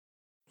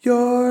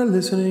You're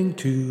listening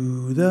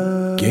to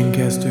the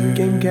Gamecasters.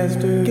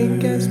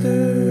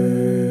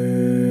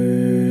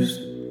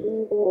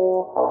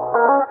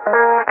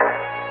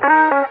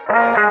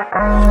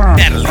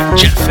 Natalie,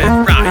 Jeff,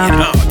 and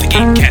Ryan are the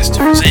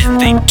Gamecasters, and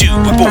they do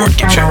a board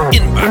game show,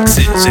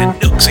 inboxes,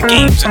 and nooks and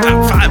games, and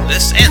top 5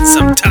 lists, and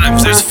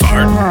sometimes there's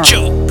fart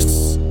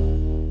jokes.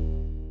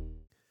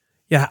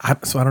 Yeah,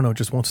 so I don't know, it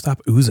just won't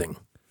stop oozing.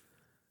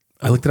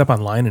 I looked it up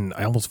online and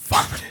I almost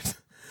vomited.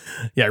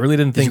 Yeah, I really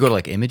didn't think. Did you go to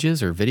like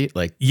images or video?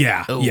 Like,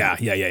 Yeah.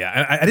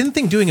 I didn't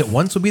think doing it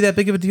once would be that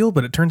big of a deal,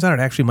 but it turns out it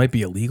actually might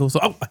be illegal.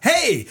 So,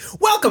 hey,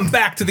 welcome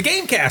back to the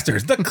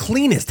Gamecasters, the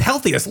cleanest,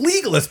 healthiest,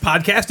 legalest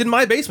podcast in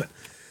my basement.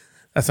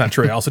 That's not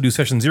true. I also do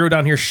session 0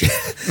 down here. Shit.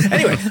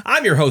 Anyway,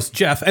 I'm your host,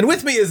 Jeff, and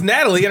with me is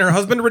Natalie and her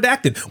husband,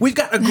 Redacted. We've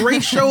got a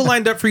great show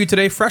lined up for you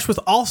today, fresh with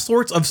all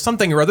sorts of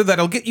something or other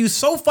that'll get you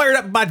so fired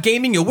up about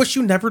gaming you'll wish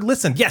you never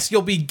listened. Yes,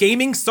 you'll be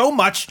gaming so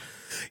much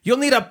you'll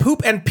need a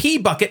poop and pee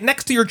bucket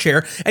next to your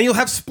chair, and you'll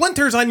have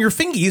splinters on your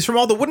fingies from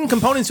all the wooden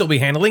components you'll be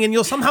handling, and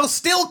you'll somehow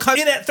still cut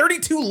in at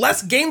 32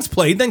 less games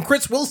played than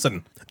Chris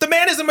Wilson. The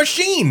man is a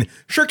machine,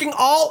 shirking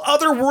all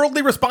other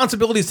worldly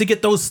responsibilities to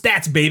get those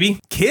stats, baby.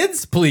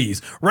 Kids,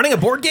 please. Running a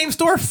board game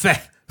store? Feh.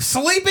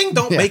 Sleeping?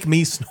 Don't make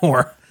me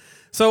snore.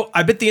 So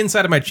I bit the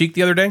inside of my cheek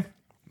the other day.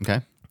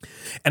 okay.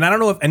 And I don't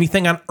know if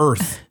anything on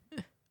earth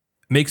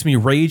makes me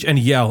rage and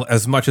yell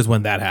as much as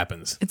when that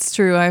happens. It's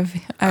true.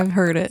 I've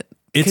heard it.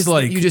 It's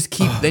like You just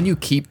keep, then you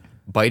keep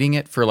biting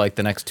it for like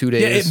the next 2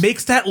 days. yeah, it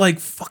makes that like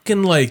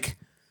fucking like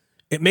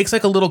it makes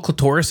like a little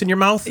clitoris in your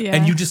mouth, Yeah.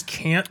 and you just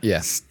can't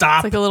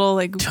stop It's like a little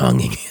like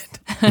tonguing it.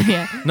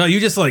 yeah. No,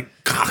 you just like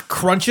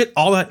crunch it.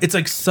 All that it's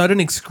like sudden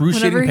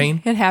excruciating Whenever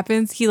pain. it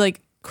happens, he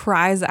like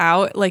cries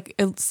out. Like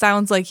it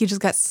sounds like he just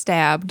got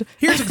stabbed.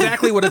 Here's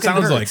exactly what it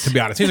sounds like. To be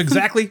honest, here's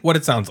exactly what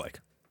it sounds like.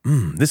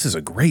 This is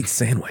a great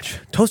sandwich.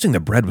 Toasting the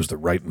bread was the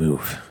right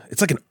move. It's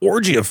like an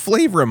orgy of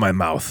flavor in my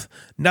mouth.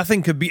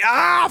 Nothing could be.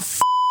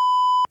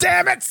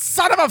 Damn it,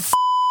 son of a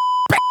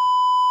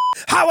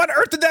How on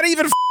earth did that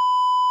even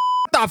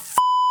the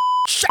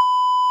shit?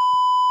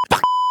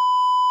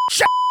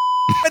 Shit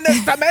in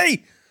this to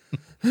me?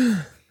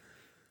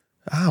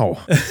 Ow.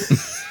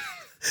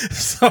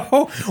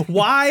 So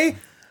why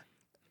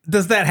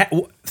does that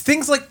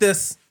things like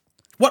this?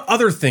 What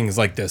other things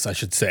like this, I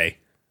should say,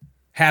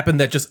 happen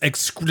that just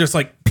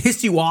like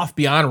piss you off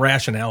beyond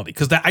rationality?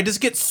 Because I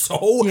just get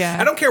so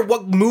I don't care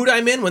what mood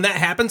I'm in when that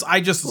happens.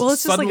 I just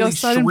It's just like a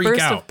sudden shriek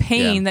burst out. of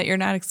pain that you're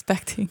not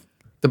expecting.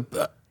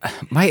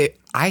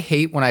 I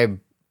hate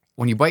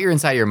when you bite your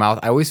inside of your mouth.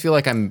 I always feel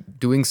like I'm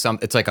doing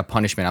something. It's like a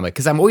punishment. I'm like,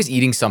 because I'm always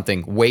eating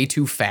something way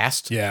too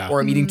fast, or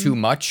I'm eating too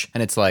much,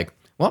 and it's like,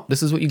 well,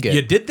 this is what you get.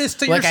 You did this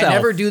to like yourself. I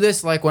never do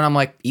this like when I'm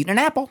like eating an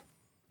apple,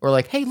 or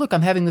like, hey, look,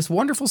 I'm having this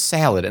wonderful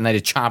salad, and I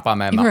just chomp on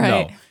my mouth.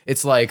 Right. No,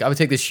 it's like I would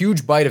take this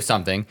huge bite of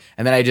something,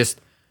 and then I just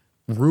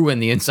ruin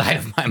the inside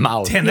of my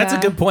mouth. Damn, that's a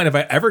good point. Have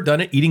I ever done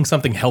it eating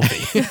something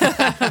healthy?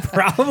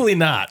 Probably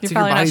not. You're So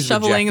your probably not body's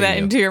shoveling that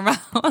rejecting into your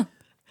mouth.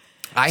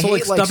 I So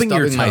hate like stubbing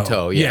my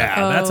toe.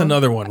 Yeah. That's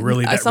another one.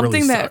 Really, that Something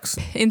really that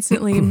sucks.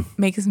 instantly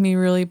makes me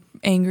really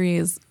angry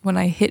is when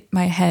I hit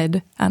my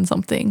head on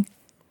something.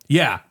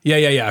 Yeah.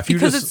 If you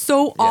Because just it's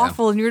so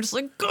awful and you're just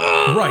like,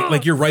 "Ugh." right,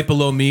 like you're right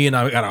below me, and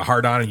I got a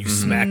hard on, and you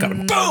smack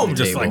on it, boom,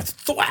 just Table. like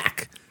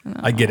thwack.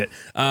 I get it.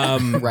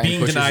 Being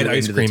pushes denied you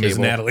ice into the cream is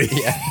table. Natalie.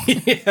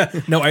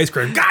 Yeah. No ice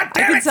cream. God I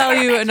damn can it. tell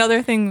you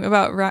another thing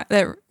about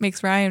that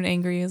makes Ryan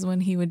angry is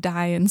when he would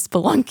die in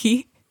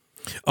Spelunky.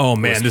 Oh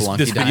man, this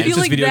Spelunky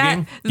dying. video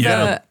game.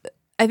 Yeah.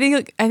 I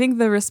think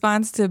the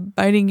response to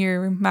biting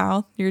your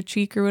mouth, your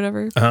cheek or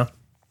whatever,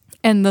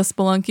 and the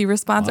Spelunky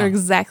response are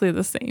exactly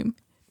the same.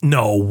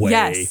 No way.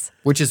 Yes,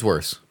 Which is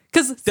worse?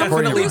 because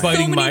Definitely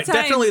biting my.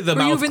 Definitely the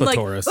mouth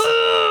clitoris. Like,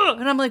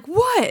 and I'm like,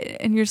 what?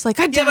 And you're just like,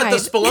 I died. Yeah, but the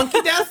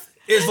Spelunky death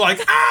is like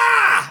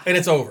and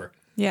it's over.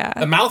 Yeah.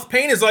 The mouth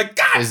pain is like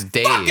God, Is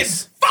fucking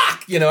days.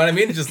 fuck. You know what I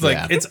mean? It's just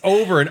like it's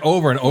over and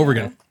over and over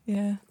again.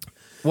 Yeah.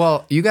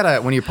 Well, you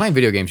gotta, when you're playing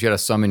video games, you gotta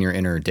summon your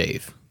inner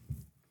Dave.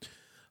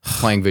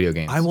 Playing video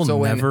games. I will So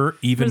when- never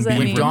even does that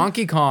be. mean?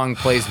 Donkey Kong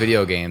plays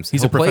video games.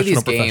 He's He'll a play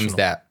these professional games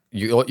that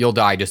you'll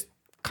die just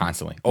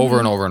constantly, over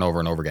and over and over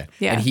and over again.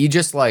 Yeah. And he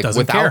just like, Doesn't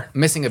without care.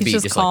 missing a He's beat,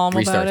 just just like calm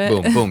about restarts,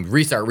 it. boom, boom,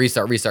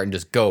 restart, and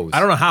just goes. I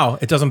don't know how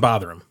it doesn't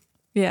bother him.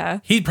 Yeah.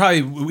 He'd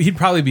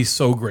probably be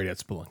so great at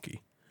Spelunky.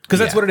 Because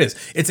that's Yeah. what it is.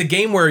 It's a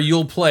game where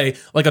you'll play,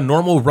 like a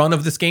normal run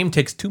of this game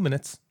takes 2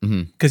 minutes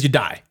because you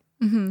die,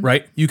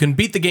 right? You can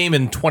beat the game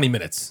in 20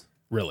 minutes,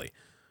 really,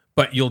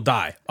 but you'll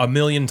die a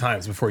million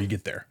times before you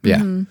get there.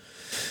 Yeah.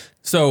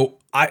 So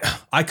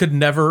I could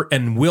never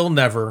and will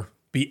never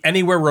be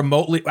anywhere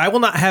remotely. I will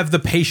not have the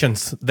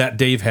patience that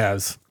Dave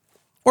has,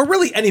 or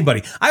really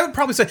anybody. I would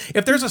probably say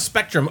if there's a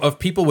spectrum of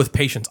people with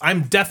patience,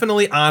 I'm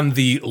definitely on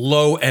the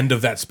low end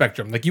of that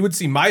spectrum. Like you would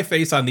see my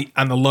face on the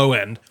low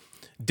end.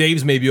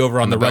 Dave's maybe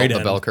over on the right The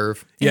end. bell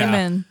curve. Yeah.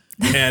 Amen.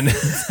 And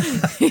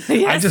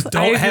I just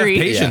don't have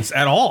patience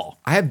at all.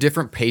 I have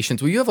different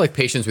patience. Well, you have like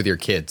patience with your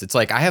kids. It's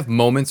like I have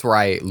moments where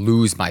I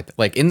lose my,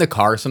 like in the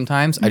car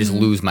sometimes, I just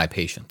lose my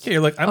patience. Yeah,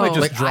 you're like, I might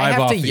just drive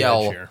off the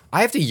edge here.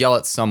 I have to yell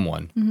at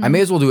someone. I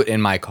may as well do it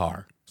in my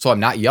car. So I'm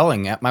not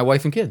yelling at my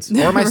wife and kids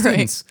or my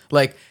students.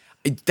 Like,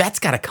 that's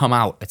got to come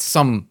out at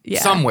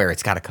somewhere.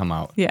 It's got to come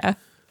out. Yeah.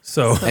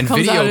 So and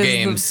video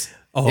games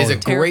is a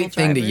great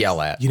thing to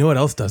yell at. You know what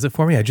else does it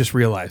for me? I just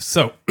realized.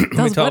 So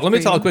let me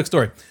tell a quick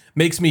story.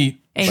 Makes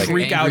me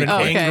shriek out in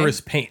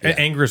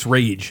angerous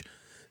rage.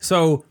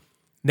 So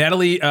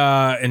Natalie,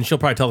 and she'll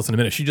probably tell us in a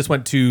minute, she just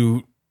went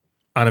on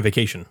a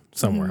vacation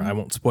somewhere. I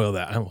won't spoil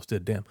that. I almost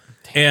did, damn.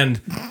 And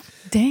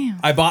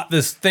I bought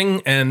this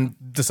thing and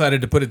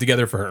decided to put it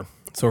together for her.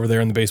 It's over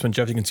there in the basement.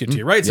 Jeff, you can see it to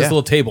your right. It's this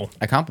little table.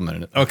 I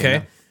complimented it.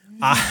 Okay.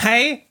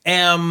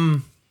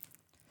 I'm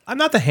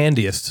not the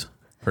handiest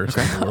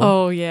person. Okay.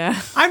 Oh,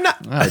 yeah. I'm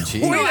not. Oh,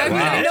 geez.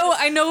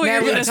 I know what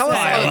you're going to say. Tell us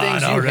all the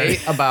things you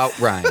hate about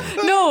Ryan.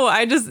 No,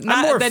 I just,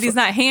 not that he's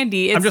not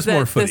handy. It's I'm just that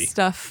more footy. This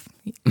stuff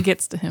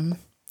gets to him.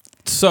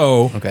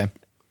 So. Okay.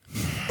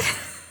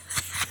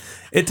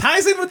 It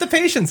ties in with the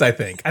patience, I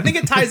think. I think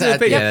it ties in with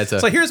patience.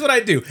 So here's what I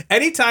do.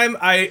 Anytime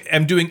I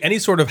am doing any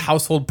sort of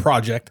household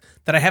project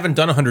that I haven't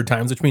done 100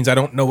 times, which means I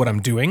don't know what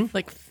I'm doing.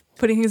 Like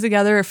putting things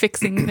together or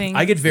fixing things.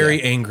 I get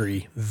very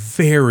angry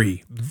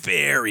very,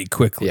 very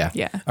quickly.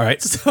 Yeah. All right.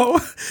 So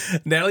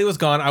Natalie was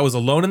gone. I was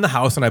alone in the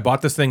house and I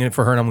bought this thing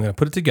for her and I'm going to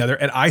put it together.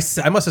 And I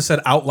must have said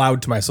out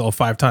loud to myself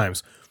 5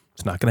 times,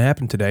 it's not going to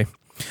happen today.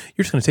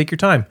 You're just going to take your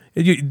time.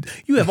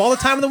 You have all the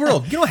time in the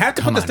world. You don't have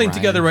to put this thing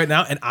together right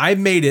now. And I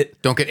made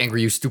it. Don't get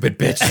angry, you stupid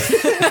bitch.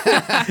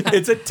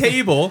 It's a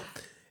table,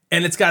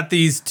 and it's got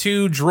these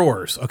 2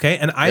 drawers, okay?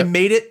 And I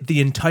made it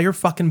the entire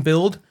fucking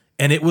build,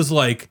 and it was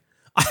like,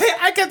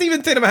 I kept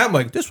even saying to my head, I'm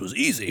like, this was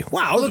easy.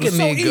 Wow, look at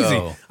me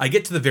go. I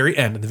get to the very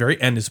end, and the very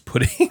end is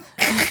putting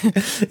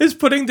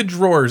the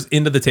drawers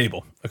into the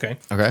table, okay?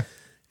 Okay.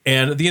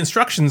 And the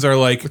instructions are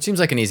like... Which seems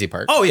like an easy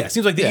part. Oh, yeah.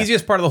 Seems like the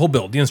easiest part of the whole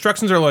build. The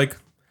instructions are like...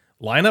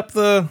 Line up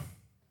the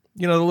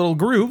little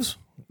grooves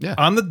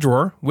on the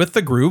drawer with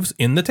the grooves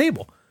in the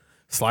table.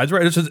 Slides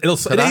right.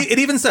 It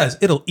even says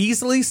it'll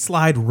easily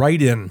slide right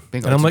in.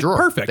 Bingo, and I'm like,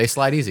 perfect. They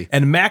slide easy.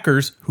 And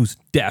Mackers, who's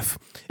deaf,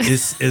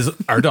 is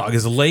our dog,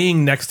 is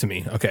laying next to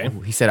me. Okay.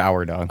 Oh, he said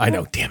our dog. I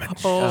know. Damn it.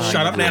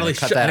 Shut up, Natalie.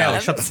 Natalie,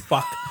 shut the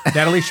fuck.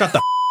 Natalie, shut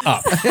the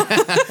up.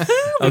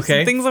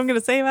 Okay. Things I'm gonna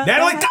say about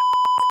Natalie.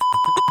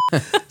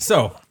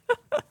 So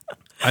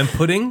I'm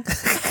putting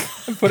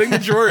the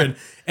drawer in.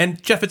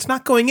 And Jeff, it's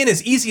not going in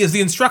as easy as the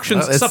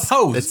instructions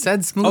suppose. It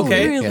said smooth.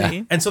 Okay. Really?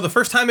 Yeah. And so the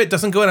first time it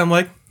doesn't go in, I'm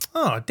like,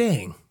 oh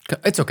dang.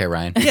 It's okay,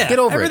 Ryan. Yeah, get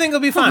over everything it.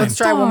 will be fine. Let's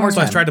try one more time.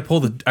 So I tried to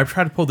pull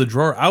the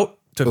drawer out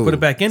to put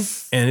it back in,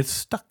 and it's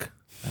stuck.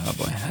 Oh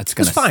boy,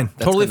 it's fine,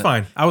 totally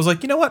fine. I was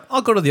like, you know what?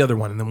 I'll go to the other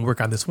one, and then we'll work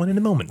on this one in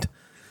a moment.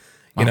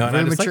 You know,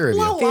 very and mature of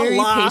you. Very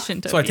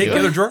patient. So I take the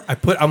other drawer.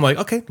 I'm like,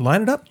 okay,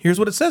 line it up. Here's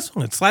what it says.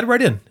 I'm gonna slide it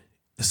right in.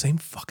 The same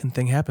fucking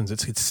thing happens.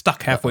 It's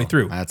stuck halfway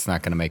through. That's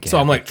not gonna make it. So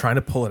I'm like trying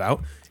to pull it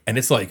out. And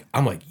it's like,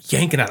 I'm like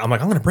yanking at it. I'm like,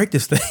 I'm going to break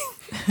this thing.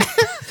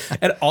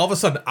 And all of a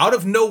sudden, out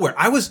of nowhere,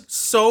 I was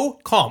so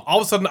calm.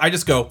 All of a sudden, I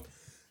just go,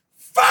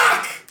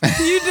 fuck!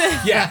 You did?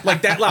 Yeah,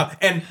 like that loud.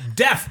 And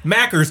deaf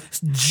Mackers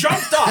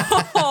jumped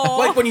up.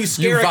 Like when you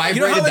scare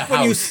you know how like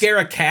when you scare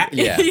a cat?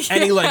 Yeah.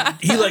 And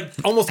he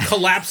almost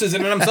collapses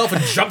in on himself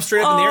and jumps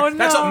straight up in the air.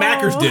 That's what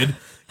Mackers did.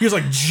 He was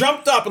like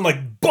jumped up and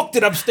like booked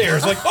it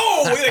upstairs. Like,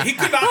 he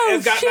could not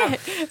have gotten up.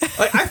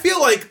 Like, I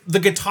feel like the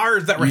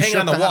guitars that were hanging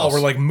on the wall were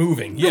like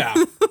moving. Yeah.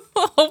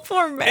 Oh,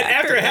 poor Matt. And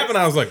after it happened,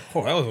 I was like,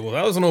 that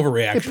was an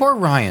overreaction. Hey, poor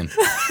Ryan.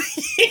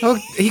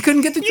 He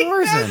couldn't get the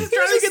drawers in. He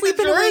was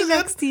sleeping away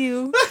next to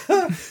you.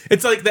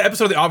 It's like the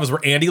episode of The Office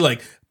where Andy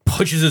like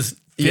pushes his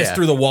fist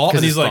through the wall,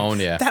 and he's like,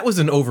 that was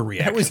an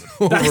overreaction. That was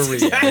overreaction.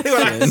 Exactly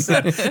what I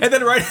said. And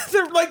then right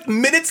after, like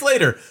minutes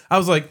later, I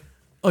was like,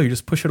 oh, you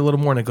just push it a little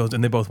more and it goes,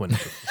 and they both went.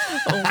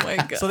 Oh my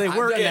God. So they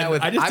work in.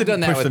 I've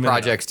done that with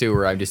projects too,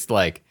 where I'm just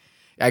like,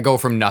 I go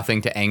from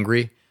nothing to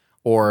angry,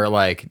 or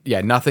like,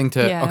 nothing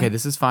to, okay,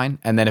 this is fine.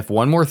 And then if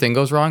one more thing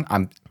goes wrong,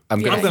 I'm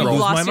gonna lose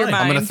my mind.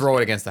 I'm gonna throw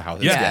it against the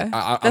house.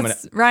 Yeah.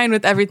 That's Ryan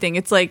with everything.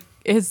 It's like,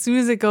 as soon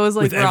as it goes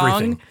like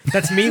wrong.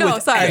 That's me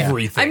with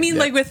everything. I mean,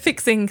 like with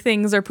fixing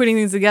things or putting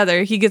things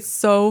together, he gets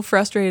so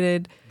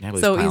frustrated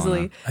so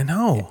easily. I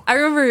know. I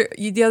remember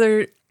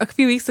a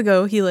few weeks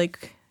ago,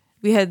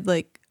 we had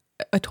like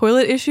a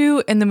toilet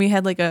issue, and then we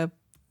had like a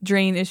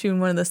drain issue in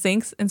one of the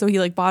sinks, and so he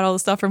like bought all the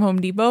stuff from Home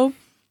Depot,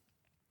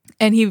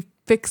 and he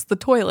fixed the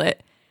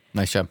toilet.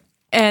 Nice job.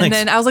 And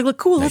then I was like, look,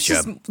 cool, let's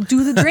just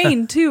do the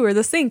drain too, or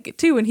the sink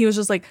too. And he was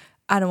just like,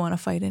 I don't want to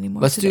fight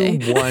anymore. Let's do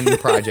one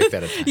project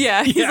at a time.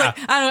 Yeah, he's like,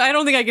 I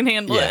don't think I can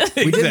handle it.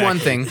 We did one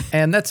thing,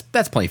 and that's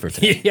plenty for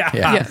today.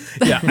 Yeah.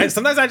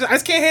 Sometimes I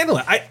just can't handle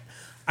it.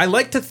 I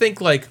like to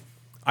think like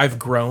I've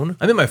grown.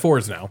 I'm in my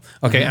 4s now.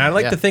 Okay. And I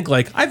like to think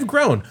like I've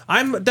grown.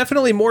 I'm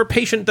definitely more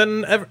patient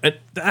than ever.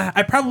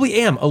 I probably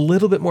am a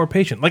little bit more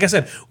patient. Like I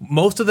said,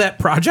 most of that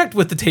project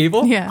with the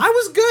table, I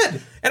was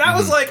good. And I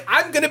was like,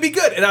 I'm going to be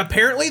good. And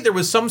apparently there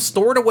was some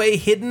stored away,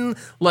 hidden,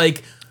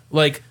 like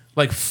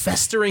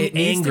festering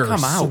anger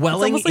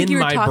swelling it's almost like in you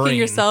were my talking brain.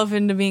 yourself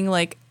into being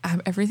like,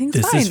 everything's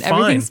This is fine.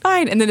 Everything's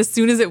fine. And then as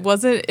soon as it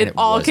wasn't, it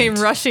all came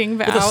rushing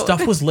back. Well, the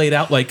stuff was laid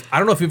out like, I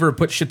don't know if you've ever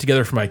put shit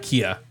together from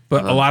IKEA,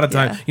 but a lot of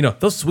times,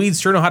 those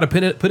Swedes sure know how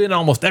to put in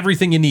almost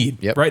everything you need,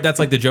 right? That's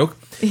like the joke.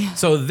 Yeah.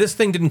 So this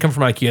thing didn't come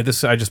from IKEA.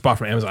 This I just bought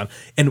from Amazon.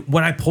 And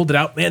when I pulled it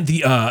out, man,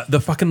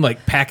 the fucking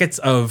like packets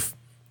of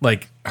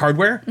like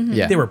hardware,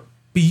 they were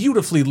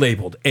beautifully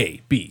labeled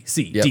A, B,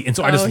 C, D. And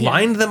so I just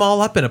lined them all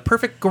up in a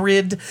perfect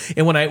grid.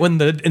 And when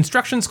the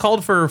instructions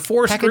called for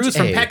 4 screws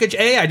from package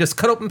A, I just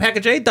cut open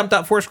package A, dumped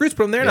out 4 screws,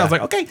 put them there, and I was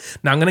like, okay,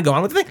 now I'm going to go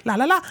on with the thing. La,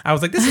 la, la. I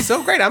was like, this is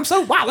so great.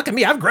 Wow, look at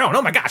me. I've grown.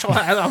 Oh my gosh.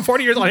 I'm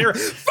 40 years old here.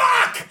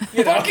 Fuck!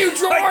 Fuck you,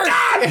 George! Like,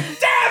 God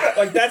damn it!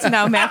 Like, that's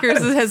now Mackers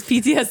has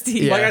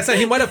PTSD. Like I said,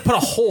 he might have put a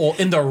hole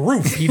in the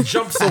roof. He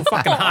jumped so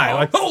fucking high.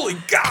 Like, holy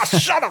gosh,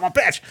 shut up,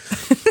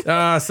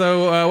 bitch.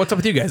 So what's up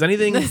with you guys?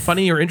 Anything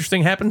funny or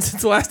interesting happened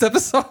since the last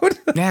episode?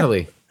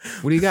 Natalie,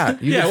 what do you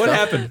got? What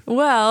happened?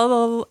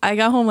 Well, I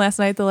got home last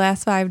night. The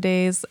last 5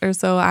 days or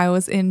so, I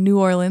was in New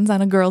Orleans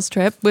on a girls'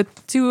 trip with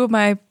 2 of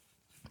my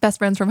best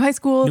friends from high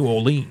school. New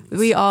Orleans.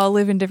 We all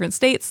live in different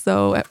states,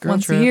 so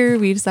once a year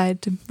we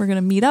decide we're going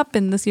to meet up.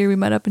 And this year we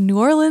met up in New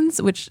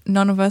Orleans, which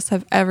none of us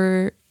have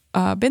ever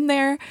been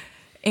there.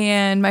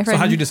 And my friend. So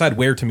how'd you decide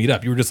where to meet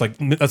up? You were just like,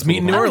 let's meet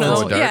in New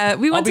Orleans. Yeah,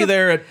 we went. I'll be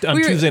there on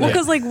Tuesday night.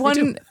 Because like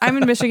I'm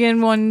in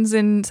Michigan, one's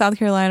in South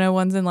Carolina,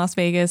 one's in Las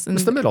Vegas. And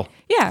it's the middle.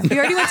 Yeah, we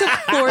already went to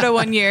Florida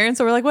one year, and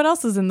so we're like, what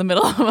else is in the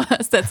middle of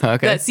us?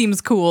 That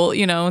seems cool,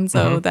 And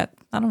so that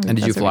I don't know. And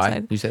did you fly?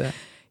 Did you say that?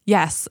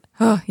 Yes.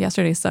 Oh,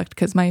 yesterday sucked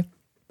because I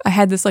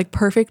had this like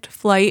perfect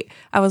flight.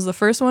 I was the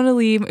first one to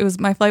leave.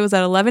 My flight was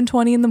at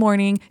 11:20 in the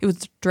morning. It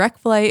was a direct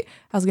flight.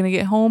 I was gonna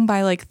get home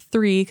by like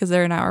 3 because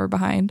they're an hour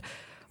behind.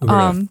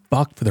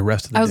 Fuck for the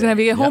rest of the day. I was gonna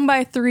be at home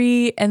by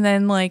 3, and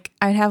then like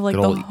I'd have like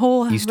the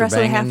whole Easter rest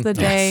of the half of the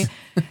day.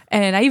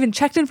 And I even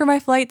checked in for my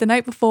flight the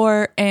night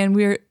before, and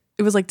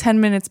it was like 10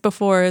 minutes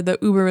before the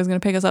Uber was gonna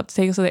pick us up to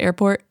take us to the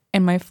airport,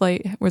 and my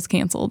flight was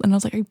canceled. And I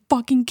was like, "Are you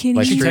fucking kidding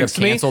me?" Like straight up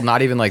canceled,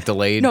 not even like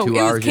delayed. No, 2 it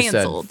was hours.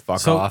 canceled. Just said,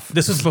 fuck off.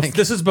 This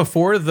is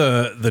before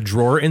the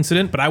drawer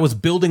incident, but I was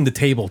building the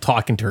table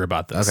talking to her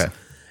about this. Okay,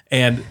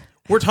 and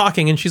we're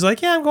talking, and she's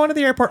like, "Yeah, I'm going to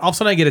the airport." All of a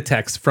sudden, I get a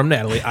text from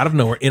Natalie out of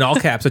nowhere in all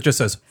caps. It just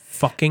says,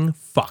 "Fucking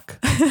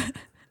fuck."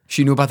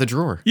 She knew about the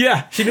drawer.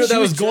 Yeah, she knew that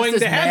was going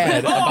to happen.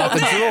 About the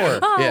drawer.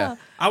 Yeah,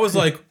 I was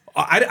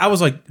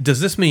like, does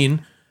this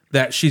mean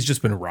that she's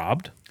just been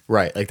robbed?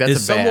 Right, like that's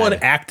is someone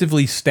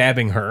actively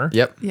stabbing her?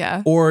 Yep.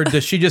 Yeah. Or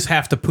does she just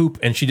have to poop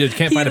and she just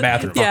can't find a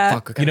bathroom? Yeah.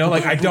 Fuck, I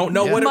don't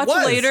know what it was.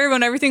 Much later,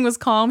 when everything was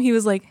calm, he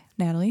was like,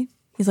 "Natalie,"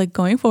 he's like,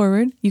 "going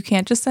forward, you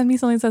can't just send me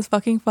something that says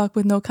fucking fuck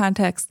with no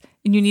context.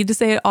 And you need to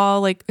say it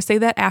all, like, say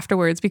that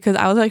afterwards," because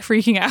I was like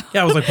freaking out.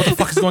 Yeah, I was like, what the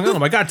fuck is going on? Oh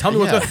my God, tell me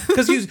what's going on.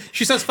 Because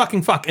she says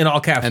fucking fuck in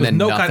all caps and with then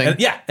no nothing.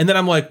 context. And then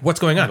I'm like,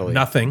 what's going on? Totally.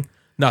 Nothing.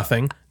 I feel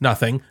like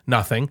nothing.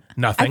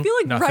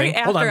 right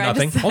Hold on, after I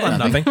nothing. just Hold on,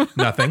 nothing.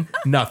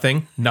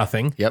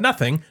 Yep.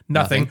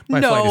 Nothing. My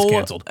No. flight is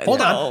canceled.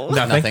 Hold on,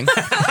 nothing.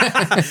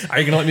 Are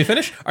you gonna let me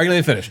finish?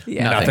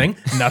 Yeah. Nothing.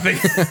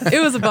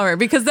 It was a bummer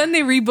because then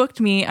they rebooked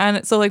me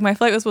on. So like my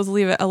flight was supposed to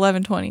leave at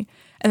 11:20,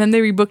 and then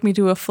they rebooked me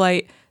to a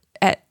flight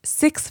at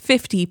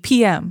 6:50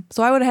 p.m.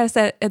 So I would have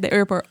sat at the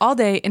airport all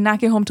day and not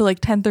get home till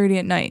like 10:30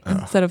 at night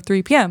instead of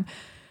 3 p.m.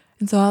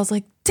 And so I was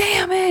like,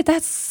 damn it,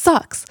 that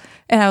sucks.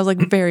 And I was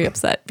like very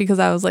upset because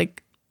I was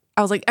like,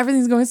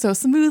 everything's going so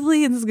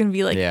smoothly and this is going to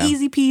be like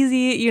easy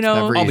peasy,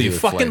 I'll be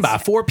fucking by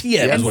 4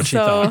 p.m. is what she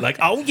thought. Like,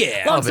 oh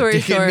yeah. Long story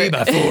short. Me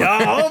by 4.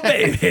 Oh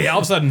baby. All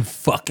of a sudden,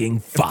 fucking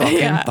fuck.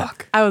 Yeah,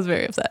 fuck. I was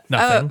very upset.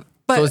 Nothing.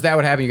 But So is that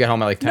what happened? You got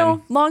home at like 10?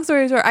 no, long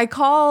story short, I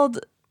called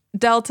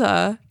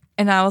Delta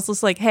and I was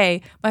just like,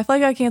 hey, my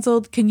flight got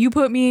canceled. Can you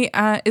put me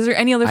on? Is there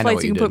any other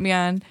flights you can put me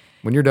on?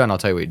 When you're done, I'll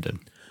tell you what you did.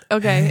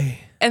 Okay. Hey.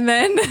 And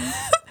then,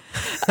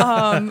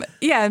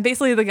 and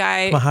basically the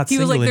guy, he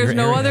was like, there's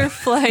no other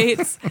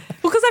flights.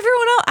 Because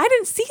everyone else, I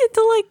didn't see it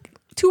till like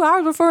 2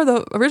 hours before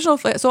the original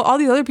flight. So all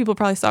these other people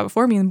probably saw it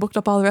before me and booked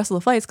up all the rest of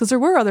the flights because there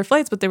were other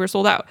flights, but they were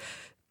sold out.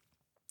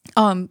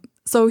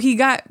 So he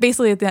got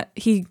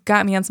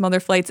me on some other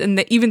flights,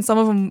 and even some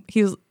of them,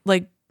 he was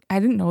like,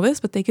 I didn't know this,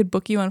 but they could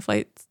book you on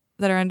flights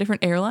that are on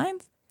different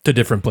airlines. To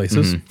different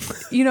places.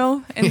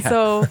 And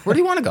so where do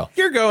you want to go?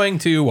 You're going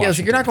to Washington. Yeah,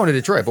 so you're not going to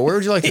Detroit, but where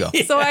would you like to go?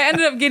 So I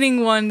ended up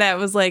getting one that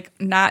was like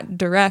not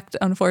direct,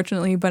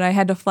 unfortunately, but I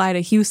had to fly to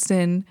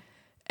Houston,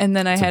 and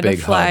then I had to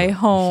fly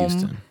home.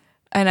 Houston.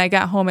 And I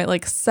got home at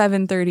like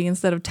 7:30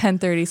 instead of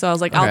 10:30. So I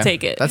was like, I'll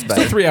take it. That's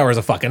better. So 3 hours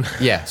of fucking.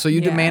 Yeah. So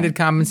you demanded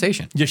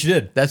compensation. Yes, you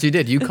did. That's what you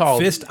did. You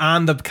called. Fist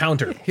on the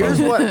counter.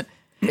 Here's what.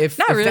 If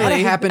Not that really. had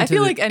happened I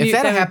feel like if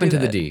that had happened to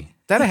the that. D,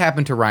 that had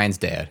happened to Ryan's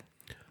dad,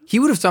 He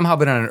would have somehow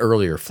been on an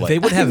earlier flight. They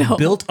would have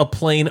built a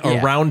plane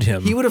around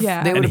him. He would have.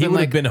 Yeah. They would and he have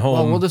would have been home.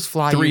 Well, we'll just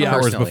fly 3 you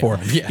hours personally. before.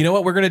 Yeah. You know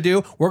what we're gonna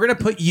do? We're gonna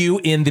put you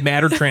in the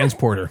matter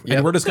transporter,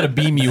 and we're just gonna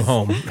beam you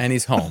home. And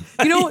he's home.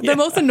 You know, the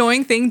most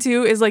annoying thing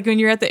too is like when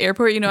you're at the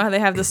airport, you know how they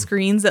have the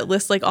screens that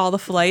list like all the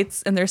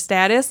flights and their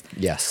status.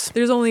 Yes.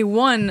 There's only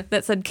one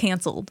that said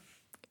canceled,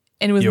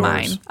 and it was Yours.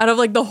 mine out of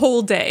like the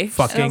whole day.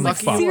 Fucking And I was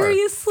fuck. like,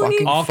 seriously?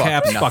 Fucking All fuck,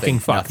 caps. nothing, Fucking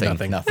fuck.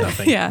 nothing,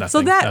 Nothing. Yeah, Nothing,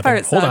 so that nothing.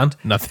 part Hold on.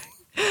 sucked. Nothing.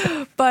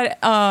 But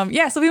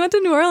yeah, so we went to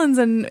New Orleans,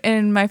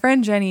 and my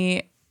friend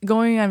Jenny,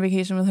 going on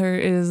vacation with her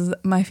is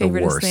my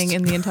favorite worst. thing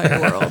in the entire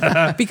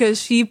world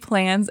because she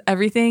plans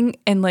everything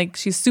and like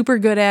she's super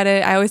good at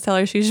it. I always tell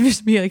her she should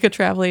just be like a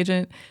travel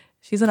agent.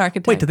 She's an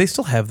architect. Wait, do they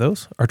still have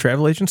those? Are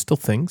travel agents still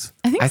things?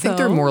 I think so.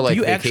 they're more like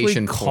you actually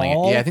vacation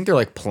call? Yeah, I think they're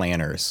like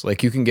planners.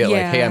 Like you can get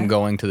like, hey, Yeah. I'm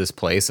going to this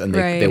place, and they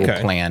Right. will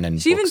Okay. plan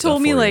and. She even book stuff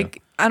told me for you.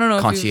 like I don't know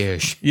if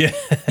concierge. Yeah.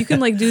 you can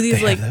like do these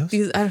They have like those?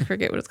 these I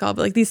forget what it's called,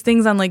 but like these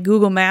things on like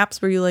Google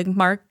Maps where you like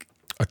mark.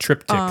 A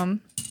triptych.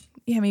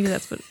 Yeah, maybe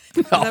that's what.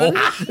 Oh,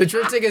 the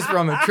triptych is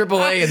from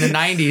AAA in the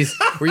 '90s,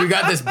 where you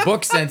got this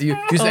book sent to you.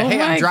 You said, Oh "Hey,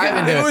 my I'm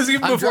driving God. It was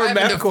even I'm before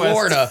driving to MapQuest.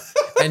 Florida,"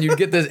 and you'd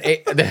get this.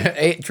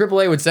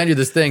 AAA would send you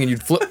this thing, and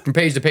you'd flip from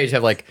page to page.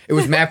 Have like it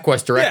was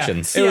MapQuest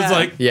directions. It was Yeah.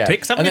 like, Yeah,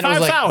 take and then it 75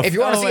 was like, south. if you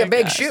want to Oh see a my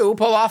big gosh. shoe,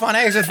 pull off on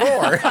exit 4.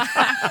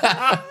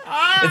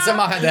 It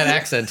somehow had that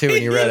accent too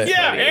when you read it.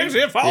 Yeah,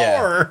 exit 4.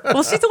 Yeah.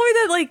 Well, she told me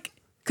that like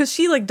because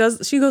she like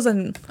she goes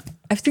on.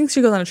 I think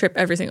she goes on a trip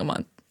every single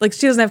month. Like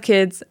she doesn't have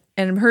kids,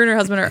 and her and her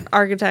husband are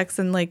architects,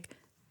 and like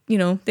you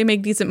know they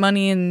make decent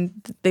money and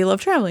they love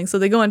traveling, so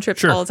they go on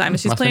trips Sure. all the time. And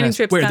she's Must be planning nice.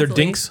 trips. Wait, they're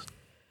constantly dinks?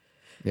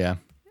 Yeah.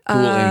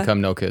 Dual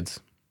income, no kids.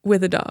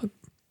 with a dog.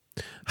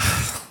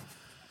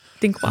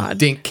 Dinkwad.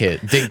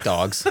 Dink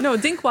dogs. No,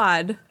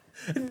 dinkwad.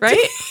 Right?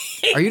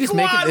 Are you just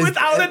making Quad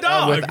without a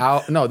dog.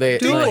 Without no, they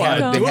Dual they income.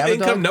 have, they Dual have a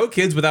income, dog. no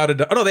kids without a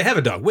dog. Oh, no, they have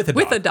a dog. With a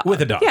dog. With a dog.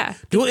 With a dog. Yeah.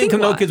 Dual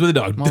income, no Dinkwad. kids with a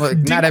dog. Well,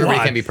 not everybody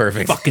Dinkwad. can be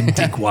perfect. Fucking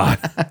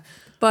dinkwad.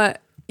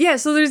 But yeah,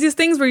 so there's these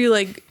things where you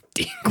like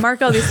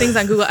mark all these things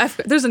on Google.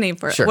 There's a name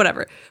for it, Sure.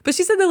 whatever. But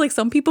she said that like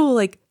some people will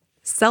like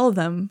sell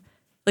them.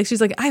 Like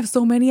she's like, I have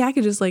so many, I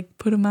could just like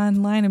put them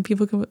online and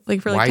people can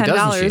like for like Why $10.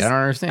 doesn't she? I don't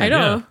understand. I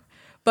know. Yeah.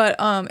 But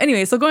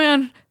anyway, so going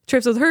on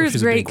trips with her is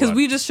she's a great because dinkwad.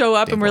 we just show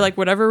up and we're like,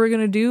 whatever we're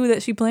gonna do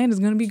that she planned is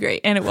gonna be great,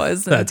 and it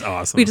was. And That's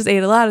awesome. We just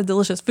ate a lot of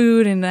delicious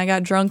food, and I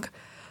got drunk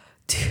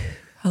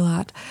a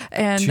lot,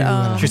 and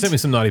She sent me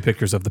some naughty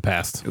pictures of the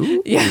past.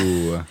 yeah.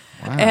 Ooh, wow.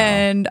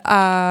 And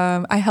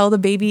I held a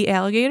baby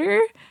alligator,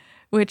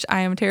 which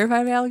I am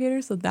terrified of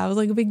alligators, so that was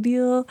like a big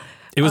deal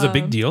It was a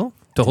big deal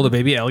to hold a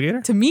baby alligator?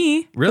 to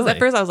me. 'Cause Really? At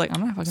first, I was like,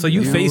 I'm not fucking. So you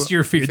doing faced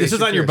your fear. This faced is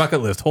your on your fears.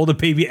 bucket list. Hold a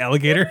baby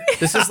alligator.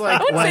 This is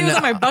like I wouldn't say it when was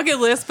on my bucket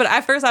list, but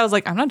at first I was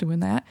like, I'm not doing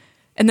that.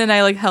 And then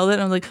I like held it,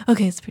 and I was like,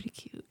 okay, it's pretty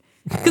cute.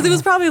 Because it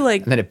was probably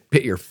like. and then it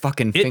bit your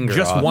fucking It finger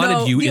just off.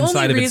 wanted you the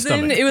inside only of its reason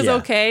stomach. it was Yeah.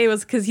 okay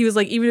was because he was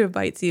like, even if it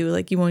bites you,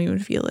 like you won't even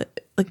feel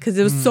it, like because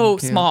it was so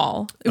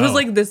small. It was Oh.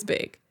 like this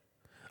big.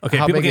 Okay,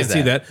 How people big can't is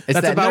see that. It's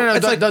That's that, about. no,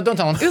 it's like, don't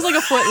tell It them. was like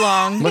a foot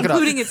long, Look it up.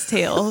 including its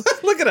tail.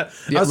 look at it.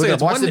 Yeah, I'll say look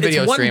it's up. Watch one, the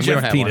video it's one stream. We Jeff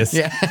don't have penis.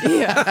 one. Yeah.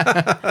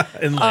 Yeah.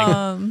 And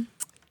like,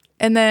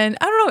 And then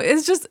I don't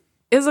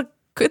know.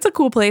 It's a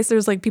cool place.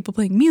 There's like people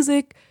playing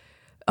music,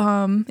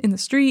 in the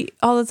street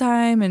all the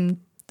time, and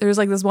there's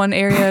like this one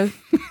area.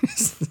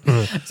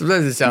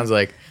 Sometimes it sounds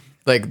like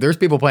there's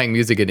people playing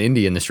music in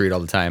Indy in the street all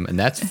the time, and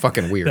that's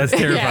fucking weird. that's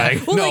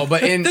terrifying. Well, No, like,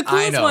 but in- the I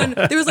coolest know. one,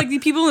 there was like the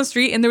people in the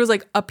street, and there was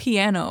like a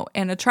piano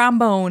and a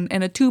trombone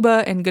and a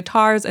tuba and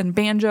guitars and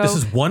banjo. This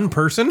is one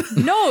person?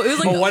 No, it was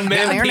like A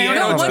one-man Yeah,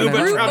 piano, no, one tuba,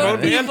 group trombone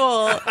of band?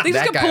 people. They just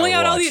That kept guy pulling I'll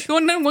out all watch. these.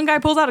 One guy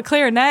pulls out a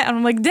clarinet, and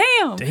I'm like,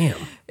 damn, Damn.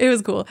 it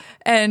was cool.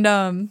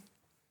 And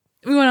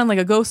we went on like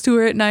a ghost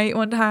tour at night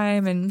one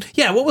time, and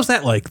Yeah, what was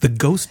that like? The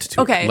ghost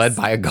tour. okay, led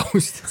by a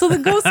ghost. so the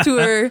ghost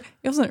tour, it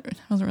wasn't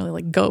really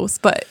like ghosts,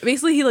 but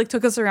basically he like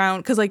took us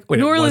around because like Wait,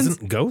 New it Orleans,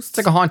 wasn't ghosts? It's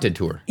like a haunted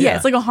tour. yeah, yeah.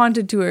 it's like a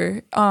haunted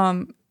tour.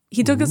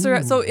 He took us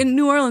around. So in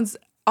New Orleans,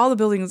 all the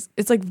buildings,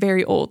 it's like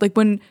very old. Like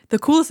when the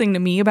coolest thing to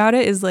me about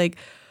it is like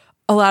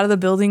a lot of the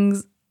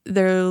buildings,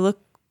 they look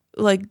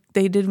like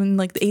they did in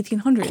like the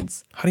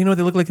 1800s. How do you know what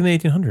they look like in the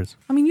 1800s?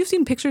 I mean, you've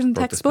seen pictures in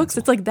textbooks.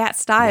 It's like that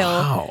style.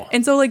 Wow.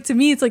 And so like to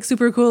me, it's like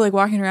super cool, like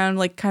walking around,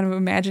 like kind of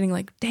imagining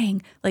like,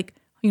 dang, like,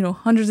 you know,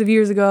 hundreds of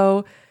years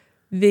ago,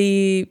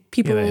 the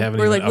people they haven't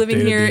were even like living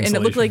updated here the and it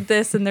looked insulation. like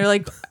this and they're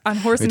like on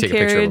horse Let and me take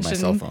a picture carriage. with my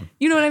cell and phone.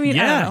 you know what I mean?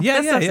 Yeah, I don't know.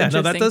 yeah, That yeah, stuff's yeah.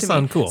 No, that interesting does to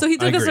sound me. cool. So he I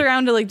took us agree.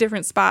 around to like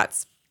different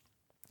spots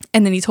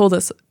and then he told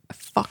us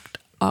fucked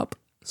up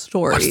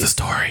stories. What's the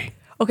story?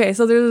 Okay,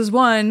 so there's this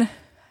one,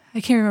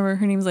 I can't remember,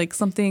 her name's like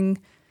something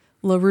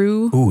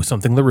LaRue. Ooh,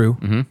 something LaRue.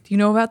 Do you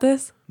know about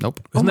this? Nope.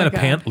 Isn't my that a God.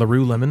 pant?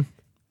 LaRue lemon?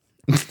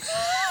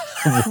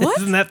 What?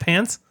 Isn't that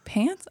pants?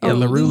 Pants? Yeah,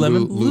 LaRue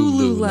lemon.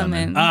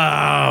 Lululemon.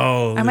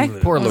 Oh. I might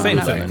Poor look LaRue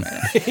it up. lemon.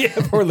 yeah,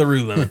 poor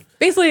LaRue lemon.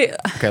 Basically,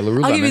 Okay,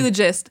 LaRue I'll give you lemon. the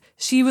gist.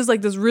 She was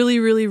like this really,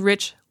 really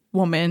rich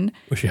woman.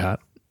 Was she hot?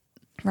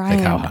 Ryan.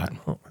 How hot?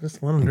 Oh, I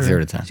just wondered.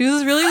 0 to 10. She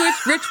was this really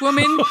rich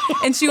woman,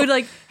 and she would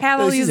like have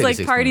all She's these like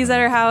 86 parties at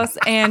her house,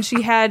 and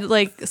she had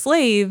like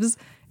slaves,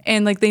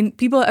 And like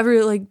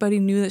everybody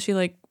knew that she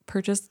like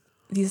purchased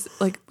these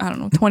like, I don't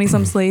know, 20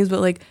 some slaves,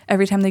 but like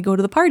every time they go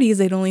to the parties,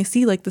 they'd only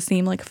see like the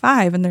same like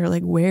 5, and they're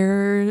like,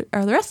 where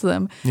are the rest of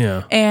them?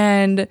 Yeah.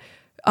 And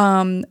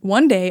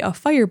one day a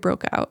fire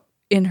broke out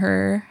in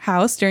her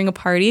house during a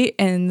party,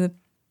 and the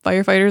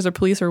firefighters or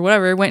police or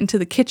whatever went into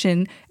the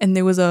kitchen, and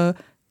there was a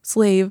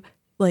slave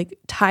like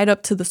tied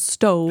up to the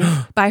stove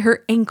by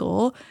her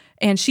ankle,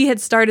 and she had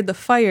started the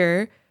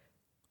fire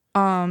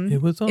in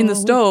the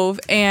stove,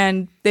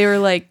 and they were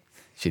like,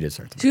 She did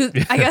start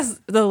the I guess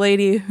the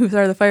lady who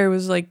started the fire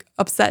was like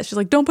upset. She's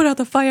like, don't put out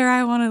the fire.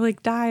 I want to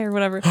like die or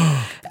whatever.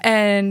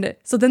 And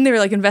so then they were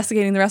like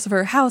investigating the rest of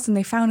her house, and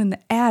they found in the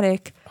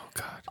attic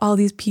all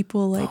these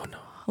people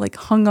like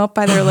hung up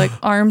by their like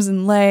arms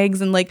and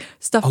legs and like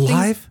stuff.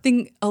 Alive?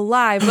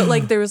 Alive. But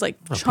like there was like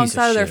chunks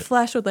out of their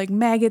flesh with like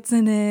maggots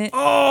in it.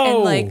 Oh,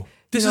 and like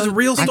this is a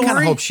real I story. kind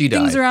of hope she died.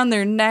 things around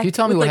their neck. Can you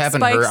tell me what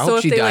happened to her? I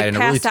hope she died in a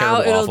really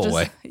terrible, awful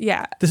way.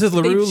 Yeah. This is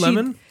LaRue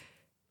Lemon?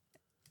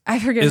 I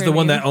forget Is her the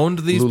one name. that owned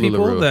these Lulu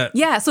people? LaRue. That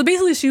Yeah, so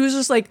basically she was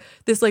just like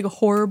this like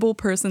horrible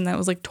person that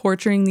was like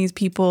torturing these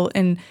people,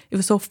 and it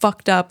was so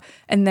fucked up.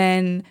 And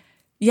then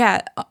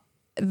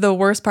the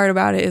worst part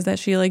about it is that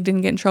she like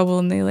didn't get in trouble,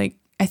 and they like,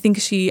 I think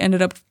she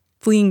ended up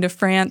fleeing to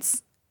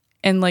France,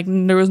 and like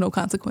there was no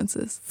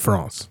consequences.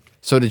 France.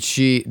 So did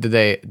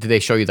they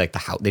show you like the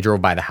house? They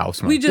drove by the house.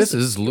 And We like, just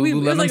this is it was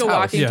Lululemon's like a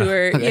house. walking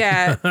tour.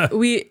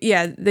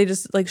 Yeah. They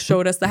just like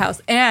showed us the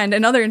house. And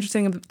another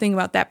interesting thing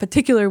about that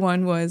particular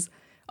one was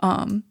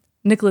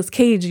Nicolas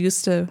Cage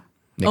used to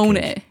own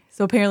it.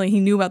 So apparently he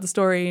knew about the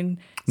story, and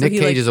so Nick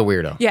Cage is a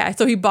weirdo. Yeah,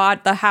 so he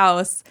bought the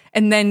house,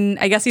 and then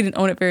I guess he didn't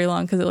own it very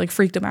long because it like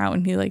freaked him out,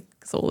 and he like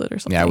sold it or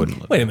something. Yeah, I wouldn't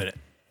live. Wait a minute.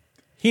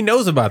 He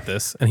knows about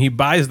this, and he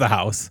buys the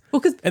house.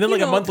 Well, and then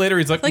like a month later,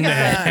 he's like, like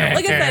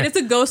I said, it's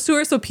a ghost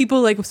tour, so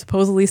people like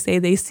supposedly say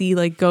they see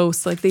like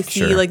ghosts, like they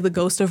see like the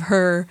ghost of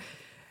her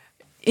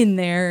in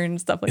there and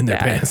stuff like in their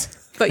that. pants.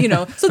 But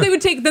so they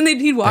would take, then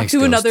he'd walk Thanks, to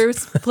ghost. another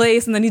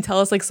place, and then he'd tell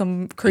us like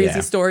some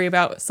crazy story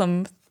about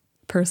some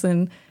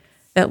person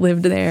that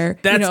lived there.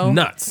 That's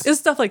nuts. It was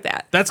stuff like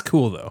that. That's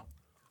cool though.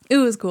 It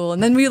was cool.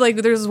 And then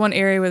there's one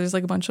area where there's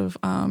like a bunch of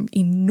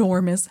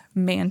enormous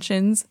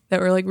mansions that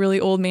were like really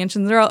old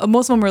mansions.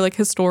 Most of them were like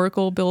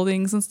historical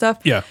buildings and stuff.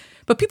 Yeah.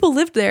 But people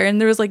lived there, and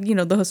there was like,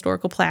 the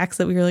historical plaques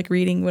that we were like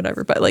reading,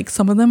 whatever. But like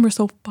some of them were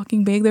so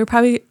fucking big. They were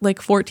probably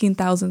like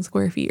 14,000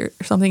 square feet or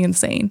something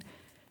insane.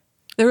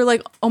 They were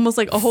like almost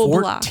like a whole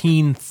block.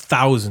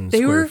 14,000 They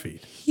square were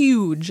feet.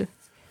 huge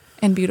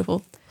and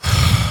beautiful.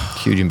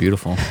 Huge and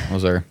beautiful.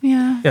 Those are.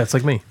 Yeah. Yeah, it's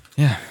like me.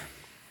 Yeah.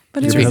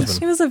 But Your it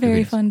husband. was a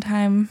very fun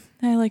time.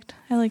 I liked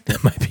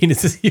it. My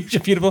penis is huge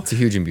and beautiful. It's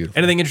huge and beautiful.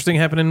 Anything interesting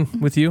happening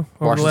with you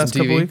over Watching the last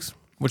some couple TV. weeks?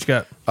 What you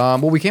got?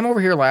 Well, we came over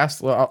here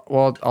Well,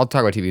 I'll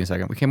talk about TV in a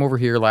second. We came over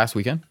here last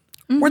weekend.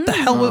 Where the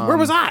hell? Where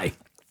was I?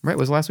 Right?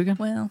 Was it last weekend?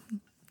 Well,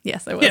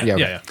 yes, I was.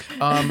 Yeah.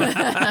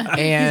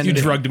 And You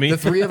drugged me. The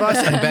three of us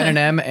and Ben and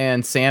M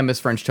and Sam, Miss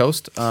French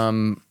Toast,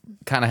 kind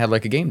of had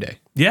like a game day.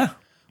 Yeah.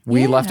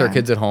 We left our Yeah.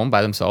 kids at home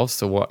by themselves,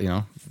 so what?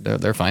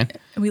 They're fine.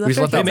 We left just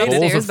our left kids out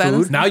bowls upstairs of by food.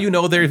 themselves. Now you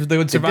know they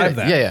would survive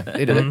that. Yeah,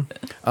 they did it.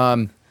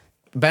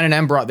 Ben and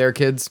M brought their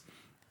kids,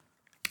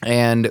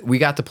 and we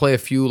got to play a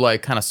few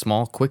like kind of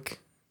small, quick,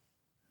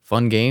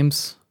 fun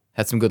games.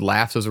 Had some good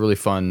laughs. It was a really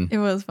fun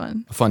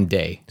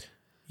day.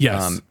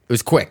 Yes. It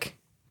was quick,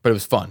 but it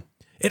was fun.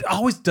 It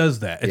always does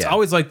that. It's Yeah.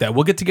 always like that.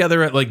 We'll get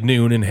together at like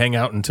noon and hang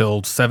out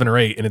until 7 or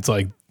 8, and it's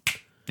like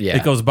Yeah,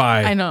 it goes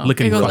by. I know.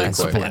 Lickety It goes fucking by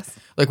so split. fast.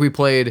 Like we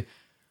played.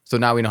 So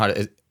now we know how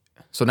to.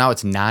 So now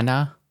it's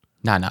Nana.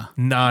 Nah. Oh,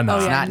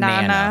 yeah. Not Nana.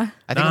 Nana.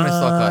 I think I'm gonna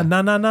still call it.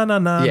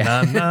 Na. Yeah.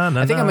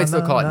 I think I might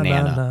still call it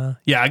Nana.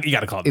 Yeah, you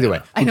got to call it Either Nana.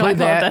 way, I know we I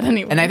played call it that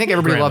anyway. and I think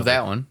everybody loved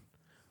Grandmother. that one.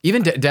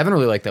 Even Devin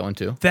really liked that one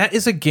too. That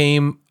is a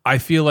game. I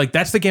feel like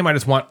that's the game I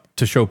just want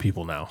to show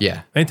people now.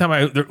 Yeah.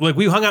 Anytime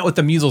we hung out with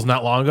the measles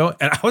not long ago,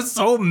 and I was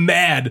so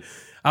mad.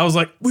 I was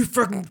like, we've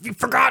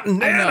forgotten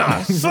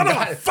Nana. Son of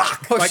a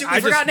fuck. Oh Like, shit, I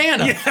we forgot just-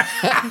 Nana.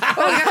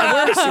 Oh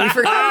god, worse. We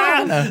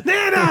forgot Nana.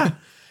 Nana.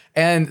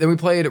 And then we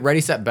played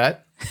Ready Set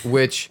Bet,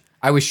 which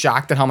I was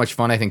shocked at how much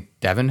fun I think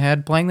Devin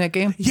had playing that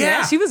game.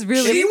 Yeah, she was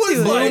really She was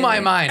into it. like, Blew my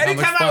mind how much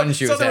anytime fun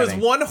she was So there having.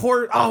 was one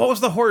horse. Oh, what was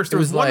the horse? There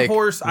was one like,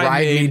 horse. I Ride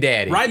made, Me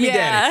Daddy. Ride me Yeah.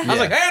 daddy. I was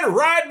Yeah. like, and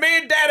ride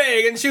me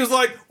daddy, and she was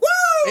like, woo!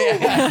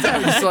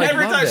 Just, like,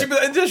 Every loved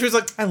time it. she was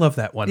like, I love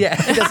that one. Yeah,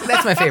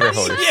 that's my favorite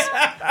horse.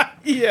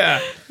 yeah.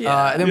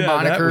 And then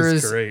Yeah, that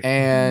was Monikers great.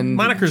 and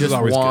Monikers just is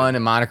always one, good.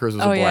 and Monikers was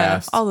Oh a yeah,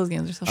 blast. all those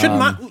games are so Should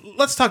fun.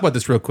 let's talk about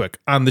this real quick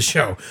on the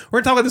show. We're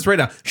gonna talk about this right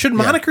now. Should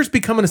monikers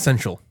become an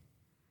essential?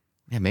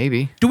 Yeah,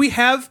 maybe. Do we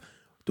have?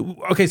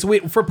 Okay, so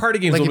wait for party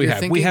games. Like, What do if we you're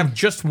have? We thinking- have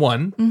just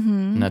one.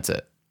 And that's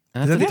it.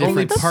 And Is that's that a the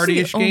only different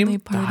party-ish game?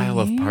 style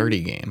of party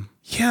game.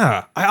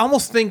 Yeah, I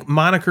almost think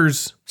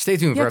monikers. Stay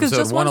tuned for Yeah, 'cause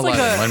episode just one's like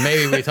 111 when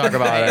maybe we talk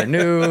about our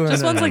new.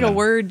 Just one's like a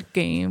word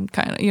game,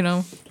 kind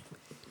of.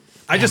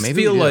 I just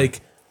maybe feel we do.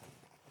 like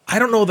I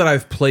don't know that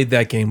I've played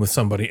that game with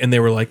somebody and they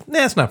were like,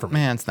 "Nah, it's not for me."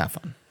 Man, it's not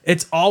fun.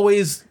 It's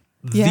always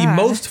the Yeah.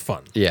 most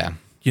fun. Yeah.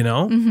 You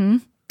know? Mm-hmm.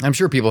 I'm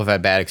sure people have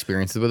had bad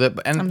experiences with it,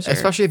 and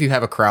especially if you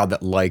have a crowd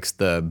that likes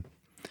the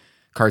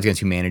Cards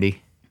Against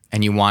Humanity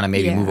and you want to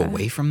maybe move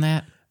away from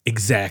that.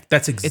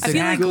 That's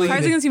exactly. I feel like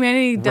Cards Against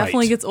Humanity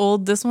definitely gets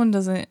old. This one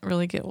doesn't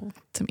really get old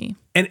to me.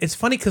 And it's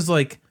funny because,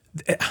 like,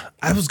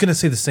 I was going to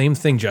say the same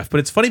thing, Jeff, but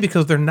it's funny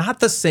because they're not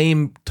the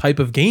same type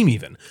of game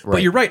even. Right.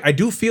 But you're right. I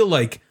do feel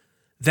like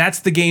that's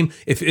the game.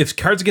 If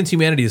Cards Against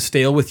Humanity is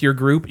stale with your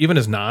group, even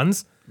as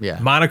nons,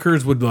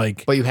 monikers would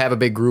like. But you have a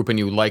big group and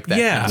you like that.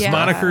 Yeah,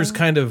 monikers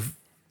kind of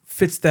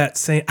fits that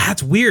same.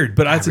 That's weird,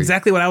 but that's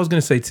exactly what I was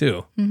going to say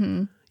too.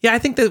 Mm-hmm. Yeah, I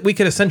think that we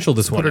could essential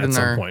this one at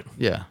some point.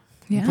 Yeah.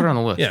 We'll put it on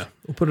the list. Yeah,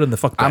 we'll put it in the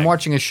fuck bag. I'm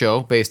watching a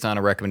show based on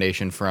a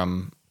recommendation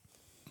from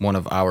one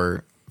of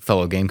our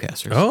fellow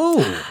Gamecasters.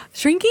 Oh.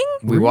 Shrinking?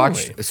 We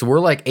watched, so we're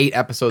like 8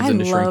 episodes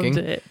into Shrinking.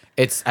 It.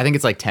 I think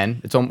it's like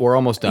 10. We're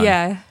almost done.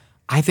 Yeah.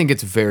 I think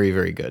it's very,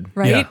 very good.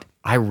 Right? Yeah.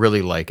 I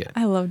really like it.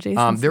 I love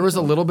Jason. There was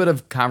a little bit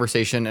of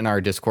conversation in our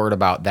Discord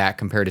about that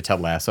compared to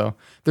Ted Lasso.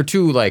 They're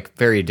two like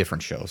very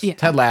different shows. Yeah.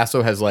 Ted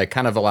Lasso has like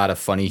kind of a lot of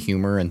funny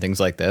humor and things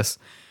like this.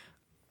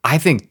 I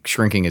think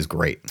Shrinking is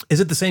great. Is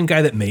it the same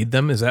guy that made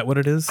them? Is that what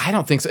it is? I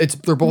don't think so.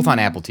 They're both on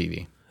Apple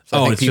TV. So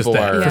I think it's just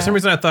that. For some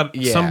reason, I thought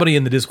somebody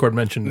in the Discord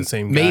mentioned the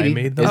same guy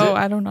made them.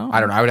 I don't know. I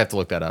don't know. I would have to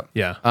look that up.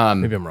 Yeah,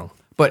 maybe I'm wrong.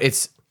 But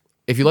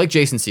if you like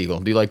Jason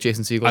Segel, do you like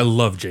Jason Segel? I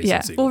love Jason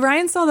Segel. Well,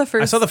 Ryan saw the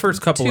first. I saw the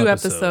first couple 2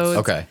 episodes.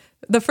 Okay.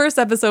 The first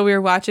episode we were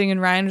watching, and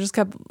Ryan just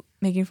kept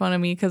making fun of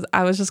me because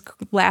I was just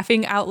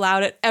laughing out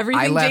loud at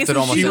everything. I laughed Jason at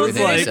almost Segel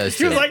everything did. he says.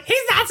 She was like,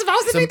 "He's not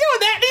supposed to be doing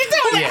that. He's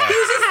doing that."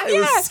 It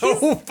was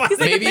so funny. He's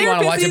like Maybe you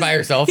want to watch it by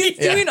yourself. He's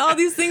doing all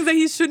these things that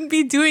he shouldn't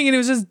be doing, and it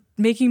was just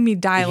making me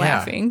die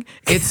laughing.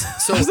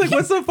 It's so. I was like,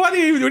 "What's so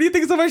funny? What do you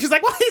think is so funny?" She's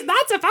like, "Well, he's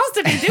not supposed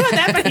to be doing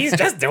that, but he's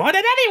just doing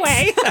it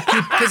anyway."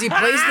 Because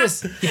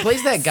he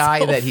plays that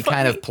guy that he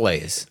kind of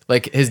plays.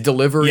 Like his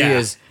delivery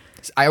is.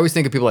 I always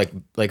think of people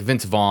like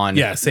Vince Vaughn.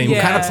 Yeah, same. Who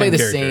kind of play the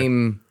character.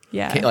 same.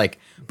 Yeah.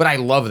 But I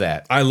love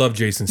that. I love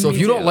Jason. So if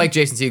you don't like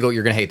Jason Segel,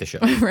 you're gonna hate the show.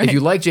 Right. If you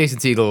like Jason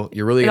Segel,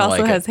 you're really gonna like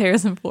it. It also has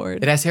Harrison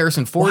Ford. It has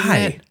Harrison Ford in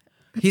it.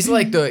 He's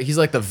like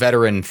the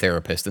veteran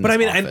therapist in this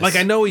office.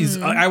 I know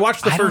he's. I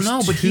watched the first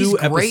but he's 2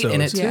 great episodes.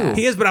 in it too. Yeah.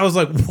 He is, but I was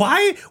like,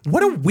 why?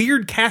 What a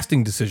weird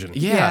casting decision.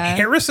 Yeah.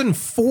 Harrison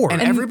Ford.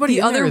 And everybody the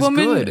in other there is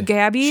woman, good.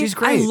 Gabby, she's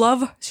great.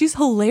 She's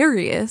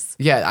hilarious.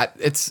 Yeah,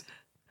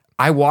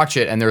 I watch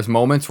it and there's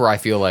moments where I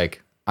feel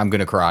like I'm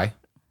gonna cry.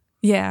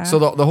 Yeah. So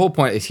the whole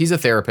point is he's a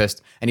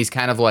therapist and he's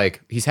kind of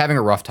like he's having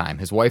a rough time.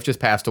 His wife just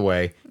passed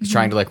away. He's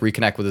trying to like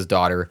reconnect with his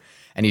daughter,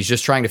 and he's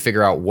just trying to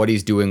figure out what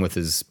he's doing with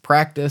his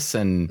practice.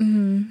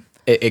 And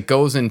it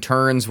goes in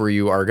turns where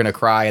you are gonna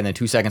cry, and then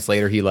 2 seconds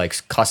later he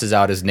like cusses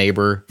out his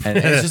neighbor, and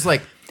it's just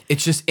like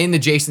it's just in the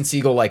Jason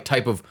Segel like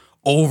type of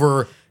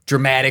over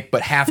dramatic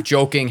but half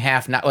joking,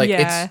 half not. Like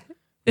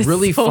it's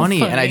really so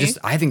funny, and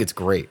I think it's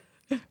great.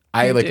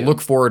 I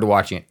look forward to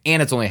watching it,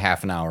 and it's only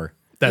half an hour.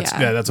 That's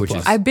a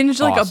plus. I binged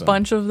like awesome. a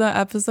bunch of the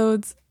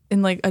episodes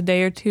in like a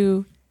day or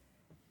 2,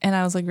 and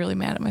I was like really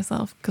mad at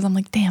myself because I'm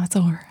like, damn, it's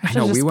over. I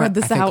should have just spread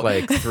this out. I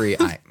think like 3.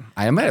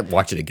 I might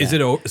watch it again. Is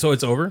it so?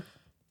 It's over.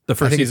 The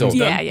first season's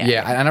done.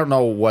 Yeah. I don't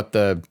know what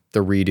the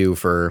redo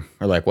for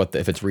or like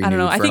if it's renewed I don't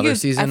know. for another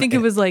season. I think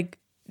it was like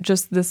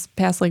just this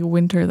past like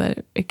winter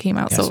that it came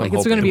out. So like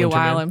it's going to be a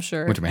while, I'm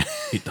sure. Winter Man.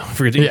 Don't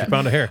forget to eat your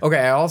pound of hair. Okay.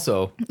 I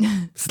also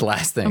it's the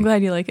last thing. I'm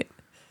glad you like it.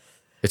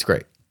 It's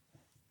great.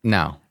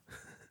 Now,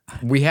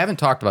 we haven't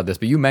talked about this,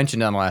 but you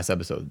mentioned it on the last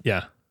episode.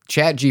 Yeah.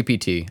 Chat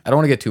GPT. I don't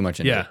want to get too much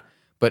into it,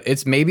 but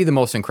it's maybe the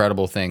most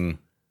incredible thing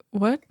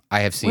What?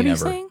 I have seen What are you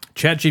ever. saying?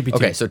 Chat GPT.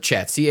 Okay, so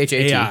chat. CHAT.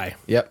 AI.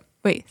 Yep.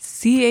 Wait,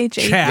 CHA.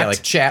 Chat. Yeah,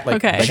 like chat. Like,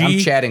 Okay. like I'm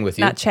chatting with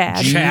you. Not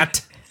Chad.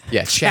 Chat.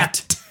 Yeah,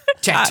 chat.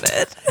 Chat. Got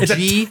it. It's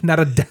G. not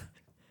a d.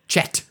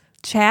 Chat.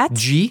 Chat?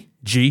 G.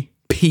 G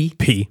P.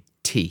 P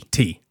T.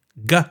 T.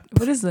 G.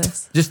 What is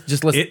this?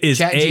 Just listen. It is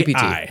Chat GPT.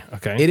 AI.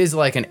 Okay. It is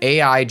like an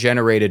AI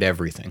generated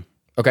everything.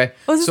 Okay.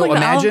 Oh, is this so like the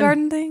imagine Olive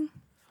Garden thing?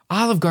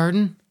 Olive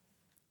Garden.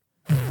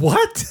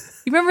 What?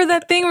 You remember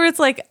that thing where it's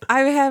like I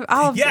have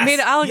Olive made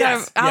an Olive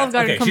Garden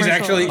Okay, commercial? She's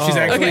actually.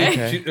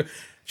 okay.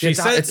 She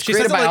says it's she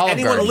created says it by like Olive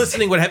anyone Garden.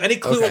 listening would have any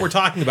clue what we're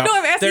talking about. No,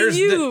 I'm asking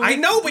you. I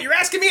know, but you're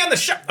asking me on the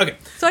show. Okay.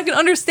 So I can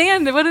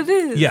understand what it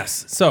is.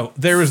 Yes. So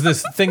there was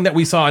this thing that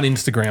we saw on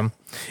Instagram,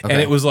 and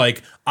it was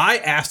like I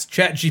asked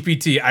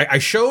ChatGPT. I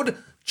showed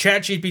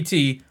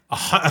ChatGPT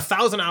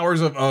 1,000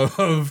 hours of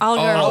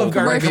Olive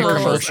Garden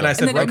commercials, and I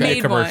said, And then it "Okay,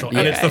 made commercial," one.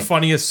 and it's Okay. the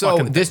funniest. So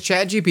fucking this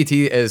Chat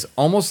GPT is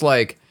almost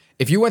like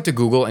if you went to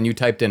Google and you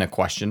typed in a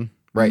question,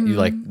 right? You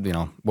like,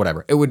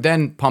 whatever. It would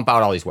then pump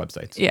out all these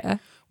websites. Yeah.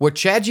 What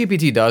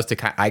ChatGPT does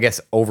to, I guess,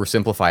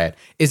 oversimplify it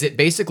is it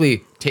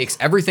basically takes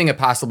everything it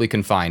possibly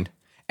can find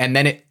and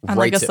then it On,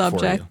 like, writes a it for you.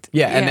 subject.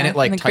 Yeah, and then Yeah, it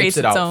like and it types creates it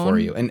its out for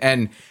own. you.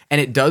 And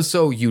it does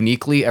so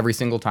uniquely every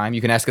single time.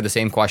 You can ask it the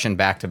same question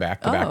back to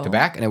back to back to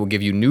back, and it will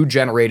give you new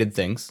generated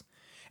things.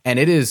 And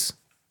it's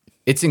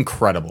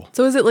incredible.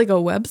 So is it like a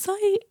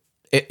website?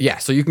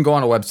 So you can go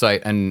on a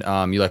website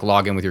and you like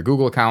log in with your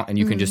Google account and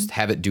you can just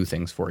have it do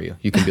things for you.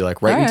 You can be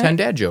like, write me 10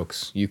 dad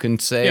jokes. You can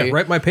say,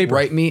 write my paper.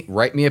 Write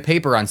me a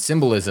paper on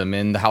symbolism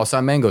in the house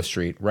on Mango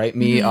Street. Write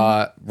me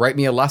a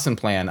lesson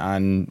plan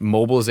on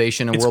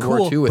mobilization in World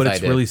War II. But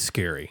it's really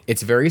scary.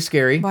 It's very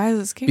scary. Why is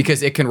it scary?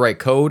 Because it can write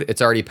code.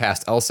 It's already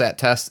passed LSAT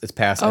tests. It's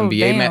passed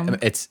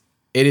MBA.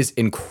 It is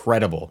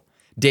incredible.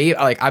 Dave,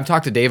 like I've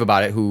talked to Dave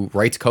about it, who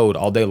writes code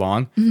all day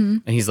long,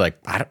 and he's like,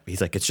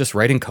 it's just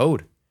writing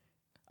code.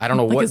 I don't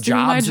know what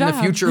jobs in the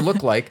future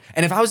look like.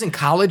 And if I was in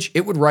college,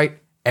 it would write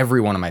every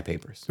one of my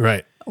papers.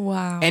 Right.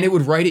 Wow. And it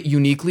would write it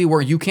uniquely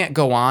where you can't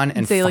go on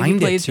and say,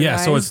 find like, it. Yeah,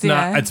 so it's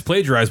not, it's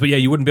plagiarized, but yeah,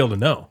 you wouldn't be able to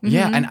know.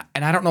 Yeah,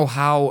 and I don't know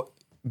how,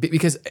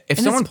 because if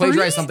someone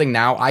plagiarizes something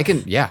now, I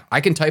can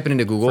type it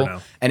into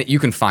Google and you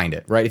can find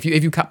it, right? If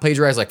you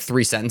plagiarize like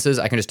 3 sentences,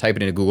 I can just type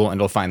it into Google and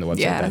it'll find the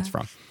website that it's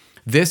from.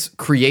 This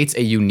creates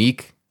a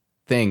unique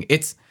thing.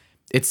 It's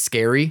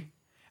scary.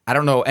 I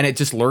don't know, and it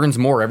just learns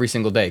more every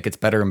single day. It gets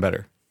better and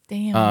better.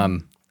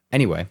 Damn.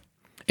 Anyway,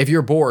 if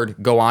you're bored,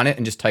 go on it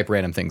and just type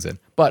random things in.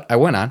 But I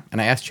went on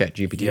and I asked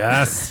ChatGPT.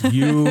 Yes,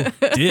 you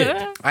did.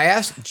 I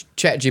asked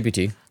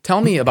ChatGPT,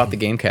 tell me about the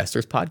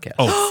Gamecasters podcast.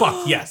 Oh,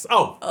 fuck, yes.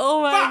 Oh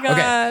my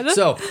God. Okay,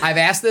 so I've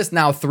asked this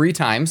now 3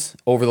 times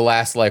over the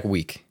last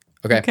week.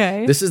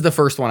 Okay. This is the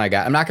first one I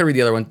got. I'm not going to read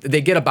the other one.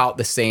 They get about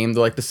the same.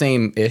 They're like the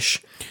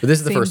same-ish. But this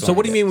is the first one. So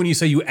what do you mean when you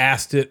say you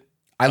asked it?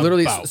 I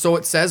literally, so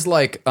it says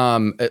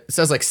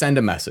send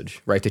a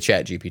message, right, to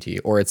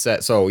ChatGPT, or it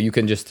says, so you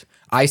can just,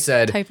 I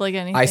said, type like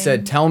anything. I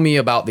said, tell me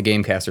about the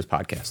Gamecasters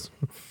podcast.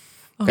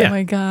 Oh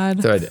my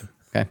God. So I did.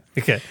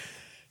 Okay.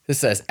 This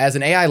says, as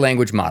an AI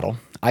language model,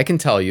 I can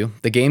tell you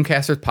the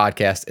Gamecasters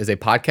podcast is a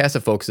podcast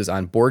that focuses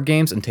on board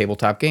games and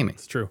tabletop gaming.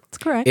 It's true. That's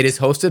correct. It is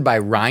hosted by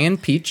Ryan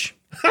Peach,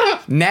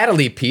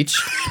 Natalie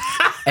Peach,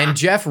 and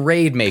Jeff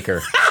Raidmaker.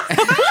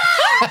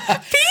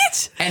 Peach?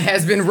 And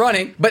has been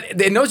running,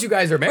 but it knows you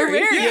guys are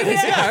married.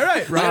 Yeah,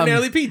 right. Ryan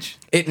Natalie Peach.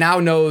 It now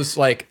knows,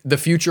 the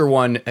future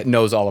one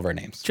knows all of our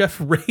names. Jeff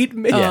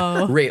Raidmaker.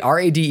 Yeah, Raid,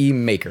 R-A-D-E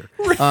Maker.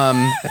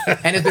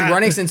 And has been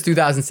running since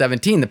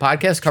 2017. The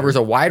podcast covers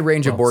a wide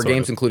range of board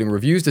games, including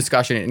reviews,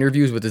 discussion, and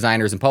interviews with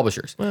designers and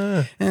publishers.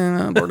 The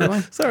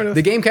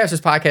Gamecasters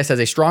podcast has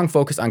a strong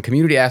focus on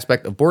community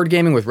aspect of board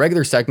gaming with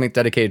regular segments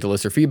dedicated to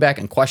listener feedback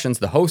and questions.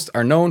 The hosts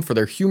are known for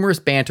their humorous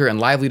banter and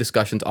lively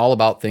discussions all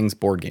about things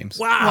board games.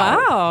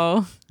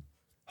 Wow.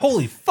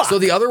 Holy fuck. So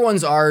the other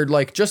ones are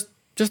just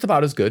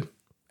about as good.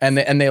 And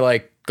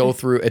they go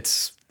through,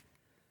 it's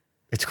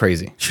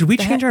crazy. Should we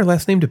change our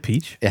last name to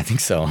Peach? Yeah, I think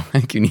so. I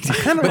think you need to.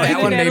 But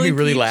that one made me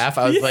really laugh.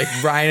 I was like,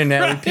 Ryan and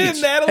Natalie Peach. Ryan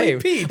and Natalie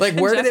Peach.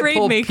 Where did it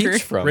pull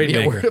Peach from? Where did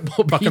it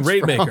pull Peach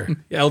Raidmaker.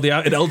 El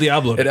Diablo.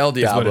 It El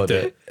Diablo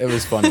did. It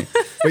was funny.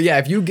 But yeah,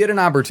 if you get an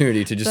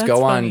opportunity to just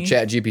go on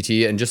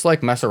ChatGPT and just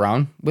mess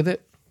around with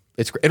it,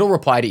 it'll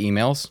reply to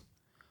emails.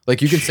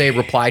 You can say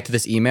reply to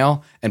this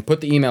email and put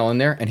the email in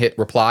there and hit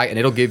reply, and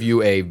it'll give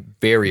you a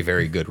very,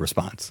 very good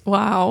response.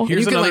 Wow.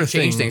 You can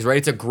change things, right?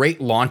 It's a great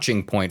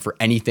launching point for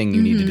anything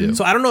you need to do.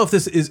 So I don't know if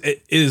this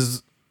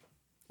is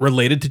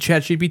related to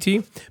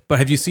ChatGPT, but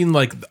have you seen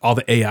all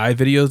the AI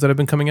videos that have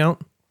been coming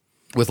out?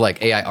 With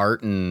AI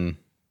art and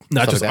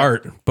not just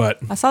art, but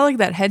I saw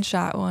that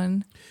headshot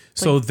one.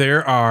 So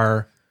there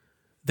are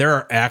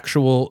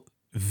actual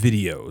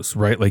videos,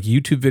 right? Like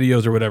YouTube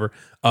videos or whatever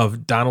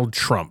of Donald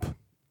Trump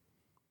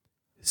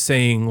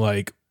saying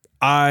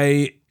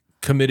I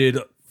committed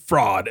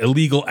fraud,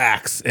 illegal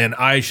acts, and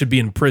I should be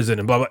in prison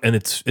and blah blah. And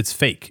it's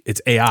fake.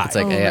 It's AI. It's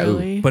AI,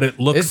 really? But it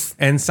looks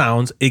and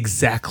sounds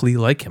exactly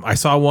like him. I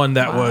saw one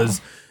that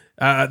was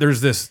there's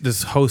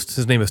this host.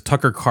 His name is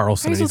Tucker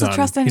Carlson. And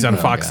he's on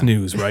Fox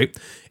News, right?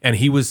 And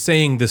he was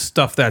saying this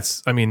stuff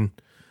that's, we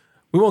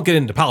won't get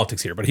into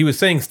politics here, but he was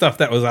saying stuff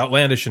that was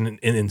outlandish and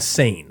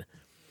insane.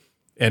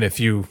 And if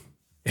you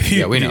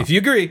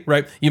agree,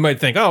 right, you might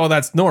think, oh, well,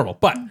 that's normal,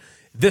 but.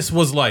 This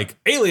was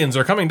aliens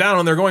are coming down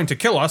and they're going to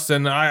kill us,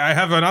 and I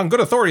have it on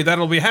good authority that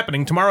it'll be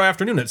happening tomorrow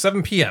afternoon at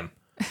 7 p.m.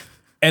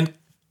 And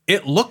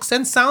it looks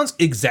and sounds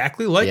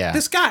exactly like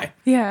this guy.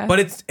 Yeah. But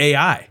it's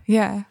AI.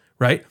 Yeah.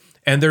 Right?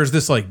 And there's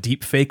this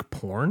deep fake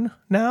porn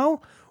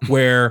now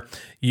where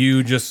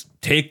you just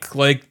take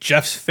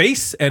Jeff's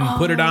face and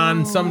put it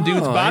on some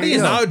dude's body,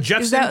 and now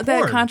Jeff's is that in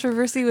porn. That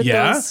controversy with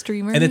those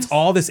streamers? And it's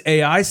all this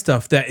AI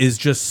stuff that is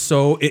just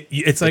so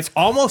it's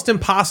almost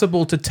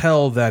impossible to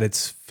tell that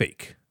it's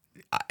fake.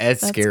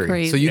 It's scary.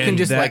 Crazy. So you can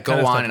just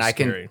go on and I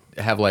can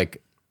have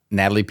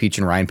Natalie Peach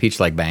and Ryan Peach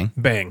bang.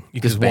 Bang.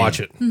 You just watch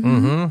it.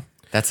 Mm-hmm.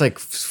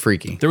 That's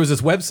freaky. There was this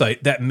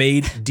website that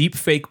made deep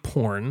fake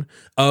porn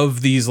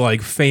of these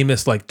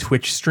famous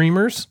Twitch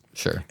streamers.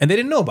 Sure. And they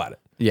didn't know about it.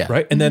 Yeah.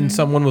 Right. And then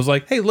someone was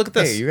like, hey, look at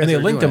this. And they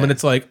linked them and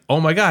it's oh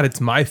my God, it's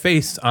my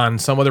face on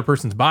some other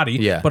person's body.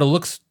 Yeah. But it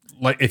looks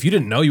if you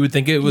didn't know, you would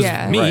think it was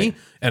me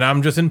and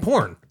I'm just in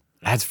porn.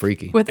 That's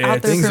freaky.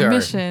 Without their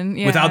permission.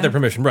 Without their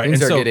permission, right.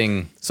 Things and are so,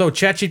 getting... So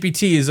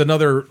ChatGPT is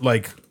another,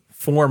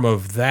 form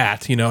of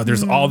that.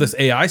 There's all this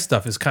AI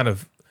stuff is kind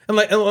of... And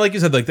like you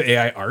said, the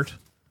AI art.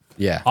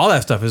 Yeah. All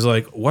that stuff is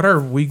like, what are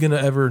we gonna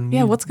ever need?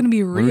 Yeah, what's gonna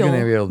be real? We're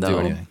gonna be able to do though?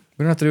 anything.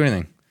 We don't have to do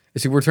anything.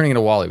 See, we're turning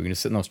into Wally. We can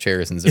just sit in those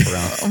chairs and zip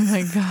around. Oh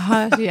my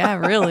gosh, yeah,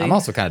 really. I'm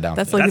also kind of down.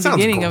 That's for like That the sounds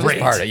beginning of great.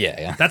 it. part of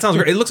yeah. That sounds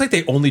great. It looks like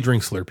they only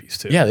drink Slurpees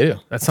too. Yeah, they do.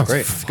 That sounds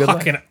great. It's good luck.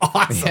 fucking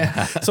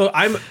awesome. So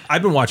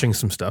I've been watching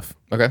some stuff.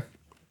 Okay.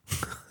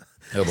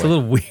 Oh It's a boy.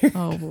 little weird.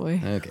 Oh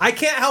boy. Okay. I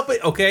can't help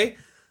it. Okay,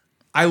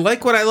 I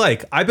like what I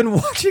like. I've been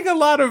watching a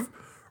lot of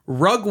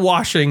rug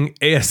washing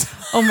ASMR.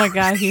 Oh my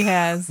god, he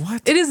has.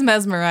 What? It is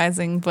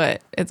mesmerizing,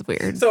 but it's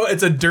weird. So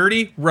it's a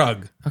dirty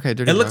rug. Okay,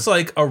 dirty It rug. looks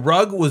like a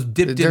rug was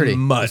dipped dirty. in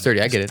mud. It's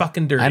dirty. I get it.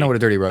 Fucking dirty. I know what a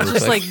dirty rug looks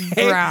Just like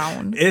Hey,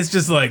 brown. It's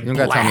just like You don't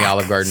gotta tell me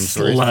Olive Garden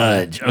stories.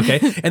 sludge. Okay,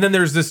 and then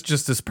there's this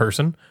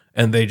person,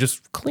 and they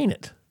just clean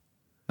it.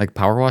 Like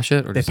power wash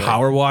it, or They just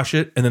power wash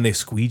it, and then they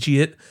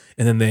squeegee it,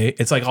 and then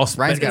it's like all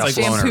Ryan's sped, got it's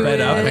a like blower. sped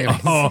Shampoo up.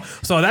 it. Oh,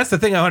 so that's the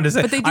thing I wanted to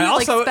say. But they do I it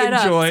like also sped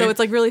enjoy, up, so it's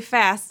like really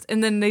fast,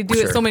 and then they do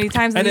it so many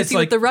times, and, And you it's see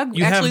like, what the rug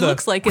you have actually the-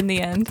 looks like in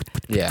the end.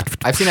 Yeah,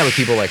 I've seen that with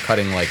people like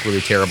cutting like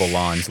really terrible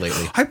lawns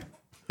lately.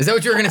 Is that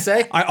what you were gonna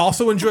say? I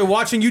also enjoy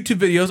watching YouTube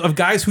videos of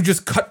guys who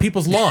just cut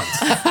people's lawns.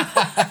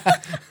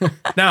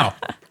 Now,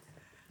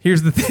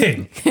 here's the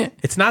thing.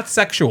 It's not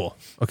sexual,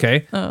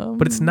 okay?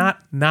 But it's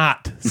not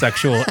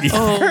sexual either.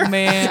 Oh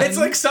man. It's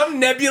like some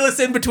nebulous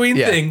in between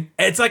Yeah. thing.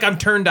 It's like I'm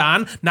turned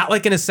on, not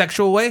like in a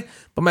sexual way,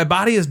 but my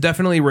body is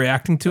definitely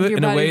reacting to it Your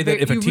in a body way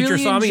that if a you teacher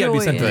really saw me, I'd be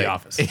enjoy sent to it. the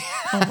office.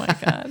 Oh my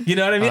god. You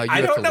know what I mean? You I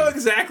have don't to know leave.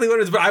 exactly what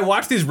it is, but I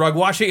watch these rug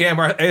washing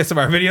ASMR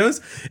videos,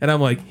 and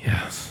I'm like,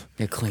 yes.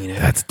 Yeah, clean it.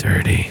 That's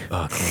dirty.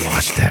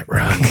 Wash that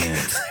rug.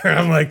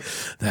 I'm like,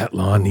 that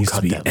lawn needs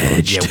to be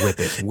edged. Yeah, whip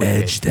it.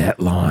 Edge that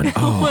lawn.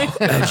 Oh,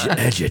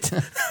 edge it.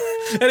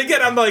 And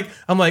again, I'm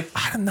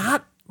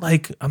not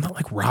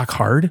like rock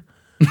hard,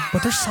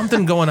 but there's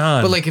something going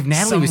on. But like if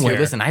Natalie was here, somewhere.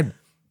 listen,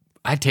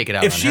 I'd take it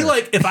out. If on she her.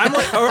 like, if I'm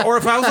like, or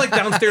if I was like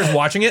downstairs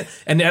watching it,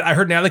 and I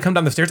heard Natalie come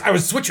down the stairs, I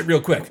would switch it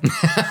real quick.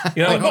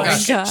 You know, like, oh oh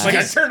gosh. shit! gosh. Like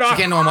I turned off. She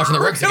can't know I'm watching the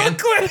rugs real again.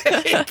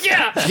 quick.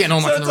 Yeah, can't know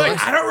I'm so watching it's the like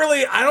rugs.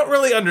 I don't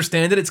really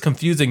understand it. It's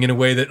confusing in a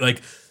way that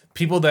like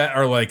people that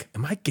are like,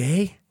 am I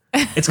gay?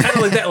 It's kind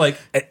of like that. Like,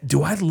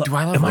 do I love?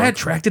 Am I rugs?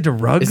 attracted to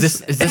rugs? Is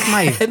this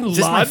my and is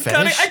this my lawn cutting?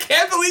 fetish? I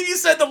can't believe you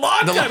said the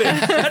lawn cutting.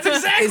 That's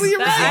exactly Is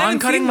right. lawn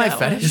cutting my that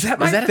one. fetish? Is that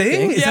my a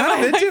thing? Is Yeah, that my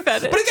I'm into?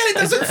 fetish. But again, it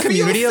doesn't there a feel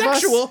community of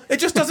us? sexual. It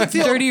just doesn't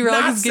feel Dirty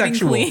rugs not getting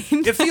sexual.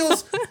 cleaned. It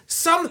feels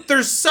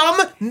there's some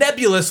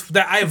nebulous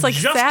that I've like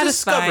just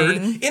satisfying.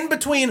 discovered in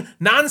between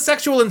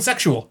non-sexual and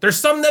sexual. There's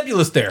some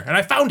nebulous there, and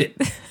I found it.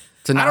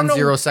 It's a I don't know.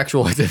 non-zero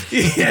sexual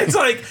activity. Yeah,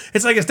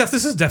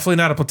 this is definitely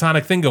not a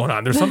platonic thing going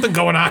on. There's something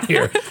going on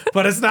here,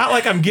 but it's not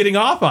like I'm getting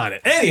off on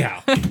it.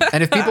 Anyhow,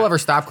 And if people ever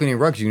stop cleaning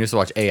rugs, you can just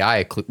watch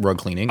AI rug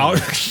cleaning. I'll-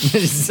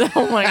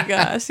 Oh my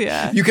gosh,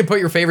 yeah. You can put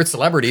your favorite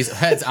celebrities'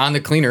 heads on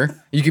the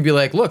cleaner. You could be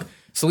like, look,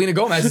 Selena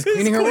Gomez is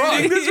cleaning her rug.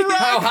 cleaning this rug.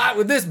 How hot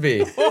would this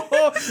be?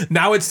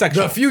 now it's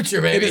sexual. The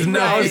future, baby. It is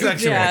now Right?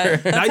 sexual. Yeah,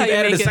 that's now how you've you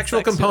added a make it sexual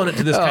sexual. component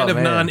to this kind of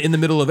man. non in the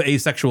middle of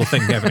asexual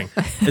thing happening.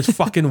 It's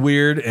fucking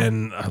weird,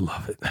 and I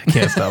love it. I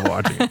can't stop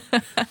watching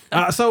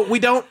it. So we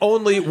don't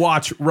only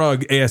watch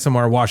rug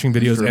ASMR washing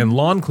videos and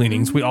lawn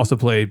cleanings. We also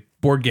play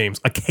board games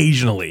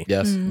occasionally.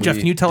 Yes. Jeff,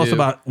 we can you tell us do.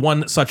 about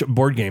one such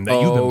board game that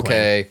you've been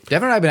playing? Okay.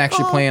 Devin and I have been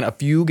actually playing a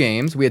few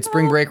games. We had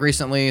spring break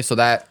recently, so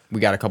that we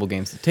got a couple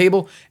games at the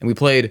table, and we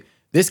played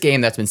this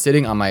game that's been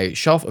sitting on my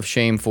shelf of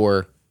shame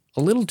for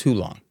a little too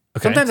long.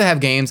 Okay. Sometimes I have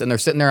games and they're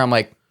sitting there, I'm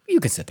like,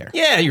 you can sit there.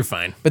 Yeah, you're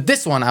fine. But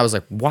this one, I was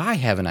like, why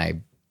haven't I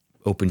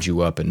opened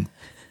you up and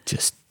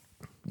just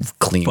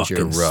cleaned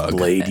your rug?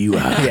 Splayed you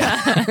out.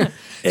 Yeah.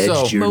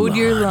 So Mowed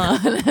your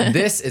lawn.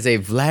 this is a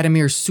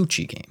Vladimir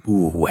Suchi game.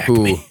 Ooh, whack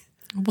Who me.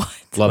 What?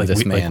 love Like,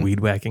 this man. like weed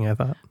whacking, I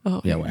thought.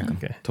 Yeah, whack him.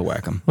 Okay. To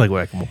whack him. Like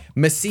whack-a-mole.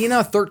 Messina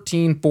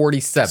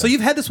 1347. So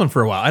you've had this one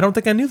for a while. I don't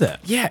think I knew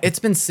that. Yeah, it's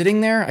been sitting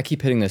there. I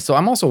keep hitting this. So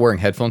I'm also wearing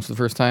headphones for the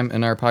first time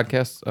in our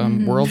podcast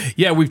world.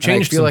 Yeah, we've And I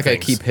changed feel some like I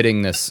things. keep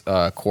hitting this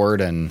chord,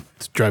 and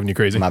It's driving you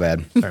crazy. my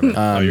bad. Sorry, man.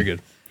 Oh, you're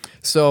good.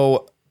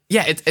 So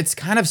yeah, it's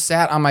kind of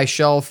sat on my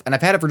shelf, and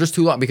I've had it for just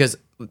too long because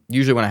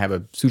usually when I have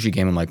a sushi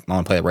game, I'm like, I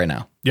want to play it right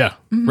now. Yeah,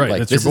 right. Like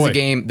That's this your is boy. a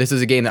game. This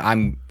is a game that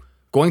I'm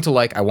going to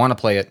like. I want to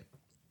play it.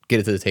 Get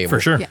it to the table For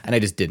sure. Yeah. And I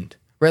just didn't.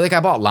 Right, like I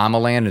bought Llama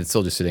Land, and it's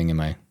still just sitting in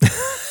my.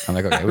 I'm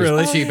like, okay, it was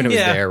Really? cheap and it was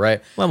Yeah. there,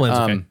 right? Llama Land's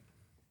okay.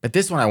 But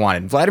this one I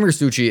wanted. Vladimir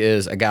Suchi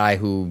is a guy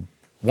who,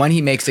 when he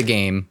makes a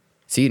game,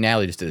 see,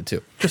 Natalie just did it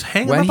too. Just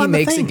hang When up he on the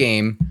makes a thing.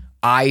 game,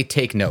 I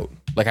take note.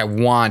 Like I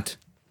want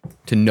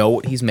to know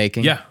what he's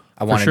making. Yeah,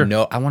 I want for to sure.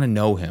 know. I want to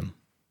know him.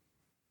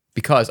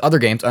 Because other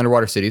games,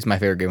 Underwater City is my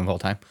favorite game of all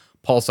time.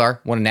 Pulsar,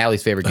 one of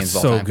Natalie's favorite games of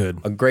all so time. good.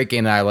 A great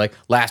game that I like.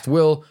 Last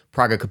Will,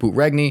 Praga Kaput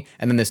Regni,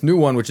 and then this new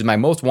one, which is my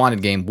most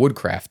wanted game,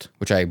 Woodcraft,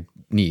 which I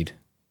need.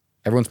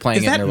 Everyone's playing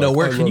Is it. and that they're like,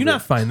 nowhere? "Oh, I Can you love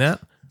not find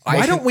that? I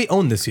Why can- don't we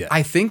own this yet?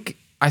 I think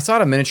I saw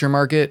it at Miniature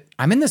Market.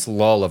 I'm in this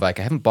lull of like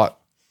I haven't bought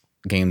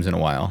games in a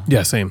while.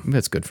 yeah, same.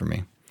 That's good for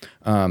me.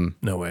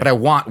 No way. But I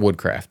want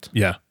Woodcraft,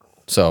 yeah,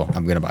 so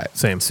I'm gonna buy it.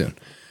 Same. Soon.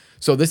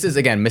 So this is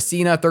again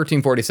Messina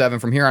 1347.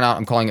 From here on out,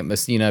 I'm calling it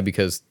Messina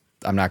because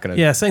I'm not gonna.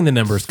 yeah. Saying the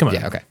numbers. Come on.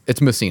 Yeah. Okay.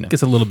 It's Messina.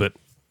 Gets a little bit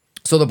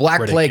So the Black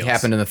Plague Ridiculous.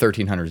 happened in the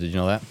 1300s. Did you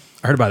know that?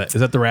 I heard about it. Is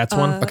that the rats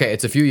one? Okay,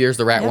 it's a few years.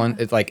 The rat one,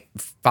 it's like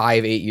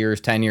 5, 8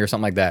 years, 10 years,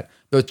 something like that.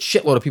 A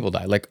shitload of people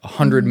died. Like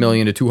 100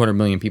 million to 200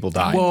 million people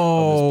died.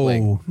 Whoa, of this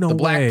plague. no The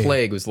Black way.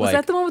 Plague was like, Was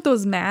that the one with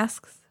those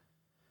masks?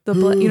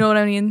 You know what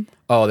I mean?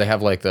 oh, they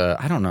have like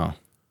I don't know,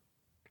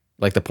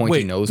 like the pointy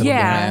Wait, nose and the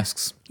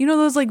masks. You know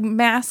those like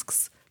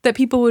masks that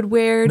people would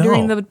wear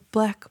during the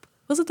Black.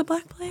 Was it the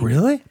Black Plague?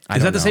 Really?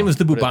 Is that the same as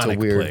the but it's a bubonic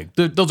weird-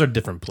 plague? Those are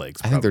different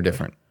plagues. I think they're probably.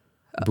 different.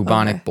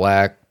 Bubonic, okay.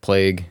 Black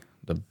Plague,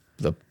 the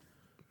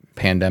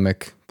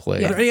pandemic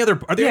plague. Are there any other?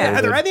 Are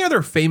there any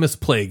other famous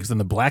plagues than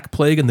the Black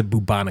Plague and the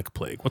bubonic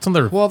plague? What's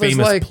another Well, there's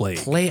famous like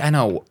plague? I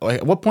know. Like,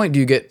 at what point do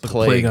you get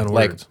plague? plague on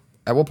like, words.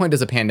 at what point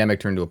does a pandemic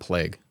turn into a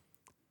plague?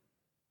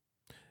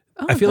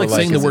 I feel like Like,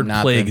 saying the is it word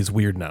not plague the- is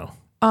weird now.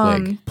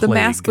 plague. The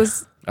mask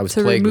was I was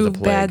to plagued with a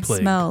remove plague. bad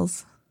Plague.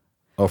 smells.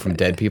 Oh, from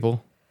dead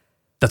people?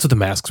 That's what the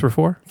masks were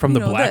for. From You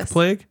the know Black this.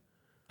 Plague.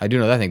 I do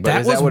know that thing, but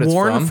That is was that what it's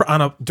worn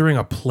from? during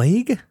a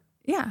plague.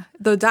 Yeah,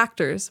 the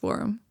doctors wore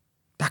them.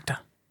 Doctor.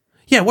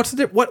 Yeah.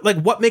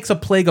 What makes a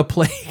plague a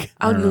plague?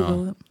 I'll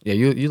Google it. Yeah,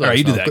 you let All right, us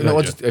you do know. that. No, Go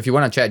ahead, just, if you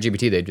went on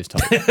ChatGPT, they'd just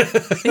tell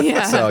you.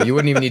 Yeah. So you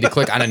wouldn't even need to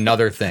click on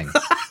another thing.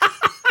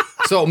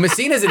 So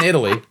Messina's in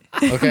Italy.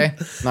 Okay,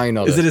 now you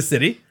know. Is this. it a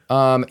city?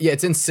 Yeah,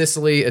 it's in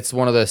Sicily. It's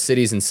one of the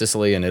cities in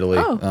Sicily and Italy.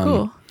 Oh,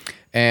 cool.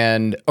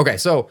 And okay,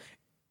 so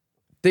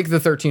think of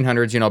the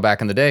 1300s. You know,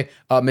 back in the day,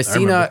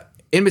 Messina.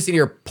 In Messina,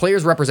 your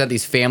players represent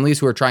these families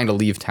who are trying to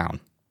leave town,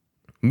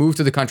 move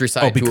to the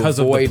countryside to because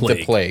of the avoid plague.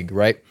 the plague.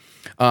 Right.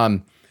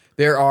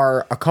 There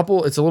are a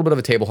couple. It's a little bit of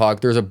a table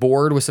hog. There's a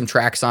board with some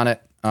tracks on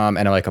it, and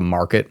like a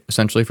market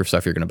essentially for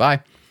stuff you're going to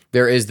buy.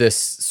 There is this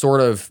sort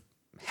of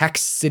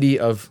hex city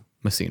of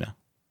Messina.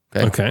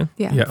 Okay.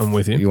 Yeah. I'm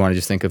with you. You want to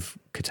just think of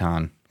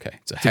Catan. Okay.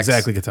 It's a hex.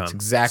 exactly Catan. It's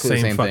exactly Same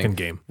the same fucking thing.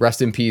 game.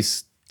 Rest in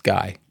peace,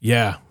 guy.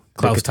 Yeah.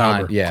 Klaus the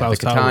Catan, Tauber. yeah, Klaus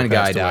the Tauber Catan guy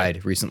passed away.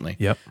 died recently.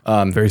 Yep.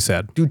 Very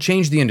sad. Dude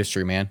changed the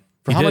industry, man.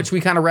 For how did. much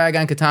we kind of rag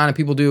on Catan and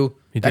people do,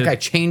 that did. guy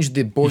changed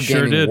the board He sure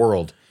gaming did.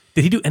 world.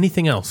 Did he do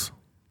anything else?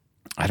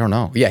 I don't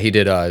know. Yeah, he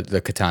did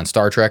the Catan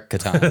Star Trek,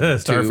 Catan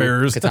 2,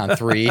 Starfarers. Catan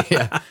 3.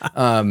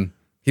 Yeah.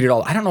 He did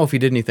all. I don't know if he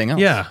did anything else.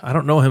 Yeah, I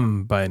don't know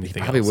him by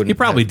anything Probably else. wouldn't He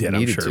probably have did, I'm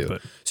needed sure. to.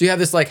 But So you have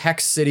this like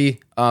hex city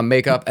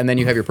makeup, and then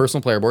you have your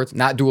personal player boards,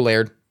 not dual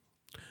layered.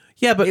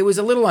 yeah, but It was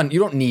a little you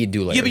don't need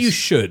dual layers. yeah, but you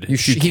should. You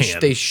should.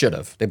 can. They should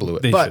have. They blew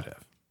it. They but should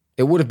have.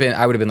 it would have been.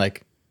 I would have been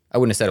like. I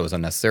wouldn't have said it was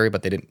unnecessary,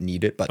 but they didn't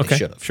need it. But they Okay,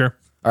 should have. sure.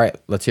 All right,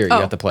 let's hear it. You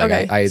got the plague.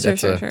 okay.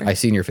 Sure. I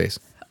see in your face.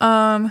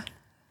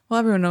 Well,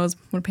 everyone knows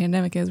what a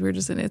pandemic is. We're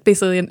just in it. It's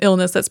basically an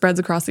illness that spreads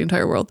across the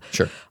entire world.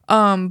 Sure.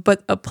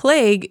 But a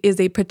plague is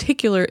a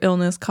particular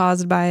illness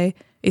caused by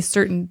a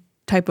certain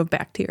type of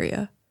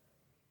bacteria.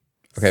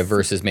 Okay,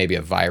 versus maybe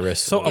a virus.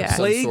 So or a some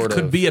plague sort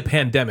could of- be a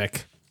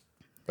pandemic,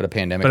 but a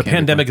pandemic. but a can be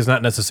pandemic is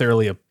not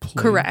necessarily a plague.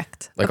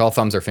 Correct. like all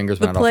thumbs are fingers.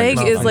 But The not all plague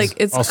fingers are is thumbs. like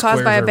it's All caused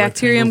by squares a are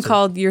bacterium rectangles.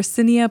 called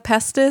Yersinia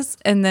pestis,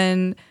 and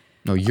then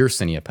no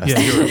Yersinia pestis. Yeah,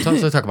 you're right.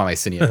 Let's talk about my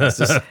Yersinia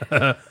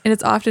pestis. and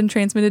it's often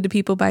transmitted to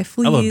people by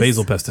fleas. I love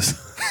basil pestis.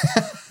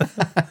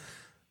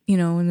 You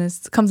know, and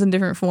this comes in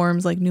different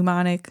forms like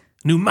pneumonic,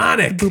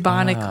 Pneumonic.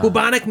 bubonic,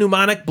 Bubonic,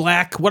 pneumonic,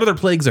 black. What other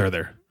plagues are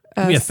there?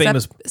 Give me a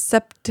famous.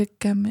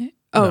 septicemic.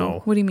 Oh,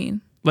 No. what do you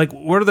mean? Like,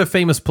 what are the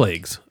famous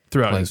plagues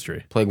throughout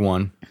history? Plague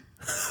 1.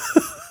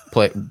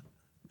 Plague.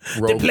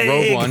 Rogue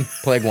plague. 1.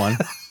 Plague 1.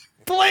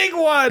 Plague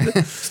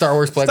one. Star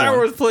Wars Plague 1. Star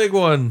Wars Plague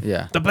one.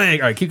 Yeah. The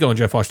plague. All right, keep going,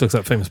 Jeff. Watch looks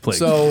up famous plagues.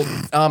 So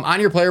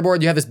on your player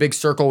board, you have this big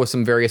circle with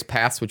some various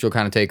paths, which you'll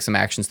kind of take some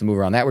actions to move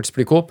around that, which is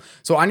pretty cool.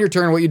 So on your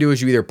turn, what you do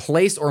is you either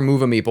place or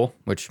move a meeple,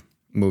 which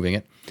moving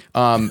it.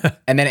 And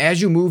then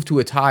as you move to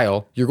a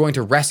tile, you're going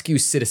to rescue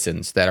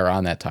citizens that are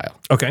on that tile.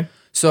 okay.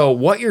 So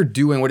what you're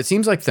doing, what it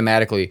seems like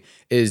thematically,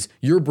 is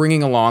you're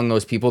bringing along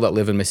those people that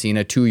live in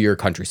Messina to your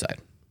countryside.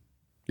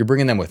 You're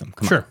bringing them with them.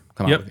 Come on.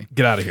 Come on with me.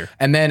 Get out of here.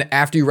 And then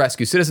after you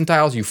rescue citizen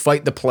tiles, you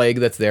fight the plague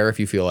that's there if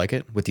you feel like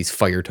it with these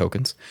fire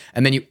tokens.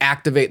 And then you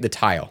activate the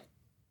tile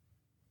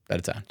that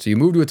it's on. So you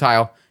move to a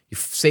tile, you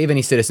save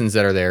any citizens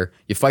that are there,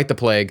 you fight the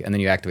plague, and then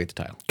you activate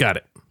the tile. Got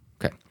it.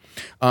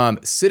 Okay.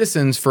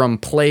 Citizens from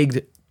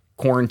plagued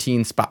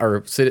quarantine spot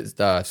or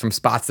from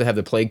spots that have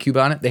the plague cube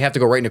on it, they have to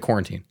go right into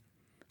quarantine.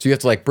 So you have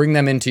to like bring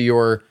them into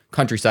your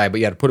countryside, but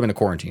you have to put them into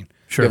quarantine.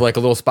 Sure. You have like a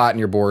little spot in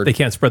your board. They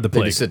can't spread the They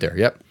plague. just sit there.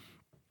 Yep.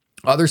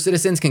 Other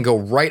citizens can go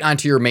right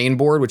onto your main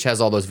board, which has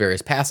all those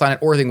various paths on it,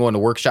 or they can go into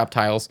workshop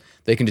tiles.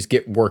 They can just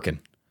get working.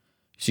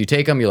 So you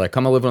take them, you're like,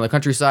 come and live on the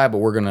countryside, but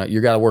you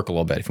got to work a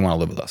little bit if you want to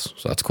live with us.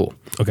 So that's cool.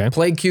 Okay.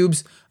 Plague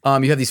cubes.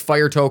 You have these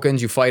fire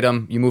tokens. You fight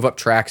them. You move up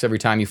tracks every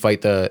time you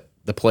fight the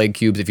plague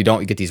cubes. If you don't,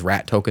 you get these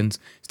rat tokens.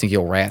 Stinky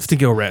old rats.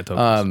 Stinky old rat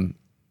tokens.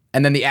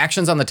 And then the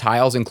actions on the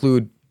tiles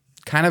include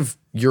kind of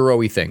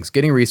Euro-y things.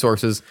 Getting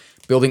resources,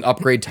 building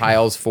upgrade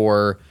tiles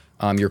for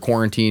your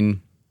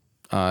quarantine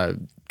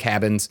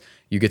cabins.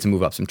 You get to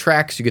move up some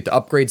tracks. You get to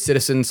upgrade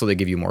citizens, so they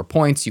give you more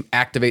points. You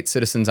activate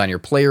citizens on your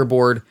player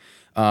board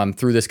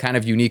through this kind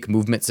of unique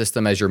movement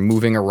system as you're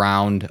moving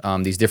around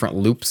these different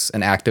loops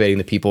and activating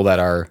the people that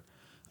are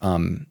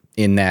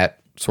in that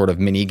sort of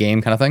mini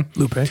game kind of thing.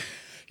 Lupe.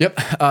 Yep.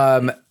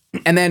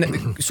 And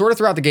then sort of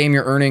throughout the game,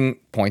 you're earning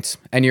points,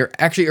 and you're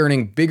actually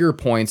earning bigger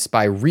points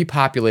by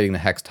repopulating the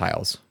hex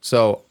tiles.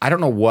 So I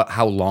don't know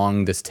how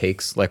long this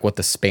takes, like what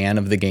the span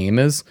of the game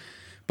is,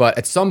 but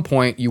at some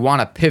point you want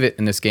to pivot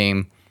in this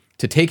game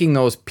to taking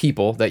those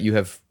people that you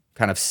have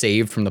kind of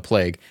saved from the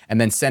plague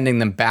and then sending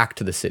them back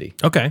to the city.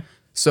 Okay.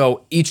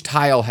 So each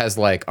tile has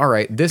like, all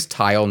right, this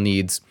tile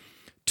needs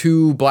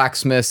 2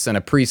 blacksmiths and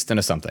a priest and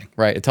a something,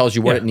 right? It tells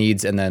you what it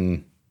needs and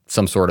then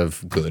some sort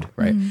of good,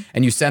 right?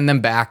 And you send them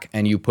back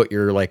and you put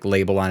your like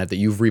label on it that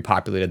you've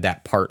repopulated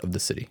that part of the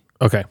city.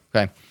 Okay.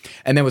 Okay.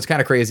 And then what's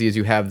kind of crazy is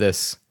you have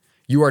this,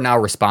 you are now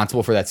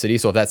responsible for that city.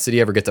 So if that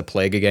city ever gets a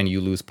plague again, you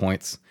lose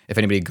points. If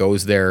anybody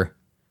goes there,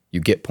 you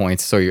get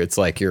points. So it's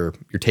like you're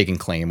taking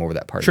claim over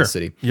that part of the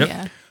city.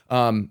 Yep.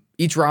 Yeah.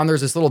 Each round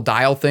there's this little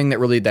dial thing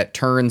that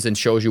turns and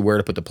shows you where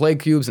to put the plague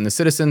cubes and the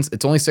citizens.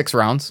 It's only 6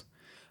 rounds.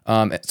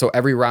 So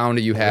every round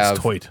you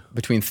have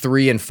between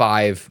 3 and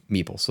 5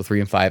 meeples, so 3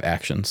 and 5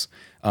 actions.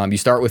 You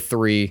start with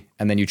 3,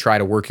 and then you try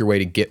to work your way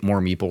to get more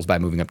meeples by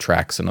moving up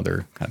tracks and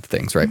other kind of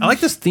things, right? I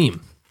like this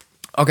theme.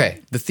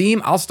 Okay, the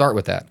theme, I'll start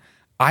with that.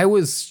 I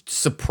was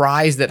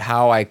surprised at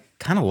how I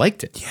kind of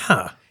liked it.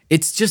 Yeah.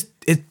 It's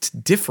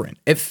different.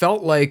 It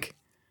felt like,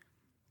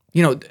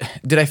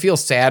 did I feel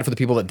sad for the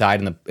people that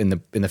died in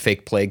the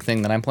fake plague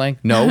thing that I'm playing?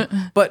 No,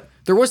 but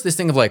there was this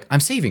thing of like, I'm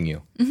saving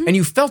you, and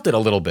you felt it a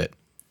little bit.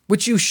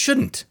 Which you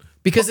shouldn't,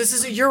 because this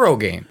is a Euro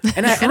game,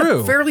 and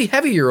a fairly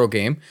heavy Euro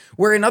game,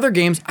 where in other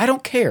games, I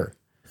don't care.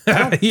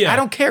 I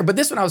don't care. But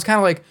this one, I was kind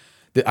of like,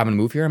 I'm going to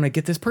move here. I'm going to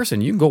get this person.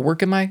 You can go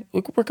work in my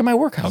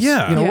workhouse,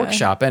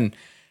 workshop. And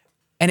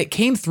it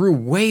came through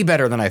way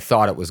better than I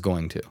thought it was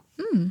going to.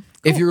 Cool.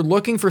 If you're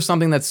looking for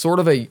something that's sort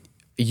of a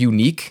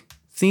unique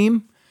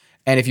theme,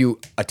 and if you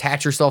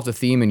attach yourself to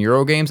theme in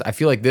Euro games, I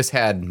feel like this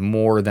had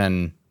more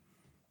than,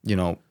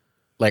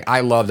 like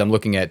I'm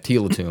looking at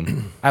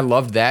Tealatum. I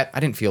loved that. I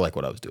didn't feel like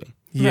what I was doing.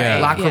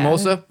 Yeah.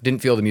 Lacrimosa,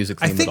 didn't feel the music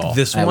theme at all.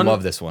 This one, I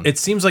love this one. It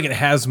seems like it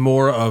has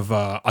more of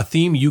a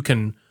theme you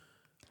can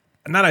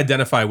not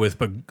identify with,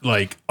 but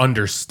like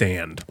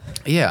understand.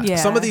 Yeah.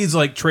 Some of these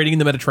like trading in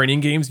the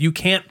Mediterranean games, you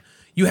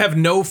have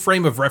no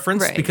frame of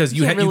reference because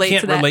you can't relate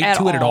to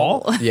it at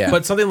all. Yeah.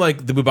 But something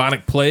like the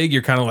bubonic plague,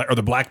 you're kind of like, or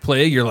the Black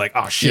Plague, you're like,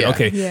 oh shit,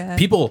 okay. Yeah.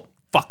 People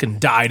fucking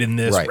died in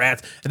this. Right.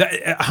 Rats.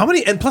 How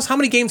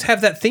many games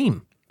have that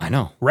theme? I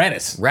know.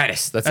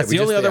 Radis. That's the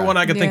only other one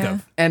I could think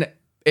of. And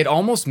it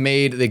almost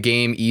made the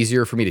game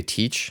easier for me to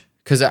teach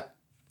because,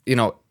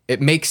 it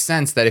makes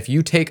sense that if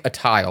you take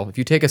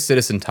a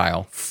citizen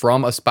tile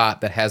from a spot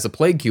that has a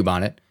plague cube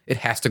on it, it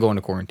has to go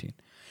into quarantine.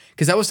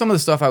 Because that was some of the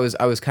stuff I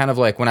was kind of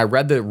like, when I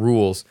read the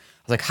rules,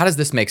 I was like, how does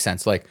this make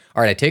sense? Like,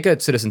 all right, I take a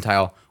citizen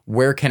tile,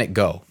 where can it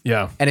go?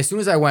 Yeah. And as soon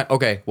as I went,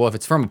 okay, well, if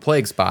it's from a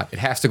plague spot, it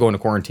has to go into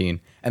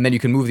quarantine. And then you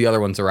can move the other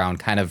ones around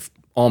kind of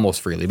almost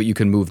freely, but you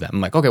can move them.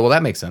 I'm like, okay, well,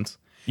 that makes sense.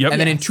 Yep.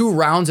 And then in 2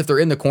 rounds, if they're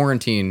in the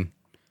quarantine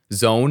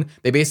zone,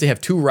 they basically have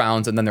 2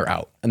 rounds and then they're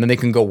out. And then they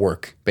can go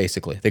work,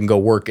 basically. They can go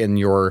work in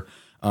your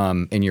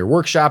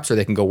workshops, or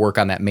they can go work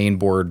on that main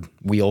board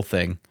wheel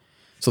thing.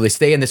 So they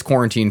stay in this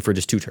quarantine for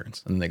just 2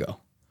 turns and then they go.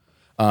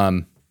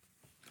 And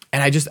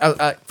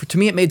to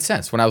me, it made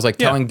sense. When I was like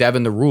telling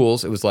Devin the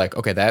rules, it was like,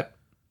 okay, that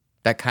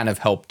kind of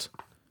helped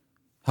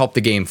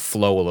the game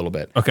flow a little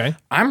bit. Okay.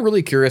 I'm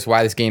really curious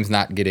why this game's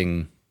not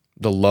getting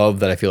the love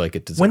that I feel like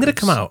it deserves. When did it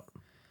come out?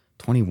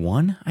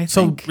 21, I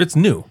So think. it's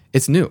new.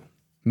 It's new.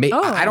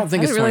 I don't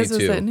think I it's didn't realize it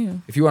was 22. that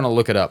new. If you want to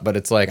look it up, but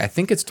it's like, I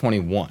think it's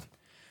 21.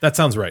 That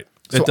sounds right.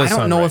 So I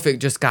don't know if it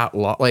just got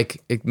lost.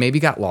 Like, it maybe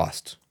got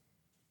lost.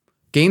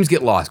 Games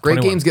get lost. Great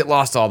 21. games get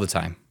lost all the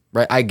time.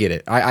 Right? I get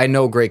it. I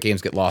know great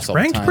games get lost all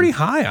the time. ranked pretty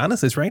high,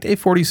 honestly. It's ranked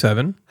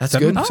A47. That's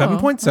good.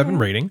 7.7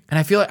 rating. And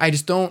I feel like I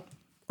just don't.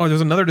 Oh,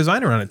 there's another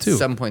designer on it too.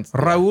 7 points.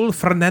 Raul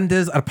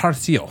Fernandez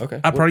Aparicio. Okay.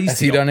 Aparicio. Has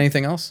he done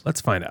anything else?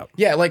 Let's find out.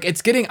 Yeah, like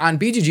it's getting on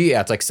BGG.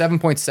 Yeah, it's like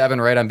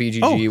 7.7 right on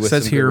BGG with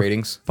says some here, good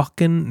ratings.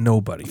 Fucking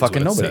nobody.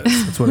 Fucking nobody.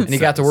 That's what it And he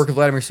got to work with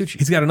Vladimir Suchi.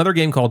 He's got another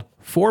game called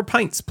 4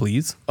 Pints,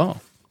 Please. Oh,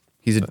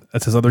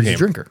 That's his other game. a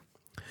drinker.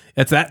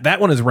 It's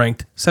that one is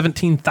ranked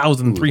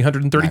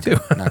 17,332.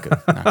 Not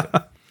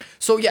good.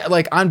 So yeah,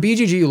 like on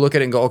BGG, you look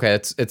at it and go, okay,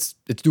 it's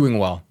doing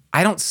well.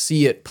 I don't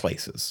see it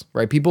places,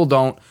 right? People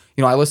don't,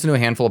 I listen to a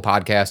handful of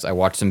podcasts. I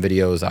watch some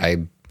videos.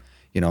 I,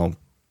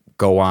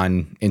 go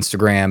on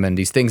Instagram and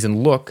these things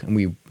and look, and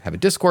we have a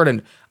Discord,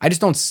 and I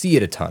just don't see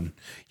it a ton.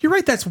 You're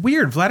right. That's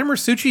weird. Vladimir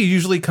Suchi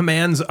usually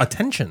commands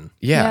attention.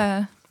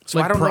 Yeah. So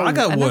like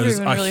Praga was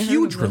a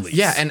huge release.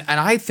 Yeah, and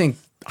I think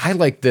I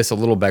like this a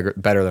little better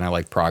than I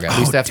like Praga, at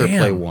least after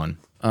play 1.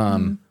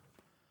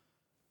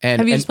 And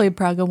have you just played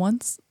Praga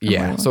once?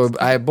 Yeah, so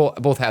I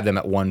both have them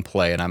at 1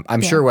 play, and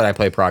I'm sure when I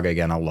play Praga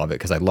again, I'll love it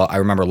because I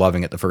remember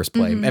loving it the first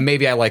play, and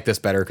maybe I like this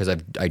better because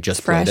I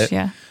just played it.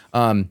 Yeah.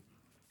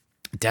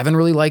 Devin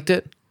really liked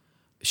it.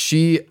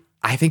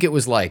 I think it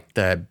was like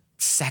the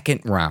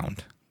 2nd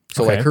round,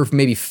 so like her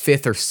maybe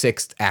 5th or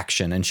 6th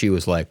action, and she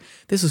was like,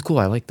 "This is cool,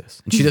 I like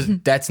this." And she does.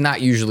 That's not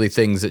usually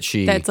things that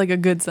she. That's like a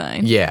good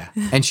sign. Yeah,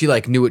 and she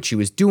like knew what she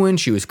was doing.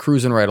 She was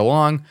cruising right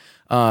along.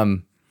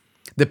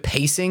 the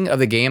pacing of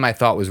the game I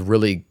thought was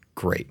really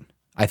great.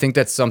 I think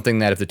that's something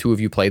that if the two of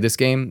you play this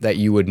game that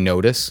you would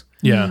notice.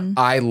 Yeah.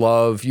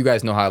 You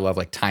guys know how I love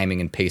like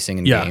timing and pacing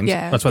in games.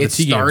 Yeah. That's why the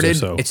T games are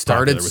so It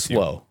started popular with you.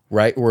 slow,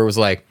 right? Where it was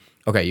like,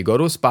 okay, you go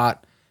to a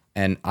spot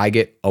and I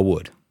get a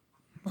wood.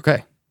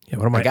 Okay. Yeah,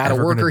 what am I got a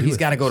ever worker. gonna do He's with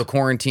got to this? go to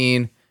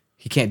quarantine.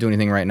 He can't do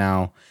anything right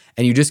now.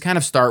 And you just kind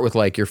of start with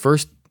like your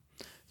first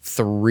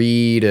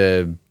 3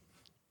 to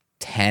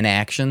 10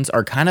 actions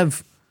are kind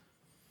of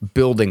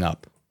building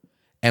up.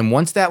 And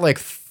once that like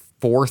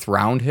 4th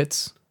round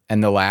hits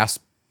and the last,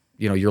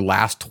 your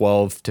last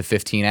 12 to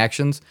 15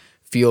 actions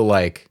feel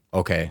like,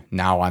 okay,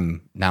 now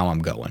I'm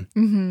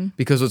going.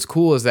 Because what's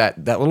cool is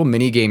that little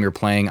mini game you're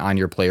playing on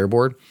your player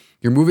board,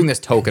 you're moving this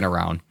token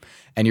around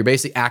and you're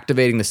basically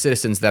activating the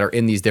citizens that are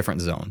in these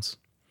different zones.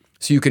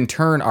 So you can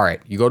turn, all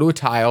right, you go to a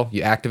tile,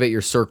 you activate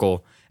your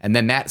circle, and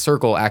then that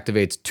circle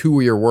activates 2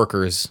 of your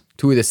workers,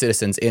 2 of the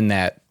citizens in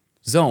that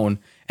zone,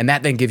 and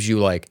that then gives you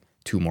like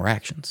 2 more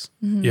actions.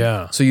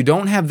 Yeah. So you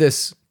don't have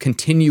this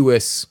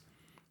continuous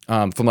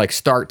from like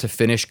start to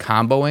finish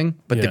comboing,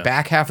 but the Yeah.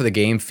 back half of the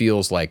game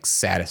feels like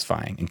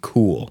satisfying and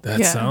cool. That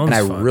Yeah. sounds And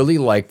I fun. really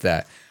liked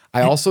that.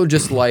 I also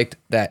just liked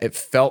that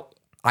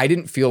I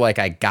didn't feel like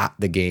I got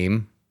the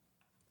game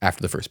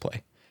after the first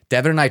play.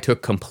 Devin and I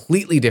took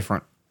completely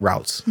different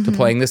routes to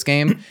playing this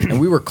game, and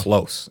we were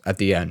close at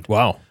the end.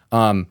 Wow.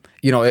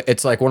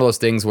 It's like one of those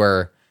things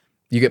where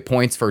you get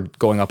points for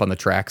going up on the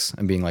tracks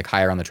and being like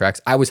higher on the tracks.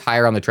 I was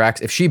higher on the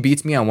tracks. If she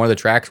beats me on one of the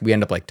tracks, we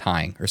end up like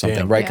tying or something,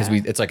 Damn. right? Because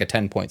Yeah. it's like a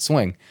 10-point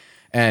swing.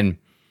 And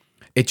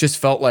it just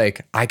felt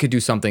like I could do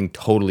something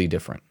totally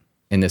different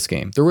in this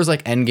game. There was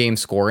like end game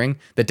scoring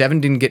that Devin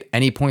didn't get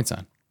any points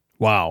on,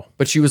 Wow.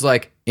 but she was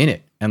like in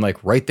it and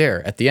like right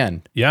there at the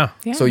end. Yeah.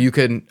 Yeah. So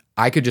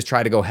I could just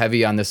try to go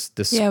heavy on this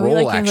Yeah, we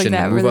scroll like games action like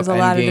that and where move there's up a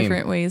lot end of game.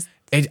 different ways.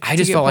 I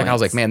just get felt like I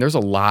was like, points. man, there's a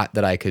lot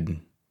that I could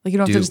Like you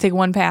don't have do. to just take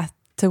one path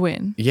to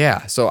win.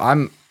 Yeah, so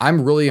I'm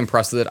really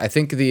impressed with it. I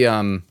think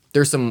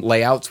there's some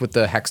layouts with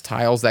the hex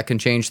tiles that can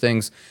change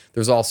things.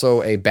 There's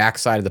also a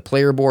backside of the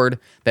player board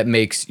that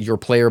makes your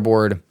player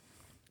board,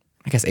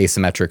 I guess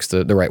asymmetric's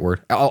the right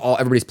word.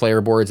 Everybody's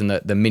player boards and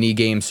the mini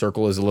game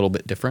circle is a little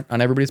bit different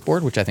on everybody's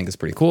board, which I think is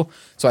pretty cool.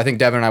 So I think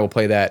Devin and I will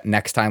play that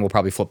next time. We'll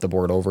probably flip the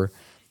board over.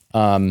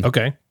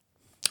 Okay.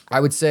 I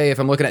would say if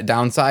I'm looking at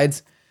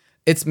downsides,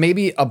 it's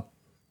maybe a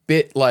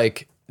bit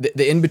like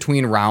the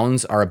in-between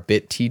rounds are a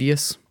bit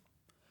tedious,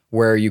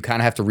 where you kind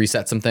of have to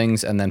reset some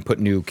things and then put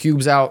new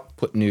cubes out,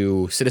 put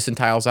new citizen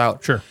tiles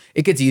out. Sure.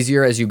 It gets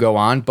easier as you go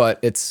on, but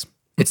it's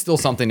still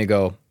something to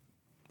go,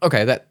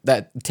 okay,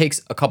 that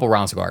takes a couple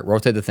rounds to go. All right,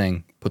 rotate the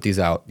thing, put these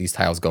out, these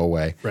tiles go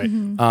away. Right.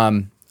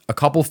 A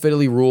couple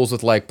fiddly rules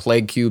with like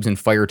plague cubes and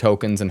fire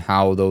tokens and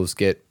how those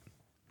get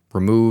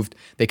removed.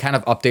 They kind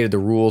of updated the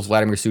rules.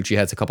 Vladimir Suchi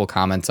has a couple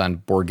comments on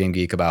Board Game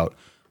Geek about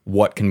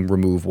what can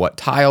remove what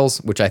tiles,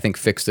 which I think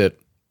fixed it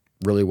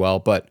really well.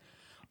 But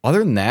other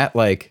than that,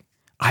 like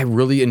I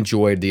really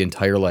enjoyed the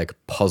entire like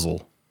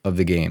puzzle of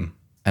the game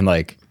and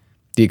like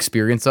the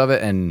experience of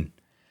it. And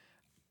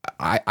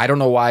I don't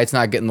know why it's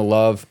not getting the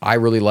love. I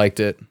really liked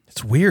it.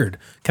 It's weird.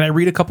 Can I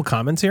read a couple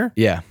comments here?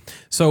 Yeah.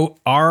 So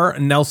our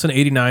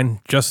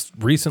Nelson89 just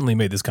recently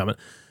made this comment.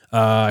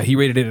 He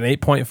rated it an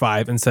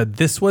 8.5 and said,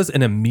 this was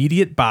an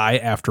immediate buy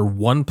after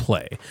one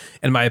play.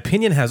 And my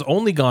opinion has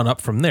only gone up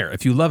from there.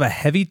 If you love a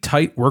heavy,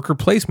 tight worker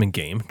placement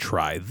game,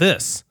 try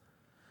this.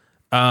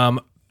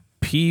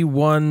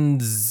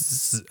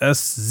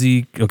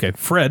 P1SZ, okay,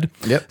 Fred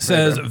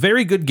says,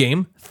 very good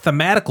game,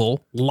 thematical,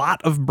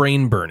 lot of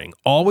brain burning,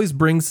 always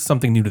brings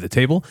something new to the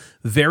table,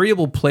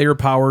 variable player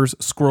powers,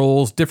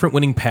 scrolls, different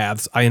winning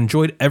paths. I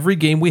enjoyed every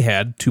game we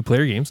had,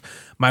 2-player games.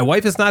 My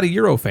wife is not a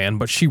Euro fan,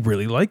 but she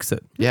really likes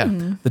it. Yeah.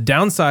 The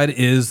downside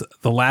is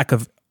the lack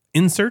of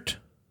insert,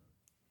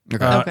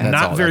 Okay. Okay. That's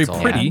not all- very that's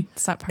all. pretty, Yeah,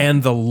 it's not part-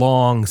 and the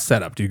long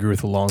setup. Do you agree with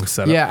the long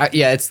setup?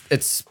 Yeah. It's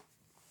it's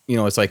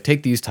like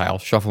take these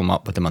tiles, shuffle them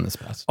up, put them on this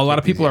path. A lot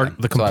of people are, the So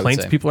I would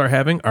complaints say- people are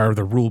having are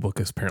the rule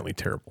book is apparently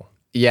terrible.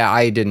 Yeah,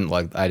 I didn't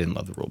love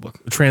the rule book.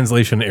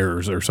 Translation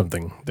errors or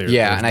something.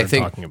 And I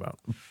think talking about.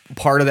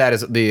 part of that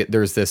is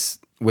there's this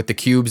with the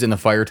cubes and the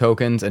fire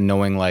tokens and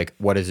knowing like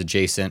what is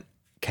adjacent.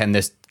 Can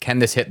this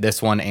hit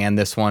this one and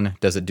this one?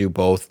 Does it do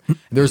both?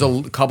 There's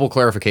a couple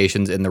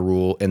clarifications in the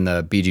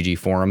BGG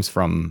forums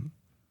from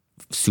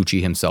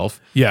Suchi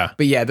himself. Yeah.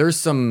 But yeah, there's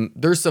some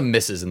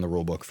misses in the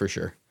rule book for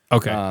sure.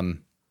 Okay.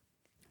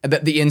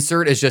 The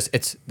insert is just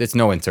it's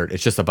no insert.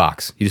 It's just a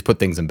box. You just put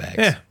things in bags.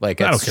 Yeah, like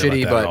I it's don't care about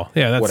shitty, that at but all.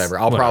 Yeah, that's whatever.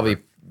 I'll whatever. probably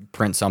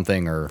print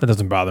something or that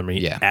doesn't bother me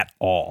Yeah. at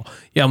all.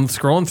 Yeah, I'm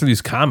scrolling through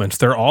these comments.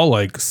 They're all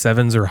like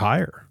 7s or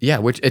higher. yeah,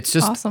 which it's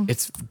just Awesome.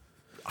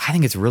 I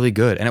think it's really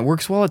good and it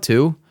works well at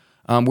 2.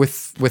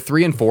 With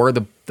 3 and 4,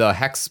 the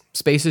hex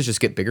spaces just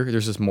get bigger.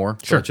 There's just more.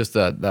 So Sure. it's just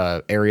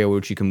the area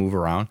which you can move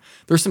around.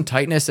 There's some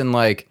tightness and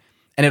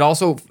and it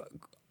also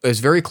is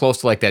very close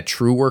to like that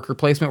true worker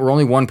placement where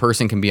only one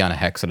person can be on a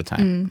hex at a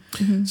time.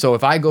 So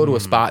if I go to a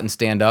spot and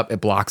stand up, it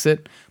blocks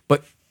it,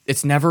 but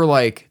it's never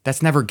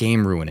that's never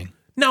game ruining.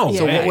 No.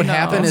 So what would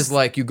happen is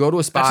like you go to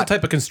a spot. That's the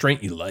type of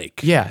constraint you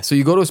like. Yeah. So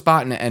you go to a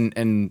spot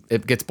and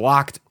it gets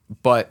blocked,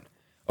 but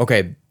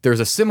okay, there's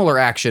a similar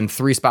action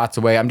 3 spots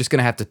away. I'm just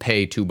gonna have to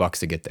pay $2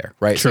 to get there,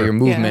 right? Sure. So your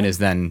movement is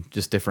then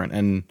just different,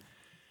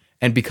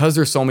 and because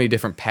there's so many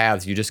different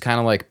paths, you just kind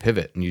of like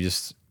pivot and you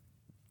just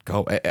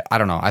go. I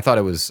don't know. I thought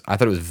it was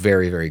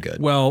very, very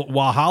good. Well,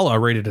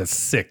 Wahala rated a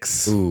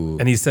 6. Ooh.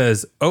 And he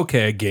says,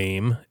 okay,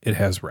 game, it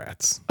has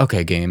rats.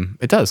 Okay, game.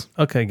 It does.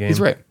 Okay, game.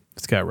 He's right.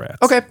 It's got rats.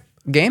 Okay,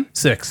 game.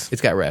 6.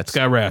 It's got rats. It's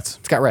got rats.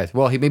 It's got rats.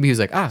 Well, maybe he was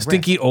like,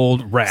 Stinky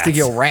old rats.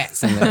 stinky old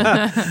rats. In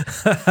there.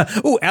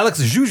 Oh, Alex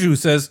Juju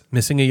says,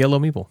 missing a yellow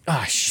meeple.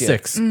 Ah, shit.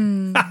 6.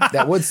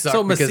 That would suck.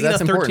 So because Messina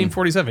that's important.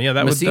 1347. Yeah,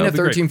 that Messina would be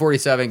great.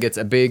 1347 gets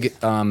a big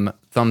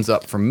thumbs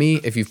up from me.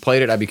 If you've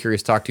played it, I'd be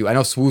curious to talk to you. I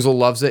know Swoozle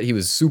loves it. He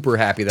was super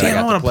happy that Damn, I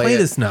I got want to to play it.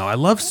 this now. I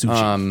love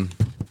sushi.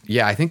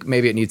 Yeah, I think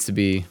maybe it needs to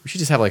be. We should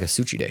just have like a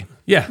sushi day.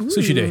 Yeah,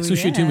 sushi day.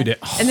 Sushi yeah. Tumi day.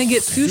 And then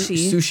get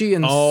sushi. Sushi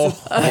and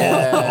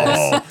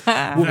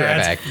we'll be right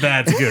back.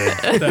 That's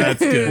good. That's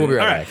good. We'll be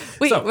right All back.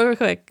 Wait, So- real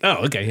quick.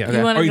 Oh, okay. Yeah.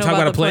 You wanna Are you know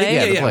talking about a about the plague? plague?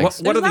 Yeah, the Yeah.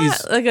 plagues. What are There's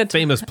these not, like, a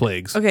famous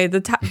plagues? Okay,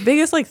 the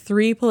biggest like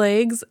 3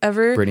 plagues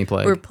ever Brittany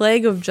plague. were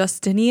Plague of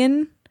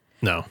Justinian.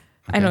 No.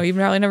 I know you've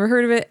probably never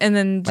heard of it, and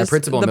then My just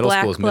principal the in middle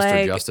Black school is Mr.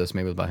 Plague, Justice.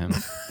 Maybe it was about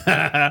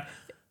him.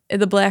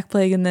 the Black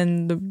Plague, and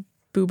then the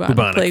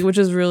bubonic plague, which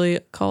is really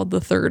called the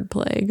 3rd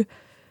plague.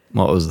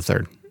 Well, it was the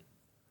 3rd.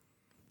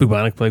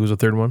 Bubonic plague was the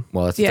 3rd one.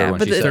 Well, that's the Yeah, 3rd one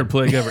but she the- said. 3rd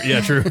plague ever.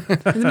 Yeah, true.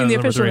 I mean, the Number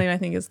official 3. name I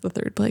think is the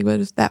 3rd plague,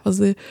 but that was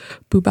the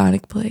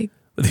bubonic plague.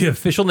 The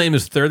official name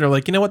is 3rd. They're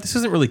like, you know what? This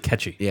isn't really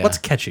catchy. Yeah. What's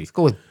catchy?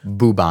 Go with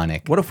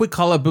bubonic. What if we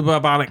call it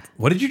bubonic?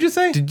 What did you just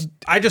say?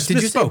 I just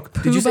misspoke.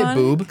 Did you say Bubonic?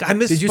 boob? I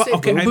misspoke. Did you say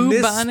okay, I boob?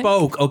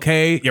 misspoke.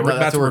 Okay, yeah, No,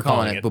 that's what we're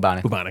calling it.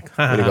 Bubonic. Bubonic.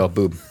 Way to go,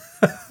 boob.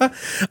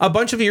 A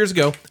bunch of years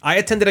ago, I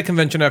attended a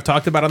convention I've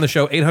talked about on the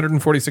show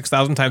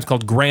 846,000 times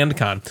called Grand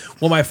Con.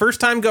 Well, my first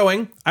time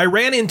going, I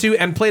ran into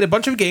and played a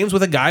bunch of games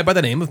with a guy by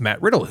the name of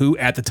Matt Riddle, who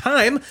at the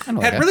time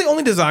had really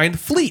only designed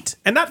Fleet.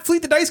 And not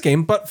Fleet the dice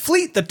game, but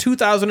Fleet the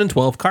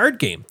 2012 card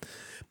game.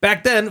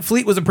 Back then,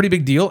 Fleet was a pretty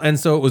big deal, and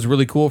so it was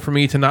really cool for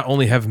me to not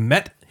only have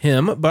met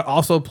him, but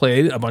also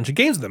played a bunch of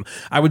games with him.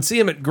 I would see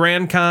him at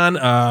Grand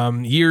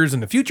Con years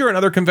in the future and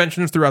other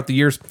conventions throughout the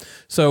years,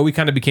 so we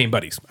kind of became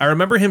buddies. I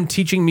remember him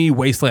teaching me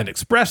Wasteland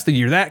Express the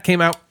year that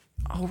came out.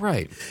 Oh,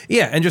 right.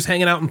 Yeah, and just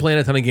hanging out and playing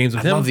a ton of games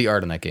with him. I love the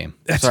art in that game.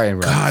 Sorry, I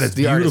interrupted. God, it's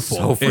the beautiful.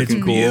 art is so freaking It's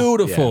cool.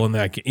 beautiful in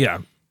that game. Yeah.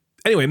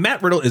 Anyway,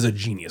 Matt Riddle is a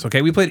genius,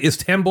 okay? We played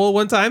Istanbul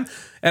one time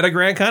at a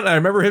Grand Con, and I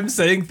remember him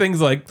saying things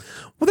like,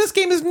 well, this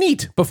game is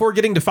neat, before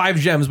getting to 5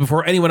 gems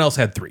before anyone else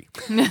had 3.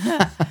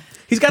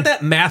 He's got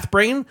that math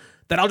brain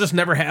that I'll just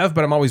never have,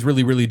 but I'm always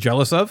really, really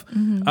jealous of.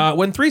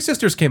 When Three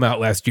Sisters came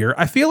out last year,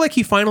 I feel like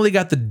he finally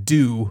got the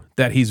due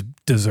that he's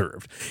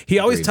deserved. He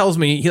always tells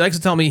me, he likes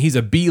to tell me he's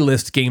a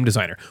B-list game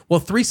designer. Well,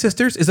 Three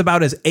Sisters is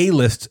about as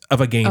A-list of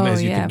a game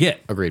as you can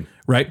get. Agreed.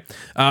 Right?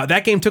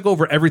 That game took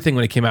over everything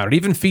when it came out. It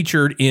even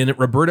featured in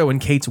Roberto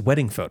and Kate's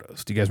wedding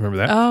photos. Do you guys remember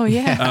that? Oh,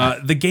 yeah.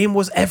 The game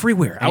was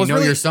everywhere. I know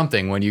you're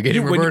something when you get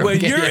in Roberto. When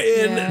you're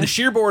in the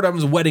Sheer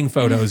Boredom's wedding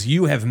photos,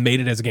 you have made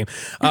it as a game.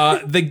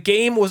 The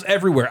game was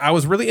everywhere. I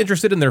was really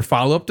interested in their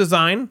follow-up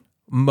design,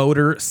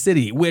 Motor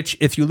City, which,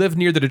 if you live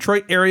near the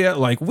Detroit area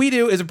like we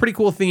do, is a pretty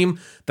cool theme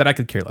that I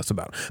could care less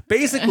about.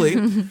 Basically,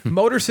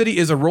 Motor City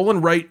is a roll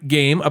and write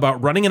game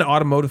about running an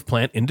automotive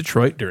plant in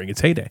Detroit during its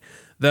heyday.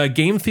 The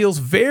game feels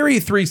very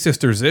Three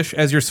Sisters-ish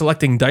as you're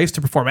selecting dice to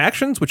perform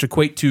actions, which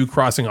equate to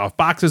crossing off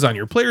boxes on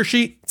your player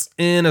sheets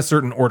in a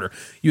certain order.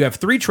 You have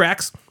 3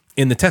 tracks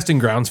in the testing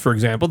grounds, for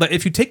example, that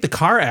if you take the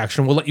car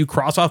action will let you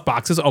cross off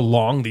boxes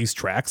along these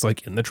tracks,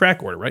 like in the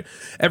track order, right?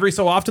 Every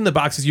so often, the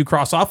boxes you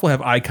cross off will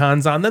have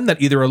icons on them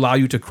that either allow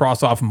you to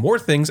cross off more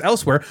things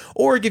elsewhere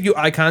or give you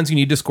icons you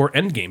need to score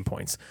endgame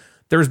points.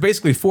 There's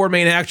basically 4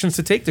 main actions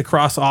to take to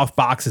cross off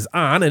boxes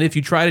on, and if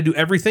you try to do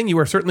everything, you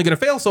are certainly going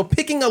to fail, so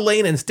picking a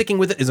lane and sticking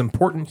with it is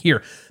important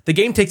here. The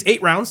game takes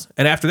 8 rounds,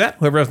 and after that,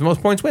 whoever has the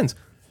most points wins.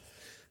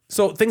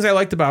 So, things I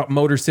liked about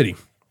Motor City.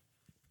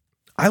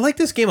 I like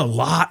this game a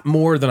lot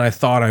more than I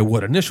thought I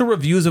would. Initial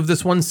reviews of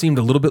this one seemed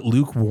a little bit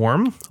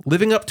lukewarm.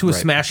 Living up to a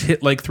smash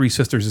hit like Three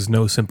Sisters is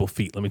no simple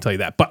feat, let me tell you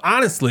that. But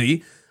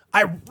honestly,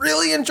 I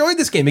really enjoyed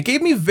this game. It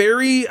gave me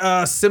very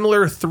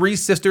similar Three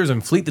Sisters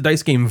and Fleet the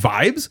Dice game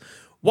vibes,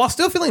 while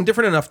still feeling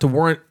different enough to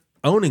warrant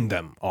owning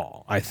them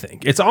all, I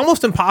think. It's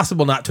almost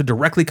impossible not to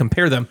directly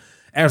compare them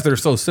as they're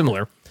so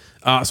similar.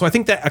 So I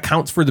think that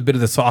accounts for the bit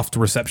of the soft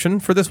reception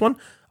for this one.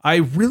 I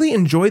really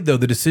enjoyed, though,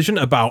 the decision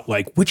about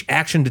like which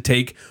action to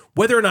take,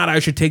 whether or not I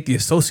should take the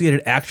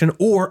associated action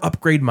or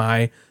upgrade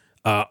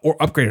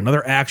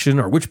another action,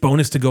 or which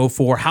bonus to go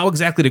for, how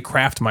exactly to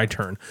craft my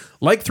turn.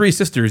 Like Three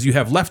Sisters, you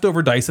have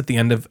leftover dice at the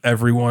end of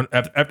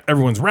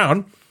everyone's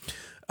round.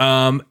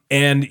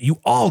 And you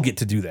all get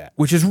to do that,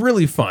 which is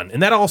really fun.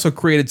 And that also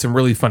created some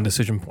really fun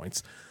decision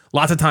points.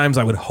 Lots of times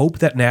I would hope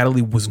that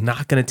Natalie was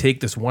not going to take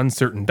this one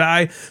certain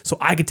die, so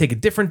I could take a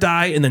different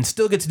die and then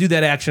still get to do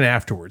that action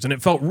afterwards. And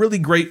it felt really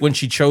great when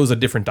she chose a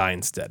different die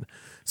instead.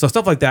 So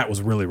stuff like that was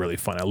really, really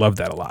fun. I loved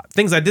that a lot.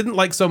 Things I didn't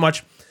like so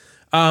much.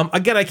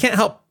 Again, I can't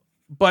help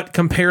but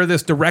compare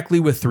this directly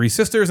with Three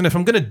Sisters. And if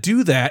I'm going to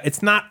do that,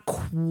 it's not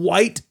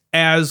quite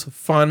as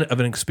fun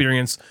of an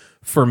experience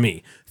for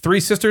me.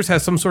 Three Sisters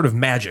has some sort of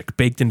magic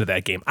baked into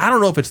that game. I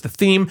don't know if it's the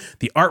theme,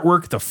 the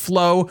artwork, the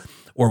flow,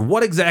 or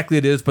what exactly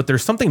it is, but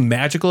there's something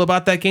magical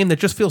about that game that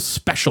just feels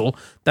special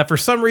that for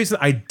some reason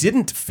I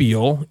didn't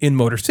feel in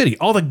Motor City.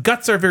 All the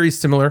guts are very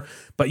similar,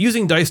 but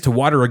using dice to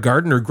water a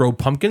garden or grow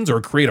pumpkins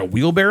or create a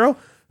wheelbarrow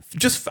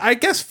just, I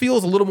guess,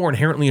 feels a little more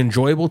inherently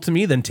enjoyable to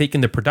me than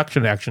taking the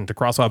production action to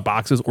cross off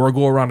boxes or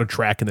go around a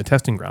track in the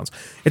testing grounds.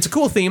 It's a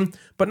cool theme,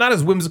 but not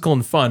as whimsical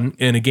and fun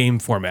in a game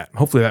format.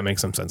 Hopefully that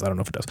makes some sense. I don't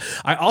know if it does.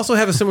 I also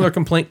have a similar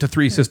complaint to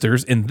Three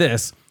Sisters in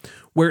this,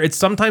 where it's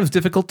sometimes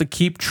difficult to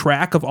keep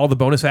track of all the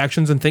bonus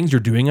actions and things you're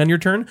doing on your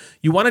turn.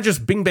 You want to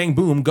just bing, bang,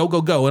 boom, go,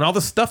 go, go. And all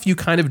the stuff you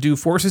kind of do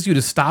forces you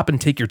to stop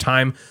and take your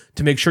time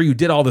to make sure you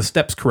did all the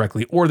steps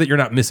correctly or that you're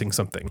not missing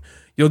something.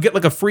 You'll get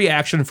like a free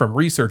action from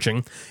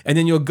researching, and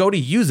then you'll go to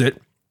use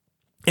it,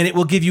 and it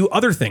will give you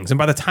other things. And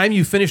by the time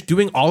you finish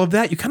doing all of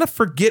that, you kind of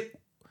forget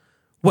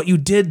what you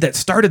did that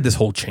started this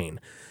whole chain.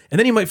 And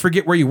then you might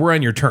forget where you were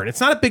on your turn.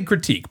 It's not a big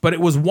critique, but it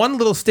was one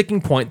little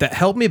sticking point that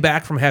held me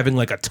back from having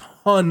like a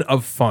ton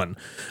of fun.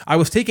 I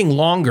was taking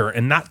longer,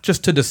 and not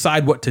just to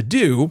decide what to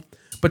do,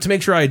 but to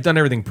make sure I had done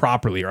everything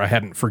properly or I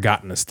hadn't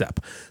forgotten a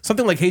step.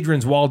 Something like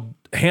Hadrian's Wall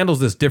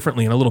handles this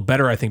differently and a little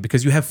better, I think,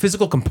 because you have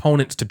physical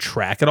components to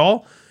track it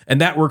all,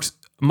 and that works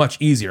much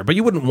easier. But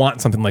you wouldn't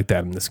want something like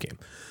that in this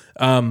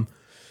game.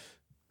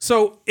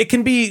 So it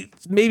can be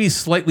maybe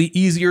slightly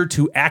easier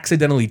to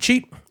accidentally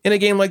cheat in a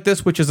game like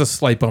this, which is a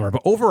slight bummer.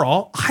 But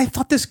overall, I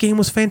thought this game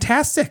was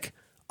fantastic.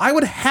 I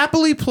would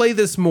happily play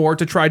this more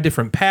to try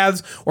different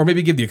paths or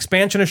maybe give the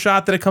expansion a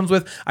shot that it comes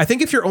with. I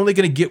think if you're only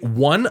going to get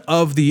one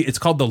of it's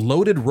called the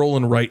Loaded Roll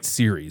and Write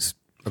series.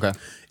 Okay.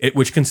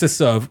 Which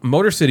consists of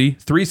Motor City,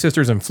 Three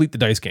Sisters, and Fleet the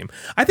Dice Game.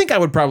 I think I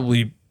would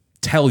probably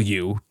tell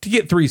you to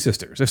get Three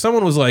Sisters. If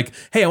someone was like,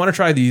 hey, I want to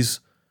try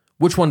these,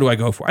 which one do I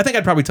go for? I think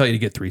I'd probably tell you to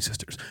get Three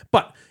Sisters.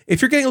 But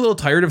if you're getting a little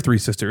tired of Three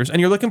Sisters and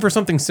you're looking for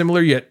something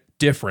similar yet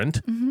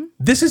different,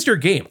 this is your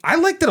game. I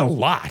liked it a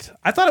lot.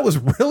 I thought it was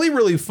really,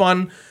 really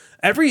fun.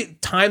 Every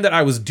time that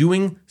I was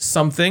doing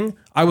something,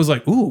 I was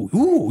like,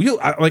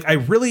 I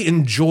really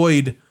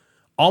enjoyed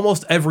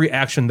almost every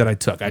action that I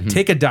took. I'd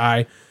take a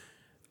die,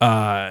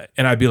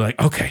 and I'd be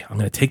like, okay, I'm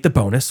going to take the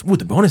bonus. Ooh,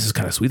 the bonus is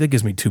kind of sweet. That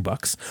gives me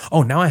 $2.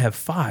 Oh, now I have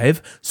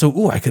 5.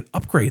 So, I could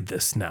upgrade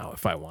this now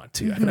if I want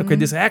to. I can upgrade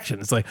this action.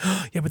 It's like,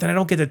 yeah, but then I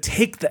don't get to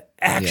take the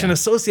action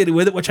associated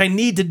with it, which I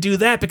need to do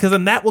that because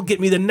then that will get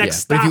me the next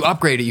stop. But if you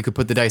upgrade it, you could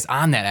put the dice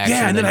on that action.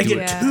 Yeah, and then I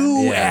get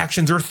 2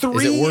 actions or 3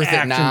 actions. Is it worth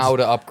it now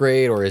to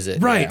upgrade, or is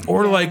it? Right. Yeah.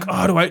 Or like,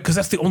 because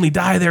that's the only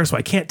die there, so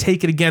I can't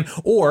take it again.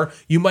 Or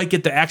you might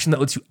get the action that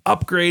lets you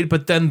upgrade,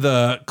 but then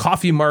the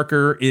coffee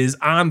marker is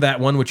on that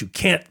one, which you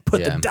can't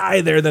put the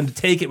die there then to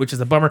take it, which is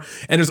a bummer.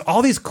 And there's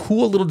all these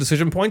cool little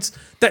decision points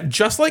that,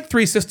 just like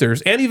Three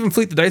Sisters and even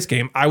Fleet the Dice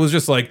Game, I was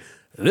just like,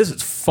 this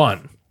is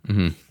fun.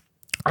 I'm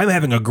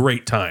having a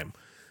great time.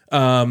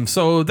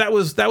 So that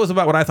was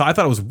about what I thought. I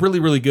thought it was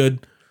really, really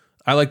good.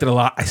 I liked it a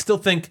lot. I still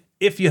think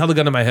if you held a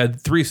gun to my head,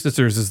 Three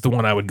Sisters is the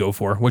one I would go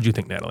for. What'd you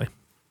think, Natalie?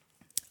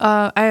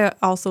 I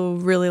also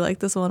really like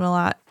this one a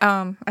lot.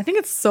 I think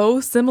it's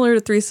so similar to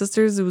Three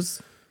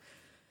Sisters.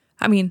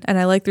 And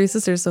I like Three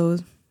Sisters, so it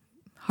was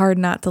hard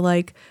not to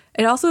like.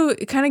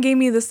 It kind of gave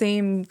me the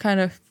same kind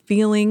of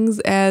feelings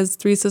as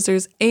Three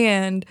Sisters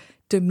and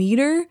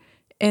Demeter.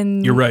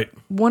 And you're right.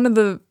 One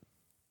of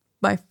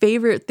my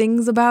favorite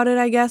things about it,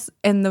 I guess,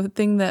 and the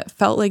thing that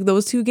felt like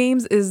those two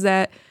games is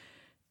that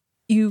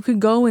you could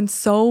go in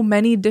so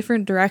many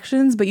different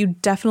directions, but you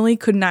definitely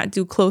could not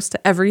do close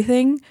to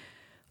everything.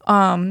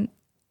 And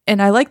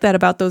I like that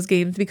about those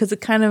games because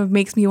it kind of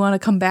makes me want to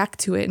come back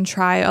to it and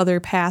try other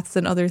paths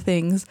and other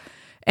things.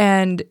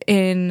 And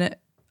in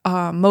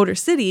Motor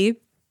City,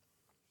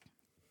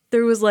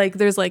 there's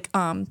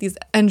these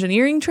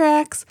engineering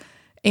tracks,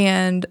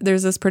 and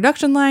there's this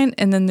production line,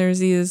 and then there's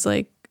these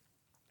like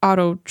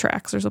auto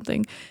tracks or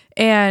something,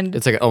 and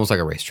it's like almost like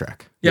a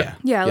racetrack. Yeah,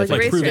 like a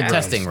racetrack.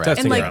 Testing rounds.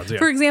 And like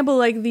for example,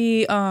 like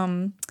the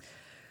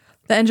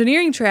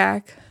engineering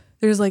track,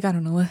 there's like, I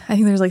don't know, I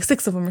think there's like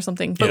 6 of them or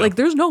something, but like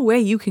there's no way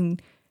you can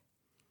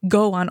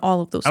go on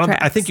all of those tracks.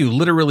 I think you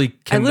literally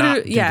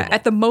cannot.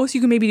 At the most you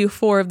can maybe do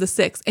 4 of the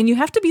 6, and you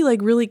have to be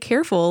like really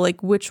careful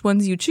like which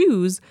ones you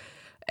choose.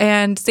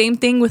 And same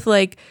thing with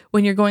like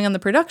when you're going on the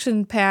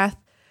production path,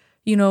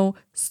 you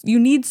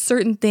need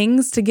certain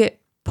things to get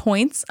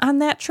points on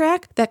that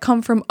track that come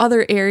from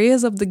other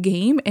areas of the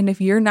game, and if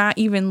you're not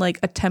even like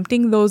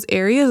attempting those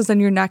areas, then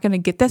you're not going to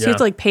get that. So you have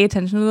to like pay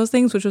attention to those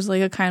things, which was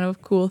like a kind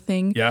of cool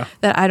thing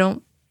that I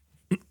don't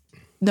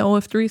know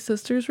if Three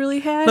Sisters really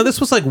had. No, this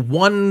was like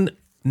one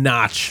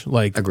notch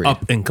like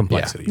up in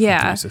complexity for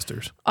Three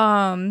Sisters.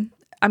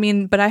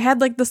 But I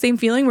had like the same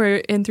feeling where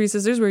in Three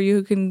Sisters where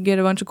you can get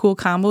a bunch of cool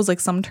combos. Like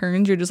some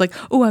turns you're just like,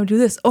 oh, I do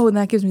this, oh, and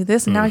that gives me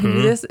this, and now I can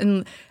do this,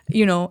 and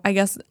I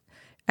guess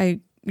I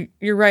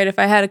you're right. If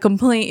I had a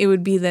complaint, it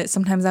would be that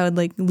sometimes I would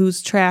like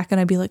lose track and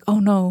I'd be like, oh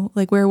no,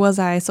 like where was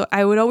I? So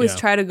I would always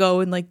try to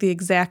go in like the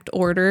exact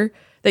order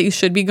that you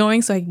should be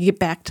going so I can get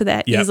back to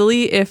that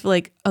easily if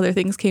like other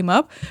things came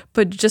up.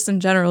 But just in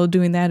general,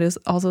 doing that is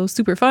also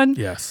super fun.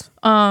 Yes.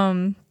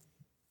 And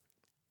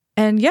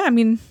yeah, I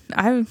mean,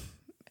 I'm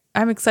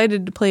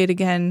excited to play it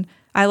again.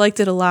 I liked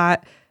it a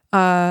lot.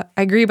 I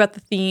agree about the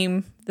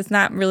theme. That's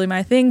not really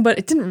my thing, but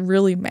it didn't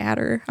really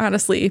matter,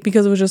 honestly,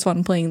 because it was just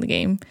fun playing the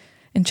game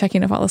and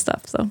checking off all the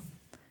stuff. So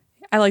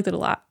I liked it a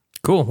lot.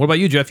 Cool. What about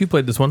you, Jeff? You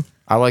played this one.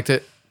 I liked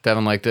it.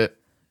 Devin liked it.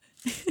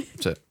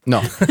 That's it.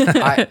 No.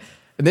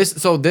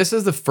 This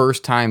is the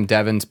first time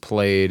Devin's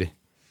played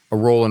a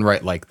roll and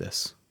write like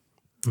this.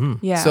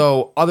 Yeah.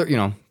 So other,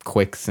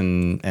 quicks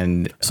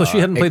and So she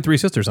hadn't played Three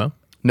Sisters, huh?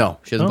 No,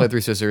 she hasn't played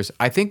Three Sisters.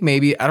 I think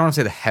maybe, I don't want to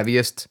say the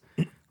heaviest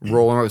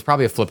roll and write, it was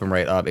probably a flip and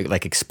write,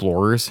 like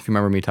Explorers, if you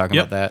remember me talking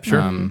about that. Sure.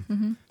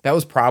 That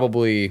was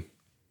probably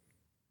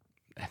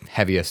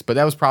heaviest, but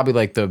that was probably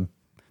like the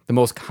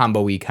most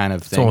combo-y kind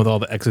of thing. So with all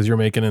the X's you're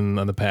making and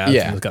on the pads,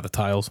 and it's got the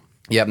tiles.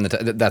 Yep, and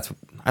that's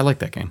I like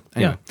that game.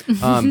 Anyway,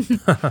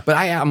 but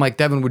I'm like,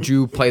 Devin, would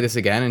you play this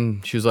again?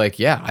 And she was like,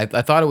 yeah.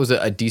 I thought it was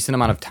a decent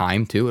amount of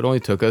time too. It only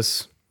took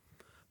us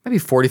maybe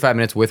 45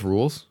 minutes with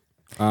rules.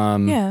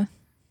 Yeah.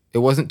 It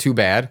wasn't too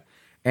bad,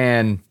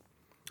 and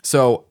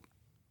so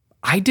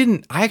I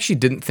actually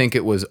didn't think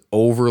it was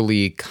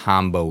overly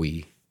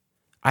combo-y.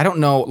 I don't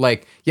know.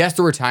 Like, yes,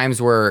 there were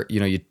times where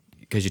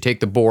because you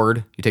take the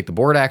board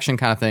action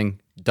kind of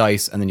thing,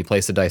 dice, and then you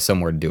place the dice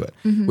somewhere to do it,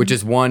 which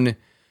is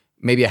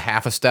maybe a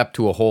half a step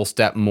to a whole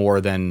step more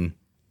than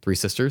Three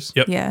Sisters.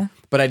 Yep. Yeah.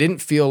 But I didn't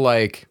feel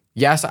like,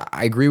 yes,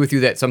 I agree with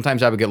you that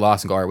sometimes I would get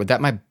lost and go, all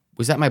right,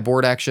 was that my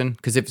board action?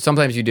 Because if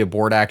sometimes you did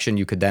board action,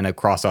 you could then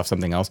cross off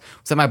something else.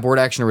 Was that my board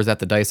action or was that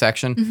the dice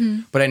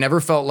action? But I never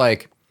felt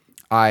like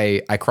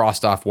I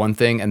crossed off one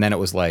thing and then it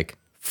was like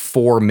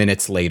 4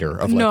 minutes later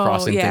of like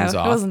crossing things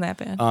off. It wasn't that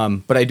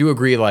bad. But I do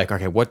agree, like,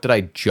 okay, what did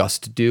I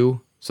just do?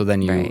 So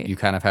then you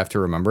kind of have to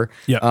remember.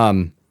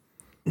 Yeah.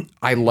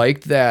 I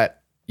liked that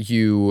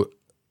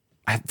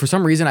for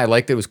some reason, I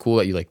liked it was cool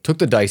that you like took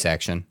the dice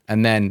action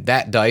and then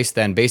that dice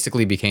then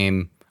basically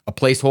became a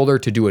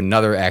placeholder to do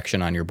another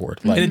action on your board.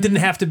 Like, and it didn't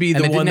have to be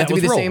the one that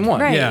was the rolled. same one.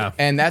 Right. Yeah.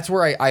 And that's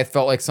where I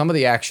felt like some of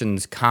the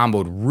actions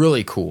comboed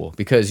really cool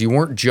because you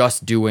weren't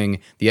just doing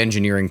the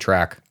engineering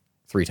track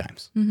 3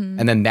 times.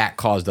 And then that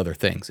caused other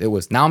things. It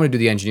was, now I'm going to do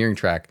the engineering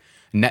track.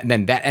 And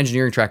then that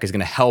engineering track is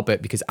going to help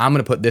it because I'm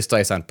going to put this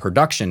dice on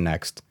production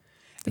next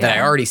that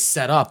I already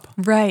set up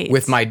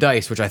with my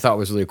dice, which I thought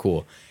was really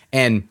cool.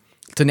 And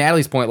to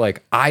Natalie's point,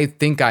 like, I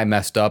think I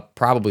messed up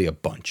probably a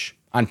bunch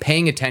on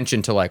paying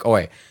attention to like,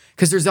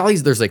 because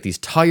there's like these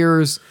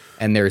tires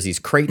and there's these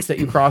crates that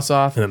you cross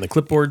off. And then the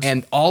clipboards.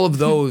 And all of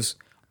those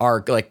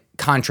are like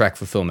contract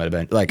fulfillment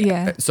event. Like,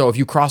 so if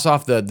you cross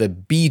off the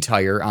B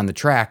tire on the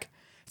track,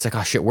 it's like,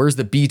 oh shit, where's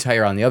the B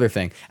tire on the other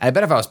thing? And I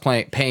bet if I was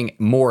paying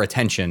more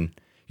attention,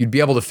 you'd be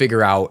able to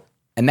figure out.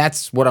 And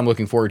that's what I'm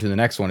looking forward to. The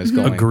next one is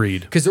going.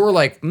 Agreed. Because there were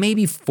like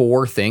maybe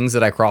 4 things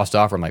that I crossed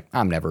off where I'm like,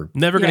 I'm never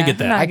going to get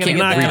that. I can't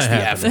reach the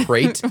F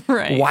crate.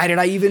 Right. Why did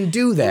I even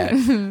do that?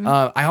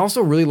 I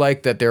also really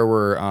liked that there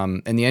were,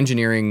 in the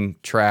engineering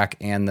track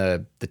and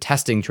the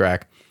testing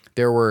track,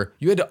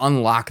 you had to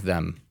unlock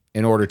them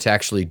in order to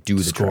actually do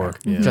the track,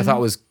 which I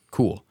thought was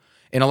cool.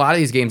 In a lot of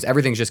these games,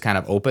 everything's just kind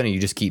of open and you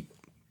just keep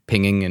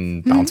pinging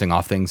and bouncing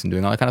off things and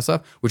doing all that kind of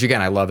stuff, which again,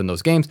 I love in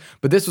those games.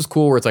 But this was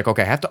cool where it's like,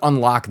 okay, I have to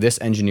unlock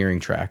this engineering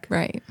track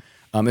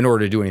in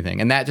order to do anything.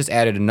 And that just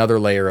added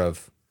another layer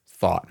of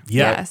thought.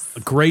 Yeah. Yes.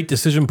 A great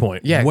decision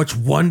point. Yeah. Which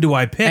one do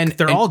I pick?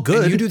 They're all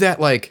good. And you do that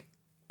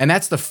and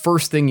that's the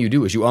first thing you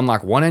do is you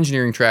unlock one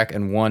engineering track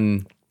and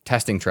one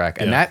testing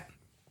track. And that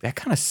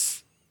kind of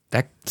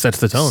sets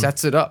the tone.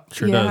 Sets it up.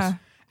 Sure does.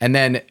 And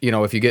then,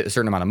 if you get a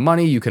certain amount of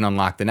money, you can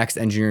unlock the next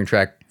engineering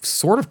track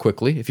sort of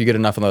quickly if you get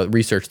enough on the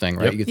research thing,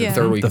 right? Yep. You get the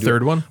third one. The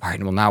third one. All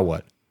right, well, now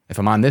what? If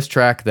I'm on this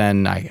track,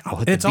 then I'll hit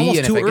the B. It's almost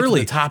and too if I get to early.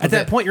 the top At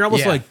that point, you're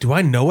almost like, do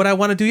I know what I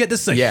want to do yet?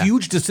 This is a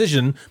huge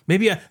decision.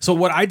 Maybe so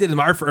what I did in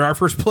our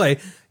first play,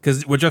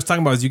 because what Jeff's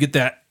talking about is you get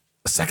that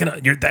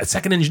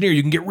second engineer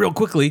you can get real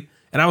quickly.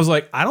 And I was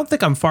like, I don't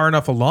think I'm far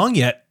enough along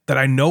yet that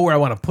I know where I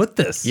want to put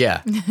this.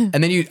 Yeah.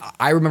 And then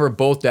I remember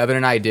both Devin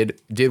and I did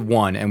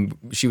one, and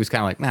she was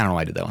kind of like, man, I don't know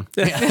why I did that one.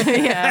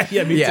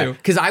 Yeah, me too.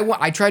 Because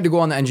I tried to go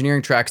on the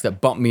engineering tracks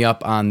that bumped me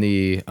up on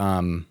the,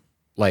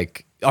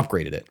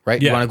 upgraded it,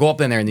 right? Yeah. You want to go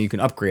up in there and then you can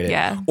upgrade it.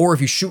 Yeah. Or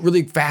if you shoot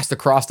really fast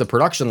across the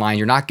production line,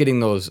 you're not getting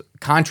those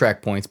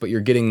contract points, but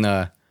you're getting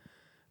the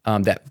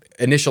that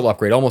initial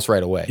upgrade almost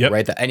right away,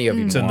 right? That any of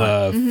you It's in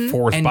the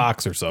fourth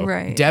box or so.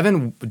 Right.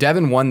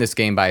 Devin won this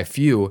game by a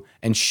few,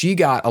 and she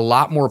got a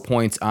lot more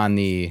points on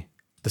the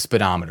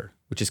speedometer,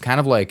 which is kind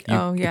of like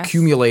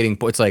accumulating.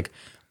 It's like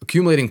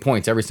accumulating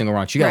points every single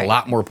round. She got a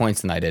lot more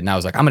points than I did, and I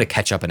was like, I'm going to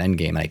catch up in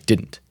endgame, and I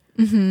didn't.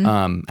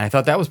 And I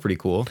thought that was pretty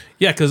cool.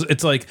 Yeah, because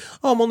it's like,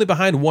 I'm only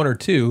behind 1 or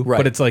 2,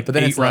 but it's like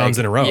 8 rounds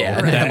in a row. Yeah,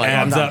 and that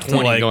adds up to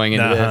 20 going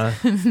into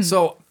this.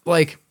 So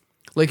like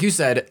you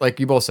said, like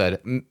you both said,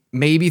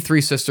 maybe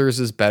Three Sisters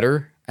is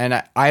better.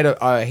 And I had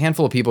a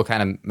handful of people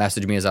kind of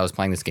message me as I was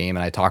playing this game,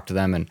 and I talked to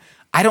them, and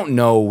I don't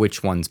know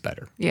which one's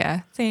better.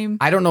 Yeah, same.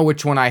 I don't know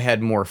which one I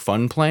had more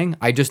fun playing.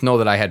 I just know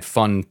that I had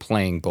fun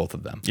playing both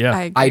of them. Yeah.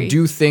 I agree. I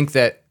do think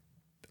that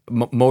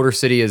Motor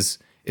City is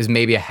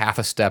maybe a half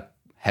a step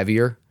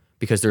heavier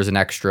because there's an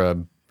extra,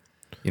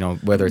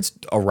 whether it's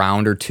a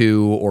round or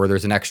two, or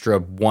there's an extra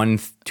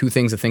 1-2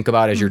 things to think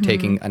about as you're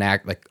taking an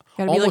act, like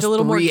Gotta be almost like a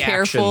little more 3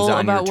 careful actions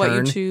on about your what you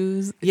turn.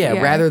 choose.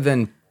 Yeah, rather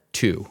than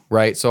 2,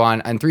 right? So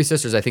on Three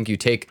Sisters, I think you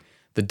take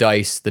the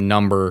dice, the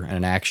number, and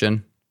an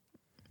action.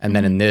 And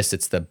then in this,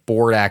 it's the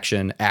board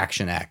action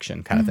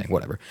kind of thing,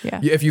 whatever. Yeah.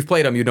 If you've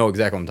played them, you know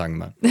exactly what I'm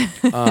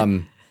talking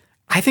about.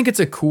 I think it's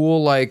a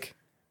cool, like,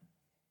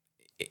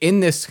 in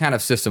this kind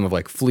of system of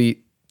like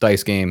Fleet,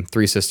 Dice Game,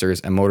 Three Sisters,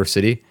 and Motor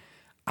City,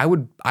 I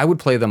would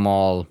play them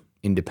all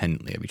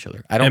independently of each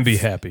other. And be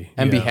happy.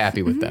 Be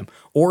happy with them.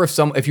 Or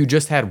if you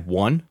just had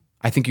one,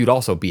 I think you'd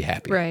also be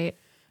happy. Right.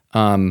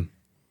 You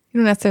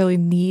don't necessarily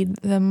need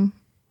them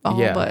all,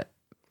 but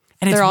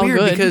and it's they're all weird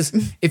good.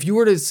 because if you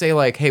were to say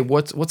like, hey,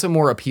 what's a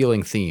more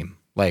appealing theme?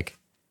 Like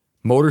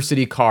Motor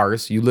City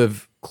cars, you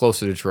live close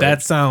to Detroit.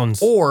 That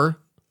sounds. Or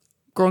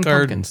growing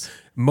Gardens.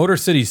 pumpkins. Motor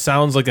City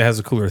sounds like it has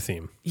a cooler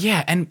theme.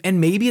 Yeah, and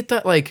maybe it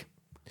that like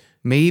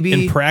maybe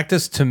In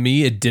practice, to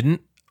me, it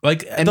didn't.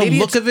 Like and the maybe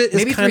look of it is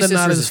maybe kind of Three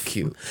not Sisters as is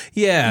cute.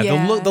 Yeah,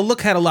 Yeah. the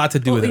look had a lot to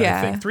do with it. I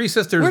yeah. think Three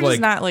Sisters We're just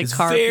not, like, is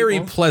car very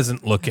people.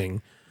 pleasant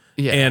looking.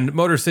 Yeah. And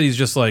Motor City's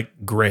just like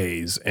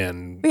grays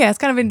and yeah, it's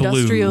kind of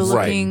industrial Blues.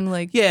 looking.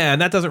 Like yeah,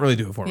 and that doesn't really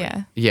do it for me.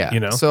 yeah. Yeah. You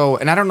know? So,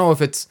 and I don't know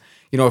if it's,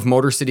 if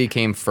Motor City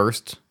came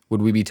first,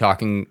 would we be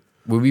doing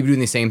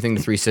the same thing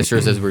to Three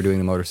Sisters as we're doing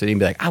the Motor City and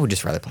be like, I would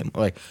just rather play,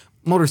 like,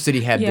 Motor City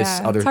had this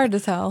Yeah, other. it's hard to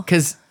tell.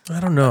 Because I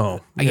don't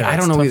know. I Yeah, don't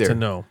it's know tough either. to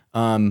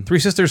know. Three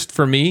Sisters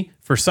for me,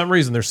 for some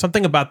reason, there's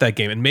something about that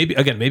game, and maybe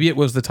it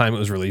was the time it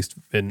was released,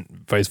 and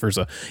vice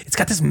versa. It's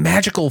got this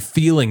magical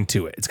feeling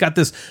to it. It's got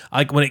this,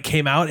 like, when it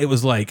came out, it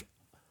was like,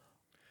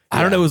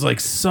 I don't know, it was like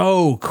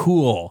so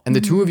cool. and the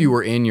two of you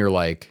were in your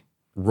like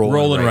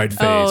Roll and ride phase,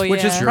 Oh,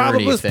 which is yeah. probably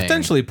Journey was thing.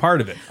 potentially part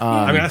of it.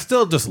 I mean, I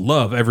still just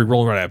love every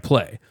roll and ride I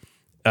play.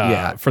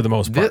 For the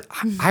most part.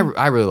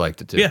 I really liked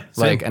it too. Yeah,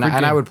 same. Like, and Good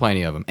I game. would play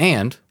any of them.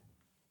 And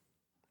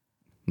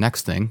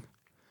next thing,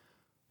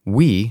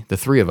 we, the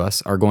three of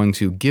us, are going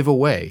to give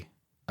away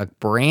a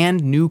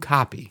brand new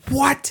copy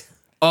What?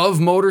 of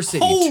Motor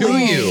City to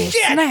you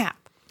Snap.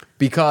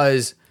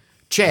 because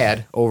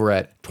Chad over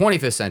at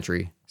 25th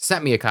Century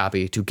sent me a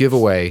copy to give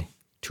away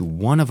to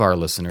one of our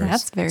listeners.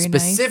 That's very nice.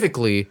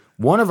 Specifically,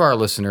 one of our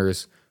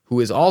listeners who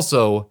is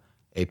also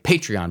a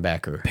Patreon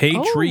backer.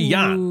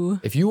 Patreon. Ooh.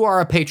 If you are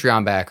a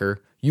Patreon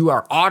backer, you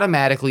are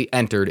automatically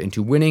entered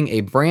into winning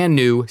a brand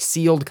new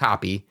sealed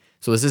copy.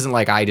 So this isn't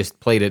like I just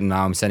played it and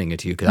now I'm sending it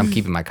to you because I'm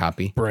keeping my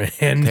copy. Brand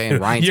Okay, and new.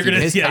 Ryan's You're gonna,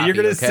 keeping his yeah, copy, you're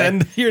gonna okay?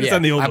 send. You're gonna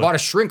send the old I one. bought a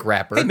shrink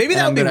wrapper. Hey, maybe and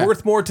that I'm would be gonna-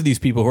 worth more to these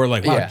people who are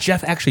like, wow, Yeah.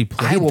 Jeff actually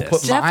played I will this.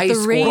 put Jeff my the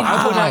score. Rain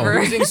I'll put my Lover.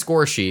 losing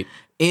score sheet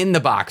in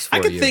the box for I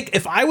could you. think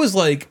if I was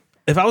like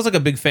a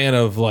big fan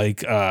of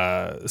like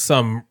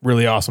some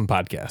really awesome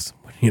podcasts,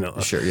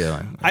 Sure,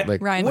 yeah.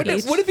 Ryan would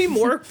Gage. it be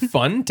more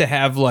fun to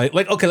have like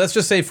okay, let's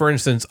just say for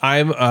instance,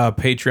 I'm a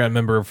Patreon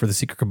member for the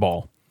Secret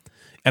Cabal,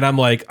 and I'm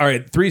like, all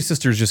right, Three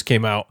Sisters just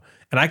came out,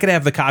 and I could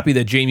have the copy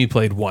that Jamie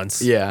played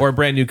once, or a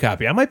brand new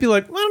copy. I might be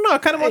like, I don't know, I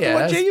kind of want the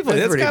one Jamie played.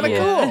 That's pretty kind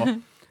of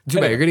cool. Too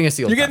bad you're getting a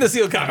sealed. You're getting the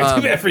sealed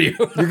copy. Too bad for you.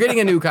 You're getting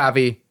a new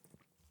copy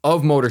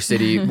of Motor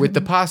City with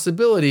the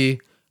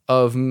possibility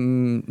of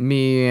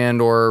me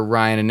and or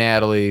Ryan and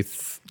Natalie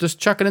just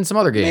chucking in some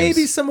other games.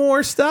 Maybe some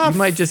more stuff. You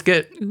might just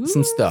get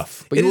some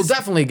stuff, but you will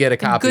definitely get a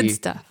copy good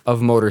stuff.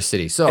 of Motor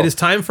City. So It is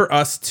time for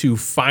us to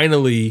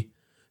finally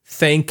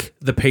thank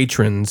the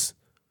patrons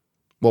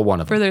well, one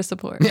of them. For their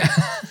support.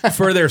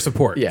 for their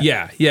support.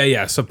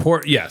 Yeah.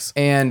 Support. Yes.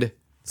 And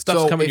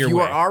Stuff's so coming if your you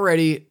way. are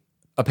already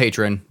a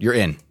patron, you're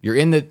in. You're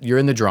in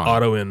the drawing.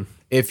 Auto in.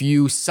 If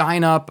you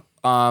sign up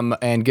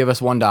and give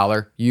us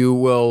 $1, you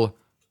will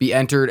be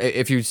entered.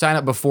 If you sign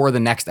up before the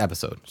next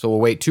episode, so we'll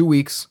wait 2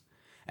 weeks,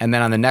 and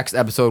then on the next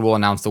episode we'll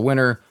announce the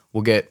winner.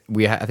 I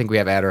think we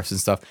have address and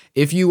stuff.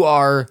 If you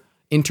are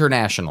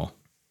international,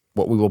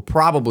 what we will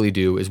probably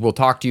do is we'll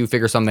talk to you,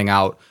 figure something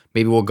out.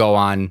 Maybe we'll go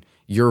on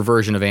your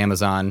version of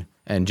Amazon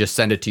and just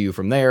send it to you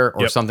from there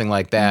or something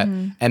like that.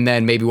 And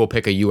then maybe we'll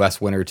pick a US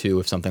winner too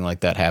if something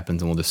like that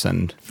happens, and we'll just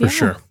send. For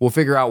sure. We'll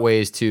figure out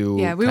ways to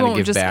Yeah, we kinda won't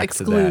give just back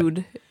exclude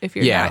to that. if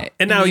you're Yeah. not.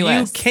 And now in the you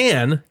US.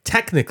 can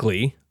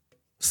technically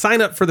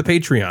sign up for the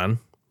Patreon,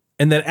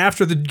 and then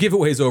after the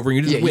giveaway's over,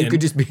 you just Yeah, win. you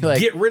could just be like-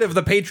 get rid of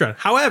the Patreon.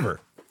 However,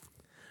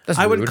 That's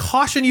I would rude.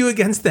 caution you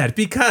against that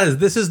because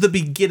this is the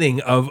beginning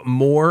of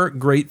more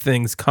great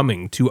things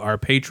coming to our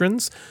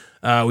patrons.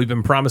 We've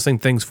been promising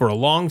things for a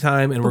long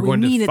time, and we're we going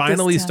mean to it this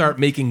finally time. start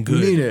making Mean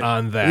good it.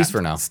 on that. At least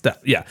for now. stuff.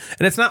 Yeah,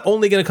 and it's not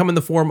only going to come in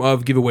the form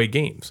of giveaway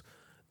games.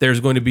 There's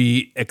going to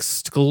be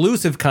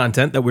exclusive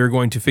content that we're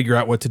going to figure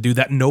out what to do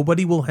that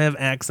nobody will have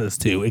access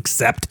to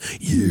except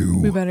you.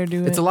 We better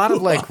do it. It's a lot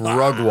of like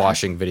rug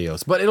washing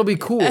videos, but it'll be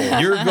cool.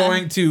 You're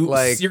going to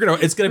it's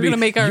going to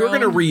be you're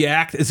going to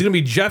react. It's going to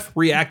be Jeff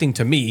reacting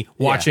to me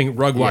watching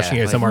rug washing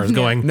ASMR is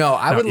going. No,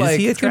 I would like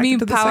It's gonna be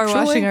power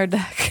washing our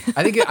deck.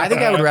 I think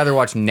I would rather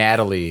watch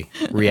Natalie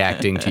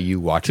reacting to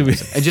you watching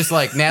this. And just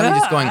like Natalie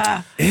just going,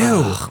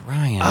 ew,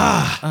 Ryan.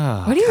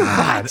 What are you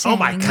watching? Oh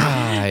my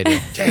God.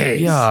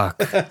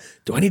 Yuck.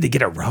 Do I need to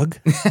get a rug?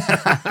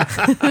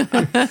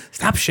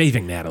 Stop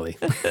shaving, Natalie.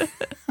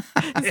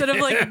 Instead of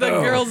like the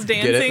girls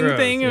dancing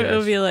thing,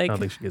 it'll be like I don't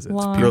think she gets it.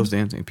 long. Girls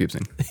dancing,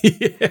 pupsing.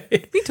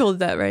 We told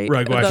that, right?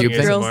 Rug About washing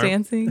girls ASMR.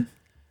 dancing.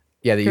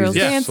 Yeah, they Girls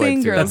use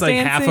dancing, girls That's like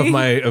half of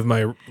my.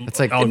 It's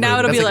like now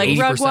it'll be like 80%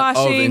 rug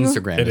washing. of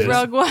Instagram. It is.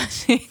 Rug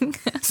washing.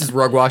 This is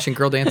rug washing,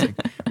 girl dancing.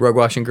 Rug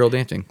washing, girl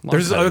dancing.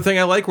 There's this other thing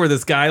I like where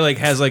this guy like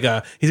has like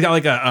he's got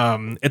like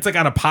a it's like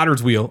on a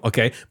potter's wheel,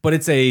 okay, but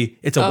it's a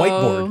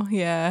whiteboard. Oh,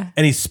 yeah.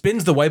 And he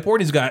spins the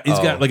whiteboard. He's got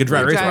like a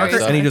dry erase dry marker,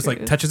 erase and he just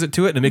marker. like touches it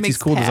to it, and it makes these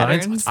cool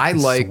patterns. designs. I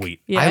like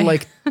Sweet. Yeah. I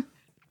like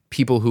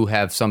people who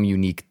have some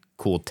unique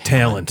cool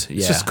talent.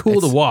 It's just cool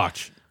to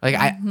watch. Like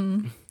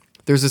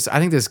there's this. I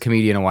think this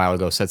comedian a while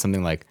ago said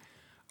something like,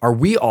 "Are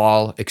we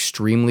all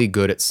extremely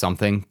good at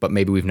something, but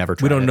maybe we've never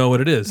tried? We don't know what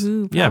it is.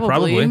 Ooh, Yeah,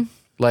 probably.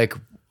 Like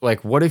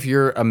what if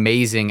you're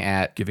amazing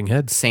at Giving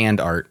head.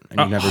 sand art and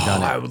you've never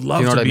done it? I would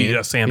love you know to what be I mean?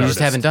 a sand You artist.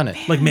 just haven't done it.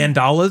 Like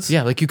mandalas.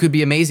 Yeah, like you could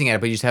be amazing at it,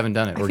 but you just haven't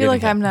done it. I feel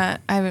like I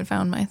haven't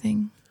found my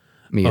thing.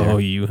 Me either. Oh,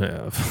 you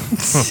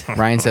have.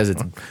 Ryan says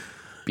it's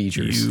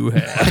beachers. You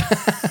have.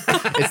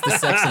 It's the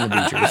sex and the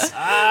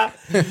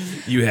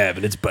beachers. You have,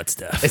 and it's butt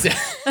stuff.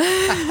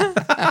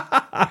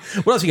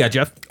 What else you got,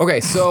 Jeff?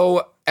 Okay,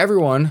 so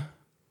everyone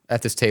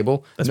at this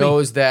table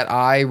knows that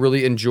I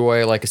really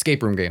enjoy like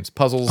escape room games,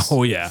 puzzles.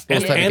 Oh yeah,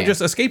 those type of and games.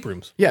 just escape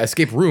rooms. Yeah,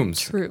 escape rooms.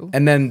 True.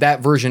 And then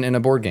that version in a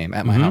board game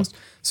at my house.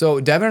 So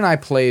Devin and I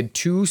played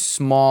two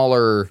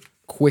smaller,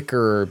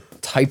 quicker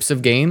types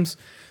of games.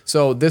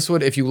 So this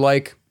would, if you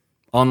like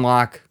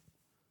Unlock,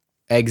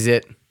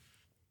 Exit,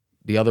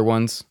 the other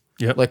ones.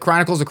 Yep. Like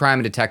Chronicles of Crime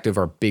and Detective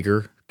are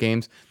bigger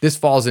games. This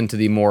falls into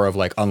the more of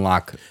like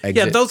Unlock, Exit.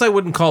 Yeah, those I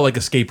wouldn't call like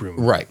escape room.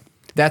 Right.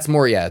 That's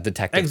more,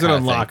 detective. Exit, kind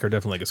of Unlock thing. are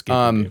definitely like escape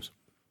room games.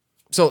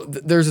 So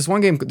there's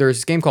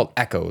this game called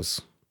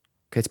Echoes.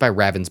 Okay, it's by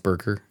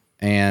Ravensburger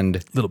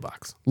and Little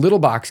box. little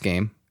box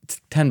game.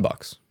 It's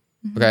 $10.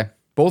 Okay,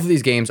 both of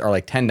these games are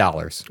like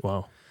 $10.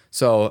 Wow.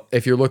 So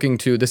if you're looking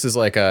to, this is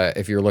like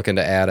if you're looking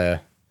to add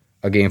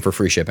a game for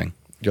free shipping,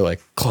 you're like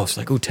close,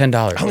 like $10.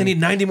 I only need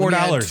 $90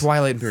 more.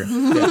 Twilight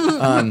Imperium.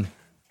 Yeah.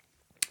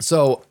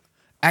 So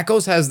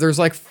Echoes there's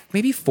like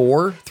maybe 3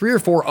 or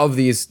 4 of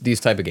these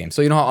type of games.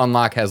 So you know how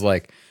Unlock has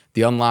like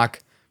the Unlock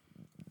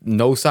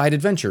No Side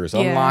Adventures,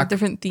 Unlock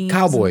different themes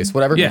Cowboys,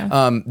 whatever.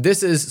 Yeah.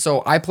 This is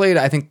so I played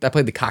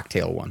the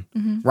cocktail one.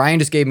 Ryan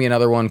just gave me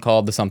another one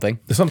called the something.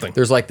 The something.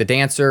 There's like the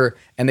dancer,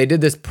 and they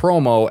did this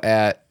promo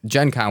at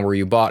Gen Con where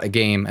you bought a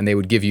game and they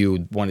would give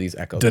you one of these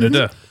Echoes.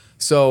 Da-da-da.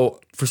 So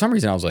for some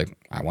reason I was like,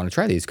 I want to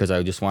try these because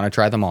I just want to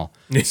try them all.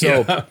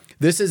 So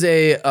this is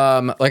a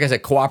like I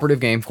said,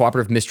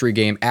 cooperative mystery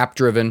game, app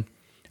driven,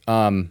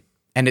 and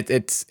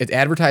it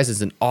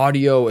advertises an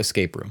audio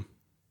escape room,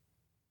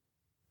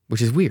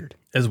 which is weird.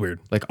 That's weird.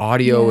 Like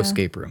audio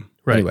escape room.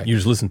 Right. Anyway, You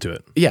just listen to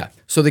it. yeah.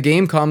 So the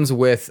game comes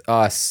with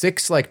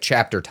 6 like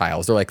chapter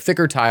tiles. They're like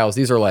thicker tiles.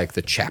 These are like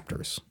the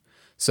chapters.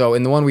 So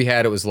in the one we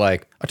had, it was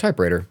like a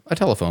typewriter, a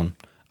telephone,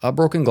 a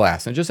broken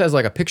glass, and it just has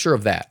like a picture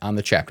of that on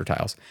the chapter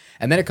tiles.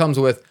 And then it comes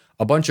with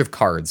a bunch of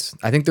cards.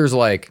 I think there's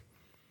like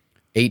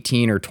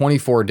 18 or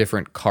 24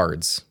 different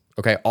cards.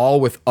 Okay, all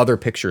with other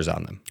pictures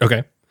on them.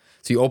 Okay.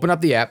 So you open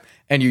up the app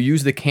and you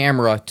use the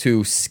camera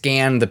to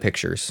scan the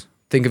pictures.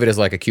 Think of it as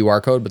like a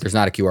QR code, but there's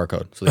not a QR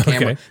code. So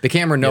the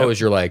camera knows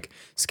you're like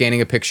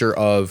scanning a picture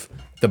of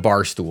the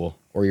bar stool,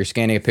 or you're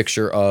scanning a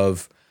picture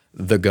of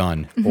the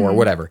gun, or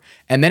whatever.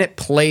 And then it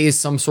plays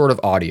some sort of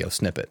audio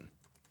snippet.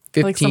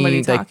 15, Like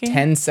somebody talking?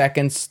 10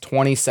 seconds,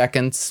 20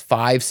 seconds,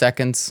 5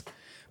 seconds,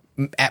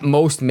 at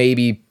most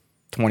maybe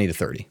 20 to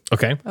 30.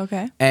 Okay.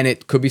 Okay. And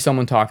it could be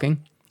someone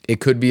talking. It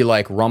could be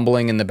like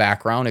rumbling in the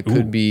background. It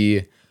could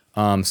be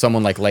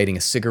someone like lighting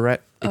a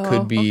cigarette. It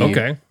could be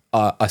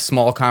a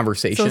small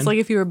conversation. So it's like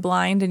if you were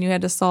blind and you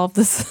had to solve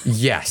this.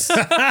 Yes.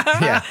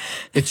 Yeah.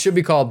 It should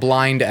be called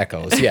Blind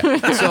Echoes. Yeah.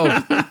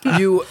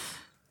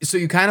 So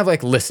you kind of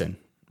like listen.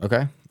 Okay.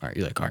 All right.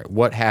 You're like, all right,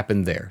 what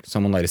happened there?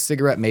 Someone light a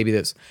cigarette, maybe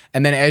this.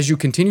 And then as you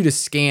continue to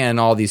scan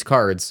all these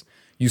cards,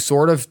 you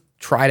sort of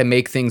try to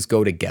make things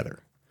go together.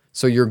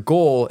 So your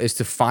goal is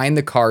to find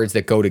the cards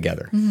that go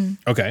together.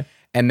 Okay.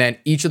 And then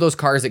each of those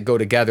cards that go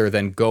together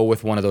then go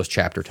with one of those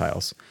chapter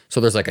tiles.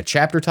 So there's like a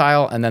chapter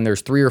tile, and then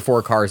there's 3 or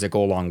 4 cards that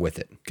go along with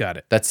it. Got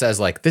it. That says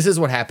like, this is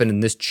what happened in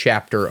this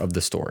chapter of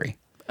the story.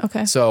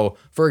 Okay. So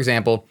for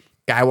example,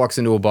 guy walks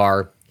into a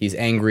bar, he's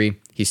angry,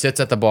 he sits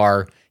at the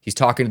bar, he's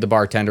talking to the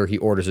bartender, he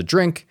orders a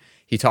drink,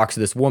 he talks to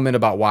this woman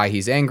about why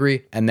he's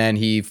angry, and then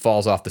he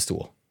falls off the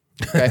stool.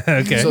 Okay.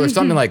 Okay. So there's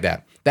something like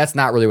that. That's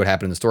not really what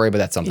happened in the story, but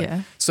that's something.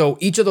 Yeah. So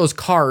each of those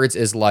cards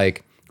is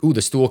like, ooh,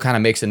 the stool kind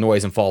of makes a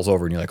noise and falls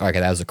over, and you're like, okay,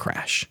 that was a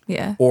crash.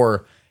 Yeah.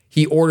 Or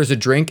he orders a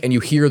drink and you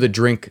hear the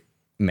drink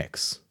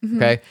mix.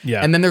 Okay.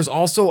 Yeah. And then there's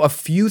also a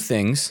few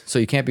things, so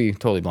you can't be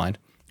totally blind.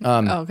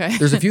 Okay.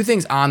 There's a few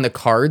things on the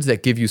cards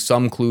that give you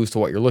some clues to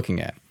what you're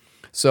looking at.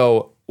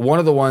 So one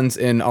of the ones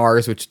in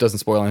ours, which doesn't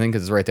spoil anything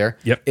because it's right there,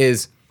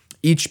 is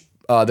each.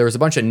 There was a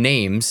bunch of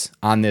names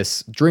on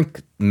this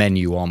drink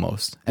menu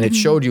almost, and it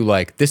showed you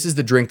like this is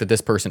the drink that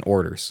this person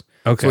orders.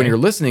 Okay. So when you're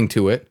listening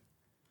to it,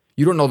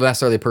 you don't know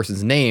necessarily the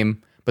person's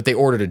name, but they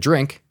ordered a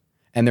drink.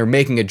 And they're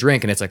making a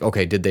drink, and it's like,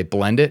 okay, did they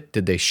blend it?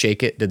 Did they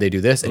shake it? Did they do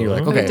this? And you're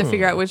like, You okay, have to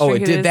figure out which oh,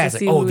 drink it did is that. to It's like,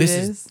 see oh, who this it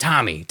is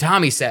Tommy.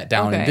 Tommy sat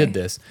down and Okay. did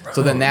this.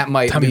 So then that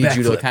might Tommy lead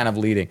you to backflip. kind of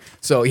leading.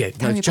 So yeah,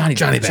 no, it's Johnny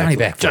Johnny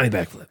backflip.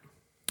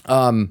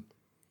 backflip.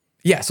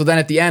 Yeah. So then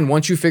at the end,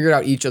 once you figured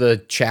out each of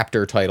the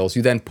chapter titles,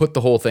 you then put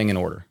the whole thing in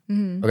order.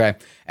 Okay.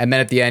 And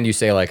then at the end, you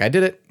say like, I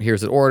did it.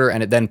 Here's the order,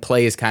 and it then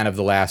plays kind of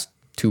the last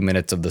 2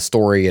 minutes of the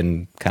story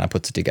and kind of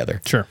puts it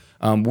together. Sure.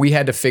 We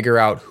had to figure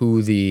out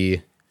who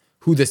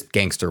this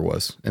gangster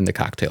was in the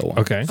cocktail one.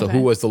 Okay. So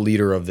who was the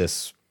leader of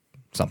this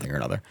something or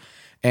another.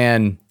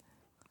 And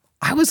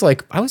I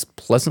was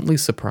pleasantly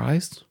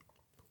surprised.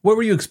 What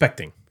were you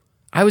expecting?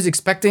 I was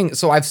expecting,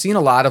 so I've seen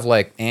a lot of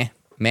like,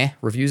 meh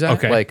reviews out.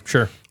 Okay, Like,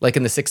 sure. Like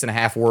in the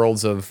 6.5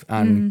 worlds of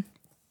on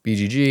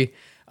BGG.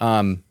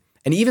 And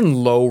even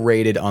low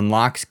rated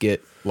unlocks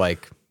get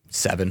like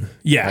 7.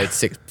 Yeah. Right?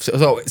 6.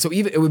 So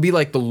even it would be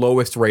like the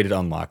lowest rated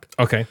unlock.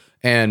 Okay.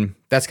 And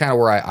that's kind of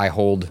where I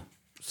hold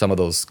some of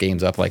those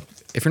games up. Like,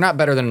 if you're not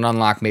better than an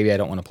unlock, maybe I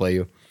don't want to play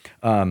you.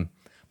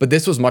 But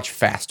this was much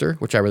faster,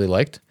 which I really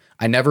liked.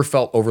 I never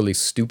felt overly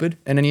stupid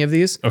in any of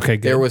these. Okay,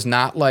 good. There was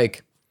not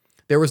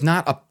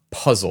a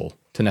puzzle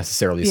to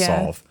necessarily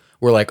solve.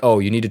 We're like, oh,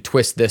 you need to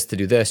twist this to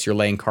do this. You're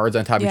laying cards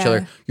on top of each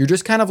other. You're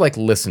just kind of like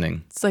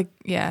listening. It's like,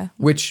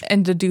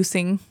 and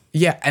deducing.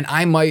 Yeah, and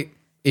I might,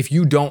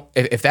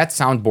 if that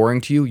sounds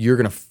boring to you, you're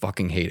gonna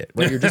fucking hate it.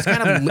 Right? You're just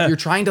kind of you're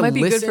trying to Might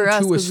be good listen for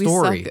us to a 'cause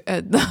story. we suck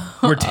at the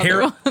We're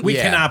terrible. We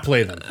Yeah. cannot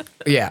play them.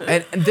 Yeah,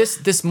 and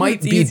this might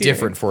It's be easier.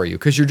 different for you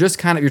because you're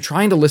just you're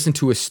trying to listen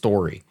to a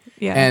story.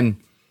 Yeah. And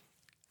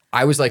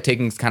I was like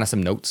taking kind of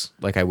some notes,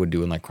 like I would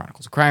do in like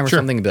Chronicles of Crime or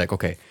something, and be like,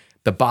 okay,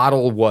 the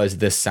bottle was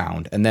this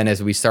sound, and then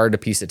as we started to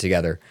piece it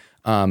together,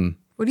 What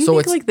do you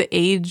think like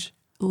the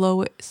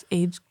lowest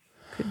age?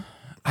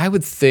 I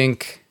would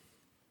think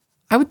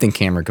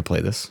Cameron could play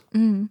this.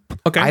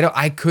 Okay.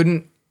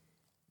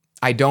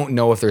 I don't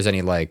know if there's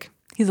any like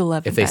He's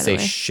 11. if they by the say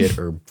way. shit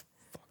or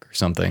fuck or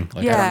something.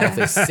 Like I Yeah. don't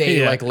know if they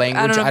say like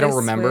language. I if don't they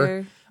remember.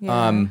 swear.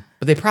 Yeah.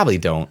 But they probably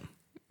don't.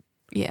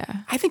 Yeah.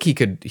 I think he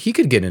could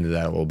get into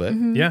that a little bit.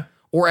 Yeah.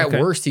 Or at Okay.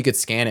 worst, he could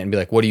scan it and be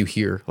like, "What do you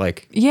hear?"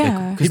 Like,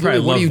 Yeah. because He'd probably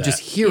what are love you that.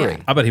 just hearing?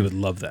 Yeah. I bet he would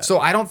love that. So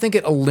I don't think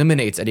it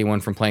eliminates anyone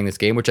from playing this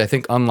game, which I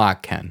think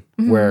Unlock can,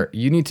 where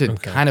you need to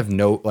kind of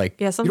know, like,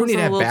 Yeah, you don't sometimes need to it's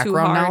a have little too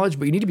background hard. knowledge,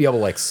 but you need to be able to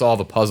like solve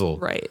a puzzle,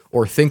 Right.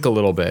 or think a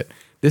little bit.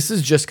 This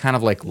is just kind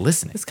of like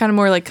listening, It's kind of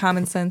more like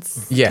common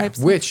sense. yeah, type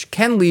stuff. which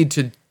can lead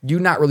to you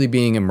not really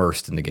being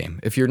immersed in the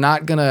game. If you're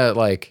not gonna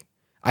like,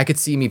 I could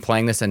see me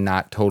playing this and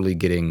not totally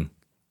getting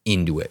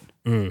into it.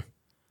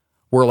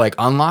 Where like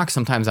Unlock,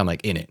 sometimes I'm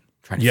like in it.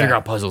 Trying to figure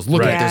out puzzles.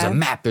 Look Right. at there's a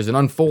map. There's an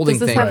unfolding Does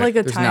this thing. have like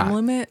a There's time not.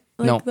 limit?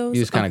 Like No, those?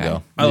 you just kind of Okay.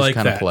 go. I You like just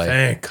kind of that. play.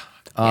 Thank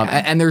God.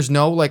 And there's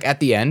no like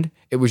at the end.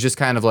 It was just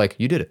kind of like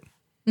you did it.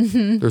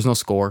 There's no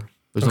score.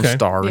 There's no Okay.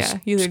 stars. Yeah,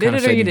 you either Just did kinda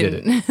it or said you did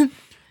didn't. it.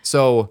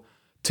 So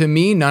to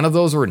me, none of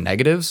those were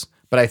negatives.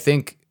 But I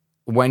think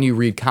when you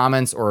read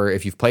comments or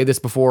if you've played this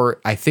before,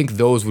 I think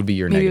those would be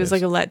your Maybe it was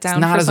negatives. like a letdown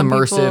It's not for as some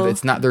immersive. people.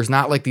 It's not. There's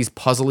not like these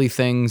puzzly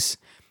things.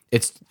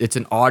 It's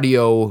an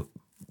audio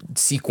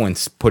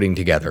sequence putting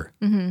together,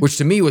 which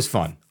to me was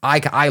fun.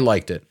 I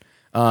liked it.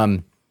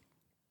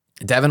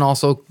 Devin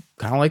also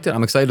kind of liked it.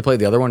 I'm excited to play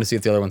the other one to see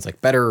if the other one's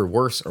like better or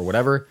worse or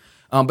whatever.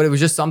 But it was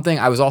just something.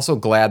 I was also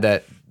glad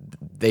that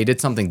they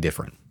did something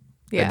different.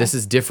 Yeah. That this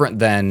is different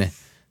than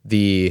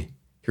the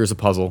here's a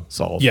puzzle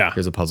solve. Yeah.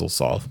 Here's a puzzle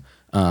solve.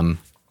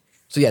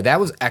 So yeah, that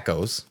was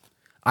Echoes.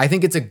 I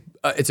think it's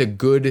a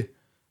good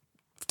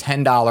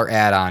 $10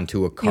 add-on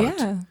to a cart.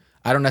 Yeah.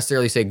 I don't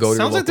necessarily say go to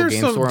Sounds your like local there's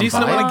game some store and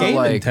decent buy amount of it, game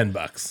but, in like,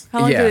 $10. How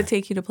long Yeah. did it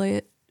take you to play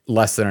it?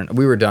 less than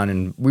we were done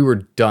in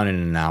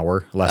an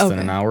hour, less than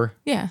an hour.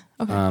 Yeah.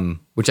 Okay.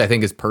 Which I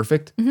think is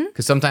perfect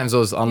because sometimes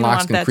those unlocks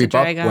want can that to creep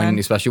up drag on.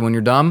 especially when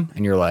you're dumb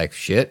and you're like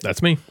shit.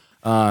 That's me.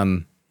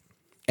 And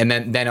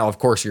then of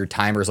course your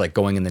timer's like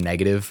going in the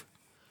negative.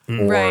 Right,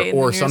 and then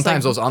Or you're just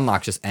sometimes like, those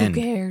unlocks just end,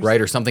 cares? right?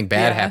 Or something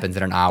bad Yeah. happens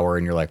in an hour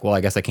and you're like, well, I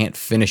guess I can't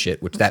finish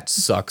it, which that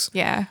sucks.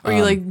 Yeah. Or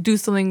you like do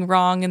something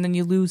wrong and then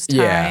you lose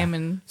time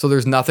and So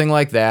there's nothing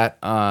like that.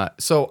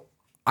 So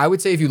I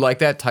would say if you like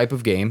that type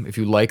of game, if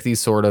you like these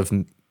sort of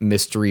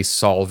mystery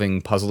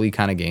solving, puzzly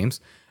kind of games,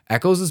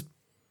 Echoes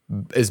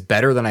is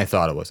better than I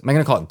thought it was. Am I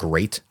going to call it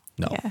great?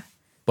 No. yeah.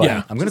 But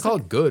Yeah. I'm going to call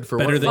it good for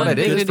Better what than it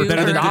is. good For to do.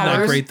 Better than $10.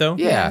 not great, though?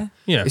 Yeah.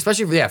 Yeah.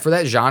 Especially for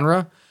that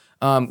genre.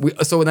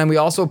 So then we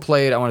also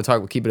played. I want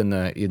to keep it in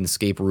the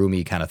escape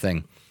roomy kind of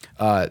thing.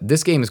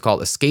 This game is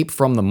called Escape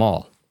from the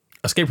Mall.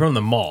 Escape from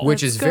the Mall,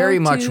 which is very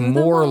much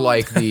more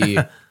like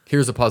the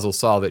here's a puzzle,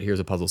 solve it. Here's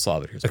a puzzle,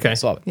 solve it. Here's a puzzle,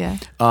 solve it. Yeah.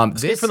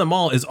 Escape from the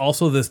Mall is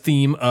also the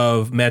theme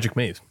of Magic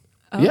Maze.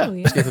 Yeah,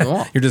 Escape from the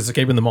Mall. You're just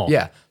escaping the mall.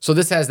 Yeah. So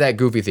this has that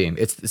goofy theme.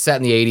 It's set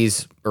in the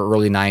 80s or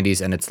early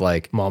 90s, and it's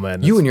like Mall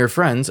madness. You and your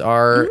friends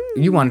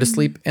you wanted to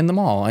sleep in the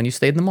mall, and you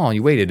stayed in the mall, and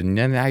you waited, and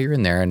now you're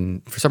in there,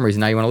 and for some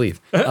reason now you want to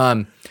leave.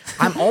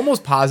 I'm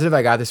almost positive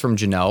I got this from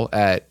Janelle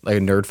at like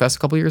a Nerd Fest a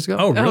couple years ago.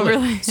 Oh,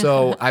 really?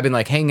 So I've been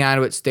like hanging on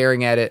to it,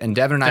 staring at it, and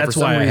Devin and I, for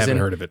some reason, I haven't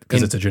heard of it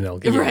because it's a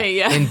Janelle game. Right,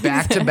 yeah. In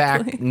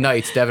back-to-back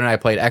nights, Devin and I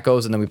played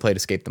Echoes, and then we played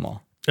Escape the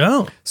Mall.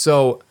 Oh.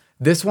 So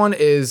this one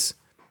is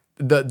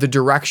the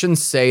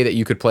directions say that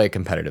you could play it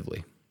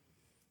competitively.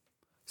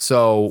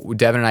 So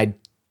Devin and I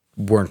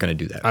weren't going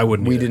to do that. I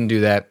wouldn't. We either. didn't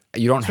do that.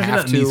 You don't Especially have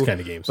not to. in these kind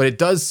of games. But it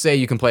does say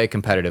you can play it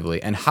competitively.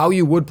 And how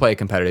you would play it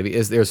competitively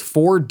is there's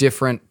 4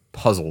 different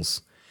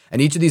puzzles.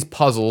 And each of these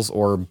puzzles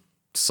or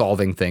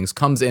solving things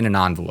comes in an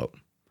envelope.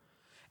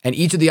 And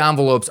each of the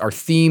envelopes are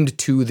themed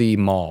to the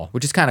mall,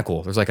 which is kind of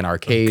cool. There's like an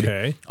arcade,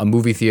 a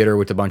movie theater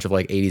with a bunch of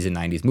like 80s and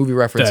 90s movie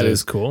references. That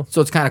is cool. So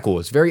it's kind of cool.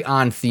 It's very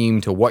on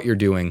theme to what you're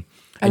doing.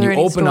 And you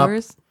open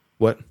stores? Up.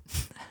 What?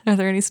 Are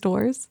there any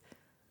stores?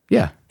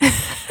 Yeah.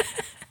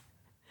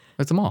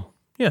 It's a mall.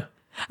 Yeah.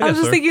 I was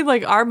just thinking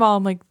like our mall.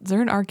 I'm like, is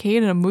there an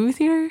arcade and a movie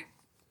theater?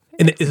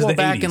 And this is the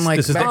back 80s. in like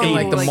this is the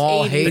 80s. the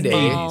mall 80s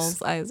heyday.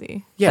 malls, I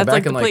see. Yeah, that's back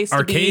like in the like place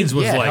Arcades to be.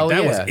 was Yeah, like hell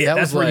that yeah. was it. That That's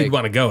was where like- you'd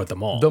want to go at the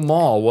mall. The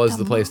mall was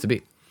the place to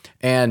be.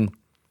 And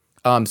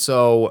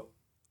so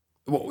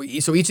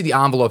each of the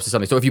envelopes is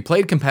something. So if you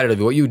played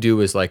competitively, what you would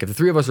do is like if the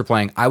 3 of us were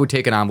playing, I would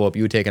take an envelope,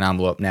 you would take an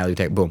envelope, Natalie would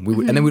take boom. We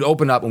would, and then we'd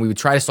open up and we would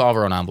try to solve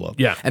our own envelope.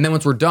 Yeah. And then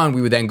once we're done,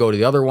 we would then go to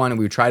the other one and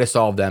we would try to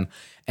solve them.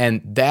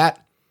 And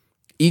that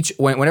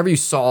whenever you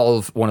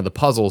solve one of the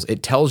puzzles,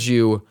 it tells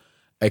you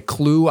a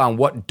clue on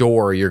what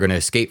door you're going to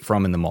escape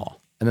from in the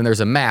mall. And then there's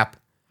a map.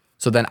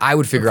 So then I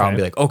would figure out and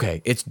be like,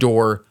 okay, it's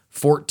door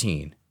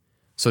 14.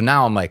 So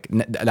now I'm like,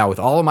 now with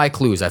all of my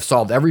clues, I've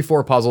solved every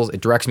 4 puzzles. It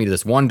directs me to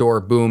this one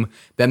door, boom.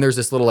 Then there's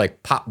this little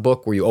like pop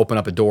book where you open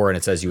up a door and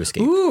it says you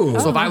escape.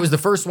 So if I was the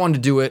first one to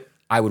do it,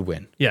 I would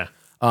win. Yeah.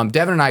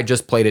 Devin and I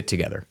just played it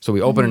together. So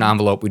we opened an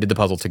envelope, we did the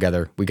puzzle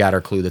together, we got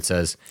our clue that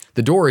says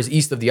the door is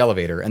east of the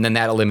elevator, and then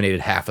that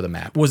eliminated half of the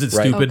map. Was it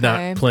right? stupid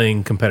Okay. not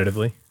playing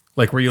competitively?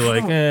 Like, were you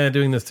like,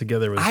 doing this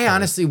together? Was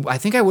I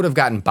think I would have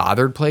gotten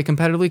bothered play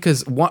competitively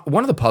because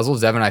one of the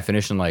puzzles Devin and I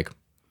finished in like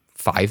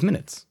 5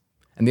 minutes.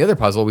 And the other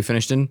puzzle we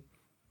finished in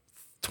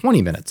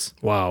 20 minutes.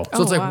 Wow.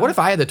 So it's like, what if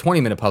I had the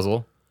 20-minute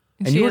puzzle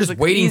and she you were has just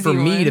the waiting for easy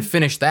me one. to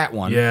finish that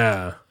one?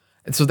 Yeah.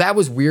 And so that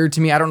was weird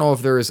to me. I don't know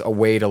if there's a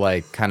way to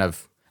like kind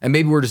of, and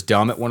maybe we're just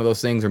dumb at one of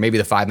those things, or maybe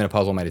the 5-minute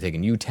puzzle might have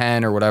taken you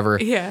 10 or whatever.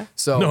 Yeah.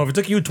 So No, if it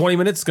took you 20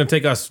 minutes, it's going to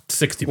take us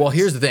 60 minutes. well,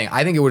 here's the thing.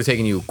 I think it would have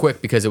taken you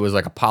quick because it was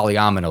like a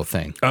polyomino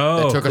thing.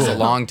 Oh, that took us cool. a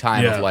long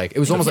time Yeah. of like, it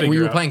was To almost like we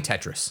figure were out. playing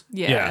Tetris.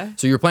 Yeah.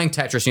 So you were playing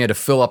Tetris and you had to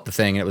fill up the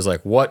thing, and it was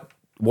like, which one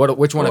What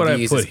of would I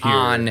these put is here?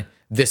 on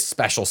this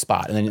special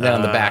spot? And then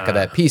on the back of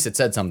that piece, it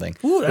said something.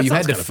 Ooh, that but you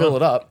had sounds to kinda fill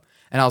fun. it up.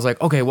 And I was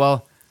like, okay,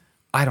 well,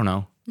 I don't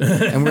know.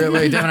 And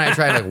Devin and I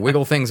tried to like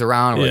wiggle things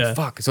around. We're Yeah. like,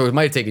 fuck. So it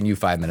might have taken you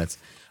 5 minutes.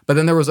 But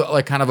then there was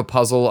like kind of a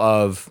puzzle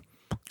of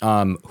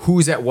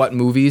who's at what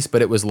movies,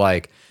 but it was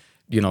like,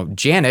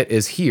 Janet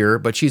is here,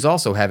 but she's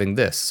also having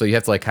this. So you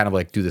have to like kind of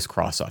like do this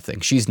cross-off thing.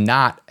 She's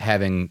not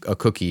having a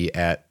cookie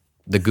at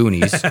the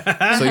Goonies. So you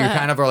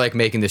kind of are like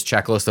making this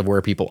checklist of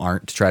where people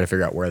aren't to try to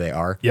figure out where they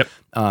are. Yep.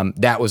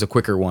 That was a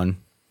quicker one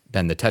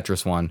than the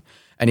Tetris one.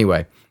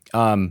 Anyway,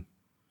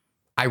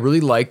 I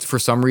really liked, for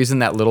some reason,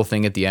 that little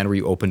thing at the end where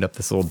you opened up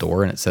this little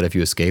door and it said if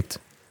you escaped.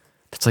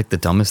 It's like the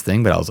dumbest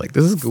thing, but I was like,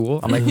 this is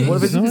cool. I'm like,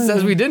 what if it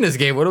says we didn't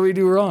escape? What do we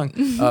do wrong?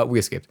 We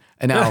escaped.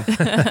 And now,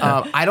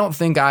 I don't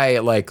think I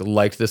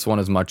liked this one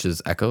as much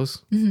as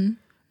Echoes. Mm-hmm.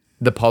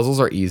 The puzzles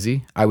are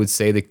easy. I would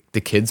say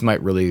the kids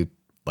might really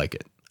like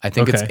it. I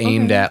think it's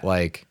aimed at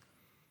like,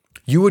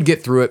 you would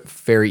get through it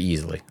very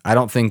easily. I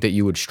don't think that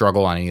you would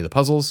struggle on any of the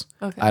puzzles.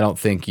 Okay. I don't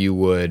think you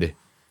would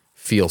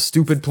feel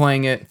stupid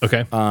playing it.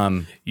 Okay.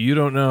 You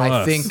don't know I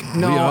us. think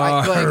We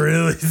are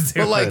really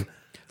stupid.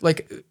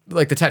 But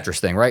like the Tetris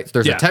thing, right?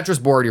 There's a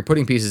Tetris board. You're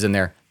putting pieces in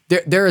there.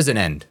 There is an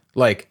end.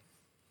 Like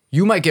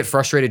you might get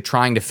frustrated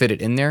trying to fit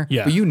it in there.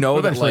 Yeah. But you know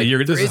that Eventually,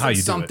 like this there is how isn't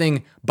you do it.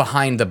 something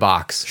behind the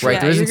box, right? Yeah,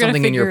 there isn't you're gonna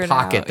something in your figure it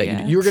pocket out, that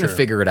yeah. you're going to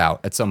figure it out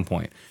at some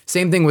point.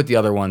 Same thing with the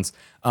other ones.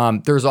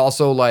 There's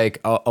also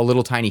like a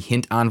little tiny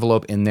hint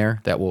envelope in there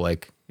that will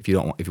like if you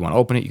want to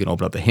open it, you can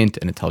open up the hint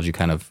and it tells you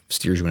kind of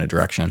steers you in a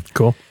direction.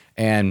 Cool.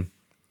 And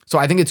so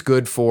I think it's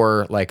good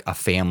for like a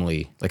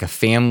family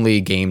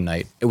game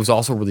night. It was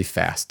also really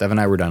fast. Dev and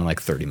I were done in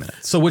like 30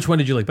 minutes. So which one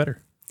did you like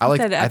better? I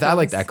said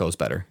liked Echoes. Echoes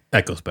better.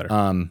 Echoes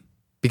better.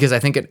 Because I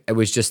think it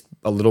was just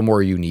a little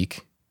more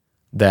unique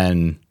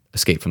than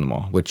Escape from the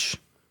Mall, which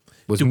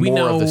was Do we more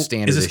know, of the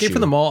standard is Escape issue.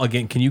 from the Mall,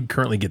 again, can you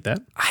currently get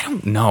that? I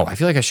don't know. I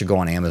feel like I should go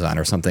on Amazon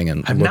or something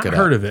and I've look not it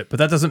heard up. of it, but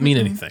that doesn't mean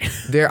anything.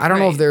 I don't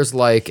know if Right. there's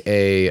like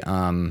a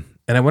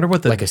An And I wonder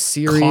what the like a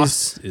series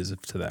cost is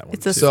to that one.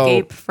 It's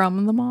Escape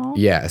from the Mall.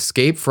 Yeah,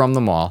 Escape from the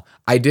Mall.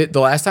 I did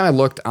the last time I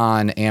looked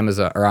on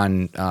Amazon or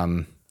on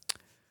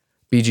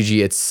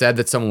BGG. It said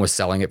that someone was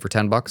selling it for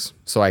 $10,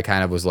 so I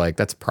kind of was like,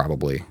 that's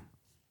probably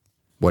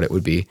what it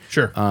would be.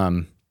 Sure.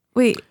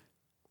 Wait.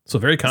 So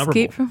very comparable.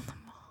 Escape from the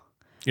Mall.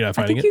 You're not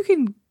I finding think it? you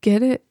can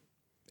get it.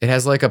 It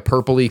has like a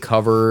purpley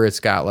cover. It's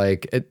got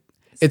like it.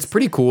 It's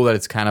pretty cool that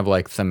it's kind of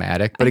like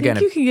thematic. But I again,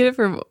 think you can get it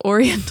from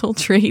Oriental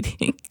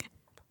Trading.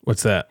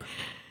 What's that?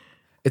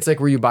 it's like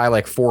where you buy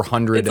like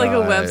 400. It's like a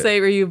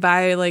website where you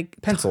buy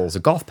like pencils,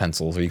 golf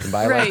pencils, or you can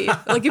buy right,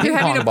 like if you're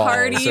having a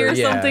party or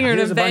something or an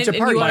Here's a bunch event of and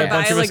you party want to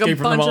buy like a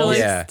bunch of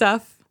like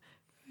stuff.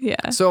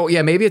 Yeah. So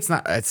yeah, maybe it's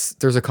not.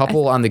 There's a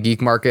couple on the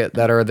geek market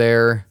that are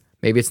there.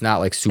 Maybe it's not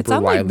like super it's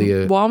on widely.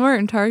 Like Walmart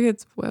and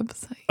Target's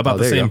website. About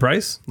the same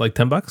price, like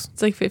 $10.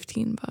 It's like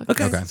 $15.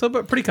 Okay, so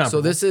but pretty comparable.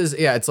 So this is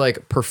it's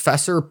like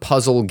Professor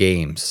Puzzle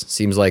Games.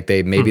 Seems like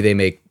they they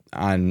make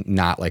on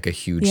not like a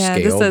huge scale.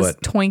 This says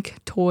but Twink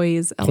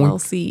Toys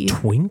LLC.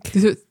 Twink.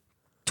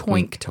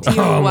 Twink Toys.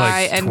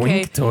 TYNK.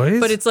 Twink Toys?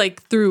 But it's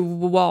like through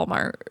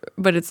Walmart.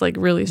 But it's like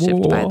really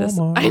shipped by this.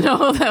 I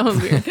know that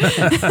was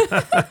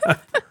weird.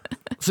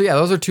 So yeah,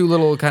 those are two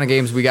little kind of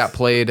games we got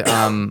played.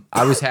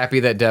 I was happy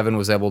that Devin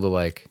was able to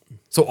like.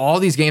 So all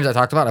these games I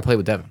talked about, I played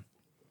with Devin.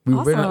 We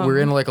were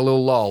in like a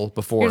little lull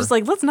before. You're just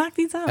like, let's knock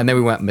these out. And then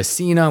we went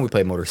Messina. We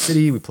played Motor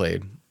City. We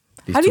played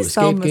these How do two you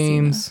spell escape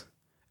games.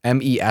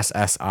 Messina?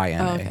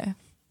 Messina. Oh, okay.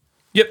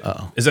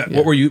 Yep. Is that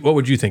what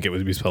would you think it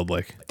would be spelled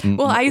like?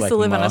 Well, I used like to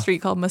live on Ma. a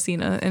street called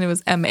Messina, and it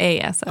was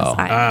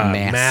Messina.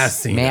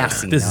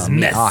 Messina. This is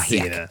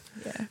Messina.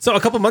 So a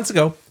couple months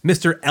ago,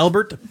 Mr.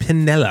 Albert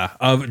Pinella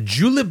of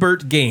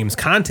Julibert Games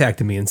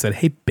contacted me and said,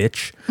 "Hey,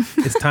 bitch,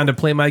 it's time to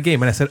play my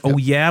game." And I said, "Oh,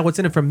 yeah? What's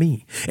in it for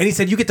me?" And he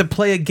said, "You get to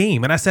play a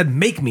game." And I said,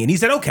 "Make me." And he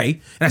said, "Okay."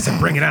 And I said,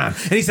 "Bring it on."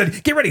 And he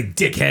said, "Get ready,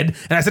 dickhead."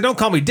 And I said, "Don't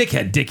call me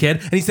dickhead,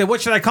 dickhead." And he said,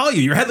 "What should I call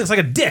you? Your head looks like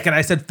a dick." And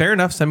I said, "Fair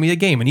enough, send me a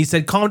game." And he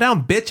said, "Calm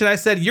down, bitch." And I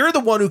said, "You're the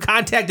one who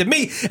contacted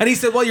me." And he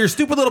said, "Well, your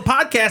stupid little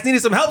podcast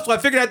needed some help, so I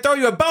figured I'd throw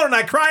you a bone." And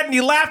I cried and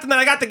he laughed, and then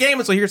I got the game.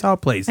 And so here's how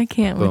it plays. I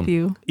can't with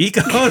you.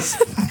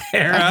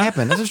 That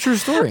happened. That's a true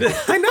story.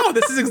 I know.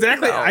 This is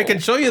exactly. I can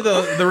show you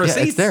the receipts.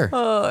 Yeah, it's there.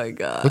 Oh my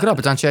god. Look it up.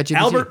 It's on ChatGPT.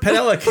 Albert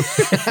Pinella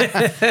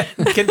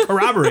can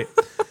corroborate.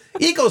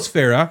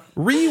 Ecosfera,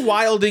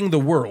 Rewilding the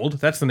World.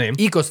 That's the name.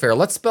 Ecosfera.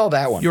 Let's spell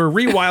that one. You're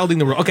rewilding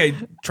the world. Okay,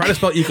 try to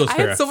spell I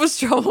Ecosfera. had so much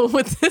trouble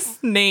with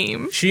this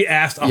name. She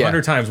asked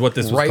 100 times what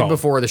this was right called.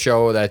 before the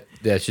show that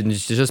she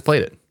just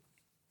played it.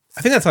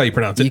 I think that's how you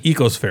pronounce it.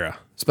 Ecosfera.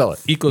 Spell it.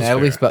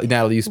 Ecosfera.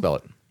 Natalie, you spell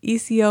it.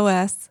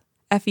 ECOSFERA.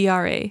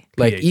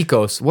 Like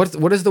ecos.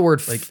 What is the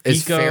word? Like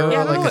is eco- Fera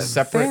Yeah, I don't like know a what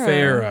separate?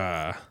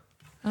 Fera.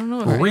 I don't know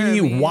what Fera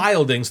means.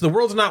 Rewilding. So the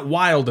world's not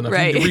wild enough.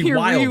 Right. You need to You're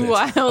rewild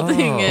it.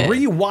 rewilding it.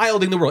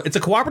 Rewilding the world. It's a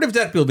cooperative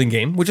deck building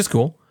game, which is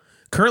cool.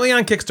 Currently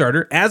on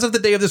Kickstarter. As of the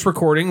day of this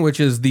recording,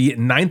 which is the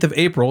 9th of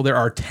April, there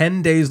are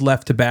 10 days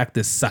left to back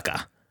this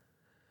sucker.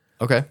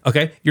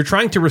 Okay. You're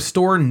trying to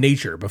restore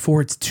nature before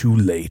it's too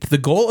late. The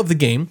goal of the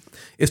game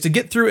is to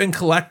get through and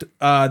collect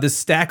this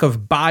stack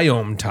of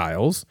biome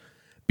tiles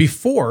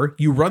before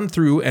you run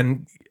through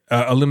and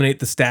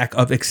eliminate the stack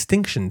of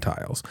extinction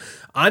tiles.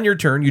 On your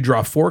turn, you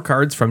draw 4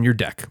 cards from your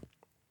deck,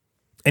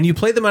 and you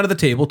play them out of the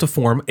table to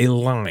form a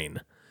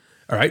line.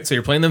 All right, so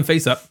you're playing them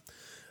face up.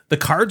 The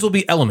cards will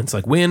be elements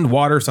like wind,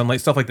 water,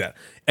 sunlight, stuff like that.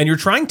 And you're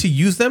trying to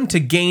use them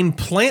to gain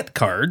plant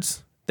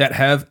cards that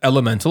have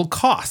elemental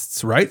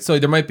costs, right? So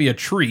there might be a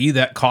tree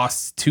that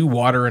costs 2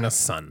 water and a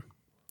sun.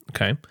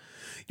 Okay.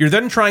 You're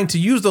then trying to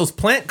use those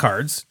plant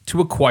cards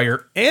to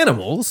acquire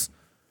animals,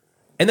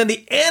 and then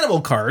the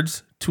animal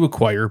cards to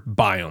acquire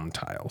biome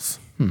tiles.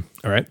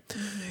 All right.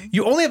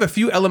 You only have a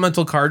few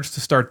elemental cards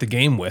to start the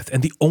game with,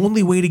 and the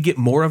only way to get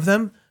more of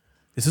them,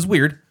 this is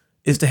weird,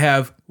 is to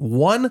have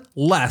 1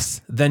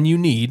 less than you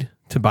need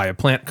to buy a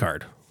plant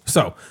card.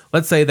 So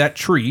let's say that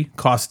tree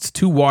costs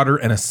 2 water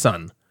and a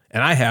sun,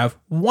 and I have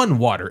 1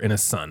 water and a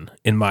sun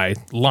in my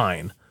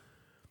line.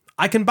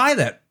 I can buy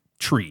that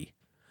tree.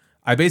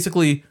 I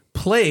basically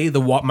play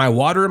my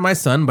water and my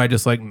sun by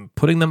just like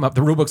putting them up.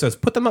 The rulebook says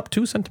put them up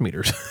 2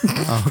 centimeters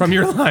from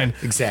your line.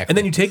 Exactly. And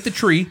then you take the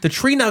tree. The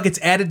tree now gets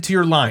added to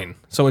your line,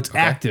 so it's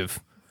active.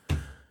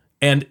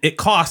 And it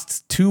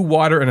costs 2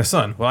 water and a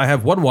sun. Well, I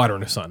have 1 water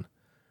and a sun.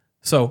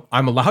 So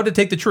I'm allowed to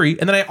take the tree,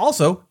 and then I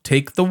also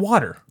take the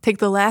water. Take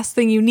the last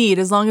thing you need,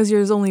 as long as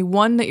there's only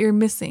 1 that you're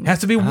missing. It has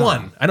to be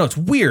 1. I know, it's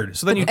weird.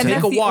 So then you and take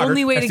that's a the water.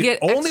 only way That's to the get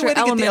only extra way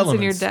to get the elements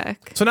in your elements.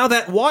 deck. So now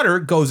that water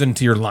goes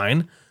into your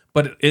line,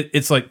 but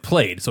it's like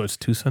played, so it's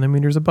 2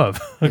 centimeters above.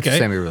 Okay.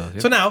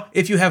 So now,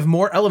 if you have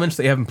more elements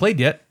that you haven't played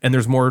yet, and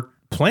there's more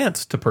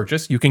plants to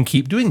purchase, you can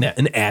keep doing that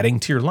and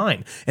adding to your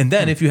line. And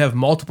then if you have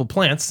multiple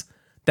plants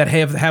that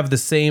have the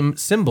same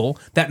symbol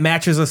that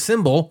matches a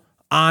symbol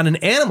on an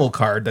animal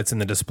card that's in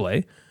the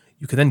display,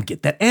 you can then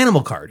get that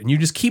animal card, and you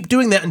just keep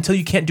doing that until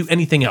you can't do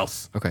anything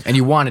else. Okay, and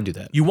you want to do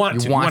that. You want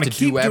to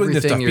keep doing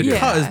this stuff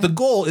because the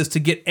goal is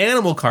to get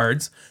animal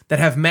cards that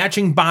have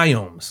matching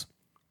biomes.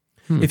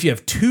 If you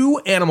have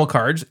 2 animal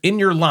cards in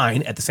your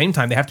line at the same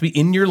time, they have to be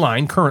in your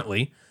line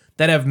currently,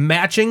 that have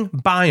matching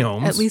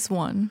biomes. At least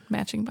one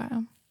matching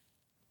biome.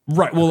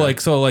 Right. Well,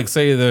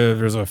 say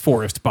there's a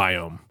forest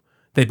biome.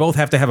 They both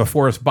have to have a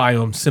forest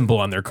biome symbol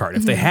on their card.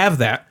 If they have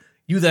that,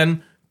 you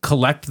then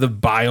collect the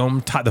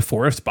the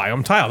forest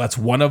biome tile. That's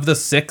one of the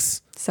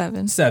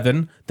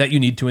 7 that you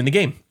need to in the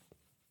game.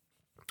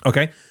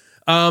 Okay.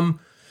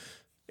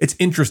 It's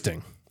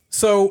interesting.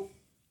 So,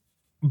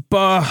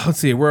 let's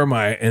see, where am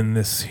I in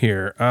this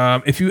here?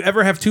 If you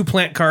ever have 2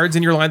 plant cards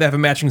in your line that have a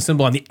matching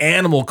symbol on the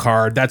animal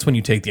card, that's when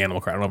you take the animal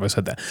card. I don't know if I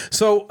said that.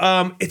 So,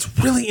 it's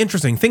really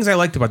interesting. Things I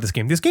liked about this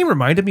game. This game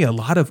reminded me a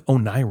lot of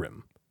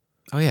Onirim.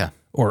 Oh, yeah.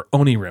 Or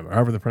Onirim, or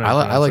however the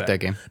pronunciation I like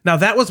that game. Now,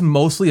 that was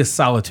mostly a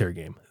solitaire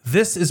game.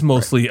 This is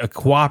mostly a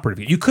cooperative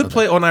game. You could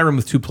play Onirim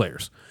with 2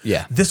 players.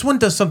 Yeah. This one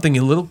does something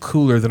a little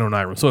cooler than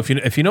Onirim. So if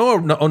you know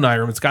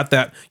Onirim, it's got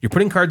that, you're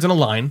putting cards in a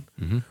line,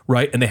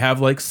 right? And they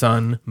have like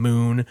sun,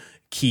 moon,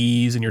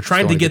 keys, and you're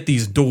trying to get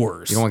these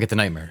doors. You don't want to get the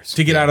nightmares.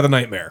 To get out of the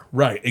nightmare.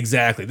 Right,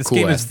 exactly. This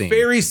game is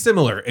very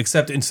similar,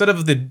 except instead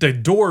of the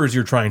doors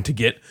you're trying to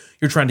get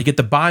the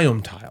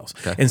biome tiles.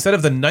 Okay. Instead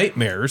of the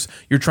nightmares,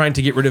 you're trying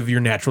to get rid of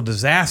your natural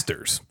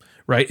disasters.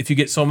 Right? If you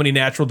get so many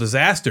natural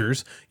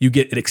disasters, you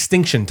get an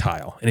extinction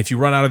tile. And if you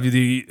run out of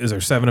is there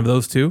 7 of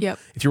those too? Yep.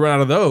 If you run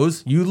out of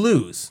those, you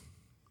lose.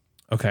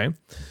 Okay.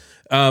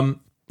 Now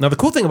the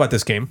cool thing about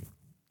this game,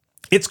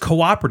 it's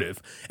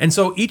cooperative. And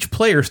so each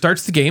player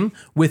starts the game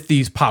with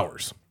these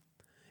powers.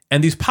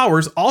 And these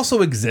powers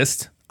also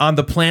exist on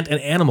the plant and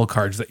animal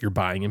cards that you're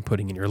buying and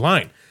putting in your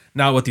line.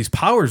 Now, what these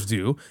powers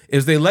do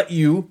is they let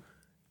you,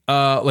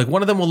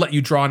 one of them will let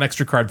you draw an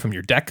extra card from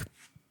your deck.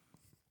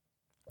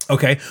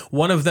 Okay.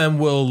 One of them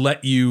will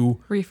let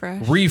you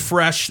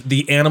refresh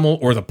the animal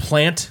or the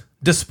plant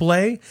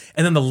display.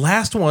 And then the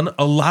last one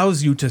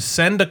allows you to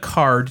send a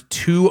card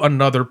to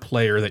another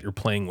player that you're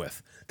playing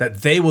with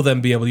that they will then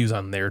be able to use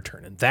on their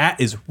turn. And that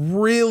is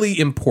really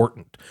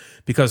important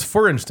because,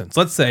 for instance,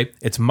 let's say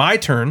it's my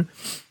turn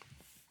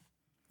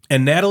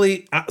and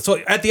Natalie. So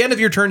at the end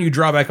of your turn, you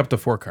draw back up to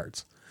 4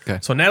 cards. Okay.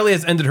 So Natalie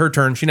has ended her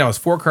turn. She now has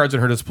 4 cards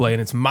in her display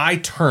and it's my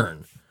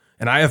turn.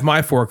 And I have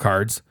my 4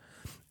 cards.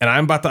 And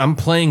I'm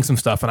playing some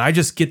stuff, and I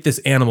just get this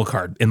animal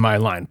card in my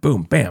line.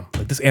 Boom, bam.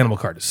 Like, this animal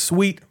card is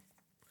sweet.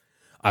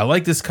 I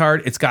like this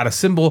card. It's got a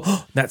symbol.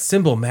 That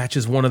symbol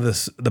matches one of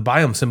the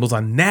biome symbols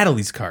on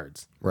Natalie's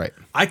cards. Right.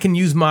 I can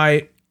use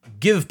my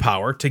give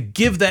power to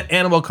give that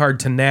animal card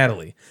to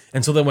Natalie.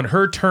 And so then when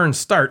her turn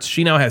starts,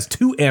 she now has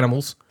 2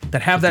 animals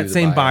that have that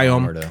same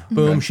biome.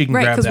 Boom, she can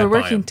grab that biome. Right, because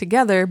we're working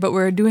together, but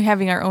we're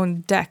having our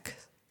own deck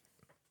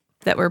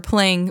that we're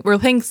playing. We're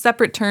playing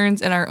separate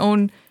turns in our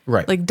own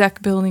like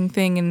deck building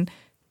thing,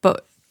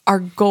 but our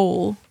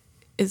goal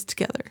is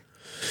together.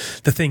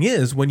 The thing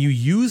is, when you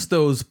use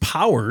those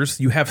powers,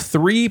 you have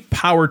 3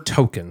 power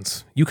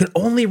tokens. You can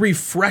only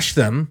refresh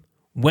them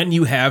when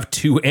you have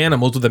 2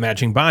 animals with a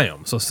matching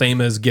biome. So same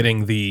as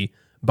getting the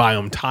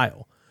biome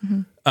tile.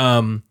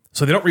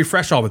 So they don't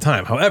refresh all the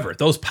time. However,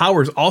 those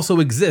powers also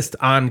exist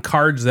on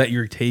cards that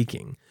you're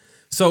taking.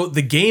 So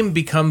the game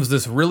becomes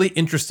this really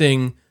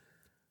interesting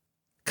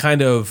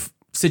kind of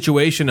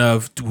situation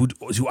of,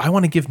 do I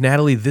want to give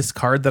Natalie this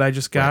card that I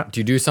just got? Right.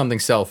 Do you do something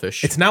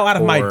selfish? It's now out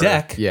of my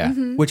deck,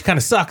 which kind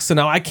of sucks. So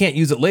now I can't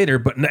use it later,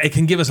 but it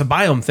can give us a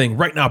biome thing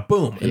right now.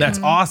 Boom. And that's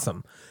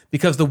awesome.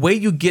 Because the way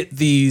you get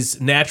these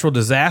natural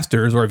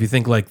disasters, or if you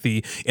think like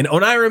in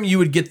Onirim, you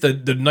would get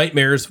the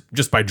nightmares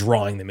just by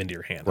drawing them into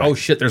your hand. Right. Oh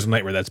shit, there's a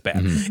nightmare, that's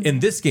bad. In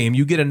this game,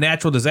 you get a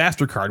natural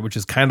disaster card, which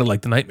is kind of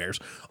like the nightmares,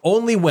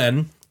 only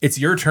when it's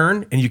your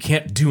turn and you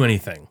can't do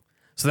anything.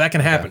 So that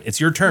can happen. It's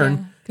your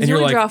turn. And you're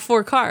like, draw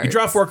 4 cards. You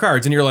draw 4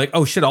 cards and you're like,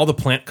 oh shit, all the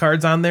plant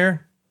cards on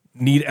there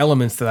need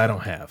elements that I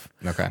don't have.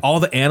 Okay. All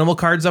the animal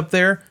cards up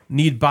there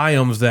need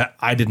biomes that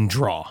I didn't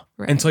draw.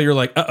 Right. And so you're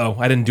like, uh-oh,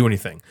 I didn't do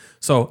anything.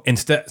 So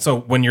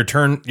when your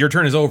turn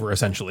is over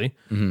essentially.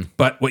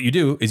 But what you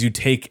do is you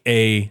take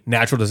a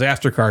natural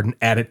disaster card and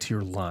add it to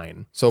your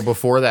line. So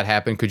before that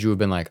happened, could you have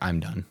been like, I'm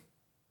done?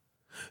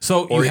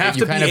 So you have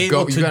to be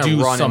able to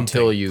do run something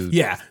until you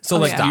So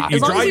like you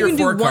draw your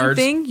 4 cards.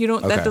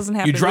 That doesn't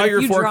happen. You draw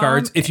your 4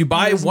 cards. If you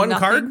buy 1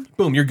 card,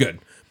 boom, you're good.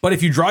 But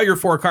if you draw your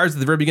 4 cards at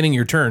the very beginning of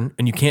your turn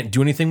and you can't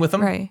do anything with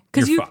them, right?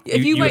 Because you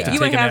might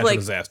have like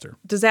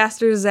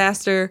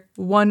disaster,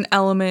 1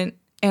 element,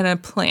 and a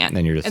plant,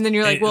 and then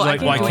you're like, well, I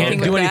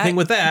can't do anything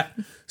with that.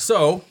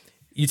 So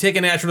you take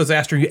a natural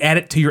disaster, you add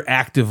it to your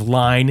active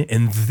line,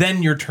 and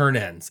then your turn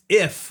ends.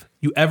 If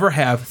you ever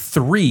have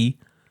 3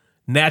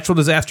 natural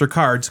disaster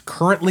cards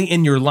currently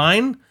in your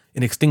line,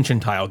 an extinction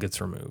tile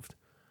gets removed.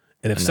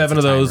 And if 7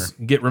 of those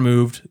get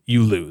removed,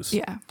 you lose.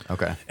 Yeah.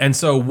 Okay. And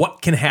so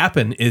what can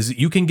happen is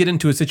you can get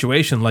into a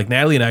situation like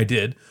Natalie and I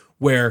did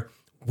where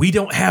we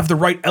don't have the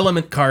right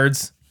element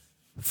cards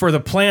for the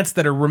plants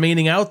that are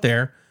remaining out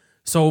there.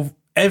 So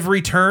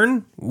every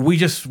turn,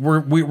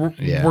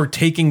 we're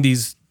taking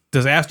these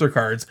disaster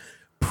cards,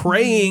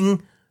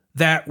 praying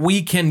that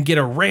we can get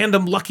a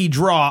random lucky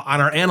draw on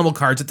our animal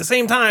cards at the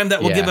same time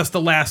that will give us the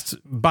last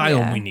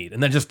biome we need.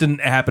 And that just didn't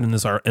happen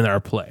in our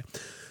play.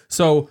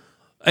 So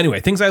anyway,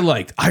 things I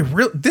liked.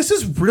 This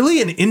is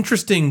really an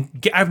interesting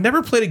game. I've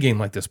never played a game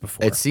like this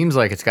before. It seems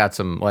like it's got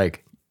some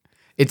like,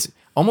 it's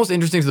almost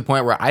interesting to the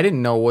point where I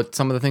didn't know what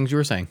some of the things you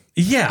were saying.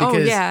 Yeah.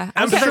 Because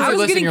I'm sure I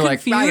was getting you're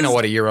confused. like, I know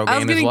what a Euro I was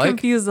game is getting like.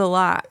 confused a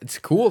lot. It's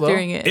cool though.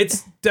 During it.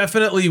 It's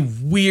definitely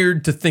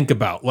weird to think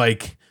about.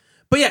 Like,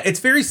 but yeah, it's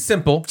very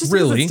simple. Just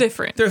really, because it's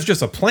different. There's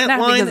just a plant Not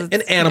line, because an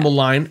it's- animal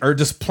line, or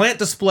just plant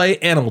display,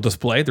 animal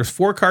display. There's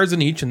 4 cards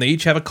in each, and they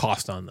each have a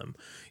cost on them.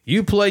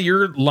 You play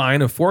your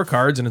line of 4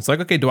 cards, and it's like,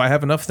 okay, do I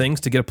have enough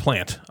things to get a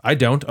plant? I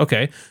don't.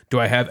 Okay.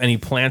 Do I have any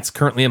plants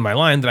currently in my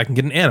line that I can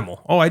get an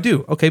animal? Oh, I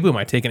do. Okay, boom,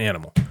 I take an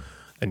animal.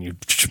 Then you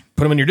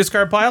put them in your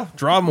discard pile,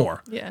 draw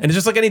more. Yeah. And it's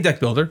just like any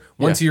deck builder.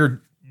 Once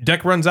your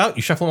deck runs out,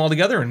 you shuffle them all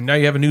together, and now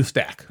you have a new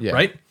stack,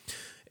 right?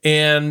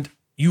 And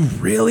you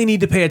really need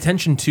to pay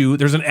attention to,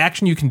 there's an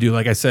action you can do,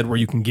 like I said, where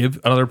you can give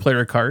another player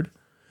a card.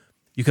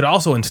 You could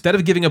also, instead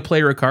of giving a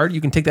player a card, you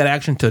can take that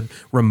action to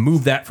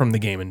remove that from the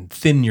game and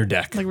thin your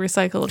deck. Like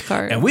recycle a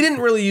card. And we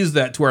didn't really use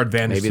that to our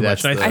advantage Maybe too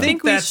much. that's And I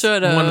think we that's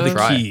should've. one of the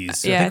Try it.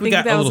 keys. Yeah, I think we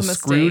got that a was little a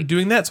screwed mistake.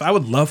 doing that, so I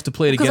would love to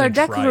play it again. Because our and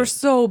decks try were it.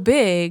 so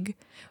big.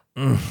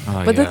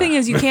 But the thing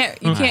is, you can't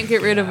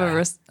get rid of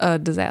a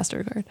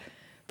disaster card.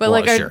 But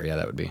Well, like sure, yeah,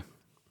 that would be.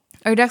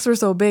 our decks were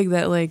so big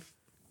that like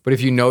But if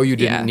you know you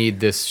didn't Yeah. need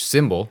this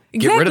symbol,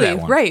 exactly get rid of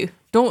that one. right.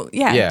 Don't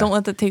Yeah. don't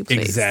let that take place.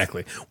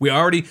 Exactly. We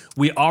already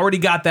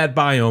got that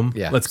biome.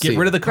 Yeah, Let's get see.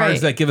 rid of the cards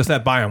Right. that give us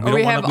that biome. Or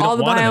we have all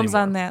the want it biomes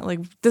anymore. on that. Like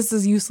this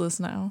is useless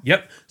now.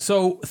 Yep.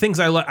 So things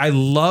I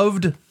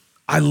loved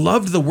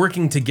the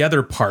working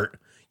together part.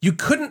 You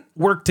couldn't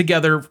work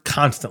together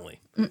constantly.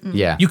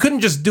 Yeah. You couldn't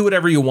just do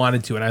whatever you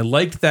wanted to. And I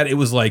liked that it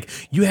was like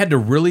you had to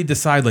really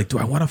decide, like, do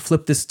I want to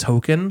flip this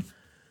token?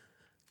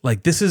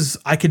 Like,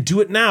 I could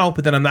do it now,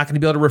 but then I'm not going to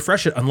be able to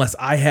refresh it unless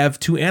I have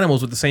 2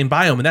 animals with the same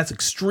biome. And that's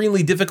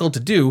extremely difficult to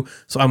do.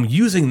 So I'm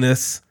using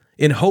this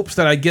in hopes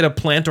that I get a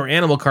plant or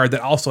animal card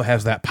that also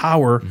has that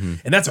power.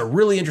 And that's a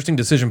really interesting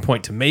decision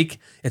point to make.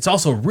 It's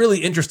also really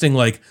interesting,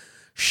 like,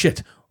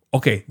 shit,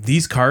 okay,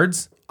 these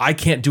cards I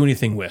can't do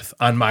anything with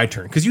on my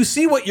turn. Because you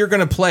see what you're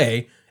going to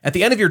play. At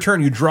the end of your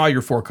turn, you draw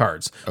your 4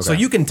 cards. So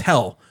you can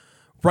tell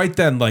right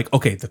then, like,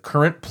 okay, the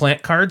current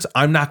plant cards,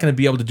 I'm not going to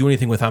be able to do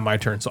anything with on my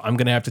turn. So I'm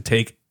going to have to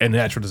take a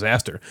natural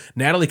disaster.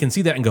 Natalie can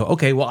see that and go,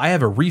 okay, well, I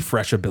have a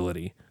refresh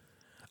ability.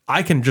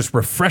 I can just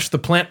refresh the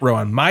plant row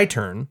on my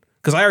turn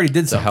because I already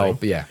did something.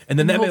 help, yeah. And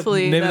then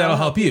Hopefully maybe that'll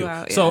help you.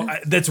 out, So yeah.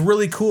 that's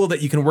really cool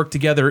that you can work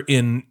together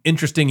in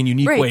interesting and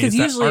unique Right, ways. because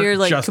that usually aren't you're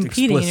like just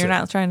competing and explicit. you're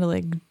not trying to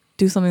like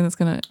do something that's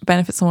gonna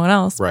benefit someone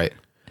else. Right.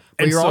 But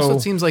And you're also, so-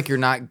 it seems like you're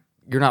not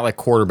like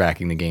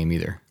quarterbacking the game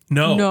either.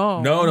 No,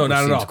 No. not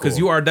at all. seems Because cool.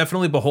 you are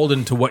definitely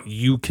beholden to what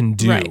you can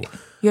do. Right.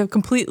 You have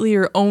completely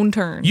your own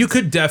turn. You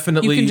could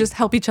definitely. You can just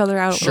help each other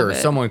out. Sure, a little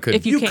bit, someone could-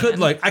 If you, You can. could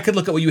like. I could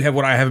look at what you have,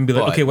 what I have, and be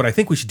like, But- okay, what I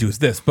think we should do is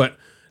this. But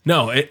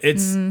no,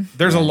 it's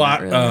there's a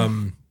lot.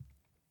 really.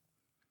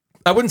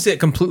 I wouldn't say it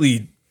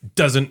completely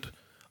doesn't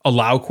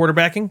allow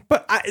quarterbacking,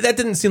 but that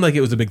didn't seem like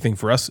it was a big thing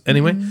for us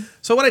anyway.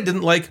 So what I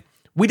didn't like,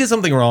 we did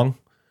something wrong.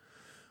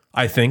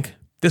 I think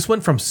this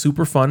went from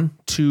super fun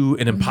to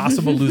an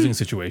impossible losing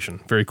situation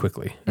very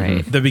quickly.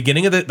 Right. The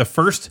beginning of the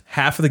first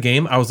half of the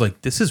game, I was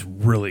like, this is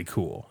really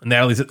cool. And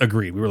Natalie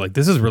agreed. We were like,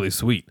 this is really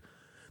sweet.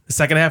 The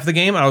second half of the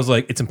game, I was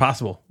like, it's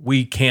impossible.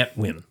 We can't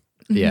win.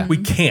 Yeah. We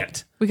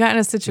can't. we got in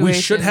a situation We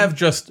should have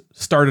just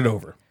started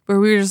over. where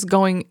we were just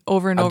going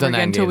over and I've over done that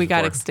again in until games we got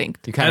before.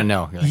 extinct. You kind of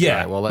know. You're like, Yeah. all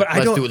right, well, but I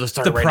let's don't, do it. Let's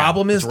start the right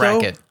problem now. is, Let's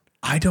rack though, it.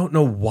 I don't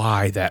know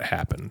why that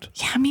happened.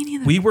 Yeah, me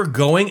neither. We were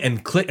going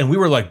and and we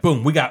were like,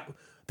 boom,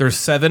 there's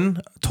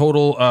 7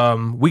 total.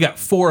 We got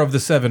 4 of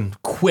the 7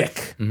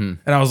 quick. And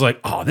I was like,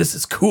 oh, this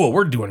is cool.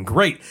 We're doing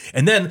great.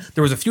 And then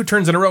there was a few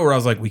turns in a row where I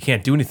was like, we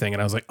can't do anything.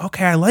 And I was like,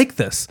 okay, I like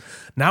this.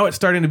 Now it's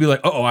starting to be like,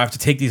 oh, I have to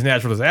take these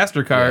natural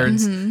disaster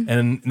cards. And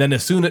then and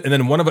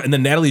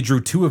then Natalie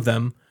drew 2 of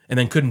them and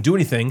then couldn't do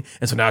anything.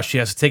 And so now she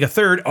has to take a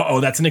third. Oh,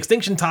 that's an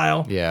extinction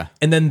tile. Yeah.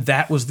 And then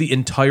that was the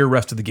entire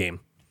rest of the game.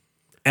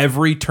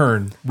 Every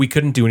turn we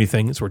couldn't do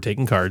anything, so we're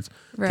taking cards.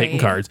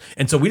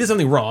 And so we did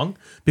something wrong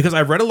because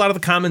I've read a lot of the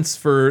comments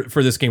for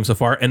this game so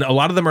far, and a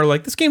lot of them are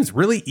like, this game's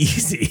really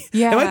easy.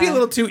 Yeah. It might be a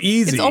little too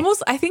easy. It's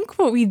almost, I think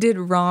what we did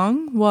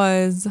wrong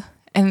was,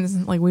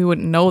 and like we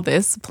wouldn't know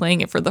this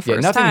playing it for the Yeah,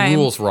 first nothing time.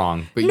 rules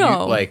wrong, but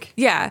No. you like.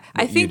 Yeah.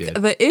 I you think did.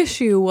 the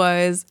issue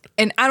was,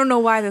 and I don't know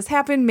why this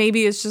happened.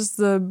 Maybe it's just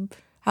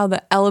how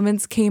the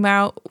elements came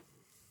out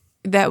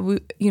that we,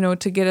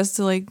 to get us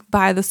to like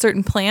buy the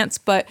certain plants,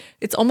 but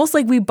it's almost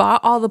like we bought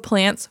all the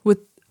plants with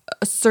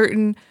a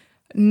certain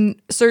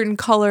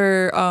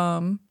color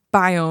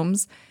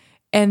biomes,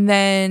 and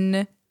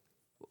then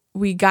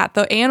we got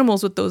the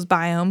animals with those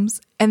biomes,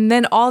 and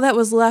then all that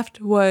was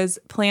left was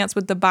plants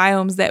with the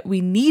biomes that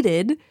we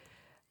needed,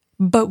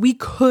 but we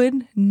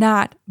could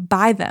not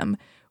buy them.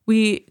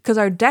 Because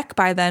our deck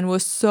by then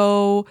was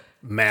so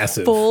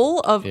massive. full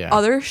of Yeah.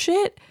 other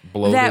shit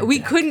Bloated that we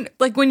deck. couldn't,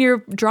 like when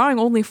you're drawing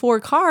only 4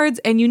 cards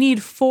and you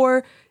need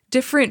 4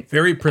 different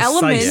very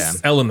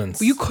precise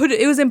elements.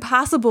 It was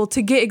impossible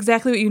to get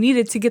exactly what you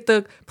needed to get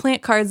the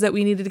plant cards that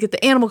we needed, to get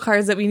the animal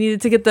cards that we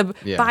needed, to get the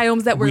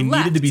biomes that were left. We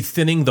needed to be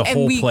thinning the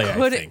whole play,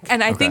 I think.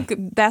 And I think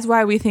that's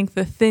why we think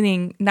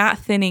the not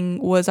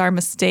thinning was our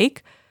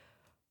mistake.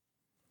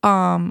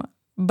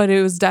 But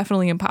it was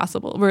definitely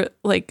impossible. It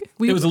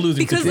was a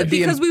losing situation.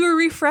 Because we were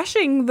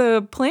refreshing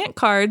the plant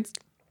cards,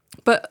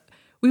 but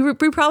we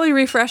probably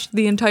refreshed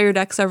the entire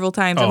deck several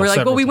times, and we're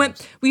like, well,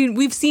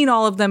 we've seen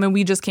all of them, and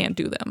we just can't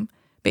do them.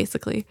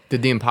 Basically,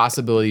 did the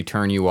impossibility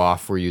turn you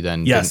off? Where you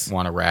then didn't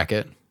want to rack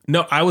it?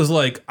 No, I was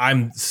like,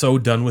 I'm so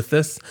done with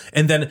this,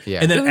 and then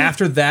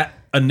after that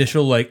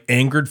initial like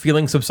angered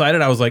feeling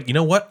subsided, I was like, you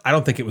know what? I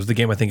don't think it was the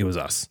game. I think it was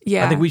us.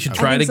 Yeah, I think we should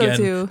try it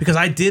again because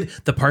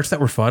the parts that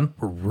were fun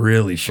were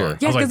really fun.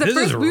 Yeah, because at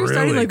first we were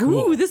starting like,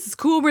 ooh, this is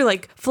cool. We're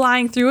like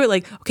flying through it,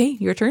 like, okay,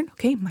 your turn.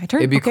 Okay, my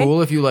turn. It'd be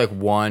cool if you like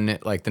won,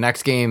 like the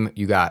next game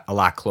you got a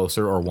lot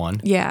closer or won.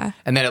 Yeah,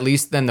 and then at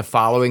least then the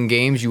following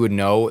games you would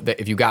know that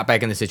if you got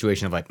back in the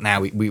situation of like,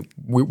 nah, we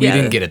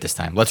didn't get it this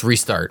time. Let's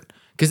restart.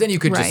 Because then you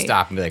could just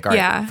stop and be like, all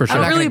right, for sure.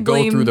 I'm not going to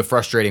go through the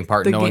frustrating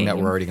part knowing that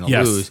we're already going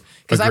to lose.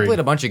 Because I played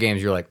a bunch of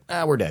games, you're like,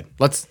 we're dead.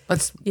 Let's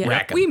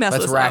rack it.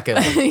 Let's rack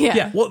it.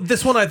 Yeah. Well,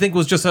 this one I think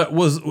was just it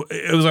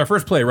was our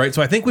first play, right?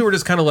 So I think we were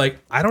just kind of like,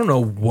 I don't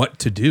know what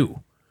to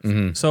do.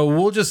 Mm-hmm. So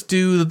we'll just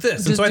do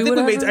this. And so I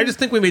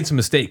think we made some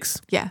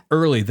mistakes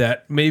early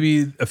that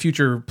maybe a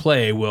future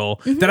play will,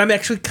 that I'm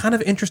actually kind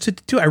of interested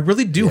to do. I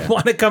really do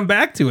want to come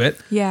back to it.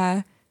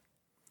 Yeah.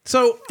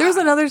 So there was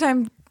another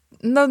time,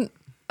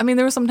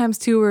 there were some times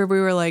too where we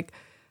were like,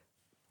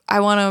 I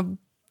don't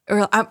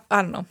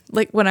know.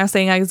 Like when I was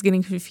saying I was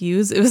getting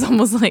confused, it was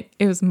almost like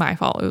it was my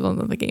fault. It was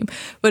on the game.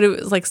 But it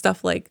was like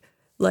stuff like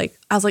I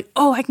was like,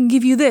 oh, I can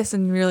give you this.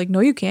 And you're like,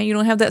 no, you can't. You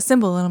don't have that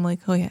symbol. And I'm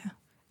like, oh, yeah.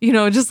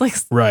 Just like.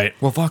 Right.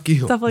 Well, fuck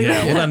you. Stuff like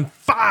that. Well, then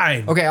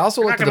fine. Okay, I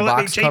also looked at the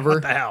box cover.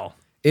 What the hell?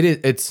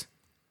 It's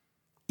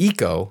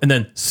Eco. And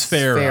then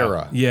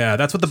Sfera. Yeah,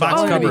 that's what the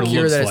box cover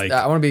looks like.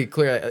 I want to be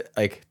clear.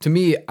 Like, to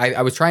me,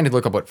 I was trying to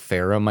look up what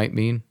Fera might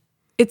mean.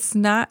 It's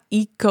not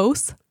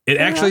Ecos. It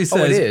actually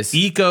says it is.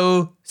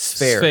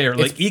 Ecosfera.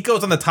 Like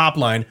Eco's on the top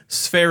line,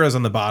 Sfera's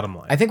on the bottom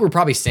line. I think we're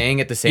probably saying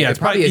it the same. Yeah, it's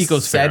probably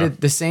Ecosfera. Said it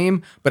the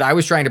same, but I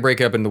was trying to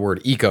break it up into the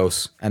word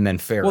Ecos and then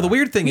Fera. Well, the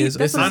weird thing is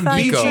on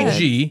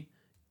BGG,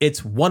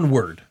 it's one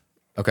word.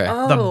 Okay.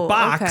 The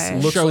box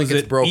looks shows like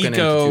it's broken into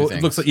two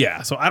things. Looks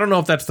like, so I don't know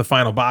if that's the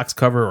final box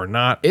cover or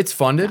not. It's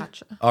funded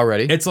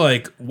already. It's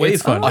like way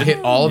funded. I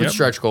hit all of its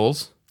stretch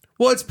goals.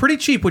 Well, it's pretty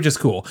cheap, which is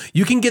cool.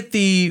 You can get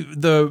the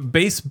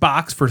base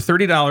box for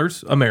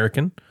 $30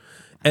 American,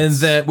 and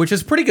that which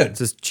is pretty good.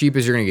 It's as cheap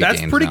as you're gonna get.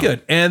 That's pretty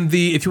good. And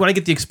if you want to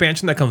get the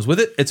expansion that comes with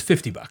it, it's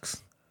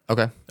 $50.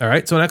 Okay. All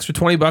right. So an extra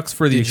 $20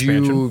 for the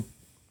expansion.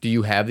 Do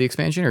you have the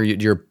expansion or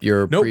your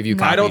preview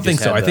copy? I don't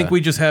think so. I think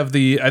we just have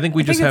the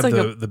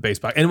base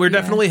box, and we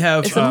definitely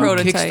have it's a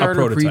prototype.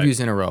 Kickstarter previews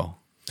in a row.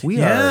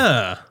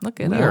 Look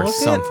at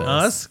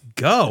us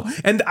go.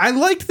 And I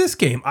liked this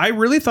game. I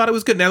really thought it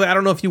was good. Now I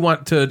don't know if you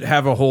want to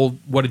have a whole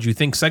 "What did you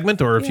think"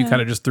 segment, or if you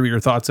kind of just threw your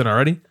thoughts in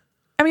already.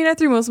 I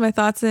threw most of my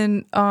thoughts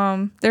in.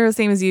 They're the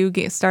same as you.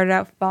 Started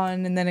out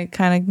fun, and then it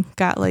kind of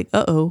got like,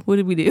 what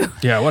did we do?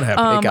 Yeah, what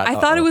happened? I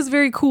thought it was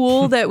very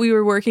cool that we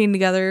were working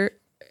together.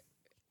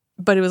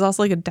 But it was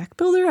also like a deck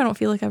builder. I don't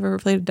feel like I've ever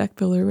played a deck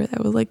builder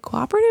that was like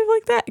cooperative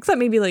like that. Except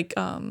maybe like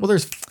well,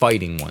 there's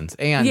fighting ones.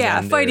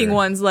 Fighting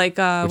ones like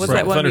what's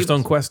that one?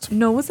 Thunderstone Quest.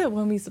 No, what's that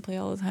one we used to play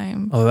all the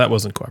time? Oh, that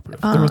wasn't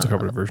cooperative. There was a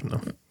cooperative version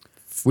though.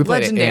 We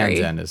played Legendary.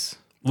 Zen's.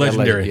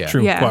 Legendary,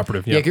 true,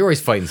 cooperative. Yeah, you're always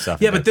fighting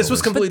stuff. Yeah, but this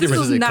was completely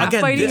different. This was not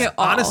fighting at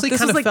all. Honestly,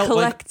 kind of felt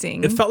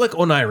collecting. It felt like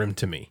Onirim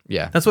to me.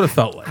 Yeah, that's what it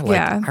felt like.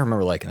 I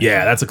remember liking it.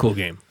 Yeah, that's a cool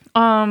game.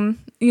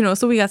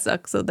 So we got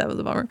stuck, so that was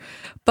a bummer.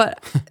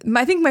 But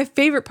I think my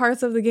favorite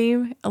parts of the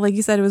game, like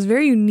you said, it was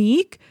very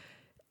unique.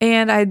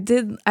 And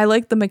I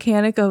liked the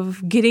mechanic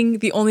of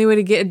the only way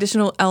to get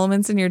additional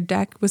elements in your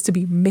deck was to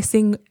be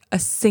missing a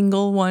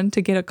single one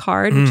to get a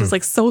card, which is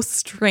like so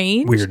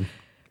strange. Weird.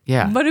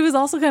 Yeah. But it was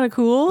also kind of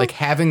cool. Like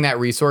having that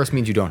resource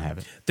means you don't have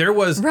it. There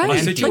was a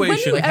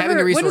situation. Like having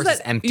the resource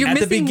is empty. You're at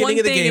the beginning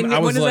of the game, I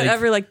was like,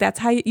 ever like that's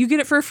how you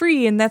get it for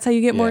free, and that's how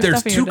you get more There's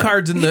stuff in your two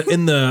cards in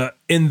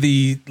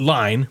the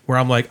line where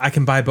I'm like, I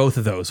can buy both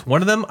of those.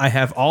 One of them, I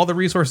have all the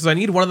resources I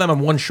need. One of them,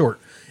 I'm one short.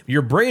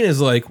 Your brain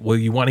is like, well,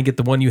 you want to get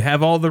the one you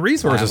have all the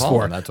resources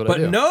for. That's what I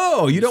do.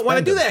 No, you don't want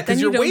to do that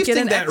because you're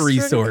wasting that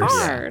resource.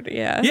 Card.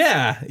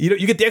 Yeah.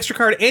 You get the extra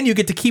card and you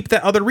get to keep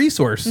that other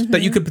resource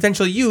that you could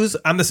potentially use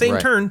on the same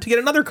turn to get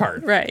another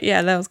card. Right.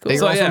 Yeah, that was cool.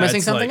 You're also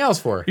missing something else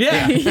for.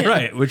 Yeah,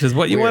 right. Which is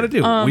what you want to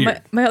do.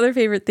 Weird. My other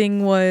favorite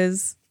thing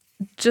was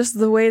just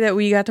the way that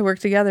we got to work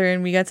together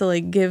and we got to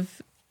like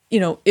give,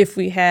 if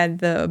we had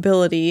the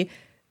ability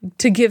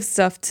to give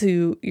stuff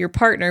to your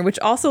partner, which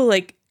also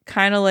like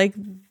kind of like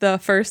the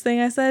first thing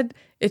I said,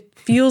 it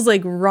feels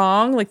like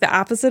wrong, like the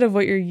opposite of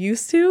what you're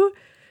used to.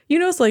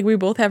 So like we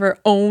both have our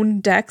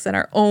own decks and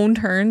our own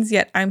turns,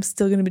 yet I'm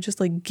still going to just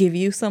like give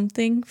you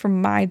something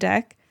from my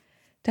deck.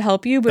 to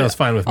help you, but That was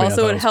fine with me.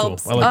 also I it thought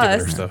helps cool. I like giving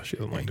her us. stuff. She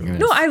doesn't like doing it.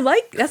 No, I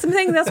like that's the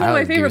thing. That's one of my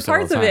like favorite Goose all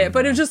parts the of it. time,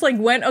 But yeah. it just like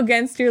went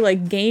against your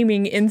like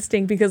gaming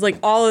instinct because like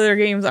all other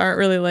games aren't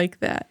really like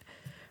that.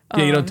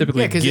 Yeah, you don't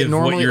typically 'cause it give what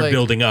normally, you're like-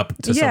 building up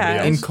to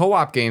somebody In else.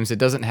 co-op games, it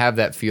doesn't have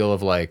that feel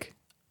of like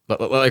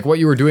what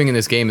you were doing in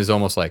this game is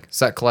almost like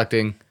set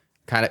collecting,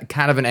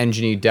 kind of an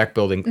engine deck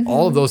building.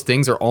 All of those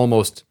things are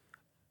almost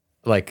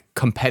like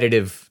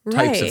competitive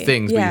types of Right,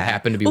 things, but you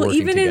happen to be working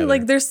even together. in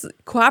like there's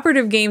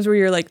cooperative games where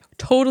you're like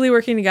totally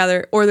working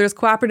together, or there's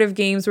cooperative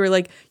games where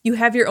like you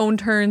have your own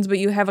turns but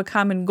you have a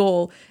common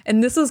goal.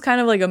 And this was kind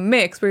of like a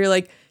mix where you're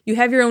like you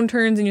have your own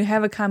turns and you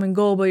have a common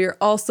goal, but you're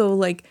also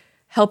like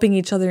helping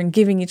each other and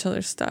giving each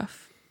other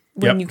stuff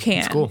when you can.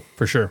 It's cool.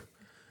 For sure.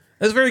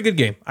 It's a very good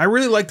game. I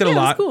really liked it a Yeah, it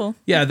was lot. cool.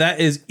 Yeah, that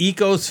is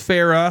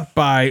Ecosfera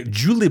by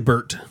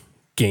Julibert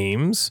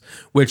Games,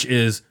 which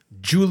is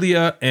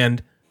Julia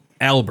and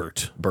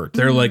Albert.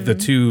 They're like the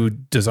two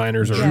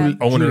designers or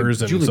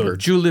owners. And so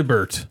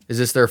Julibert. Is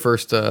this their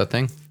first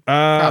thing?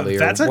 Probably, or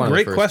That's a one of the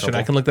great first question. couple.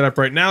 I can look that up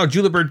right now.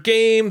 Julibert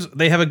Games.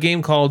 They have a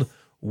game called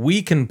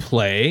We Can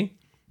Play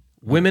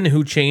Women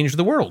Who Changed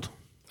the World.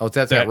 Oh,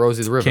 that's got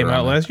Rosie the River. Came out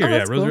on it. last year. Oh, Yeah,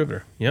 that's Rosie cool.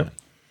 River. Yep.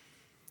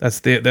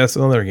 That's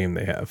another game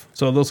they have.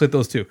 So those like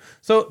those two.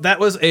 So that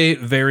was a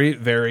very,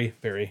 very,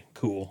 very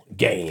cool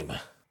game.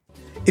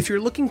 If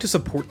you're looking to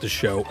support the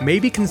show,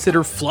 maybe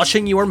consider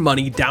flushing your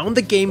money down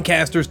the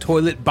Gamecasters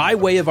toilet by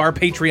way of our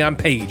Patreon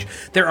page.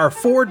 There are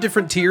 4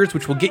 different tiers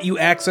which will get you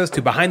access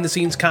to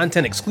behind-the-scenes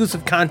content,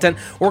 exclusive content,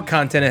 or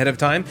content ahead of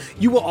time.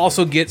 You will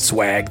also get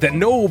swag that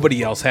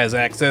nobody else has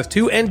access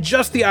to, and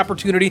just the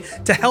opportunity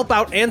to help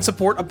out and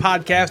support a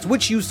podcast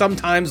which you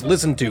sometimes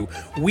listen to.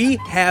 We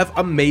have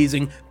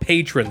amazing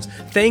patrons.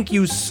 Thank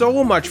you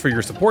so much for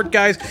your support,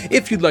 guys.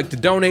 If you'd like to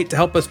donate to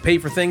help us pay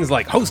for things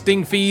like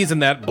hosting fees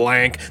and that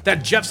blank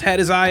that Jeff's had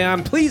his eye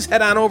on, please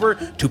head on over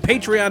to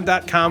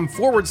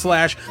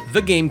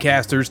patreon.com/The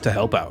Gamecasters to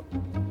help out.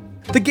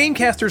 The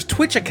Gamecasters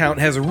Twitch account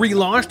has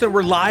relaunched and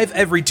we're live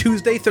every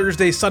Tuesday,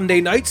 Thursday,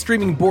 Sunday night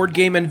streaming board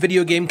game and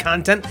video game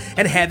content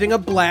and having a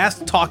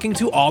blast talking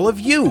to all of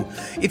you.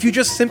 If you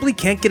just simply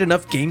can't get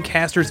enough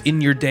Gamecasters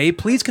in your day,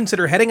 please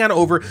consider heading on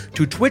over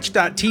to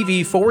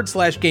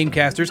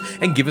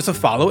twitch.tv/Gamecasters and give us a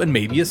follow and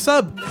maybe a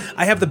sub.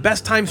 I have the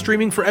best time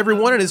streaming for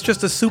everyone and it's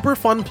just a super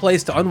fun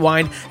place to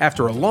unwind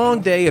after a long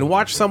day and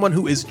watch someone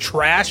who is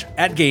trash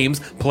at games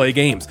play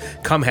games.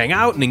 Come hang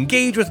out and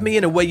engage with me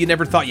in a way you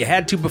never thought you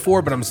had to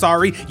before, but I'm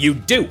sorry, you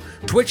do.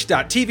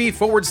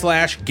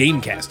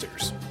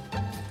 Twitch.tv/Gamecasters.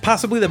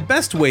 Possibly the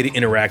best way to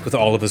interact with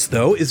all of us,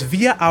 though, is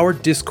via our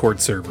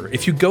Discord server.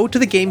 If you go to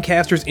the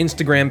Gamecasters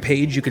Instagram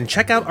page, you can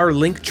check out our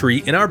link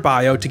tree in our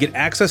bio to get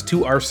access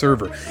to our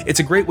server. It's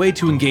a great way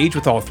to engage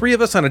with all 3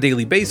 of us on a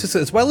daily basis,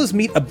 as well as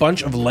meet a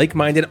bunch of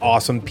like-minded,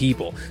 awesome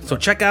people. So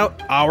check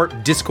out our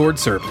Discord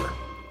server.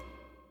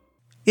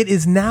 It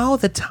is now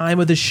the time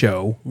of the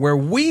show where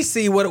we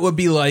see what it would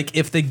be like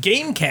if the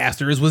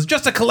Gamecasters was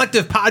just a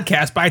collective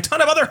podcast by a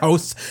ton of other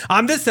hosts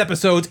on this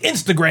episode's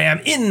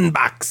Instagram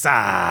Inbox.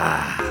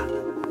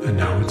 And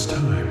now it's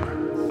time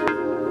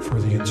for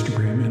the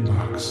Instagram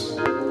inbox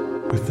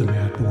with the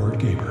Mad Board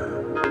Gamer.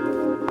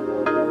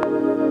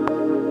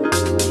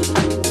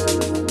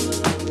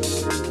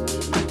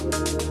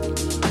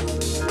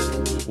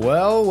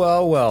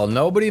 Well.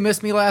 Nobody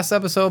missed me last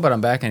episode, but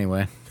I'm back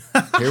anyway.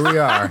 Here we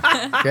are.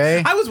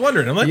 Okay. I was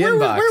wondering. I'm like, The where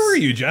inbox. were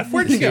you, Jeff?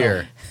 Where'd you go?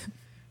 Here.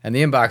 And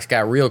the inbox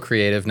got real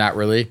creative, not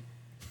really.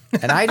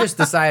 And I just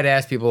decided to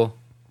ask people,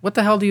 what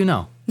the hell do you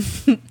know?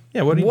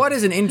 Yeah, what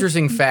is an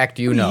interesting fact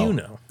you know? do you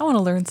know? I want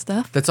to learn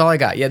stuff. That's all I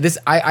got. Yeah,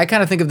 I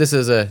kind of think of this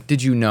as a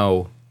did you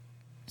know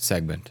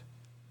segment.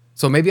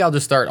 So maybe I'll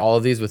just start all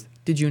of these with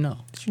did you know?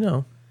 Did you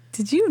know?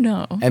 Did you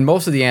know? And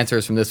most of the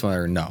answers from this one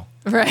are no.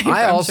 Right.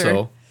 I I'm also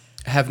sure.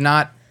 have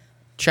not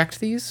checked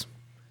these.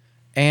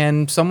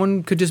 And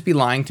someone could just be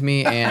lying to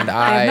me, and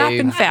I have not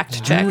been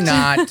fact checked. do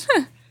not.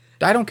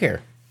 I don't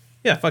care.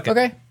 Yeah, fuck it.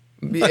 Okay.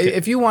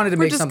 If you wanted to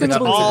make just something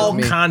gonna up believe All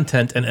with me,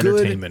 content and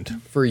good entertainment.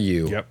 for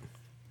you. Yep.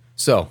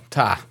 So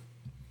Ta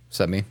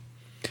sent me.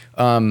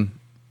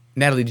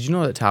 Natalie, did you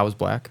know that Ta was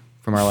black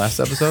from our last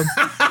episode?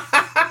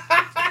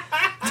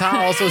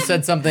 Ta also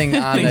said something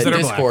on Things the that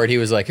are Discord. He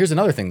was like, "Here's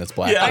another thing that's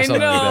black." Yeah, or I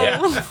something like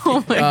that. No.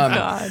 Oh my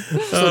god.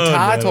 So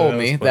Ta no, told that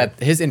me was funny.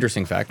 that his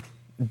interesting fact.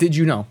 Did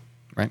you know?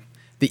 Right.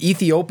 The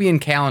Ethiopian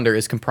calendar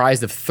is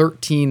comprised of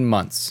 13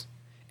 months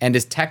and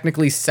is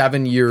technically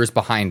 7 years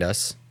behind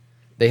us.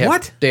 They have,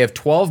 What? They have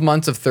 12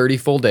 months of 30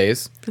 full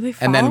days, Do they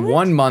and then follow it?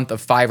 1 month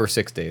of 5 or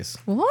 6 days.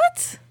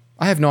 What?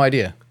 I have no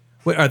idea.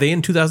 Wait, are they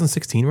in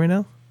 2016 right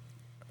now?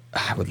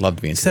 I would love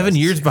to be in 7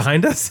 years 2006.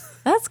 behind us?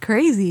 That's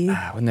crazy.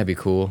 Wouldn't that be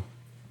cool?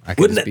 I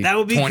Wouldn't just that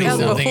would be cool. 20 That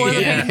was something before the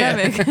again.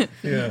 pandemic.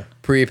 Yeah.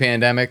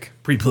 Pre-pandemic.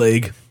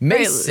 Pre-plague.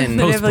 Mason.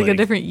 They have like a Post-plague.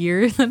 different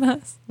year than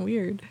us.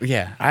 Weird.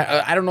 Yeah,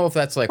 I don't know if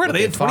that's like Where, what are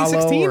they in follow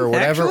 2016 or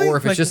whatever, actually? or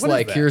if it's Like, just what is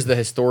like that? here's the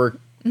historic.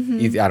 I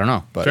don't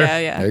know, but Sure.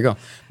 Yeah. there you go.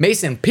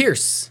 Mason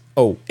Pierce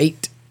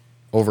 08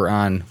 over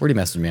on where do you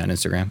message me on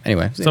Instagram?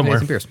 Anyway, Somewhere.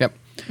 Mason Pierce. Yep.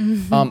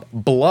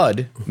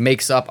 Blood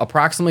makes up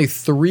approximately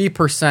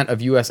 3% of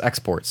U.S.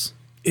 exports.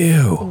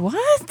 Ew.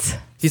 What?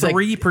 He's like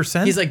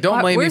 3%? He's like, don't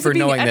blame me Where's for it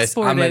being knowing this.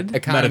 I'm an exported?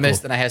 economist,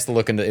 Medical. and I has to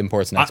look into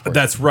imports and exports.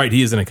 That's right.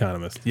 He is an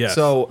economist. Yes.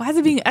 So Why is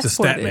it being He's a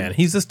exported? stat man.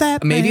 He's a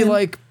stat maybe man.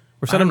 like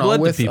We're sending I don't know,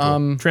 blood with, to people.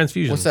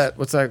 Transfusions.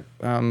 What's that?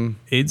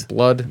 AIDS?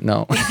 Blood?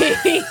 No.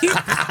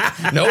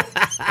 Nope.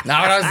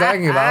 Not what I was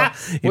talking about.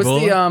 What's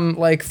Ebola? the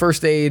like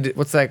first aid?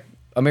 What's that?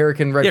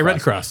 American Red Cross.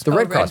 Red Cross. The Oh,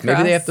 Red Red Cross.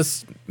 Maybe they have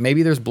Cross. to.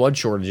 Maybe there's blood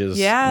shortages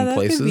Yeah, in that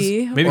places. could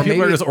be. Maybe Or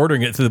people are just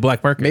ordering it to the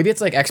black market. Maybe it's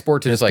like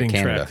export to just like being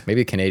Canada. tracked.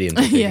 Maybe Canadians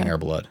are taking Yeah. our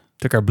blood.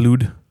 Took our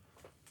blood.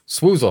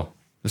 Swoozle.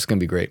 This is gonna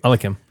be great. I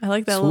like him. I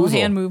like that little Swoozle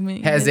hand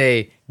movement. has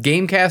a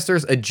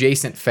Gamecasters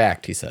adjacent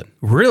fact. He said,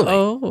 Really?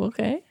 Oh,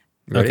 okay.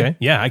 Ready? Okay.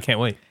 Yeah, I can't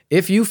wait.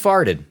 "If you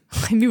farted,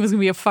 I knew it was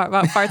gonna be about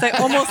farts. I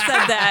almost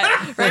said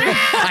that. Right?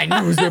 I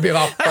knew it was gonna be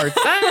about farts.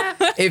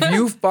 If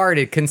you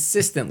farted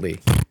consistently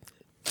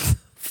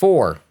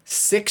for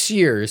 6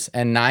 years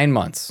and 9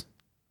 months,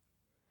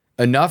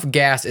 enough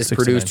gas is 6 to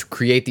produced 9. to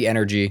create the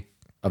energy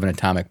of an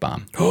atomic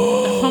bomb."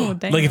 Oh,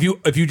 dang. Like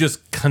if you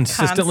just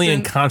consistently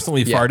and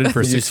constantly farted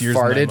for You 6 just years.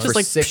 and 9 farted months. for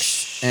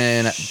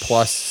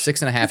like,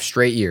 6.5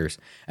 straight years,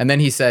 and then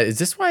he said, "Is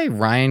this why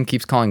Ryan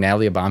keeps calling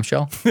Natalie a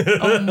bombshell?"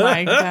 Oh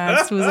my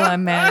God, Swoozle,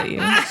 I'm mad at you.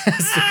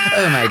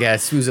 Oh my God,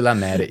 Swoozle, I'm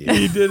mad at you.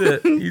 He did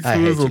it. He I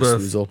hate you, swoozled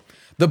us. Swoozle.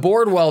 The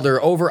board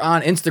welder over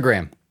on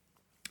Instagram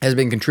has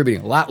been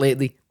contributing a lot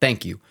lately.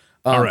 Thank you.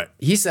 All right.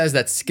 He says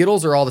that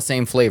Skittles are all the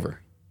same flavor.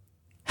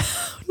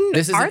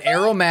 This is Are an they?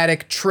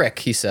 aromatic trick,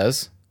 he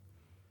says.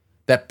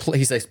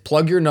 He says,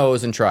 plug your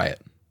nose and try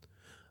it.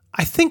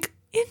 I think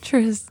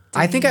Interesting.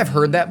 I think I've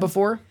heard that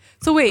before.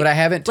 So wait, but I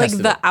haven't like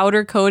tested the it.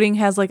 outer coating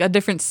has like a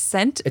different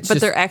scent, but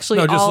just- they're actually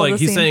no, just all like the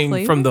he's same saying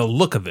flavor? from the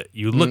look of it.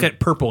 You look at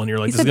purple and you're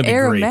like, He this is said gonna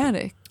be great.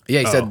 aromatic. Yeah,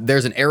 he said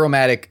there's an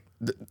aromatic.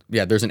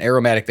 Yeah, there's an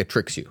aromatic that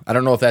tricks you. I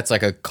don't know if that's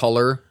like a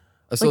color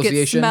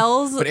association.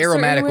 smells but a certain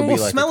aromatic would way? be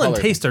Well, like smell a and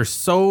color. taste are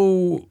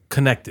so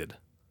connected.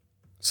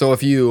 So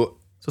if you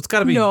So it's got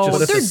to be No,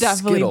 just it's they're a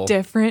definitely Skittle.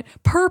 different.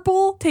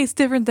 Purple tastes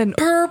different than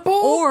purple,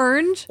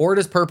 orange or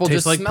does purple Tastes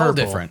just like smell purple.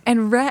 different?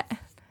 and red.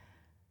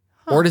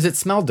 Or does it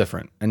smell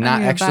different and not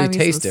gonna actually buy me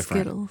taste some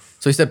different? Skittles.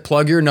 So he said,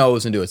 plug your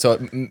nose and do it. So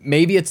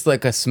maybe it's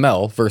like a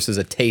smell versus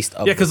a taste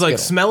of yeah, because the like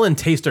Skittle. smell and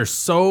taste are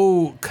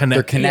so connected.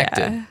 They're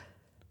connected. Yeah.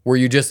 Where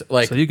you just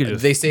like So you could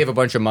just- they save a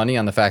bunch of money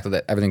on the fact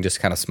that everything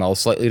just kind of smells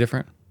slightly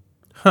different,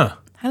 Huh?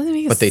 How do they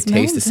make it but they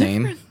smell taste the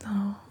same. different,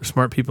 though? They're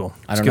smart people.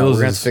 I don't know. We're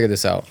gonna have to figure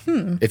this out.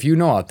 If you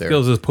know out there,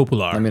 Skills is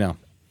popular. let me know.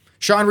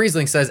 Sean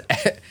Riesling says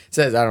I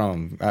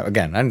don't know.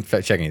 Again, I didn't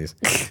check any of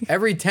these.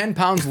 Every 10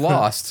 pounds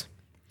lost.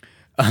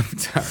 Oh,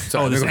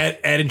 just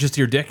add inches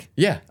to your dick?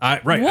 yeah.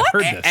 Right. What? I've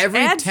heard this. Every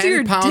Adds to 10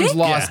 your pounds dick?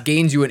 lost Yeah.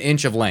 gains you an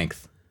inch of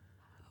length.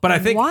 But I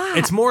think Why?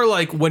 it's more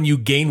like when you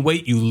gain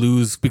weight, you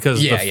lose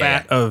because Yeah, the yeah,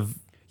 fat of.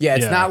 Yeah,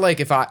 it's Yeah. not like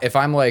if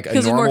I'm like a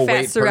Because there's normal more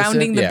weight fat surrounding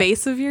person, the yeah.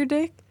 base of your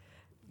dick.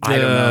 I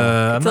don't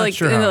know. I'm So not like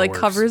sure and how it it like works.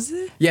 covers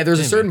it. Yeah, there's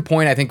a certain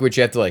point I think which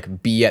you have to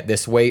like be at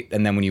this weight,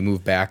 and then when you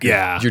move back,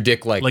 Yeah, your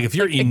dick like if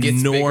you're it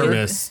gets bigger.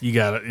 enormous, you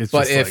got it. It's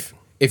But just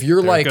if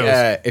you're there it like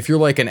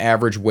goes. an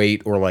average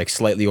weight or like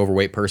slightly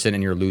overweight person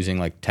and you're losing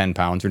like 10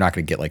 pounds, you're not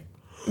going to get like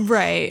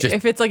Right. Just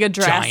If it's like a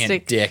giant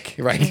drastic dick,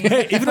 right?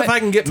 even if I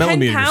can get 10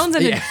 millimeters, pounds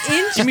and an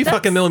inch. give me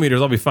fucking millimeters,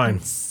 I'll be fine.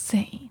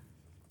 Insane.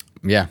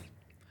 yeah.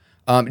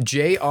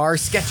 JR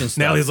Sketch and stuff.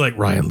 Natalie's like,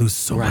 Ryan, lose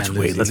so much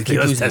weight. Let's keep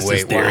test losing this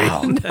weight. theory.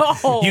 Wow.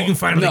 No. You can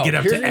finally No, get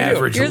up here's to what you do.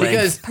 average Here's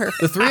length. because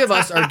the three of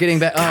us are getting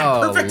back.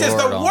 Oh, Perfect is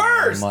the Lord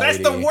worst. That's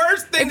the almighty.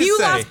 worst thing If to you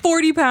say. lost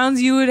 40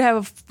 pounds, you would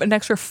have an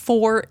extra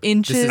 4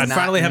 inches. This is I'd not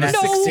finally have a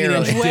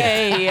necessarily- 16-inch dick.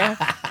 way.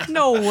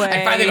 No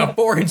way. I finally have a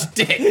 4-inch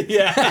dick.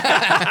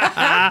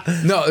 Yeah.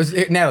 No,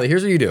 Natalie,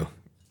 here's what you do.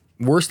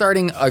 We're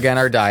starting again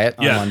our diet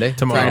on Yeah, Monday.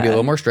 tomorrow. Trying to be a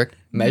little more strict.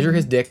 Measure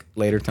his dick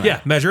later tonight.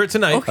 Yeah, measure it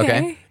tonight.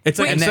 Okay. It's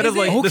like Wait, instead is of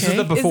like it- this is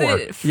the okay. before.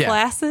 Is it Yeah.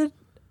 flaccid?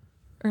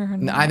 Or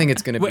No, I think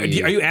it's going to Wait,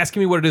 be. are you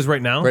asking me what it is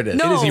right now? What it is.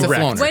 No, It is It's a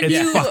erect. floner. when It's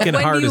you fucking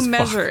when hard you as fuck.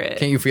 measure it.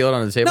 Can't you feel it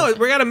on the table? No,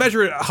 we got to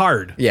measure it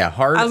hard. Yeah,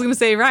 hard. I was gonna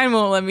say Ryan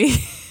won't let me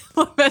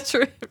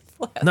measure it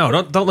flat. No,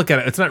 don't look at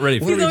it. It's not ready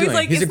for What are you. we always doing?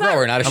 like, He's a it's not-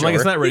 grower, not a I'm shower. like,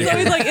 it's not ready. He's for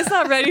always you. like, it's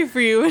not ready for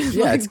you.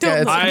 Yeah, Like, it's don't got-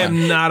 look. I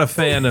am not a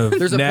fan of.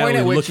 There's a point Natalie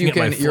at which looking you at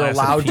my can you're flaccid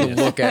allowed to penis.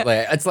 look at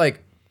like it's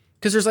like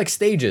because there's like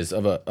stages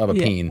of a Yeah,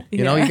 peen.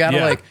 You know, yeah. you gotta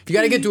Yeah. like you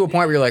gotta get to a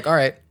point where you're like, all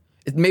right,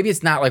 maybe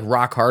it's not like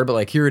rock hard, but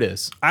like here it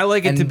is. I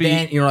like it And to be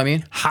then, you know what I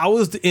mean?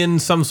 housed in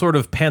some sort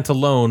of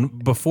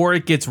pantalone before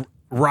it gets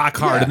rock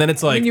hard, Yeah. and then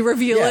it's like, When you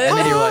reveal Yeah, it. and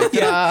then you're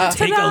like,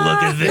 take a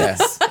look at yeah.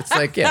 this. It's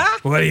like, yeah.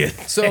 What do you?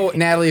 So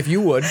Natalie, if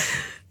you would,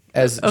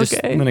 as just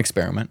Okay. an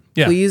experiment,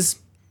 Yeah. please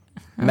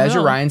measure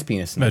will. Ryan's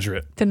penis. Measure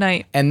it.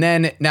 Tonight. And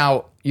then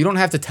now you don't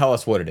have to tell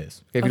us what it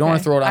is. If you don't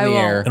want to Okay. throw it on I the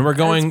won't. air, And we're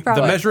going. That's The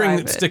probably measuring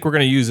private. stick we're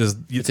going to use is a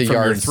from your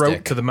yardstick.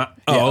 throat to the mouth.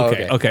 Yeah,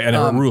 Oh, okay, and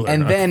a ruler.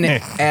 And Okay.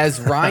 then as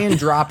Ryan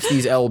drops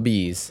these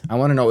LBs, I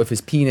want to know if his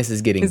penis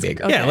is getting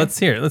bigger. okay. yeah, let's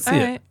hear it. Let's see All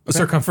it. right. The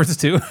circumference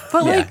too.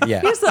 But Yeah, like, yeah.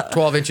 here's the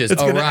 12 inches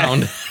gonna-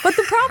 around. but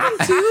the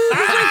problem too is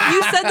like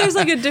you said there's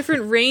like a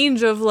different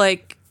range of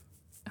like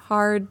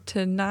hard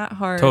to not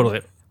hard.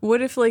 Totally.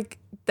 What if like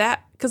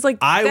that? Because like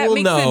I that will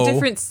makes know- it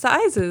different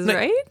sizes,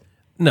 right?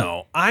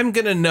 No, I'm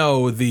gonna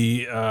know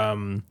the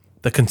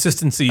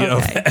consistency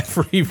of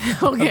every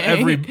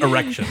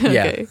erection.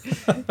 Yeah.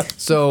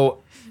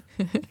 So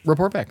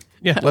report back.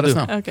 Yeah, let us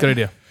know. Okay. Good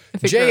idea.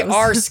 If it JR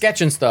grows.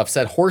 Sketch and Stuff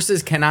said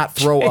horses cannot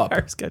throw up.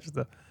 Our sketch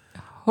stuff.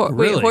 Wait,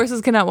 Really?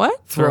 horses cannot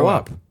what? Throw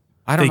up.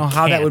 I don't know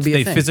how that would be a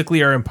They thing.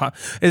 physically are impossible.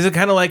 Is it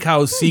kind of like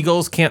how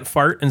seagulls can't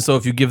fart, and so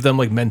if you give them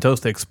like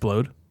Mentos, they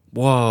explode?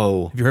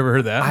 Whoa. Have you ever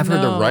heard that? I've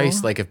heard the No.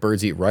 rice, like if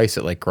birds eat rice,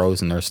 it like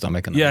grows in their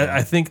stomach. And Yeah,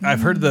 I think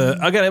I've heard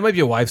again, it might be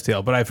a wives'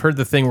 tale, but I've heard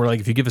the thing where like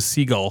if you give a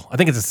seagull, I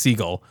think it's a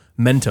seagull,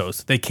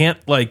 Mentos, they can't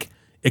like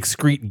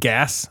excrete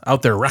gas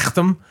out their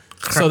rectum,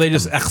 so they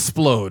just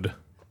explode.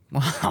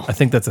 Wow. I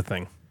think that's a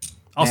thing.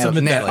 I'll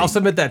submit that. Natalie, I'll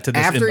submit that to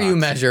this After you inbox.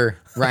 measure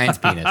Ryan's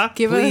penis,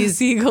 Give a please.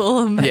 seagull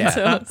a Mentos.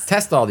 Yeah,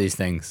 test all these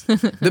things.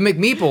 The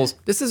McMeeples,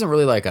 this isn't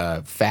really like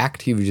a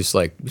fact. He was just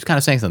kind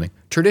of saying something.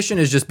 Tradition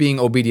is just being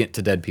obedient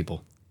to dead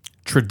people.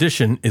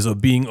 Tradition is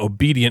being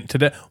obedient to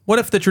that. What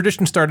if the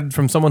tradition started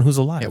from someone who's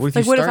alive? Yeah, what if,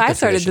 Like, you what if start I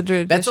started the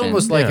tradition? That's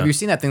almost like, Yeah. have you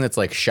seen that thing that's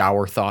like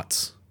shower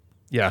thoughts?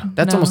 Yeah.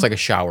 That's No. almost like a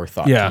shower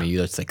thought Yeah. to me. You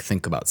just like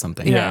think about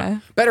something. Yeah.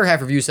 Better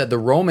half of you said the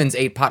Romans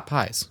ate pot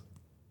pies.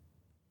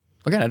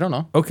 Again, I don't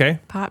know. Okay.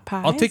 Pot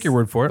pies. I'll take your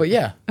word for it. But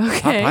yeah, pot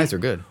Okay. pies are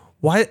good.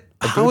 Why?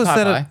 How is pot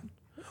that?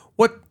 pie.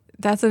 What?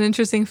 That's an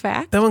interesting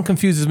fact. That one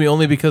confuses me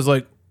only because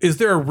like, is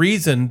there a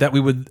reason that we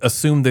would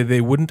assume that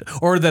they wouldn't,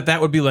 or that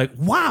would be like,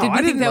 wow, Did you I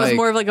think didn't that was like-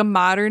 more of like a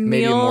modern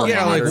maybe meal? more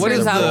Yeah, modern like Turns what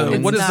is out the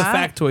it's what is the not?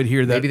 factoid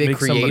here that Maybe they makes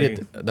created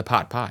somebody the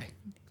pot pie.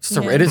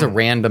 Yeah. It is a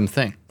random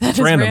thing. That is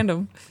random.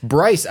 random.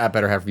 Bryce at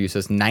Better Half of You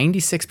says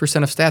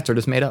 96% of stats are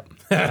just made up.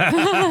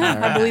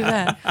 I believe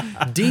that.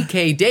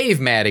 DK Dave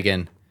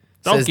Madigan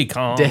says, Donkey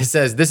Kong.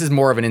 says this is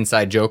more of an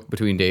inside joke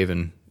between Dave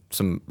and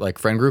some like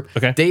friend group.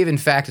 Okay. Dave, in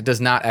fact,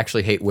 does not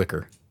actually hate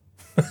Wicker.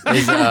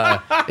 Is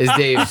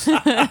Dave's?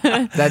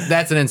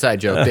 That's an inside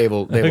joke. Dave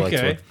will like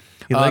Okay. Wicker.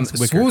 He likes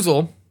Wicker.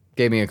 Swoozle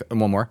gave me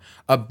one more.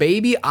 A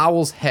baby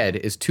owl's head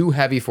is too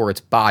heavy for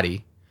its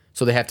body,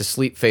 so they have to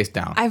sleep face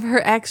down. I've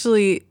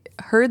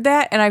heard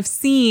that, and I've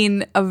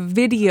seen a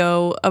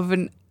video of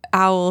an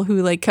owl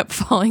who like kept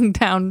falling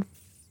down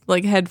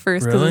like head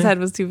first because Really? his head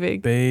was too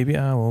big. baby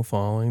owl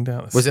falling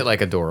down? Was it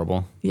like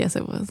adorable? Yes,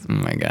 it was. Oh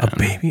my god.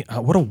 baby?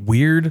 What a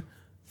weird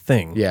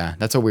thing. Yeah,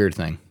 that's a weird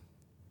thing.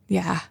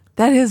 Yeah,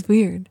 that is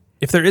weird.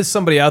 If there is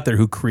somebody out there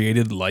who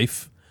created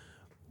life,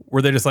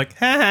 where they're just like,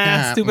 ha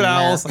ha, stupid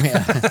owls.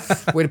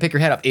 Yeah. Way to pick your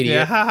head up, idiot.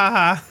 Yeah, ha ha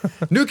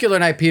ha. Nuclear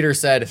Knight Peter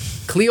said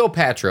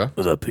Cleopatra.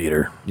 What's up,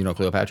 Peter? You know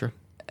Cleopatra?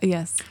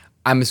 Yes.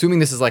 I'm assuming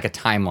this is like a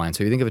timeline.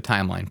 So if you think of a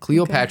timeline,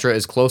 Cleopatra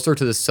is closer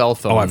to the cell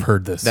phone. Oh, I've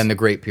heard this. Than the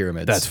Great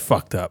Pyramids. That's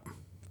fucked up.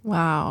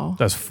 Wow.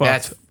 That's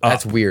fucked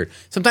That's up. weird.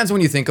 Sometimes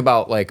when you think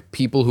about like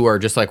people who are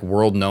just like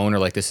world known or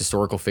like this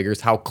historical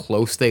figures, how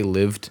close they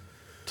lived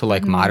to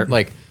like modern,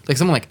 like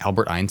someone like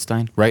Albert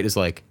Einstein, right? Is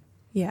like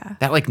Yeah.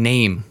 that like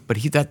name, but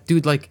that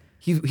dude like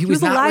he He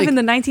was not alive like, in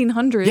the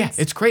 1900s. Yeah,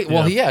 it's great.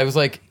 Well, it was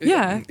like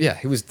Yeah.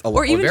 he was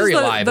Or even very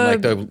just alive in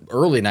like the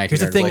early 1900s.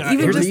 the thing, like,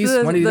 even just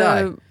 30s, when did he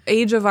die? the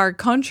age of our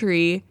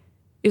country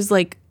is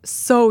like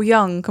so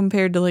young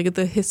compared to like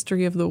the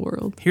history of the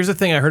world. Here's the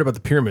thing I heard about the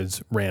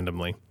pyramids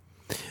randomly.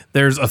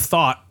 There's a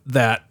thought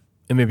that,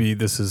 and maybe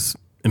this is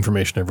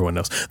information everyone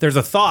knows, there's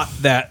a thought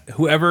that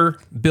whoever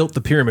built the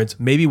pyramids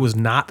maybe was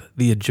not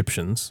the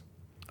Egyptians.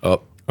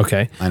 Oh,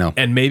 Okay. I know.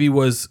 And maybe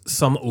was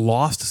some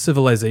lost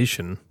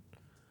civilization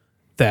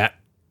that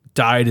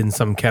died in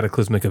some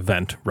cataclysmic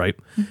event, right?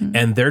 Mm-hmm.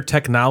 And their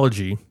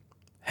technology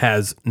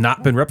has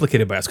not been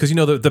replicated by us. Because, you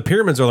know, the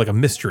pyramids are like a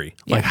mystery,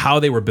 like how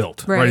they were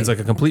built, right? Right. It's like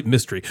a complete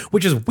mystery,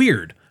 which is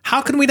weird.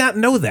 How can we not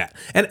know that?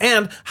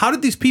 And how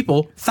did these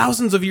people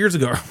thousands of years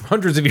ago, or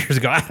hundreds of years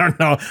ago, I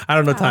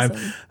don't know time.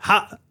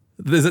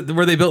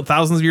 Were they built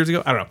thousands of years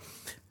ago? I don't know.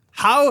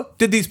 How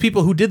did these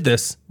people who did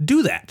this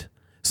do that?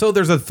 So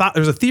there's a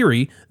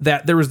theory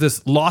that there was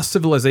this lost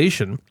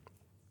civilization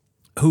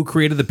who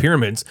created the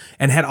pyramids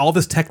and had all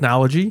this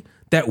technology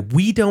that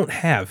we don't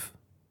have.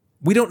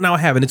 We don't now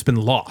have, and it's been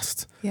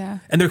lost. Yeah.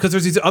 And because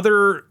there's these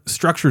other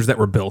structures that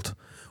were built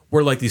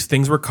where like these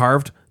things were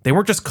carved. They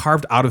weren't just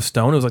carved out of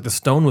stone. It was like the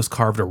stone was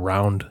carved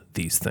around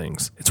these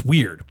things. It's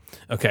weird.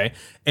 Okay.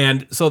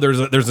 And so there's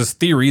this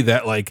theory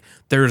that like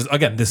there's,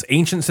 again, this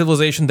ancient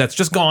civilization that's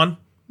just gone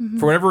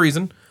for whatever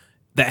reason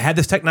that had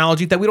this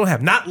technology that we don't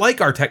have. Not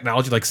like our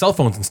technology, like cell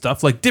phones and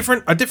stuff, like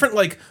a different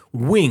like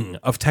wing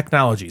of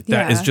technology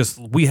that is Yeah. just,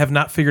 we have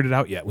not figured it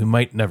out yet. We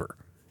might never.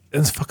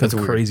 It's fucking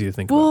crazy to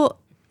think about.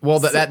 Well,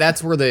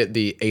 that's where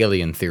the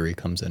alien theory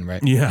comes in,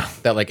 right? Yeah.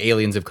 That like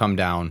aliens have come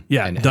down.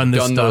 Yeah, and done this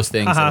done stuff. those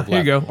things. Haha, and have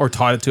here you left. go. Or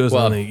taught it to us.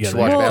 Well, and then, just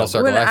watch well,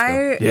 Battlestar when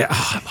Galactica. yeah,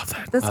 I love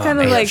that. that's kind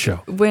of man, like show.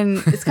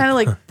 when it's kind of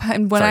like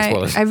when Sorry,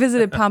 spoilers. I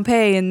visited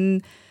Pompeii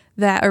and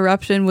that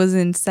eruption was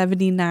in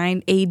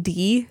 79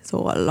 AD, so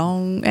a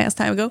long ass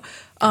time ago.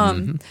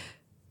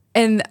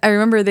 And I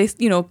remember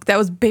that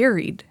was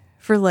buried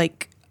for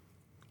like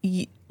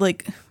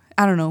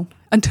I don't know,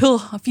 until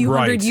a few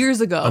hundred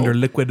years ago. Under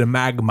liquid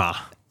magma.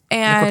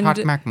 And Hot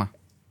magma.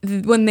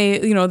 when they,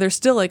 they're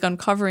still like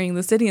uncovering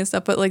the city and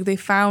stuff, but like they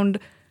found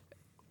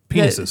that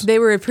Penises. they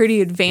were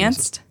pretty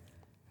advanced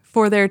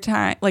for their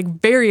time, like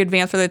very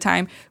advanced for their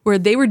time, where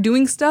they were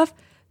doing stuff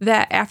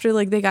that after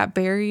like they got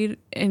buried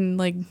and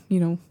like,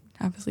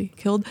 obviously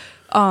killed,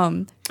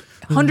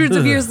 hundreds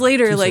of years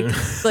later, like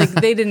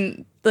they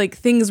didn't, like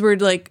things were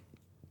like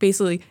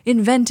basically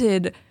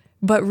invented,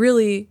 but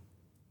really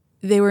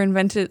they were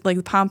invented, like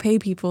the Pompeii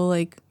people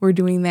like were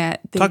doing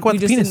that. Talk about we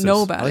the just penises. didn't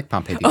know about I like it.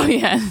 Pompeii people. Oh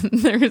yeah,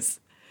 there's.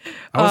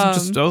 I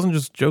wasn't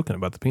just joking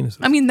about the penises.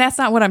 I mean, that's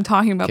not what I'm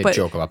talking about. Can't But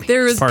joke about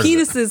there was Part of it.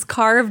 penises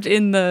carved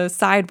in the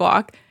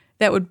sidewalk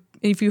that would,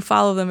 if you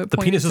follow them, it The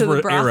pointed penises to the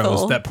were brothel.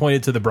 arrows that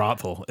pointed to the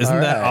brothel.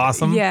 Isn't that right.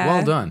 awesome? Yeah,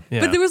 Well done.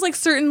 Yeah. But there was like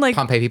certain like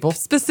Pompeii people?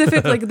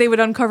 specific, like they would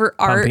uncover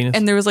art, Pompenis?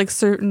 and there was like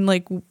certain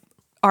like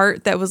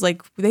art that was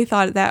like they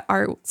thought that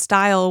art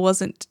style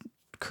wasn't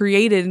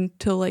created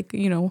until like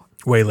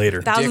Way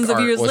later. thousands Dick of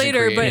art years wasn't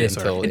later. But created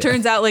until- it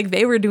turns out like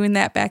they were doing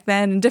that back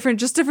then, and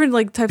different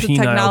like types of Penile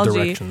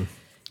technology. direction.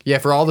 Yeah,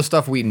 for all the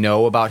stuff we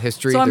know about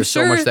history, So I'm there's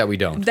so sure much that we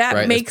don't. that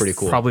right? makes That's pretty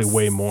cool. Probably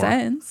way more.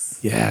 Sense.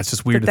 Yeah, it's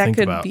just weird to that think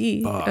could about.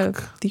 be a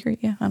theory.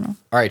 Yeah, I don't know.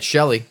 All right,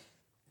 Shelly.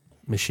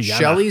 Michiana.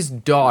 Shelly's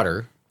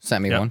daughter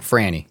sent me Yep. one.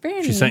 Franny.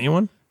 She sent you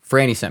one?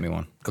 Franny sent me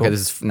one. Okay,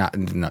 this is not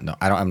no.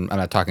 I'm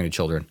not talking to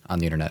children on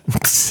the internet.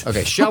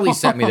 Okay, Shelly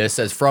sent me this.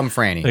 Says from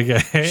Franny.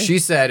 Okay. She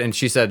said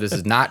this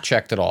is not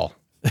checked at all.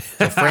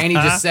 So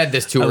Franny just said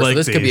this to I her. like So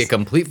this could be a these.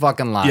 complete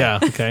fucking lie. Yeah,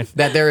 okay.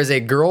 That there is a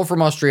girl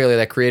from Australia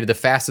that created the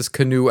fastest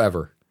canoe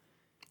ever.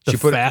 The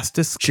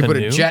fastest She put a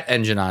canoe? jet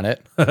engine on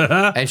it,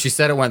 and she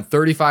said it went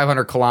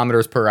 3,500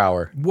 kilometers per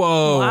hour.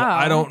 Whoa. Wow.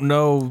 I don't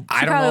know. I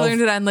She don't probably know.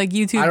 learned it on like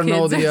YouTube I don't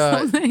know Kids or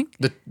something.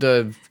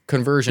 the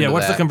conversion. Yeah, of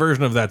what's that. the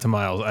conversion of that to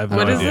miles? I have no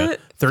What is idea.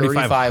 it?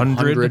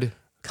 3,500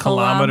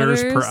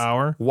 kilometers per Kilometers?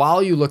 hour.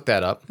 While you look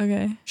that up,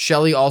 Okay.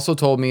 Shelly also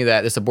told me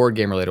that it's a board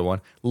game related one.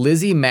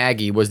 Lizzie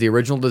Maggie was the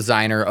original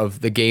designer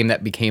of the game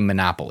that became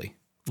Monopoly.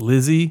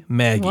 Lizzie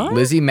Maggie. What?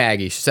 Lizzie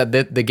Maggie. She said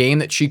that the game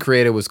that she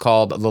created was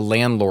called the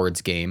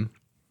Landlord's Game.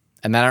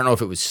 And I don't know if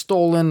it was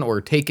stolen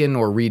or taken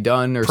or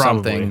redone or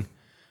Probably. something.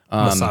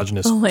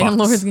 Misogynist. The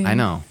landlord's fucks. game. I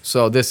know.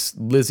 So this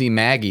Lizzie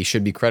Maggie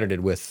should be credited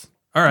with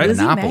All right.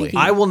 Lizzie Monopoly. Maggie.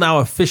 I will now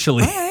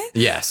officially,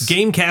 Yes.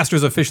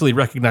 Gamecasters officially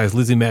recognize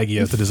Lizzie Maggie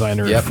as the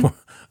designer Yep.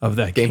 of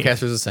that game.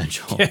 Gamecasters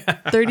Essential.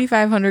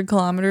 3,500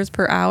 kilometers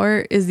per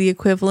hour is the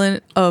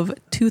equivalent of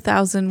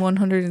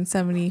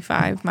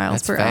 2,175 miles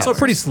That's per fast. hour. So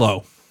pretty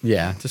slow.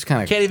 Yeah. Just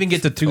kind of. Can't even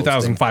get to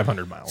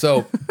 2,500 miles.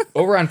 So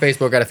over on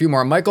Facebook, got a few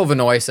more. Michael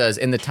Vinoy says,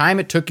 in the time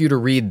it took you to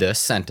read this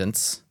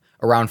sentence,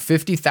 around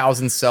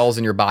 50,000 cells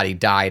in your body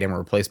died and were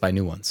replaced by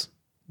new ones.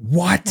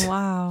 What?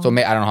 Wow. So I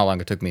don't know how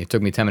long it took me. It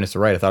took me 10 minutes to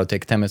write. I thought it would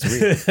take 10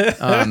 minutes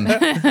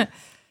to read.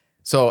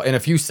 So in a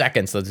few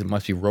seconds, it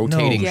must be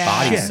rotating No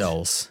body shit.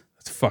 cells.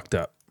 It's fucked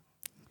up.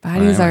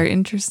 Bodies are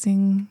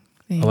interesting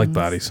things. I like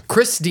bodies.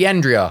 Chris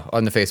DeAndrea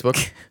on the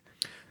Facebook.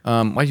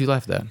 Why'd you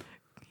laugh at that?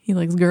 He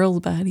likes girls'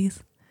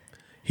 bodies.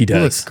 He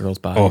likes does. girls'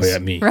 bodies. Oh, yeah,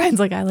 me. Ryan's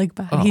like, I like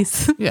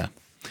bodies. Yeah.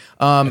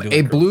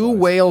 A blue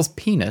whale's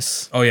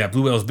penis. Oh, yeah.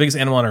 Blue whale's biggest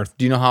animal on Earth.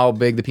 Do you know how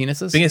big the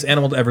penis is? Biggest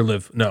animal to ever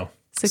live. No.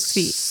 6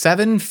 feet.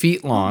 7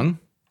 feet long.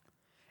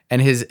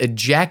 And his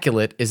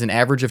ejaculate is an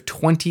average of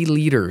 20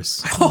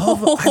 liters.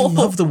 I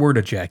love the word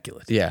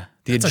ejaculate. Yeah.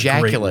 The That's a great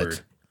ejaculate. word.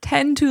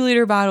 10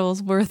 2-liter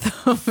bottles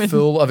worth of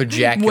Full of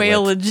ejaculate.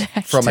 whale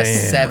ejaculate. From a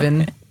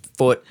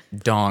 7-foot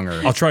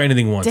donger. I'll try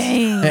anything once.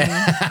 Dang.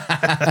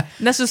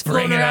 That's just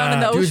floating Bring it around in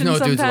the on. Dudes ocean know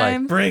dudes are like,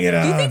 sometime. Bring it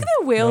on. Do you think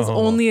that whales No.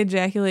 only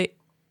ejaculate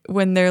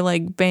when they're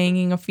like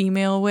banging a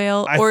female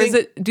whale? I Or think-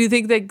 is it, do you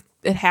think that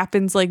it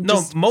happens like No,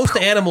 just most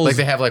animals Like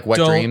they have, like, wet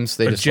don't dreams.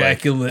 They just, like,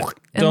 ejaculate.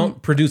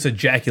 Don't produce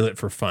ejaculate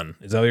for fun.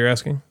 Is that what you're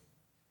asking?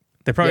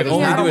 They probably there's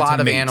only not do a it lot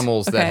to of mate.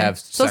 animals that Okay. have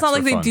So it's not sex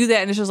like for they fun. do that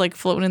and it's just like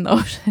floating in the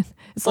ocean.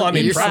 It's Well, I like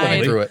mean, you're inside. probably.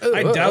 swimming through it.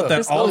 I doubt that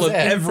Just all of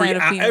inside every a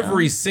female.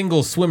 every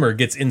single swimmer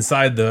gets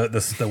inside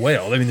the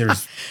whale. I mean,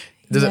 there's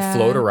Does Yeah. it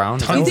float around?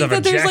 Do you Tons think of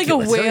that there's like a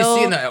ejaculates. So you whale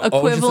see in the ocean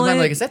equivalent? sometimes,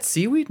 like, is that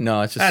seaweed?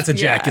 No, it's just that's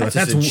ejaculate. it's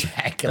That's just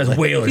ejaculate. That's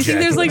whale Do you think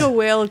ejaculate. there's like a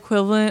whale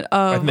equivalent I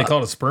of think they call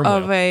it a sperm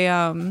of whale.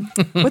 a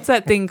what's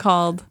that thing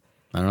called?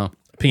 I don't know.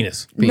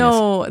 Penis.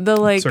 No, the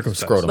like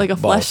Circumcised. Scrotum. like a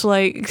Balls.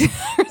 fleshlight.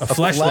 A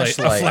fleshlight.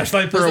 A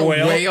fleshlight for There's a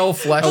whale. Whale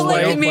But fleshlight.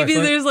 like whale maybe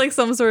fleshlight? there's like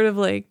some sort of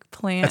like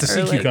plant That's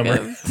a or sea like cucumber.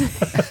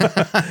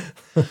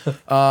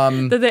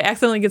 that they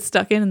accidentally get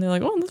stuck in and they're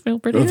like, oh, this feels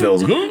pretty. It good.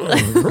 feels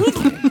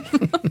good.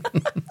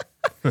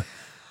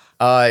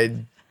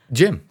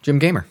 Jim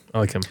Gamer I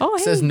like him. Oh,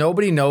 hey. says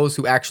nobody knows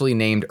who actually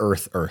named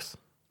Earth Earth.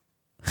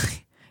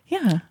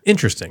 Yeah.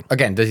 Interesting.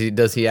 Again,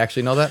 does he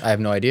actually know that? I have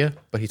no idea,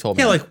 but he told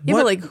me. Yeah, like Yeah, what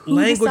but, like, who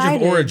language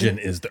decided? of origin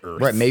is the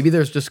Earth? right. Maybe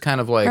there's just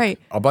kind of like Right.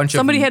 a bunch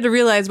Somebody of had to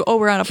realize, oh,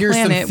 we're on a Here's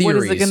some planet. What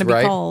is it theories, going to be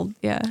right? called?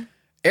 Yeah.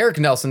 Eric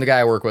Nelson, the guy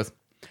I work with.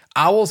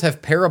 Owls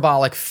have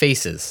parabolic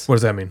faces. What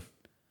does that mean?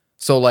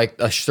 So like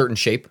a certain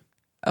shape.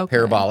 Okay.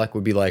 Parabolic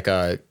would be like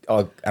I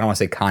don't want to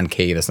say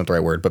concave, that's not the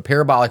right word, but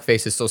parabolic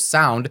faces. So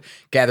sound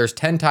gathers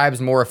 10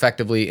 times more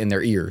effectively in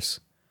their ears.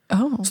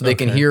 Oh. So they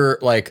can hear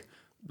like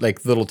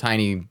little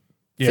tiny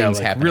Yeah, things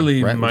like happening.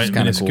 really right? Which is kinda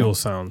minuscule cool.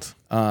 sounds.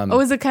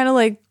 Oh, is it kind of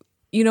like,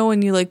 you know,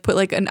 when you like put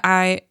like an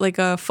eye, like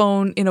a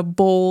phone in a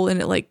bowl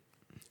and it like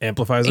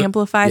amplifies it.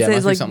 Yeah, it.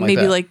 It's like something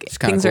maybe that. like It's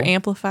kinda things are cool.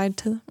 amplified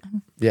to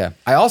them. Yeah.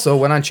 I also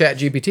went on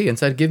ChatGPT and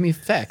said, give me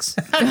facts.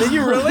 Did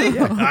you really?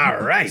 All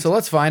right. So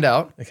let's find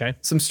out Okay.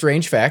 some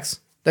strange facts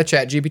that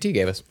ChatGPT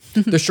gave us.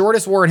 The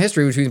shortest war in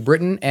history between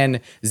Britain and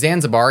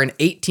Zanzibar in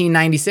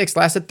 1896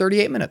 lasted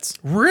 38 minutes.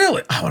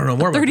 Really? I want to know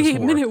more about this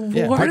 38-minute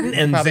war. war. Britain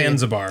and Probably-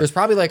 Zanzibar. There's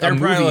probably like a They're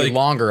probably movie like,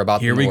 longer about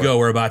Here the we war. go.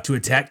 We're about to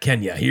attack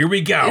Kenya. Here we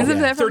go. Isn't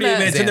that from 38 that-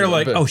 minutes, and they're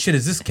like, Zanzibar. oh shit,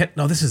 is this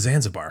No, this is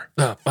Zanzibar.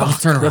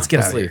 Let's turn around. Let's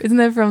get out of here. Isn't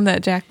that from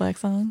that Jack Black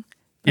song?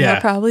 Yeah.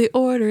 I'll probably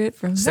order it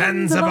from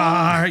Zanzibar.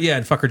 Zanzibar. Yeah,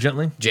 and fuck her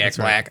gently. Jack That's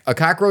right. Black. A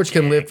cockroach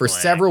can live for Black.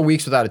 several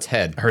weeks without its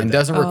head and that.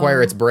 doesn't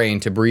require its brain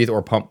to breathe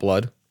or pump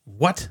blood.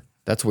 What?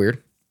 That's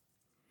weird.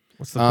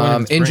 What's the point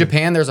of this In brain?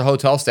 Japan, there's a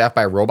hotel staffed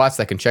by robots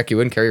that can check you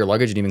in, carry your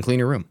luggage, and even clean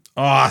your room.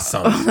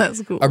 Awesome.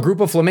 That's cool. A group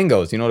of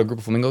flamingos. You know what a group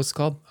of flamingos is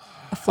called?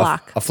 A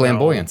flock. A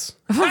flamboyance.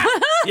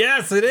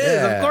 Yes, it is.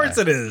 Yeah. Of course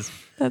it is.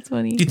 That's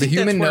funny. Do you The think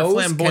human that's where nose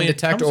can flamboyant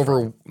detect comes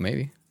over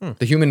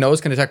The human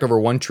nose can detect over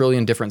 1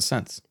 trillion different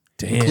scents,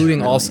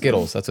 including all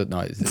Skittles. That's what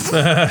noise is.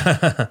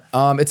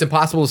 It's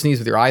impossible to sneeze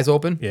with your eyes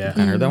open. Yeah.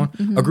 I heard that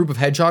one. A group of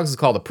hedgehogs is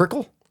called a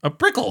prickle. A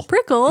prickle.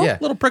 Prickle? Yeah,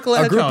 Little prickle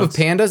A group of hedgehogs.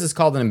 pandas is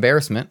called an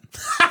embarrassment.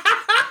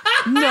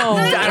 No.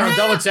 I don't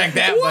double check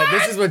that, but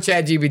this is what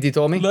ChatGPT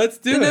told me. Let's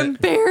do An it.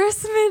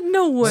 embarrassment?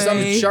 No way.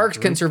 Some sharks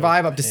can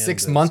survive up to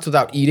 6 months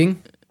without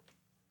eating.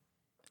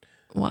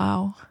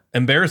 Wow.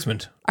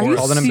 Embarrassment. Are you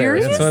called an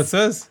serious? That's what it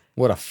says.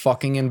 What a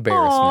fucking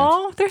embarrassment.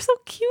 Aw, they're so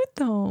cute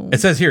though. It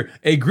says here,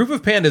 a group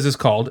of pandas is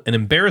called an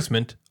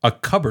embarrassment, a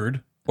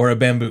cupboard, or a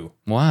bamboo.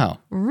 Wow.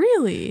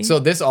 Really? So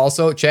this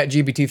also,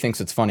 ChatGPT thinks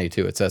it's funny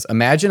too. It says,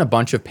 imagine a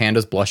bunch of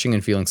pandas blushing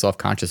and feeling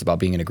self-conscious about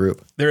being in a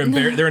group. They're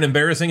an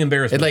embarrassing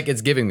embarrassment.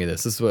 It's giving me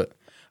this. This is what,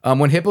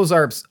 when hippos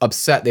are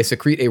upset, they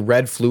secrete a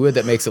red fluid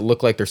that makes it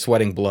look like they're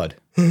sweating blood.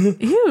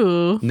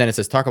 Ew. And then it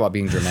says, talk about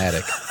being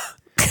dramatic.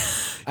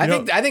 I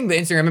think the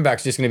Instagram inbox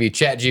is just going to be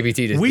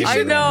ChatGPT. Just we giving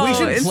should, me that. know. we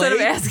should Instead play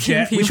of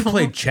asking we should people.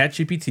 play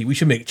ChatGPT. We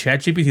should make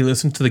ChatGPT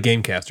listen to the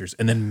Gamecasters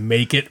and then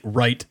make it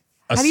write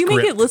a How do you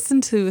script. make it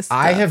listen to stuff?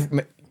 I have,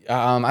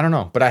 I don't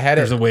know, but I had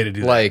There's it. a way to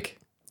do that. Like,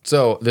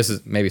 so this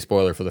is maybe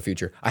spoiler for the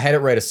future. I had it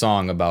write a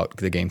song about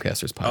the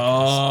Gamecasters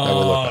podcast. that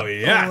we'll look Oh up.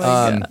 yeah,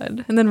 Oh my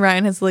God. And then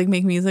Ryan has to like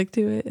make music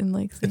to it and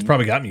like sing. it's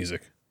probably got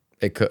music.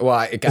 It could. Well,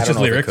 I don't just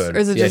know lyrics? if it could. Or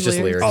is it yeah, just it's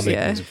just lyrics? lyrics. I'll make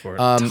Yeah. music for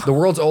it. The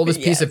world's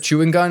oldest piece of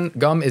chewing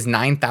gum is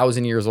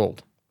 9,000 years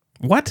old.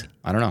 What?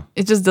 I don't know.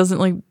 It just doesn't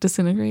like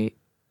disintegrate.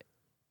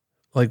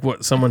 Like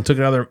what? Someone took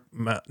it out of their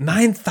mouth.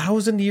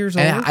 9,000 years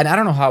old. And I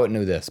don't know how it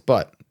knew this,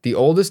 but the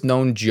oldest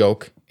known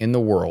joke in the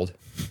world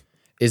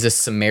is a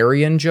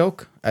Sumerian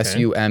joke.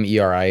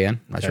 Sumerin.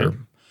 Not sure.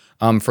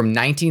 From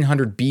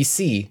 1900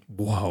 BC,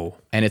 Whoa,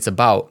 and it's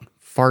about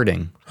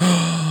farting.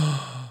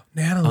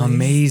 Natalie.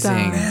 Amazing.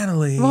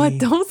 Natalie. What?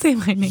 Don't say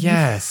my name.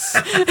 Yes.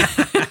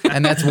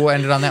 And that's what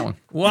ended on that one.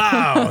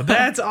 Wow,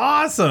 that's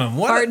awesome.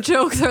 What? Fart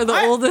jokes are the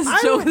oldest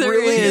joke there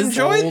really is.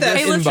 enjoyed that.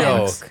 Hey, listen,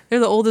 joke. they're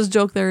the oldest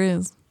joke there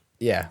is.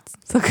 Yeah.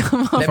 So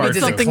come up That means with it's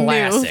a something new.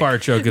 classic.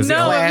 Fart joke is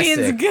No, it means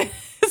Classic. good.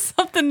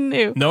 Something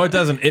new. No, it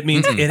doesn't. It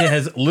means it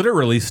has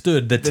literally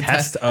stood the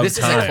test of This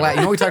time. is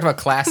you know we talked about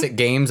classic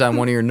games on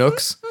one of your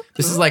nooks?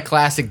 This is like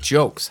classic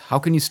jokes. How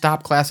can you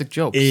stop classic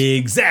jokes?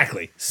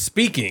 Exactly.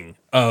 Speaking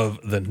of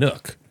the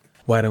Nook,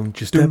 why don't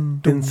you step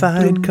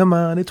inside? Come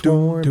on, it's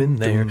warm in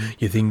there.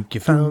 You think you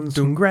found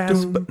some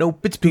grass, but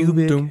nope, it's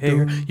pubic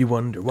hair. You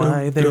wonder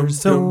why there's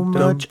so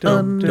much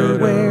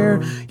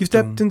underwear. You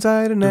stepped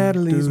inside of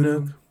Natalie's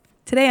Nook.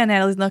 Today on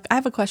Natalie's Nook, I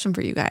have a question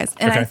for you guys.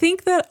 And Okay. I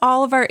think that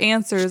all of our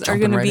answers are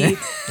going to Jumping be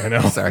right I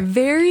know. Sorry.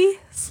 very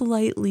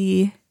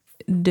slightly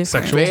different.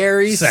 Sexual.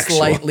 Very Sexual.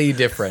 slightly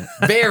different.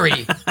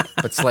 Very,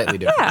 but slightly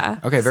different. Yeah.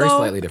 Okay, very So-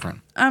 slightly different.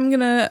 I'm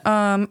gonna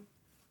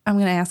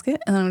ask it,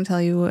 and then I'm gonna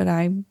tell you what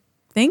I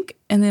think,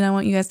 and then I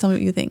want you guys to tell me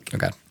what you think.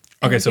 Okay.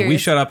 Okay, so we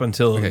curious. shut up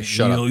until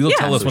shut up. you'll Yeah.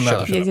 tell us So when not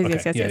shut to up. shut up.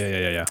 Yes, Okay.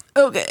 yes,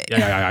 Yeah. Okay.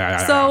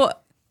 Yeah. So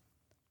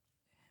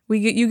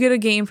you get a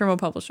game from a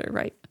publisher,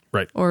 right?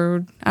 Right.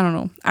 Or I don't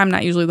know. I'm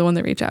not usually the one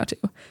they reach out to.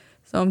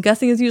 So I'm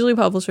guessing it's usually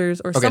publishers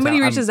or Okay, somebody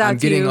so reaches I'm out to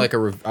getting you. like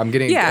I'm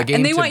getting Yeah, a game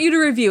and they to- want you to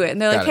review it.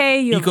 And they're like, Got it.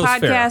 hey, you have a Ecosfera.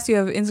 podcast, you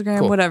have Instagram,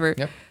 Cool. whatever.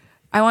 Yep.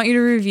 I want you to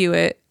review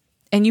it,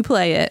 and you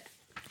play it,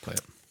 Play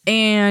it.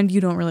 and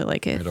you don't really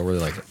like I it. don't really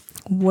like it.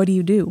 What do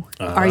you do?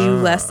 Are you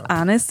less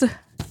honest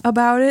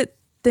about it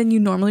than you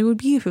normally would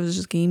be if it was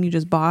just a game you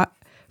just bought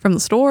from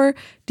the store?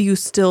 Do you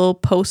still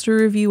post a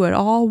review at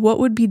all? What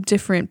would be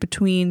different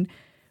between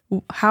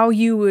how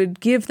you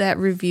would give that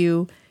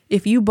review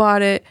if you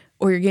bought it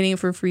or you're getting it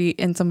for free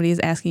and somebody is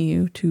asking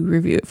you to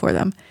review it for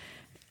them?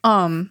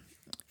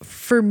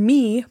 For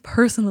me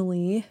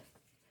personally,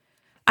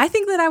 I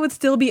think that I would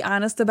still be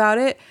honest about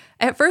it.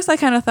 At first, I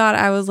kind of thought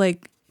I was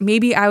like,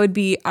 maybe I would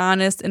be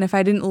honest, and if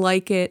I didn't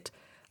like it,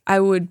 I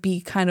would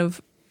be kind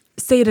of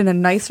say it in a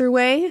nicer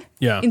way,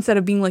 Yeah. instead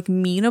of being like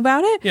mean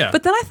about it. Yeah.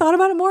 But then I thought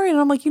about it more, and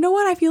I'm like, you know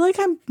what? I feel like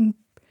I'm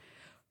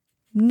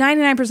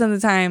 99% of the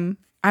time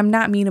I'm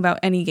not mean about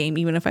any game,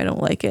 even if I don't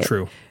like it.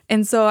 True.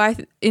 And so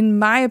in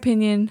my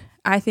opinion,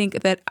 I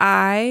think that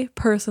I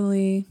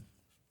personally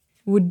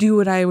would do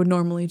what I would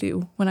normally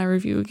do when I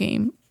review a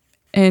game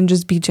and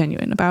just be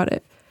genuine about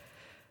it.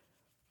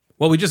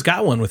 Well, we just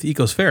got one with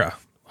Ecosfera.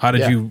 How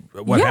did you,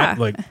 what happened?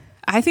 Like,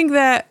 I think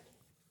that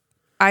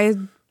I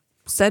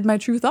said my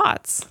true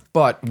thoughts.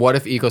 But what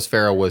if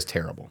Ecosfera was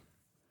terrible?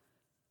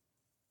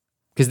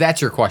 Because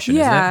that's your question,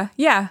 isn't it?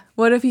 Yeah.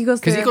 What if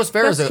Ecosfera? Because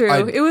Ecosfera is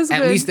it was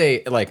at good. least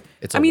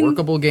it's a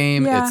workable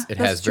game. Yeah, It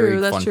has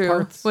very fun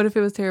parts. What if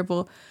it was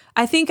terrible?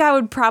 I think I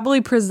would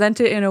probably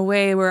present it in a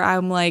way where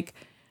I'm like,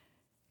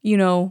 you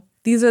know,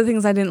 these are the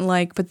things I didn't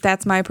like, but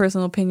that's my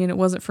personal opinion. It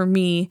wasn't for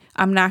me.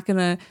 I'm not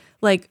gonna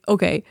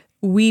okay,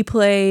 we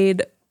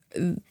played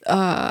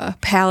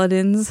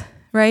Paladins,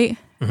 right?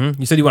 mm-hmm.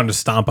 You said you wanted to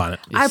stomp on it.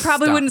 I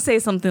probably wouldn't say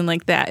something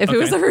like that if it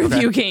was a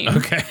review game.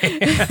 Okay.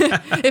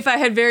 If I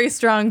had very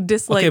strong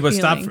dislike but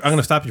feelings. I'm going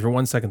to stop you for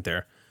 1 second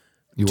there.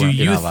 Do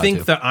you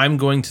think that I'm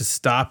going to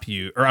stop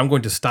you, or I'm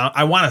going to stomp?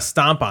 I want to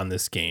stomp on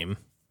this game.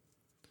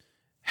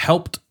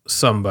 Helped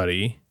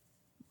somebody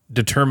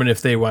determine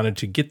if they wanted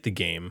to get the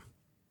game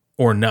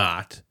or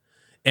not,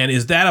 and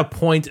is that a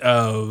point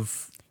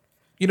of,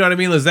 you know what I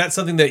mean? Is that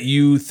something that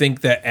you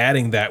think that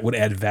adding that would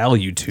add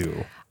value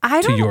to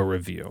your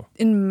review?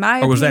 In my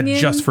opinion, or was that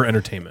just for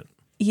entertainment?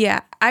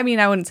 Yeah, I mean,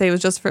 I wouldn't say it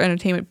was just for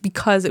entertainment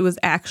because it was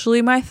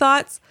actually my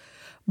thoughts.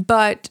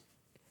 But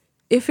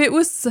if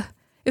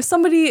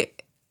somebody,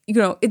 you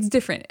know, it's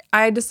different.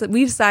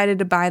 We decided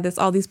to buy this.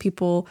 All these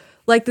people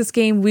like this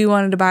game. We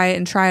wanted to buy it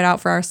and try it out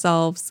for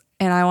ourselves.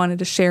 And I wanted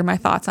to share my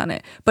thoughts on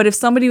it. But if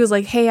somebody was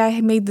like, hey,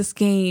 I made this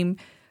game,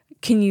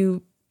 can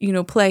you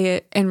play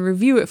it and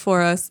review it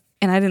for us?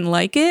 And I didn't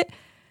like it,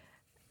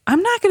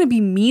 I'm not going to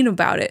be mean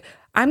about it.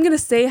 I'm going to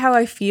say how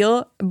I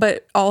feel,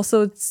 but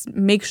also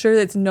make sure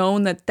that it's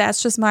known that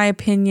that's just my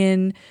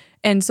opinion.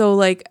 And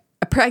so, I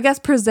guess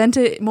present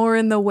it more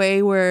in the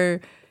way where,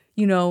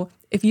 you know,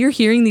 if you're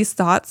hearing these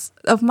thoughts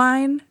of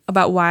mine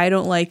about why I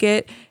don't like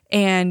it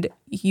and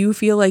you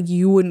feel like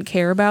you wouldn't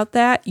care about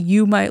that,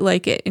 you might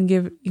like it and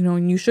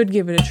and you should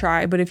give it a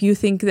try. But if you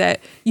think that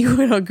you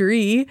would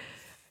agree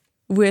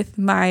with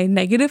my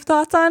negative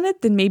thoughts on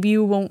it, then maybe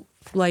you won't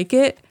like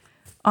it.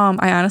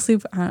 I honestly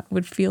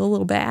would feel a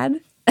little bad,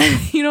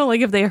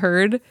 if they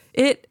heard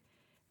it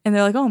and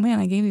they're like, "Oh man,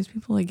 I gave these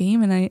people a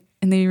game and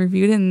they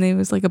reviewed it and it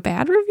was like a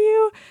bad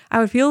review." I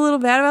would feel a little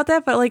bad about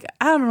that, but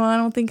I don't know. I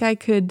don't think I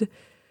could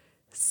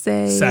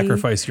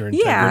sacrifice your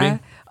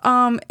integrity.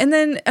 Yeah. And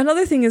then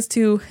another thing is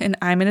too, and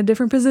I'm in a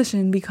different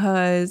position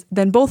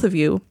than both of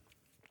you,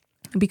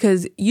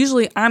 because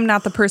usually I'm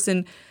not the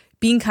person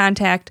being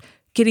contact,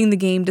 getting the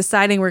game,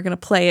 deciding we're going to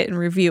play it and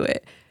review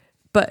it.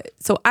 But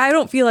so I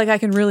don't feel like I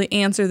can really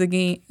answer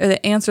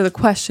the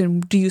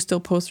question, do you still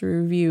post a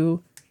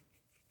review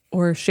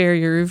or share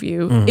your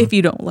review if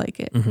you don't like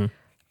it?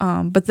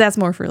 Mm-hmm. But that's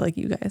more for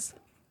you guys.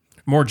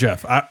 More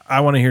Jeff. I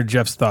want to hear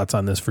Jeff's thoughts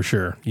on this for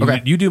sure.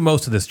 You do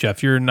most of this,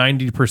 Jeff. You're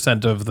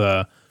 90% of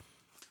the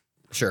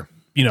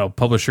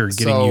publisher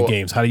getting you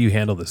games. How do you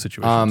handle this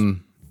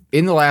situation?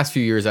 In the last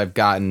few years, I've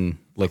gotten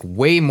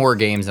way more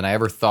games than I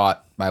ever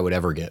thought I would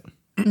ever get.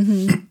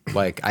 Mm-hmm.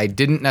 I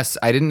didn't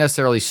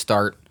necessarily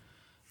start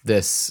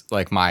this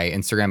my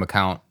Instagram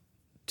account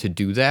to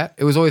do that.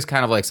 It was always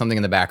kind of something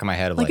in the back of my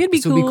head of it'd be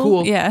this would be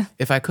cool yeah,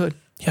 if I could.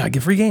 Yeah, I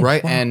get free games.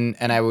 Right. Wow. And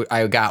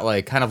I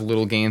got kind of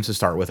little games to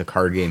start with, a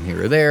card game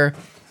here or there.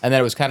 And then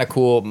it was kind of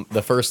cool.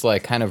 The first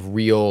kind of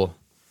real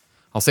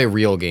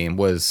game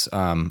was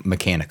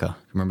Mechanica.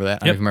 Remember that?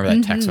 Yep. I don't even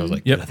remember that text. I was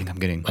like, I think I'm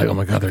getting oh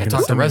my God, they're going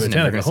to send me Resonant.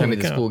 They're going to send me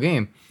this cool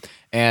game.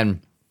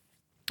 And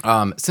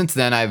since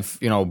then I've,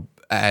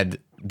 had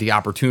the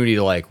opportunity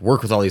to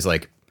work with all these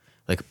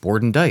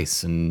Board and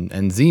Dice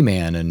and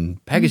Z-Man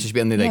and Pegasus,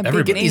 and they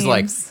get these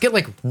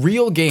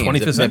real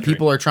games that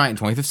people are trying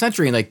 25th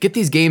century, and get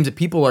these games that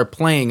people are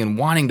playing and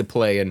wanting to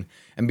play and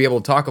be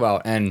able to talk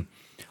about. And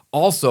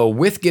also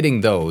with getting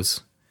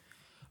those,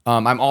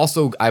 I've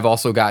also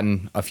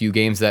gotten a few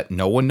games that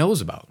no one knows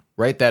about,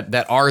 right?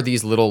 That are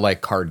these little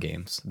card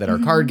games that are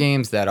card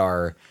games that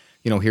are,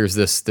 here's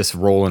this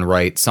roll and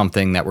write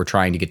something that we're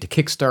trying to get to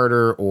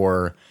Kickstarter,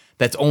 or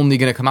that's only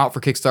going to come out for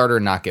Kickstarter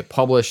and not get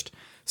published.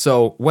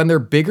 So when they're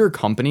bigger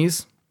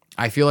companies,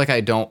 I feel like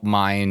I don't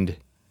mind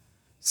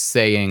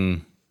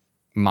saying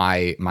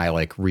my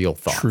real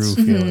thoughts. True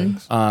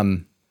feelings.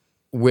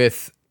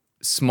 With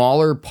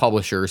smaller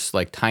publishers,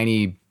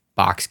 tiny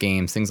box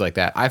games, things like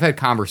that, I've had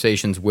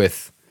conversations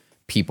with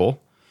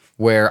people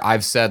where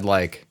I've said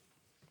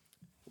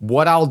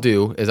what I'll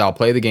do is I'll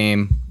play the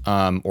game,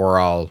 or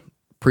I'll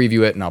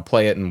preview it and I'll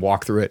play it and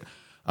walk through it.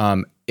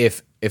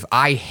 If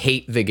I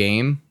hate the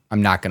game,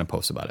 I'm not going to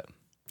post about it.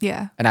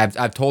 Yeah. And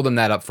I've told them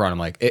that up front. I'm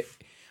like,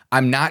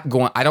 I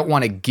don't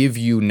want to give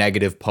you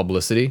negative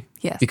publicity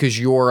because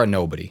you're a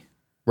nobody,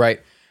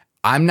 right?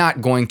 I'm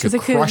not going to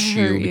crush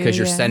you because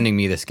you're sending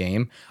me this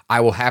game. I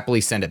will happily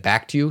send it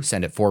back to you,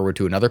 send it forward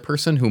to another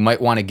person who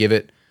might want to give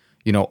it,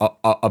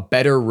 a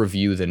better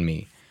review than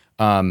me.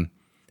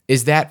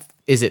 Is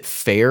it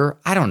fair?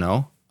 I don't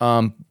know.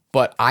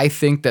 But I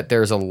think that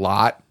there's a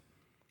lot.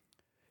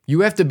 You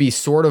have to be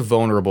sort of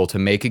vulnerable to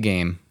make a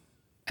game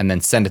and then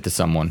send it to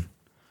someone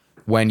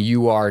when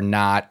you are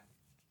not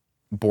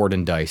Board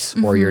and Dice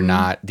or you're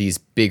not these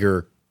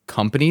bigger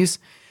companies.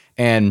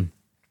 And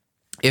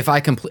if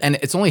I and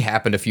it's only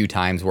happened a few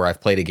times where I've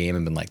played a game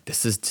and been like,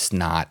 this is just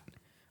not,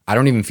 I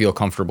don't even feel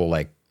comfortable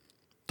like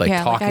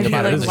talking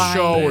about it in the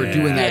show or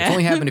doing that. It's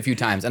only happened a few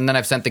times. And then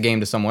I've sent the game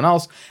to someone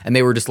else and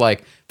they were just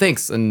like,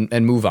 thanks, and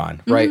move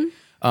on, right?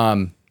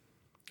 And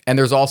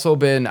there's also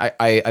been,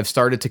 I've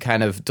started to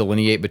kind of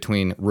delineate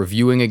between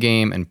reviewing a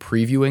game and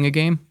previewing a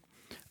game.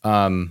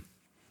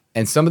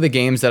 And some of the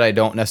games that I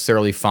don't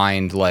necessarily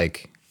find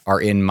like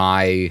are in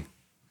my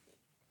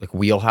like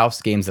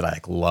wheelhouse, games that I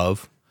like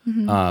love,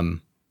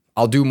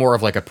 I'll do more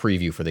of like a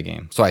preview for the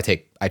game. So I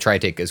try to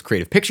take as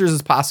creative pictures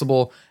as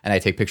possible, and I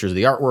take pictures of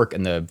the artwork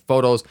and the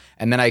photos,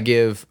 and then I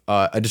give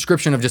a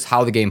description of just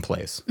how the game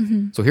plays.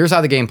 So here's how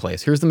the game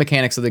plays. Here's the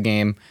mechanics of the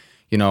game.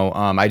 You know,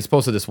 I just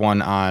posted this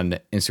one on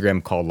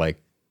Instagram called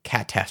like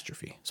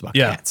Catastrophe. It's about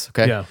cats.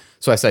 Okay. Yeah.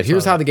 So I said,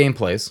 here's how the game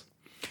plays.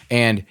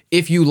 And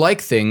if you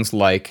like things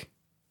like,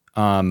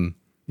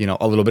 you know,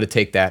 a little bit of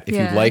take that. If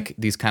you like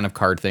these kind of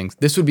card things,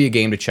 this would be a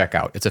game to check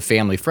out. It's a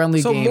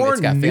family-friendly game. So more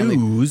it's got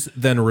news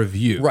than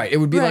review. Right. It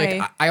would be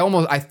like, I kind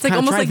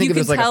of try to think of it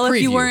as like a preview.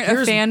 If you weren't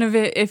a fan of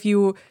it, if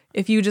you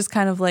just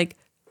kind of like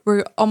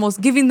were almost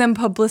giving them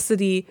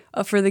publicity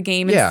for the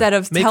game instead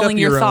of telling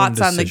your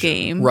thoughts on the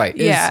game. Right.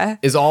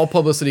 Is all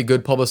publicity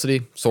good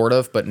publicity? Sort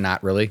of, but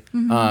not really.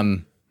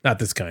 Not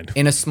this kind.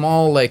 In a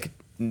small, like,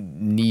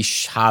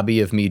 niche hobby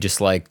of me just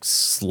like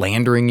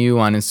slandering you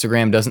on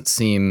Instagram doesn't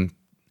seem,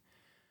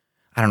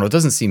 I don't know, it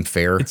doesn't seem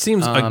fair. It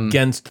seems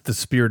against the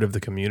spirit of the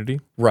community.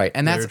 Right.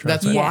 And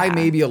that's why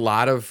maybe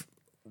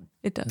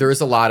there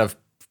is a lot of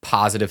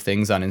positive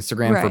things on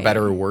Instagram for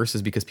better or worse,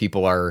 is because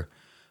people are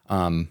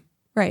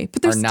right.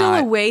 But there's still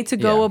a way to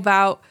go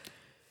about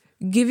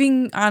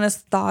giving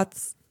honest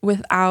thoughts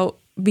without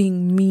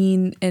being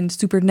mean and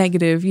super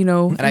negative, you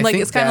know. And like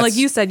it's kind of like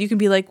you said, you can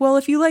be like, well,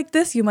 if you like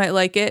this, you might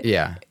like it.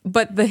 Yeah.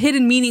 But the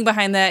hidden meaning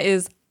behind that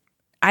is,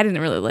 I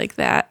didn't really like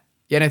that.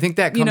 Yeah, and I think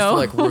that comes to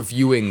like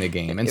reviewing the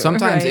game. And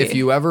sometimes if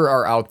you ever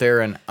are out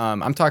there, and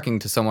I'm talking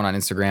to someone on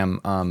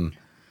Instagram,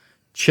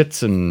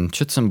 chits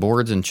and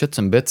boards and chits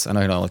and bits. I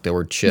know you don't like that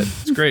word chit.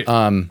 It's great.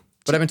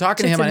 But I've been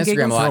talking to him on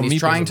Instagram a lot, and he's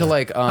trying to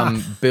like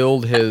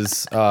build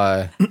his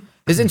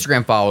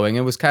Instagram following,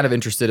 and was kind of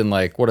interested in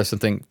like what are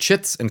something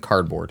chits and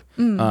cardboard,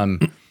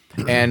 and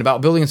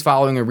about building his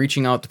following and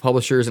reaching out to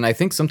publishers. And I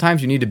think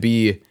sometimes you need to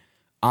be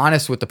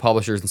honest with the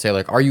publishers and say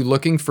like, are you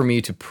looking for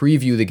me to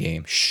preview the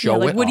game, show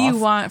it what off, do you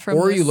want from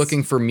or are this? you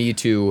looking for me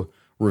to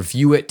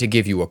review it, to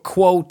give you a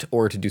quote,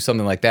 or to do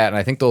something like that? And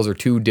I think those are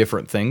two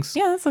different things.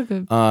 Yeah, that's a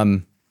good.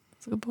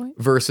 That's a good point.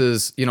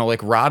 Versus, you know,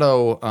 like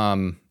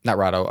Rodney.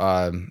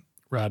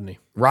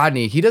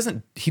 He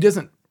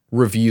doesn't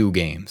review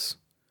games.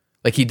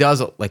 Like he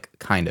does, like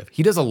kind of.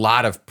 He does a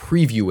lot of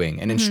previewing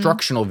and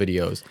instructional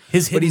videos.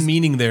 His hidden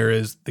meaning there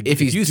is,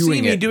 if you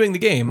see me doing the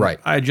game,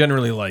 right, I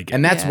generally like it.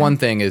 And that's one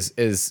thing is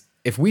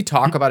if we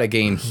talk about a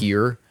game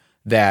here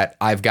that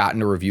I've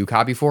gotten a review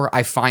copy for,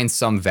 I find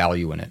some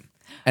value in it.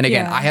 And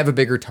again, I have a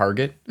bigger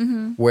target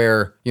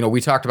where, you know, we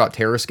talked about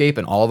Terrascape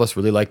and all of us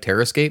really like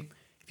Terrascape.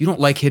 If you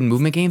don't like hidden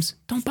movement games,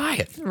 don't buy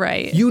it.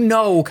 Right. You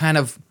know kind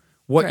of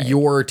what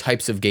your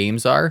types of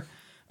games are.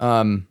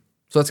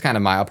 So that's kind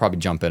of I'll probably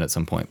jump in at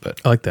some point,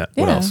 but I like that.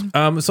 Yeah. What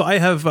else? So I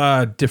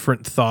have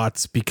different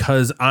thoughts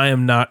because I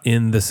am not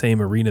in the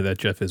same arena that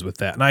Jeff is with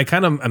that. And I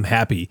kind of am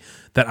happy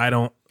that I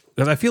don't,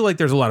 because I feel like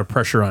there's a lot of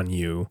pressure on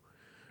you.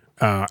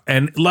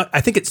 And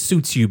I think it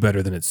suits you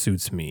better than it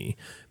suits me,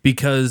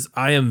 because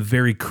I am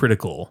very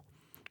critical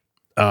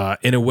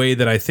in a way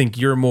that I think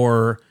you're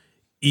more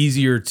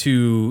easier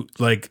to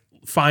like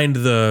find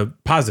the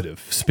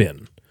positive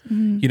spin.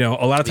 You know,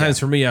 a lot of times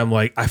for me, I'm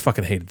like, I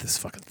fucking hated this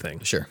fucking thing.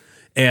 Sure.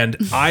 And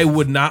I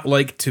would not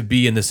like to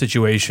be in the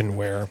situation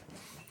where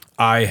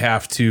I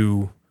have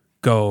to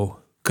go,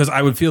 because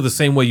I would feel the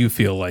same way you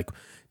feel, like,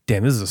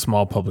 damn, this is a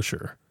small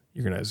publisher.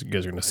 You guys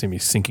are gonna see me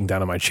sinking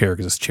down in my chair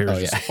because this chair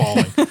is just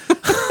falling.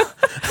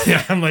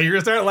 Yeah, I'm like, you're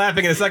gonna start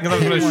laughing in a second.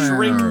 I'm gonna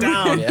shrink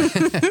down.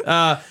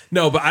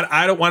 No, but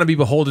I don't want to be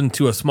beholden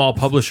to a small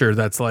publisher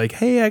that's like,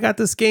 hey, I got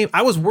this game.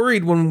 I was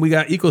worried when we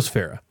got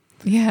Ecosfera.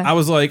 Yeah, I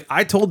was like,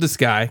 I told this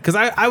guy, because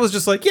I was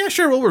just like, yeah,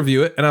 sure, we'll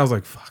review it, and I was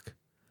like, fuck.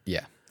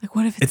 Yeah. Like,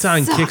 what if it's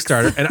on sucks?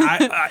 Kickstarter? And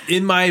I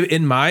in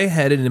my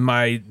head and in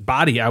my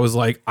body, I was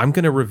like, I'm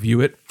gonna review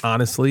it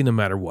honestly, no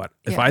matter what.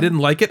 If I didn't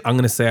like it, I'm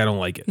gonna say I don't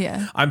like it.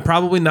 Yeah. I'm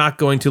probably not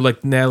going to,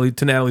 like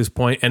Natalie's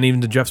point, and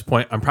even to Jeff's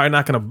point, I'm probably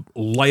not gonna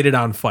light it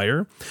on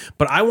fire.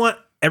 But I want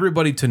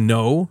everybody to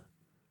know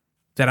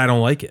that I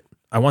don't like it.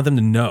 I want them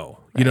to know.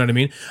 You know what I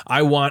mean?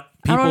 I want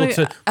people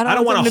to. I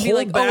don't want to be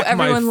like, back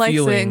everyone my likes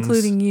feelings. it,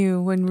 including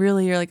you. When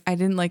really you're like, I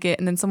didn't like it,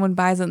 and then someone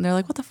buys it, and they're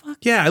like, what the fuck?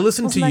 Yeah, I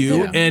listened to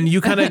you, and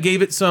you kind of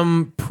gave it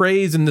some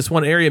praise in this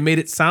one area, made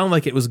it sound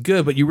like it was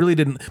good, but you really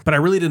didn't. But I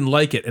really didn't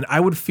like it, and I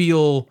would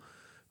feel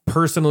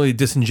personally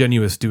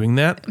disingenuous doing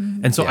that.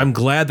 And so I'm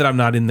glad that I'm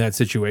not in that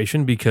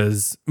situation,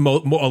 because a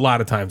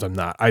lot of times I'm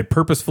not. I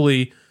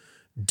purposefully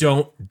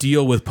don't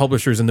deal with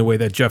publishers in the way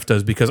that Jeff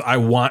does, because I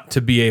want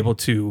to be able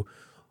to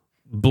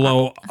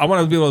I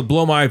want to be able to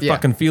blow my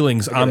fucking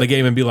feelings on the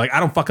game and be like, I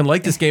don't fucking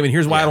like this game, and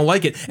here's why I don't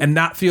like it, and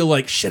not feel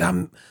like shit.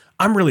 I'm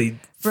really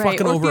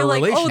fucking or over feel a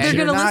like, relationship. oh,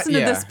 they're gonna listen to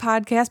this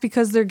podcast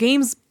because their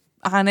game's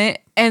on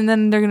it, and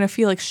then they're gonna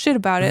feel like shit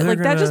about it. Like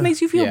that just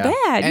makes you feel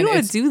bad. You don't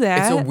want to do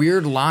that. It's a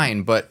weird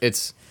line, but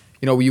it's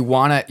you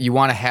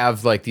wanna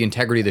have like the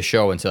integrity of the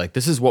show and say like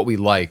this is what we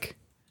like.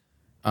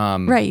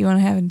 Right, you want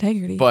to have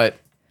integrity. But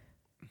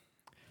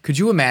could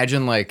you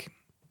imagine like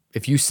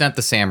if you sent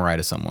the samurai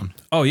to someone?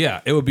 Oh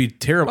yeah, it would be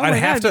terrible. I'd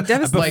have to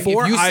like if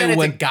you sent it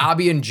to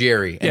Gabi and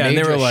Jerry, and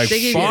they were like,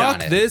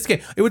 "Fuck this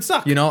game," it would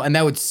suck. And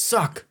that would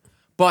suck.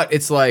 But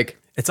it's like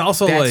it's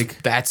also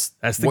that's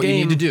the what game.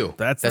 you need to do.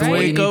 That's the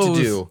way it goes.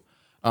 Need to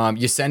do.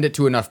 You send it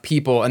to enough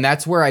people, and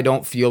that's where I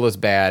don't feel as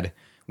bad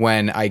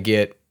when I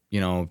get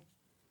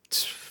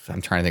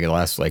I'm trying to think of the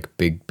last like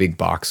big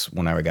box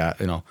when I got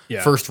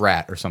First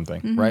Rat or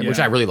something, right? Which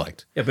I really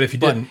liked. Yeah, but if you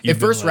didn't, if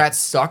First Rat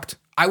sucked,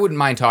 I wouldn't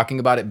mind talking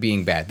about it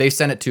being bad. They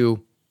sent it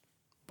to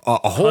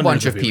a whole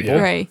bunch of people,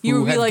 right?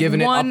 You would be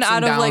like one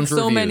out of like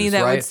so many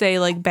that would say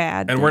like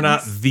bad, and we're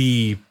not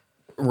the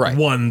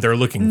one they're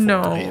looking for.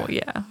 No,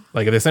 yeah.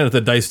 Like if they send it to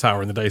the Dice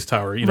Tower, and the Dice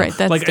Tower, right,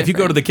 that's like different. if you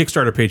go to the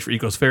Kickstarter page for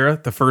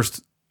Ecosfera, the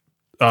first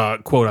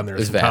quote on there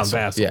is from Tom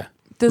Vassell. Yeah.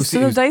 Does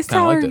the Dice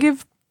Tower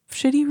give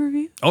shitty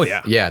reviews? Oh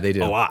yeah, yeah, they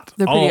do a lot.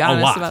 They're pretty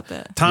honest about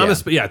that. Tom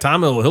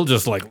he'll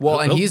just like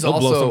and he's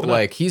also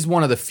like he's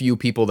one of the few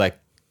people that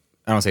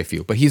I don't say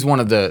few, but he's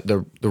one of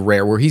the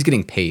rare where he's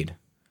getting paid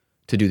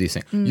to do these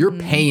things. Mm-hmm. You're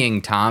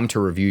paying Tom to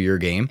review your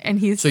game,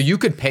 and so you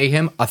could pay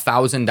him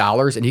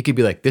 $1,000, and he could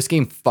be like, "This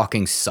game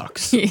fucking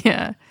sucks."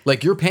 Yeah,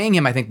 like you're paying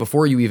him, I think,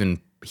 before he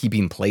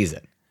even plays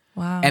it.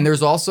 Wow. And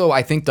there's also,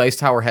 I think Dice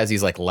Tower has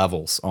these like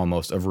levels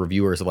almost of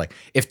reviewers of like,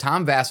 if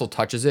Tom Vassell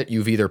touches it,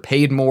 you've either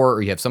paid more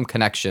or you have some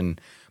connection,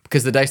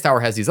 because the Dice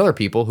Tower has these other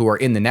people who are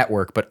in the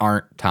network but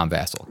aren't Tom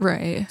Vassell.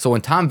 Right. So when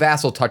Tom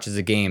Vassell touches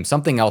a game,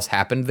 something else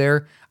happened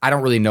there. I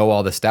don't really know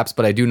all the steps,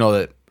 but I do know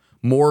that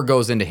more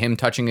goes into him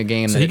touching a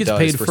game than it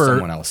does for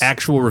someone else.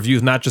 Actual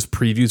reviews, not just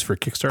previews for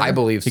Kickstarter. I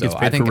believe so.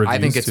 I think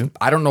it's too?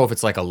 I don't know if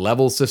it's like a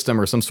level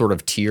system or some sort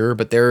of tier,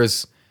 but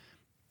there's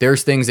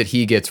things that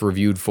he gets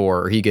reviewed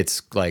for, or he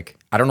gets like,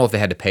 I don't know if they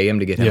had to pay him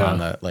to get him on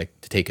the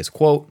to take his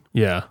quote,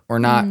 or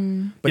not.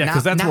 But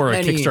because that's more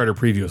a Kickstarter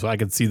preview, so I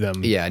could see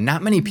them. Yeah,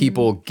 not many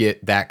people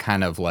get that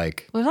kind of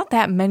like. Well, not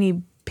that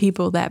many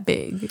people that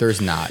big.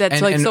 There's not. That's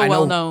so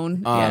well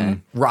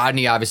known.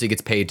 Rodney obviously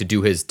gets paid to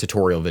do his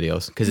tutorial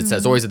videos because it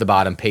says always at the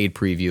bottom paid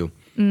preview.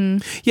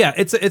 Yeah,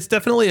 it's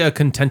definitely a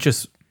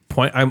contentious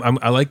point.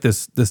 I like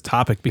this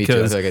topic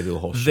because I gotta do a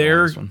whole show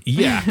on this one.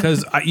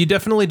 because you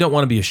definitely don't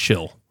want to be a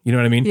shill. You know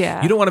what I mean?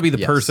 Yeah. You don't want to be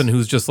the person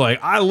who's just like,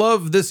 I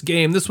love this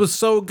game. This was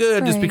so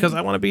good, just because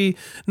I want to be.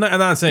 I'm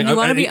not saying you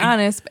want to be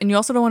honest, and you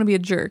also don't want to be a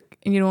jerk,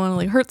 and you don't want to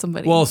like hurt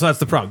somebody. Well, so that's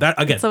the problem.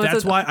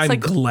 That's why I'm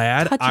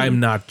glad touchy. I'm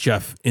not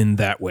Jeff in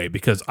that way,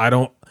 because I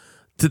don't.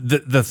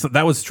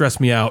 That would stress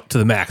me out to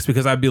the max,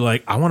 because I'd be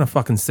like, I want to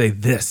fucking say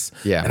this,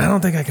 and I don't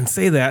think I can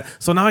say that.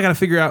 So now I got to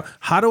figure out,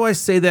 how do I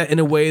say that in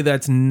a way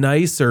that's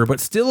nicer but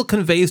still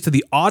conveys to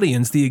the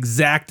audience the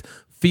exact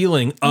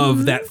feeling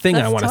of that thing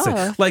I want to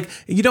say. Like,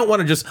 you don't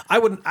want to just.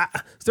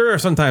 There are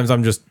sometimes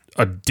I'm just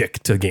a dick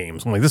to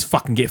games. I'm like, this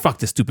fucking game, fuck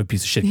this stupid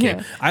piece of shit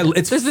game.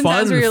 It's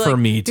fun for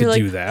me to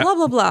do that. Blah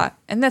blah blah,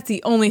 and that's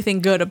the only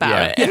thing good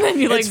about it. And then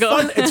you like go.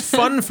 It's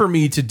fun for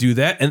me to do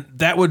that, and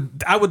that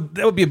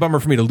would be a bummer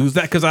for me to lose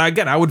that, because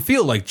I would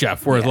feel like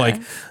Jeff, where it's like,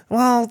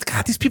 well,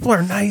 God, these people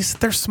are nice.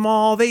 They're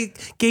small. They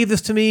gave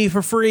this to me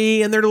for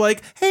free, and they're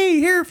like, hey,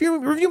 here, if you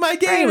review my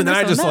game, and then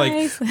I just like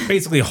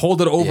basically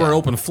hold it over an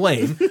open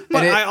flame.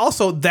 But I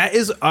also, that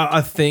is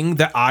a thing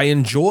that I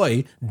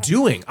enjoy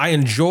doing. I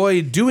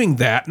enjoy doing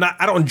that.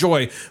 I don't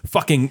enjoy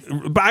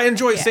fucking, but I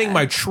enjoy saying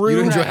my true.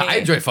 You enjoy. I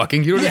enjoy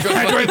fucking. You don't enjoy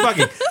fucking. I enjoy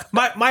fucking.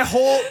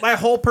 My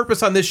whole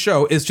purpose on this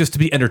show is just to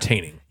be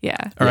entertaining. Yeah.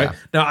 All right.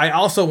 Now I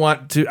also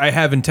I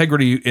have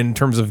integrity in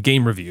terms of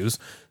game reviews.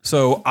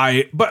 So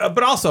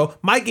but also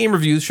my game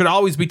reviews should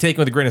always be taken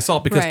with a grain of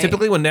salt, because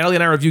typically when Natalie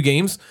and I review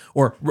games,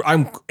 or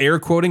I'm air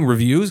quoting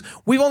reviews,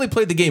 we've only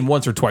played the game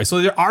once or twice.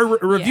 So our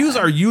reviews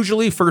are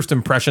usually first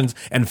impressions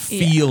and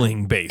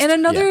feeling based. And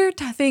another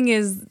thing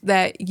is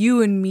that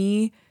you and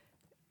me,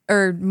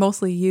 or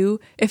mostly you,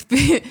 if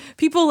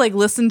people like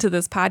listen to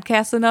this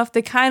podcast enough,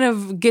 they kind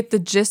of get the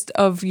gist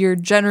of your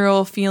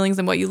general feelings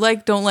and what you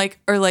like, don't like,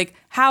 or like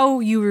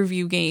how you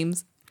review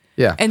games.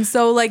 Yeah. And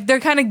so like they're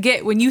kind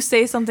of when you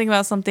say something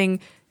about something,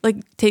 like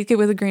take it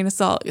with a grain of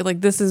salt. You're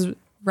like, this is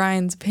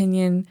Ryan's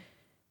opinion,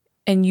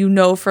 and you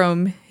know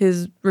from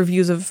his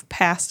reviews of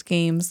past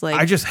games, like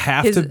I just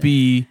have to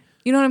be.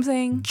 You know what I'm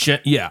saying?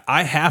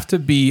 I have to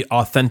be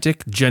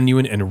authentic,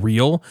 genuine, and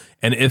real.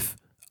 And if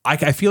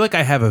I feel like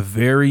I have a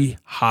very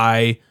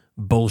high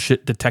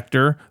bullshit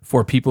detector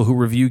for people who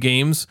review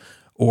games,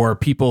 or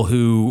people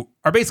who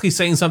are basically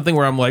saying something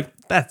where I'm like,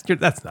 that's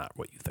not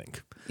what you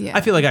think. Yeah.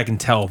 I feel like I can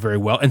tell very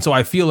well. And so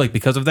I feel like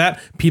because of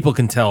that, people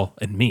can tell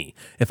in me.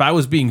 If I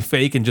was being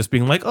fake and just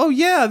being like, oh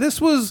yeah,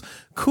 this was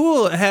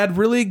cool, it had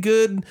really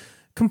good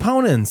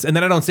components, and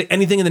then I don't say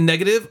anything in the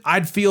negative,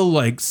 I'd feel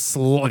like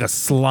a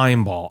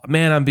slime ball.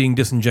 Man, I'm being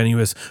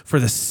disingenuous for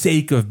the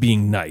sake of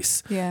being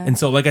nice. Yeah. And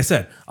so, like I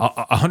said,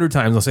 100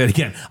 times, I'll say it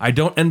again. I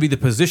don't envy the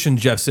position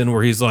Jeff's in,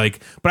 where he's like,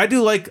 but I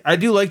do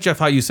like Jeff,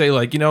 how you say,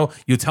 like,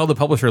 you tell the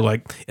publisher,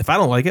 like, if I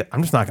don't like it,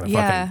 I'm just not going to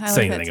fucking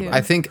say anything about it.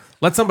 I think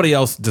let somebody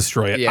else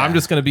destroy it. Yeah. I'm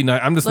just going to be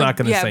nice. I'm just not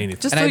going to say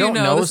anything. Just and so I don't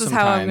you know, know this is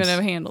how I'm sometimes- going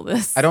to handle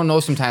this. I don't know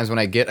sometimes when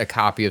I get a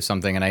copy of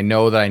something and I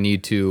know that I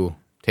need to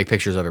take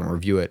pictures of it and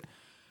review it,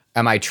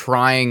 am I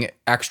trying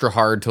extra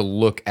hard to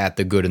look at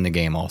the good in the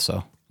game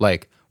also?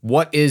 Like,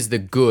 what is the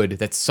good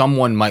that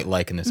someone might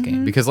like in this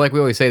game? Because like we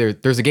always say,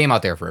 there's a game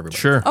out there for everybody.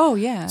 Sure. Oh,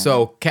 yeah.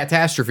 So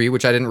Catastrophe,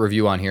 which I didn't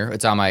review on here,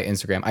 it's on my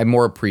Instagram. I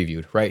more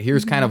previewed, right?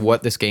 Here's kind of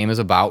what this game is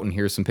about, and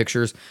here's some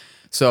pictures.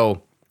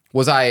 So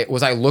was I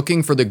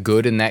looking for the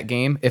good in that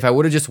game? If I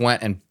would have just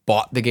went and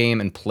bought the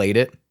game and played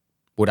it,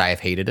 would I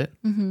have hated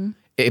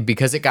it?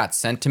 Because it got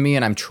sent to me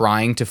and I'm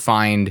trying to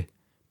find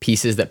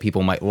pieces that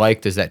people might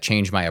like, does that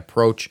change my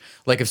approach?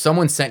 Like if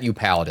someone sent you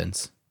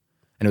Paladins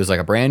and it was like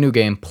a brand new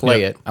game,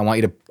 play it. I want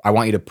you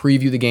to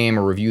preview the game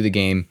or review the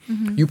game.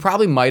 You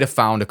probably might have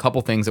found a couple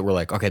things that were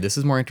like, okay, this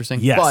is more interesting.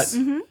 Yes.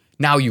 But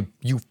now you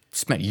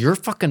spent your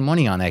fucking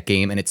money on that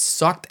game and it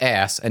sucked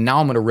ass, and now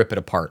I'm gonna rip it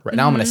apart. Right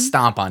now I'm gonna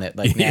stomp on it.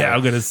 Like, Yeah,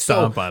 I'm gonna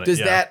stomp on it. Does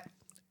Yeah. that?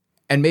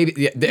 And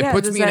maybe it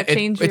puts does me in that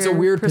change it's a your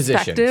weird position.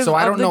 perspective So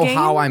I of don't the know game?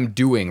 how I'm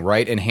doing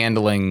right in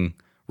handling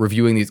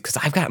reviewing these, because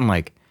I've gotten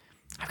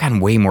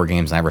way more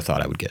games than I ever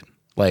thought I would get.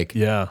 Like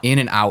in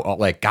and out,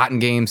 like gotten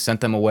games,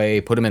 sent them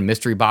away, put them in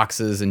mystery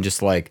boxes, and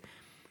just like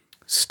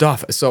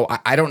stuff. So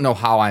I don't know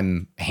how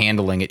I'm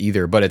handling it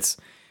either. But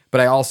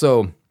I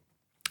also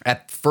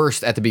at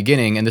the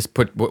beginning, and this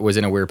was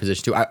in a weird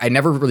position too. I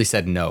never really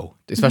said no,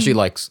 especially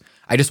like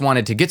I just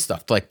wanted to get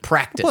stuff to like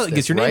practice. Well, it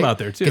gets your name out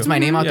there too. Gets my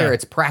name out there.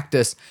 It's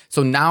practice.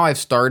 So now I've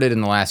started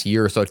in the last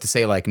year or so to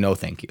say like, no,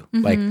 thank you.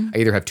 Like I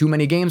either have too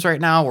many games right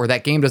now, or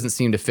that game doesn't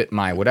seem to fit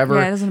my whatever.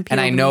 Yeah, it doesn't appeal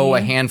and I to know me.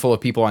 a handful of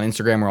people on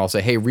Instagram where I'll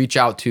say, hey, reach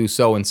out to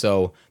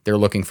so-and-so. They're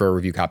looking for a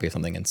review copy of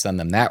something, and send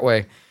them that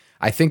way.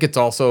 I think it's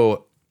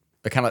also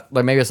kind of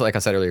like, maybe it's like I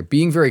said earlier,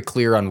 being very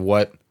clear on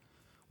what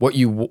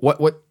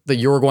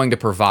you're going to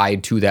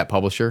provide to that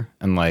publisher.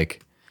 And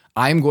like,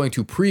 I'm going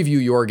to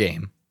preview your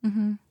game.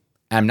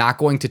 I'm not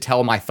going to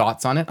tell my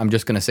thoughts on it. I'm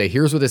just going to say,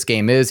 here's what this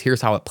game is. Here's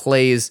how it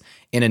plays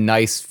in a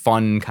nice,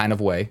 fun kind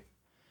of way.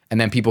 And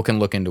then people can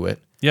look into it.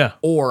 Yeah.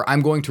 Or I'm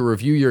going to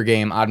review your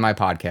game on my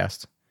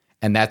podcast.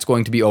 And that's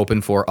going to be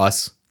open for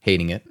us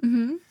hating it.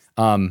 And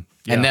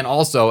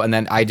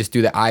then I just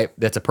do that.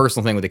 That's a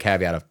personal thing with the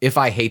caveat of, if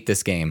I hate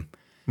this game,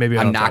 maybe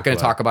I'm not going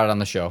to talk about it on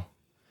the show.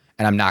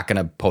 And I'm not going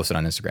to post it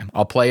on Instagram.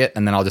 I'll play it,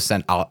 and then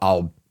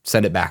I'll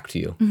send it back to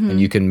you.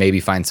 And you can maybe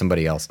find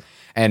somebody else.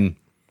 And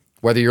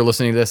whether you're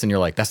listening to this and you're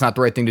like, that's not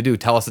the right thing to do,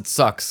 tell us it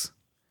sucks.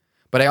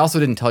 But I also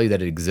didn't tell you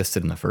that it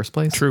existed in the first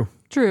place. True.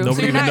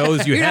 Nobody even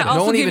knows you had it.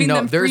 No one even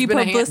knows.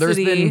 There's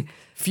been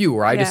few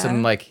where I just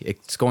am like,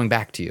 it's going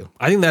back to you.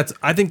 I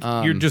think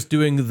you're just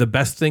doing the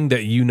best thing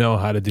that you know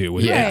how to do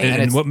with it.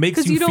 And what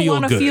makes you feel good. Because you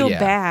don't want to feel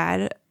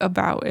bad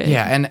about it.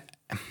 Yeah,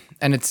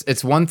 and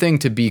it's one thing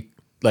to be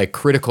like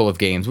critical of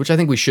games, which I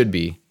think we should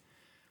be,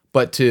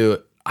 but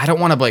I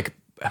don't want to like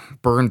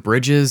burn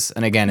bridges.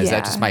 And again, is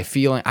that just my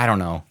feeling? I don't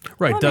know.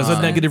 Right. Does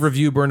a negative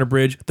review burn a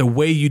bridge? The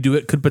way you do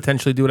it could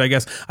potentially do it, I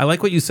guess. I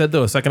like what you said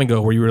though a second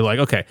ago, where you were like,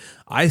 okay,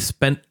 I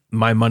spent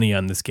my money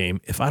on this game.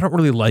 If I don't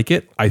really like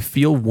it, I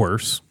feel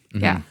worse.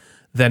 Yeah.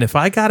 Than if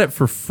I got it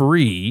for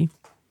free.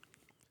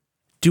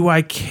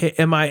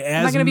 Am I as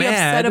I'm not going to be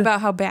upset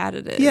about how bad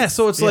it is. Yeah.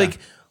 So it's like,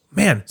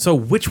 man, so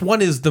which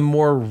one is the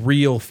more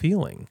real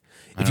feeling?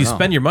 If you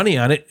spend your money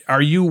on it,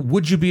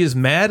 would you be as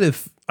mad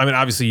if, I mean,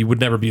 obviously you would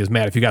never be as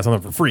mad if you got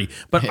something for free,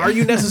 but are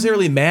you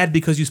necessarily mad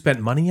because you spent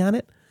money on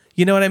it?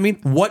 You know what I mean?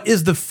 What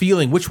is the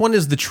feeling? Which one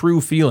is the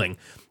true feeling?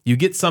 You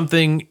get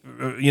something,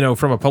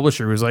 from a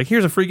publisher who's like,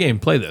 here's a free game,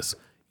 play this.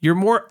 You're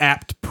more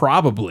apt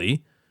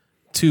probably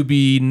to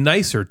be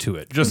nicer to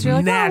it, just you're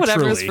like, naturally.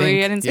 whatever, it's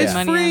free. I didn't spend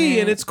money on free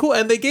it. and it's cool,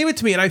 and they gave it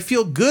to me, and I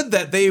feel good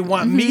that they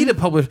want me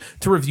to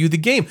review the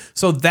game.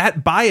 So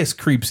that bias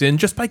creeps in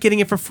just by getting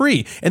it for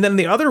free. And then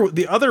the other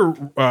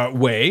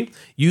way,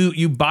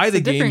 you buy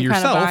the game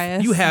yourself. Kind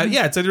of you have you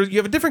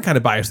have a different kind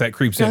of bias that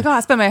creeps You're in. like,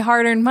 I spent my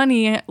hard-earned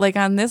money like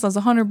on this. It was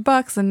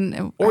 $100,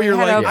 and Or you're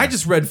like, I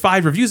just read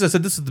 5 reviews. I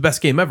said this is the best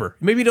game ever.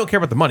 Maybe you don't care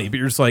about the money, but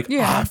you're just like,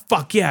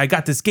 fuck yeah, I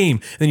got this game.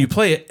 And then you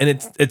play it, and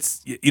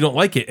it's you don't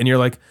like it, and you're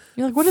like,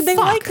 what did they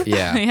like?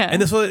 Yeah.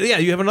 And this one,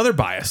 you have another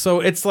bias.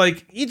 So it's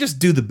like you just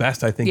do the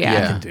best I think you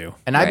can do.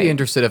 And I'd be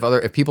interested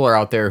if people are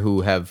out there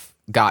who have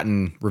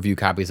gotten review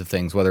copies of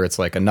things, whether it's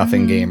like a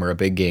nothing game or a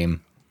big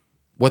game,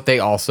 what they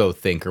also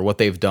think or what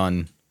they've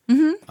done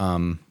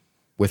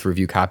with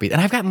review copies. And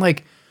I've gotten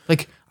like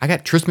I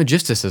got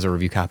Trismegistus as a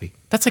review copy.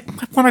 That's like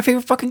one of my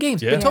favorite fucking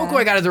games. The Toku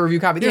I got as a review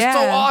copy. They're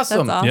so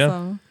awesome. That's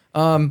awesome.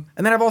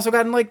 And then I've also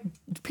gotten like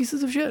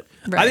pieces of shit.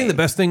 I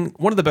think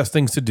one of the best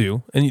things to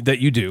do, and that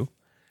you do,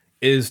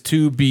 is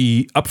to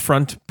be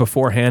upfront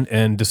beforehand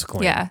and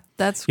disclaimer. Yeah,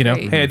 that's you know,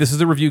 great. hey, this is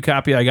a review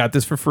copy. I got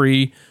this for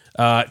free.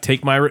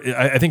 Take my.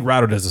 I think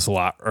Rado does this a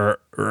lot, or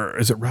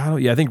is it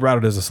Rado? Yeah, I think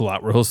Rado does this a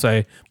lot, where he'll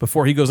say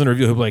before he goes in a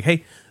review, he'll be like,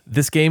 "Hey,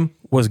 this game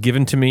was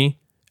given to me,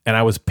 and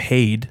I was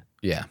paid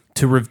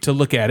to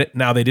look at it.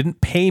 Now they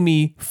didn't pay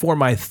me for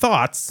my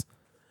thoughts,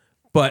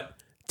 but."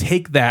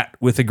 Take that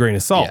with a grain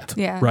of salt,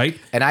 right?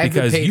 And I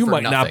because paid you for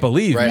might nothing, not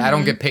believe, right? I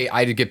don't get paid.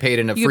 I get paid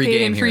in a You free get paid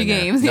game. in free here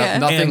and games, there. yeah.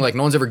 Nothing And- like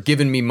no one's ever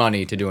given me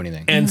money to do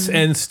anything.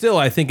 and still,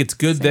 I think it's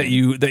good that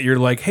you're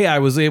like, hey, I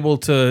was able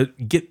to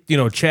get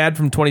Chad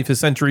from 25th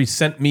Century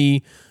sent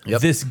me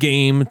this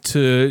game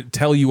to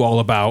tell you all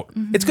about.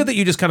 It's good that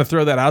you just kind of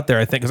throw that out there.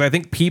 I think because I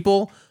think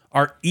people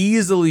are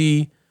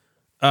easily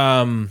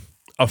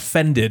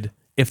offended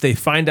if they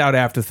find out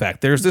after the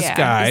fact. There's this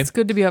guy. It's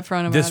good to be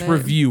upfront about this it.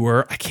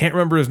 reviewer. I can't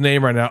remember his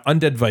name right now.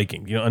 Undead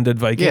Viking. You know Undead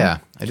Viking? Yeah,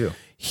 I do.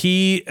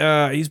 He's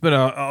been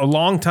a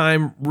long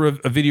time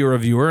a video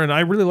reviewer, and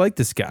I really like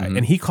this guy.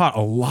 And he caught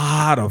a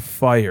lot of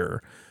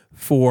fire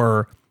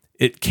for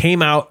it.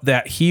 Came out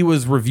that he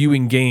was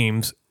reviewing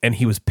games and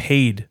he was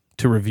paid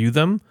to review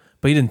them,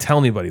 but he didn't tell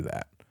anybody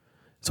that.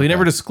 So he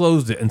never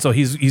disclosed it, and so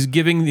he's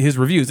giving his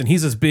reviews, and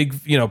he's this big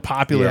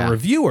popular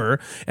reviewer,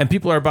 and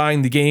people are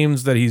buying the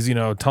games that he's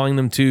telling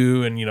them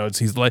to, and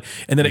he's like,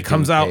 and then it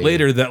comes out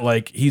later that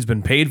like he's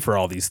been paid for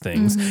all these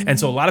things, and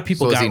so a lot of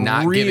people So got is he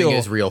not giving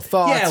his real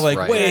thoughts? Yeah, like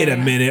Right. wait a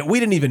minute, we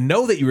didn't even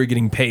know that you were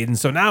getting paid, and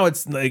so now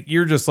it's like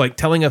you're just like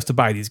telling us to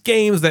buy these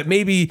games that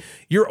maybe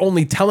you're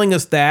only telling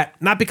us that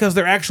not because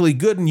they're actually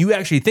good and you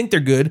actually think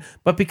they're good,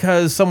 but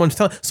because someone's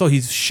telling. So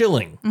he's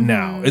shilling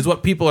now is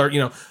what people are.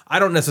 I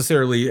don't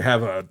necessarily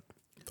have a.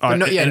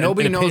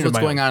 Nobody knows what's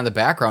going on in the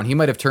background. He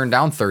might have turned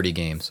down 30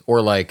 games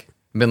or like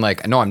been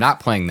like, no, I'm not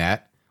playing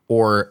that.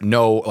 Or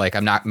no, like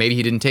I'm not, maybe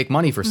he didn't take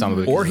money for some of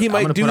it. Or he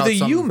might do the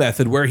U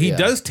method where he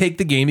does take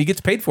the game, he gets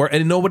paid for it,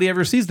 and nobody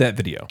ever sees that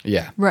video.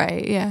 Yeah.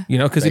 Right, yeah.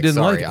 Because he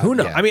didn't like it. Who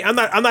knows? yeah. I mean, I'm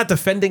not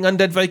defending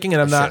Undead Viking,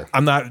 and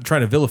I'm not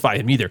trying to vilify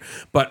him either.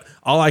 But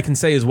all I can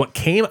say is what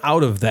came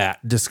out of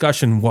that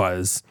discussion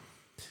was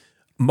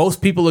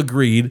most people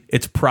agreed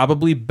it's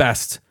probably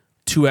best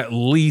to at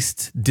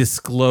least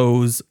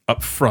disclose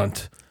up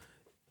front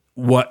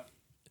what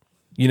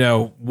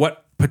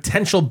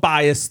potential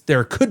bias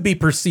there could be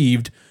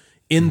perceived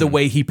in the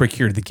way he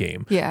procured the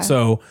game. Yeah.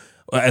 So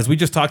as we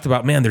just talked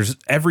about, man, there's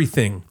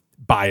everything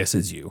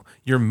biases you.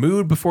 Your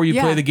mood before you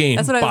play the game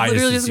that's what I was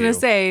literally just going to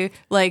say.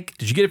 Like,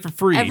 did you get it for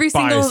free? Every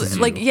single, Biases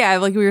you. like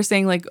we were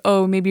saying, like,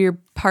 oh, maybe you're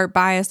part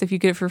biased if you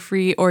get it for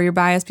free, or you're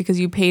biased because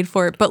you paid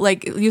for it. But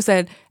like you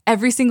said,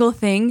 every single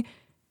thing,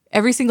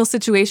 every single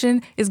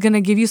situation is going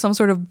to give you some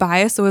sort of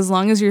bias. So as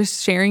long as you're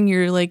sharing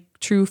your like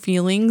true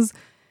feelings,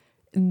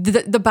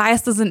 the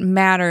bias doesn't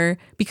matter,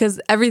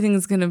 because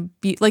everything's going to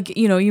be like,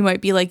 you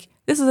might be like,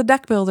 this is a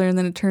deck builder, and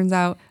then it turns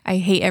out I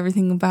hate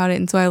everything about it.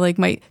 And so I like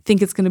might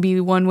think it's going to be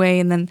one way,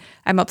 and then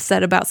I'm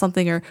upset about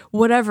something or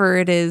whatever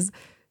it is.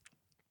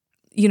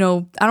 I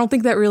don't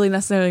think that really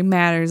necessarily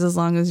matters as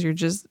long as you're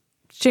just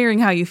sharing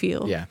how you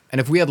feel. Yeah. And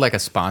if we had like a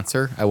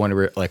sponsor, I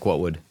wonder like what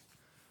would,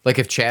 like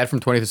if Chad from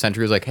 20th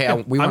Century was like, hey,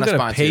 we want to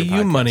sponsor pay your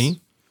you podcast.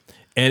 money,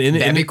 and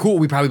that'd be cool.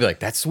 We'd probably be like,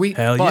 that's sweet.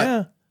 Hell but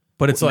yeah.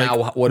 But it's like,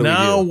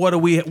 now what do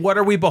we do? what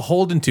are we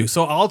beholden to?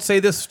 So I'll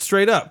say this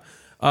straight up.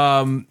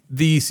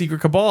 The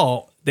Secret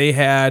Cabal, they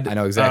had I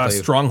know exactly.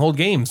 Stronghold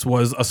Games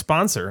was a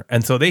sponsor.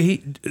 And so they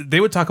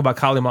would talk about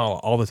Kalimala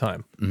all the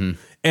time. Mm-hmm.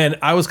 And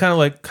I was kind of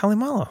like,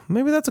 Kalimala,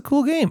 maybe that's a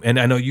cool game. And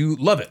I know you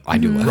love it. I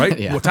do love right? it,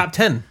 yeah. Well, top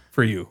 10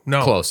 for you.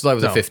 No. Close. So that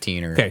was a No.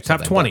 15 or okay, top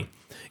something, 20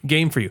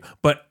 game for you.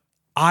 But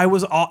I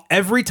was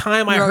every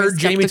time I You're heard always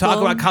Jamie talk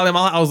skeptical. about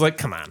Kalimala, I was like,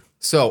 come on.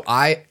 So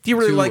Do you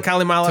really like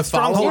Kalimala? to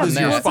follow Stronghold on is that-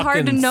 your Well, it's hard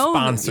to fucking know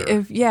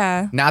sponsor.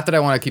 Not that I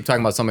want to keep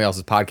talking about somebody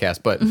else's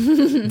podcast, but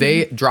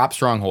they dropped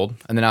Stronghold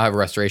and then now have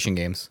Restoration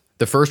Games.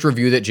 The first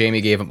review that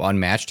Jamie gave him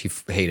Unmatched, he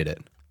hated it.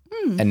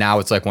 And now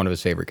it's like one of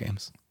his favorite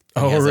games.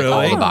 And he has, like, all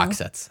really? the box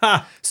sets.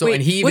 So Wait,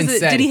 and he even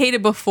said, did he hate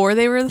it before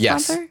they were the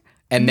yes. sponsor?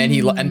 And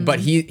then but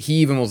he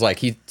even was like,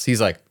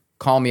 he's like,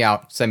 call me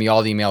out, send me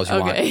all the emails you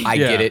Okay. want. I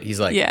Yeah. get it. He's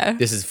like, Yeah.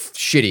 this is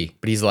shitty.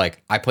 But he's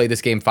like, I played this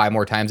game 5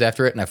 more times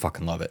after it and I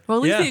fucking love it. Well,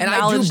 at least Yeah. he And I do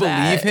acknowledged believe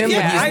that. him, Yeah,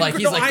 but I he's like,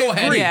 agree. go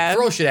ahead, Yeah.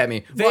 throw shit at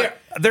me. But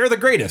They're the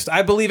greatest.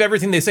 I believe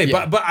everything they say.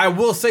 Yeah. But I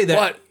will say that.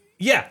 But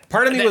yeah,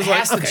 part of me that was like,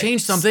 has to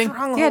change something.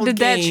 Stronghold Yeah, did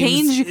that Games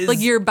change is-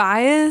 like your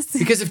bias?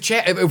 because if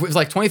it was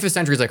like 25th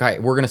Century is like, all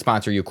right, we're going to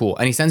sponsor you, cool.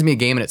 And he sends me a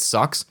game and it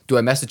sucks. Do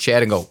I message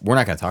Chad and go, we're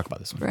not going to talk about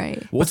this one.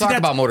 Right. We'll But see, talk that's-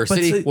 about Motor but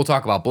City. see- We'll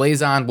talk about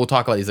Blazon. We'll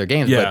talk about these other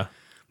games. Yeah. But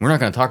we're not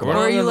going to talk about Or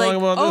are it. you We're like,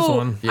 talking about this oh,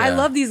 one. I Yeah.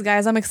 love these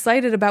guys. I'm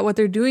excited about what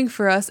they're doing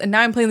for us, and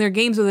now I'm playing their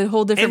games with a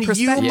whole different And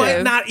perspective. you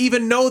might not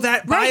even know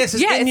that bias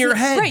is in it's- your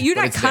head. Right, you're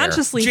But not it's there.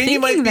 consciously Jamie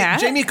thinking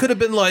that. Jamie could have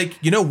been like,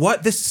 you know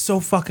what? This is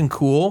so fucking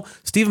cool.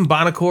 Stephen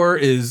Bonacore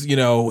is,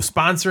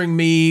 sponsoring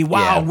me.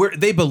 Wow, Yeah.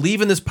 they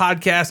believe in this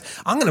podcast.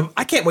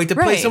 I can't wait to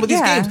play Right, some of these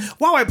yeah. games.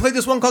 Wow, I played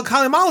this one called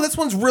Kalimala. This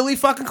one's really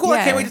fucking cool. I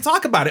Yeah. can't wait to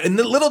talk about it. And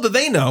little do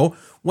they know,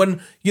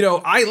 when,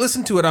 I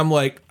listen to it, I'm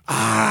like,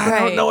 I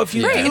don't know if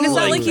you right. do And it's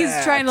not like like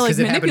he's trying to like 'Cause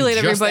it happened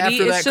manipulate just everybody.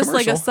 after It's that just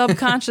like a commercial.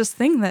 subconscious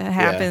thing that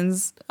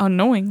happens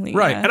unknowingly.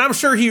 Right. Yeah. And I'm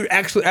sure he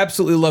actually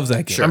absolutely loves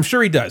that game. Sure. I'm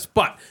sure he does.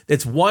 But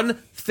it's one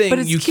thing But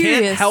it's you can't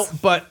curious.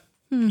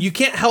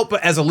 help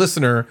but as a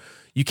listener,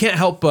 you can't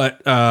help but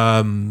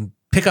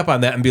pick up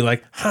on that and be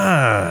like,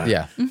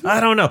 Yeah. I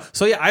don't know.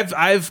 So yeah,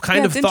 I've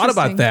kind of it's thought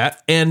about interesting.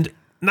 that and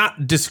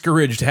not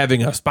discouraged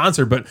having a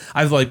sponsor, but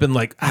I've been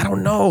like, I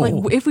don't know.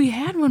 Like if we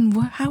had one,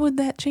 how would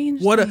that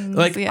change?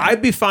 things? Yeah.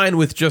 I'd be fine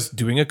with just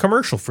doing a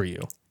commercial for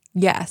you.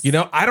 yes.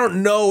 I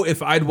don't know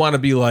if I'd want to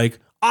be like,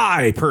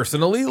 I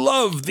personally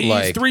love these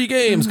Like- 3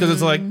 games because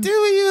it's like, do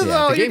you? Yeah,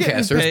 though? the You're getting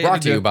Gamecasters paid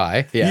brought to do- you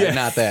by. Yeah,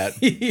 not that.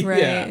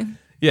 Right.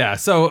 Yeah.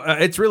 So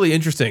it's really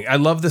interesting. I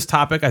love this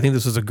topic. I think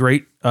this was a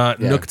great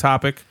Nook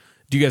topic.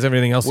 Do you guys have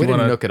anything else Way you to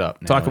want nook it to up,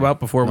 talk Natalie.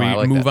 about before No, we I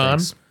like move that, on?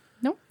 thanks.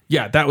 Nope.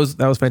 Yeah, that was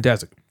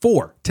fantastic.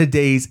 For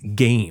today's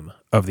game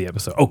of the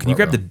episode. Oh, can you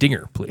grab the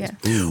dinger, please?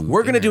 Yeah.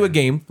 We're going to do a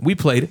game we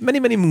played many,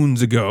 many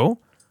moons ago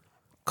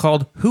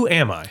called Who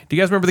Am I? Do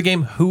you guys remember the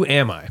game Who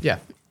Am I? Yeah.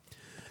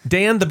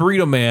 Dan, the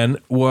Burrito Man,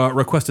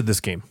 requested this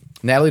game.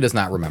 Natalie does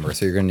not remember,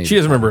 so you're going to need She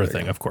doesn't remember a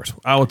thing, of course.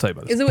 I will tell you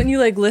about this. Is it when you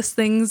like list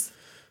things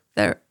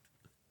that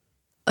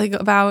like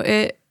about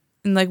it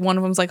and like one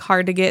of them's like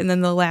hard to get and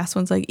then the last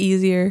one's like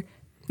easier?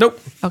 Nope.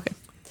 Okay.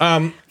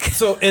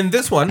 So in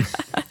this one,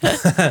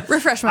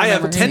 Refresh my I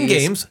have memory. 10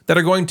 games that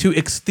are going to,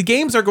 the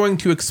games are going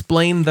to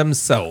explain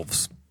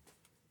themselves.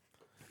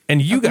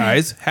 And you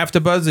guys have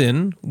to buzz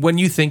in when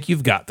you think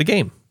you've got the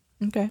game.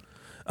 Okay.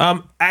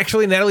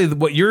 Actually, Natalie,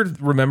 what you're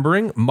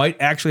remembering might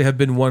actually have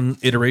been one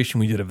iteration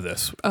we did of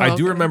this. I do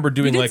okay. remember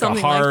doing We did like a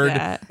something like hard,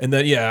 that. and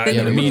then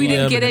Then a if medium. we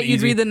didn't get and it, you'd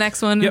easy. read the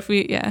next one. Yep. If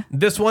we, yeah.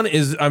 This one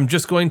is, I'm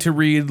just going to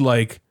read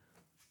like,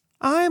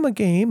 I'm a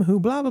game who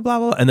blah, blah, blah,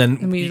 blah. And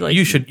then we, like-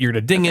 you're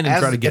to ding in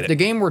and try to get the it.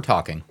 game we're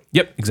talking.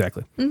 Yep,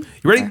 exactly. You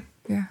ready?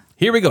 Yeah.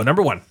 Here we go.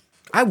 Number 1.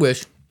 I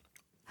wish.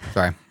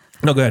 Sorry.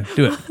 No, go ahead.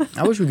 Do it.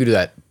 I wish we could do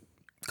that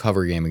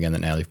cover game again that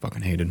Natalie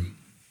fucking hated.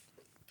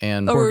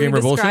 And Or we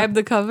Gamer Bullshit? describe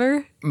the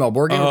cover. no,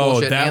 board game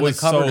bullshit and the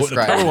cover the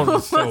cover one described.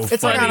 was so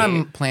It's like funny. on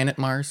a planet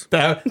Mars.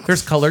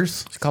 There's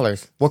colors. There's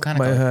colors. What kind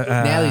of colors?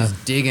 Natalie's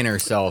digging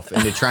herself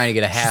into trying to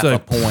get a half like- a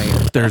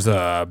point. There's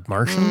a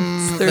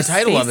Martian. The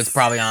title of it's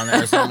probably on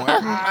there somewhere.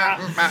 All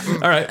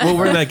right, we'll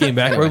bring that game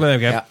back. We'll bring that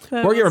game.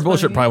 That Board Gamer was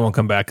Bullshit funny. probably won't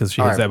come back because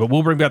she hates right. that, but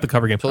we'll bring back the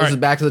cover game. So All this is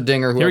right, back to the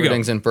dinger. we Whoever go.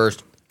 dings in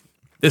first.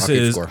 this I'll keep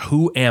is score.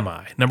 Who Am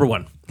I? Number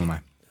 1. Oh my.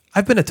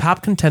 I've been a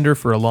top contender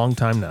for a long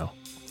time now,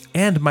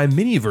 and my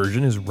mini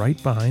version is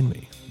right behind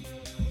me.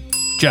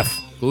 Jeff.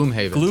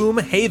 Gloomhaven.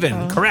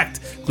 Gloomhaven, correct.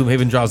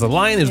 Gloomhaven Draws the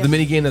Line is the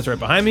mini game that's right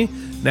behind me.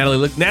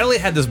 Natalie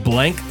had this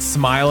blank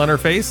smile on her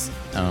face.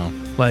 Oh.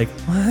 Like,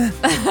 what?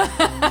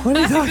 What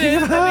are you talking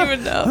about? I don't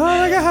even know. Oh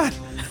my God.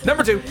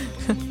 Number 2.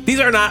 These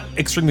are not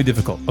extremely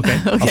difficult. Okay.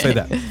 I'll say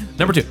that.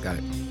 Number 2. Got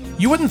it.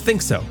 You wouldn't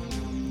think so,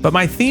 but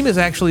my theme is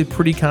actually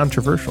pretty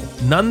controversial.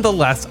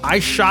 Nonetheless, I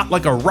shot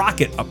like a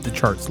rocket up the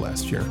charts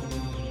last year.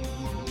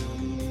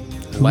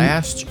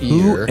 Last Who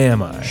year,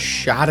 am I?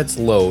 shot its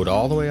load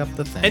all the way up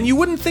the thing. And you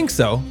wouldn't think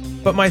so,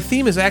 but my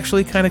theme is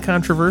actually kind of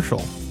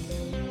controversial.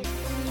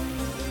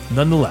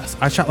 Nonetheless,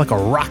 I shot like a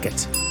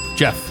rocket.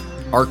 Jeff.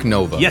 Arc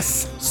Nova.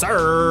 Yes,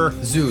 sir.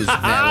 Zoos,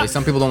 Natalie.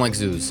 Some people don't like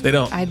zoos. They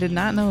don't. I did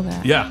not know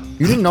that. Yeah.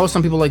 You didn't know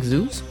some people like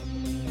zoos?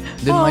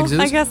 Didn't like zoos?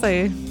 I guess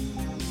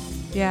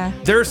yeah.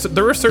 There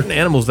are certain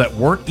animals that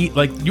weren't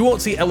like you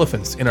won't see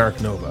elephants in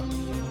Arc Nova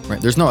Right.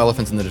 There's no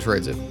elephants in the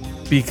Detroit Zoo.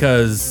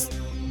 because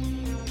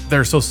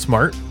they're so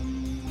smart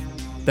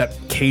that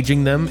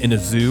caging them in a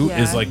zoo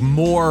Yeah. is like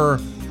more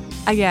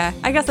I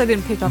guess I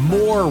didn't pick up.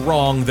 more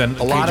wrong than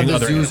A lot of caging the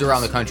other zoos animals.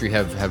 around the country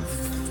have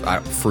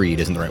freed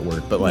isn't the right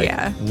word, but like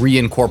Yeah.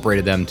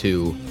 reincorporated them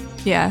to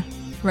Yeah.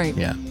 Right.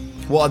 yeah.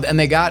 Well, and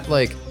they got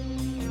like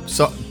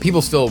so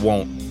people still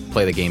won't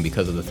play the game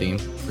because of the theme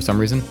for some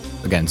reason.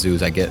 Again,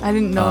 zoos I get. I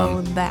didn't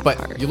know that But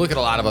part. you look at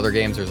a lot of other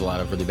games, there's a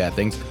lot of really bad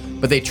things.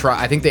 But they try.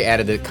 I think they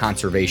added the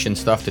conservation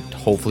stuff to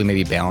hopefully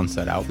maybe balance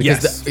that out.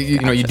 Because Yes. you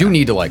know you do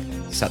need to like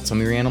set some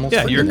of your animals.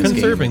 Yeah, free you're in this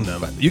game. conserving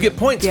them. You get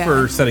points Yeah.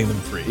 for setting them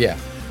free. Yeah.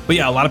 But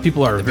yeah, a lot of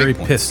people are big very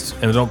points. pissed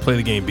and don't play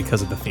the game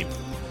because of the theme.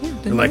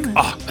 They're like,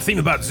 oh, a theme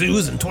about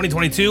zoos in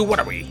 2022? What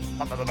are we?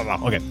 Blah, blah, blah,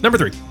 blah. Okay, number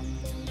 3.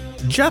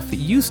 Jeff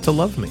used to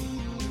love me.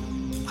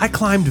 I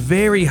climbed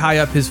very high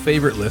up his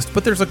favorite list,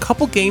 but there's a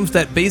couple games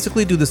that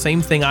basically do the same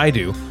thing I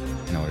do,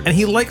 I know what it and is.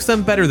 he likes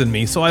them better than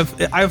me, so I've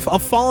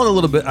fallen a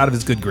little bit out of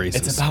his good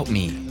graces. It's about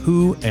me.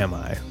 Who am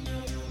I?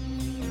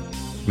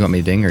 You want me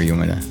to ding or you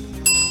want me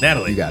to?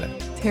 Natalie. You got it.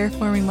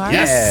 Terraforming Mars.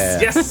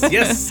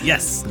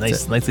 Yes.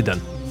 Nice, nicely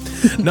done.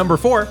 Number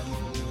 4.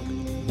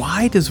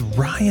 Why does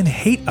Ryan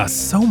hate us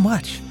so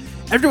much?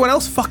 Everyone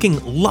else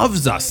fucking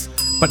loves us.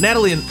 But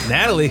Natalie,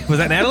 was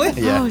that Natalie?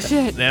 Yeah. Oh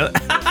shit. Natalie.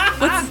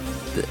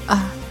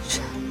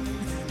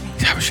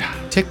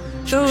 Tick.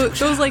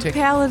 Those like tick.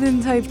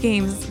 paladin type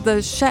games.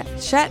 The Shet.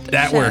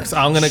 That works.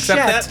 I'm going to accept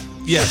Shet.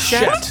 that. Yeah,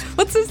 Shet.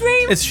 What's his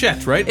name? It's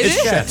Shet, right? It It's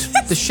is?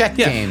 Shet. The Shet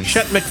Yeah, games.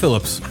 Shet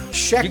McPhillips.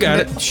 Shet. You got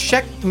it.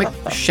 Shet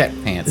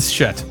McShet pants. It's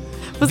Shet.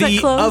 Was that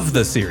close? Of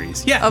the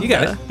series. Yeah, you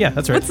got it. Yeah,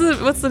 that's right.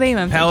 What's the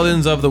name?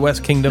 Paladins of the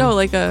West Kingdom. No,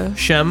 like a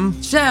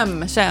Shem. Shem.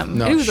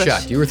 No, It was a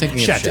Shut. You were thinking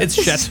Shet. of Shet. It's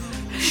Shet.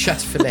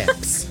 Shet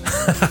Phillips.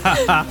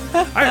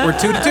 All right, we're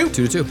 2-2.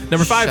 2-2.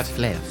 Number 5. Shet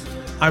Phillips.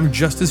 I'm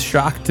just as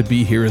shocked to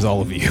be here as all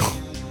of you.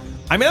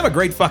 I mean, I'm a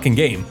great fucking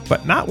game,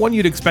 but not one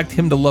you'd expect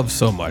him to love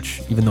so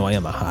much, even though I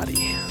am a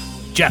hottie.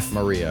 Jeff.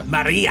 Maria.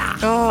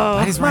 Oh,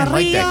 Why does Ryan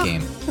like that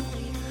game?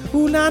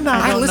 Ooh, nah.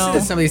 I don't listen know.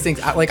 to some of these things.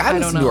 I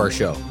listen to our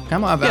show.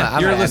 Come on, Yeah,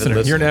 I'm you're a an avid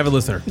listener. You're an avid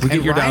listener. We get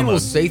And your Ryan will downloads.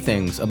 say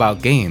things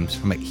about games.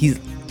 I'm like, he's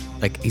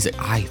like,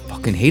 I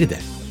fucking hated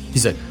that.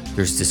 He's like,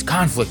 there's this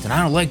conflict, and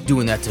I don't like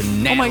doing that to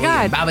Natalie. Oh my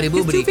God. and Bobbity His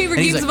Boobity. two favorite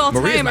And he's games like, of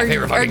all Maria's time my are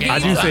favorite fucking game. I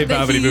do say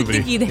that Bobbity you Boobity.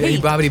 think he'd Yeah,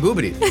 hate. Bobbity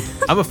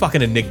Boobity. I'm a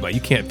fucking enigma.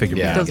 You can't figure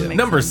me Yeah. out. Doesn't make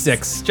Number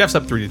sense. 6. Jeff's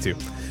up 3-2.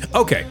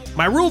 Okay,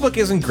 my rulebook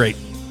isn't great.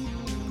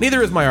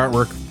 Neither is my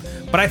artwork,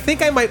 but I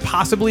think I might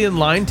possibly in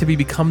line to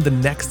become the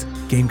next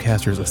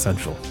Gamecasters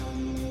Essential.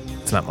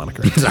 It's not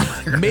moniker.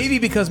 Maybe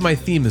because my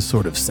theme is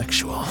sort of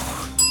sexual.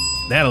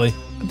 Natalie.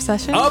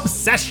 Obsession.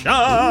 Obsession.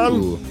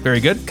 Ooh.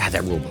 Very good. God,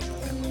 that rulebook.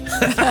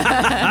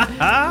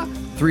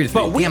 3-3.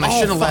 But we Damn, I all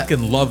shouldn't have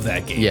fucking love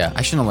that game. Yeah,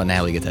 I shouldn't have let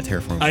Natalie get that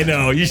terraform. I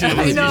know. You should.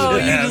 I know.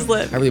 You have. just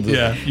let. I really blew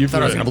Yeah, it. you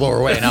thought I was blew going it. to blow her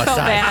away, and now it's So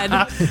tied.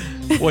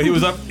 bad. Well, he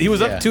was up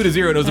Yeah.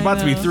 2-0, and it was about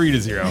to be know.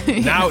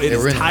 3-0. Now it They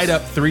were is in tied this.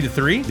 up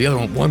 3-3. The other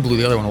one blew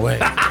the other one away.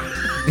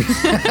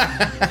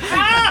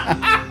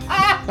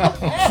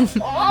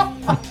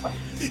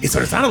 It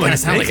sort of sounded like Kind a of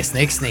sound snake. like a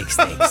snake.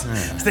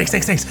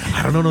 Snakes.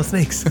 I don't know no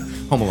snakes.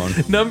 Home Alone.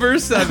 Number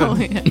 7. Oh,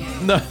 yeah.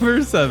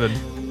 Number 7.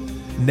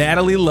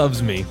 Natalie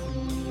loves me.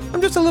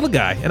 I'm just a little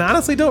guy, and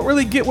honestly don't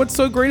really get what's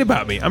so great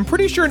about me. I'm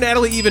pretty sure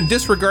Natalie even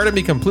disregarded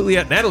me completely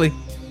at Natalie.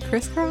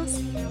 Crisscross.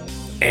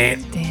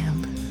 And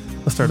Damn.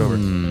 let's start over.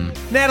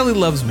 Natalie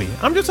loves me.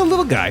 I'm just a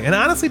little guy, and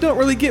honestly don't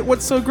really get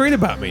what's so great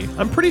about me.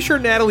 I'm pretty sure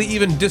Natalie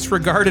even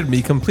disregarded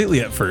me completely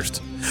at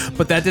first.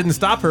 But that didn't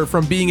stop her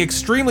from being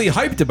extremely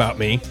hyped about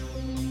me.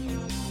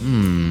 I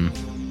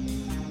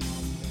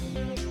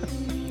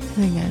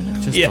think I know.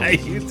 Yeah,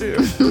 you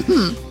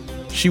do.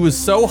 She was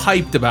so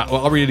hyped about.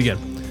 Well, I'll read it again.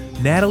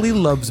 Natalie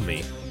loves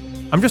me.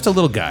 I'm just a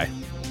little guy,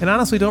 and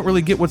honestly don't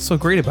really get what's so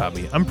great about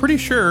me. I'm pretty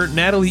sure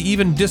Natalie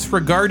even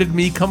disregarded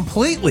me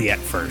completely at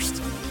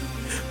first.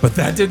 But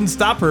that didn't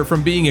stop her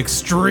from being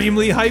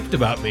extremely hyped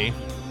about me.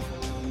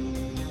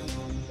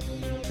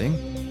 Thing?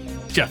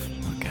 Jeff.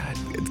 Oh, God.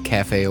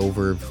 Cafe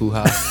over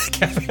hoo-ha.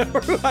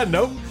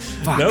 Nope.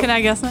 Fuck. Nope. Can I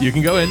guess now? You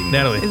can go in,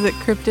 Natalie. Is it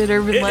Cryptid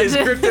Urban It is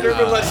Legend? Cryptid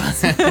Urban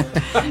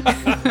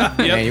Legends.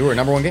 Man, you were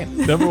number one game.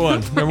 Number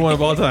one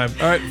of all time.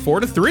 All right,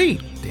 4-3.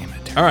 Damn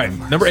it. All right,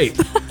 number 8.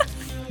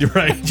 You're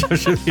right,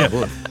 Joshua.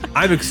 Yeah.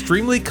 I'm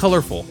extremely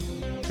colorful,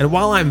 and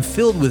while I'm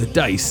filled with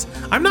dice,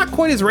 I'm not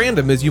quite as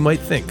random as you might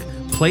think.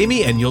 Play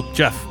me and you'll...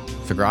 Jeff.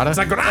 Sagrada?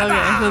 Sagrada.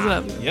 Okay, listen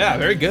up. Yeah,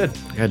 very good.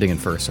 I gotta dig in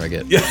first so I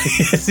get. Yeah,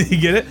 so you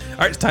get it? All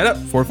right, it's tied up.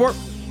 4-4.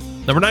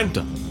 Number 9.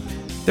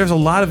 There's a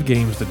lot of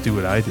games that do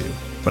what I do,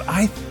 but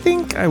I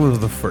think I was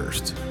the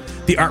first.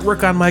 The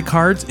artwork on my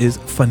cards is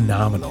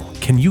phenomenal.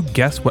 Can you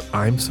guess what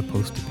I'm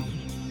supposed to be?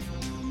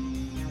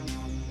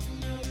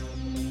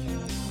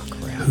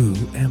 Who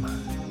am I?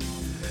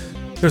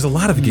 There's a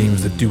lot of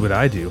games that do what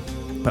I do,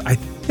 but I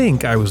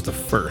think I was the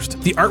first.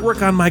 The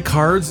artwork on my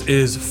cards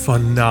is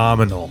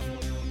phenomenal.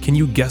 Can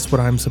you guess what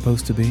I'm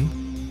supposed to be?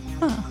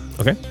 Huh.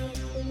 Okay.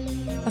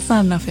 That's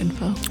not enough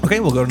info. Okay,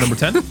 we'll go to number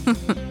 10.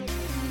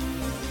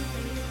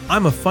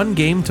 I'm a fun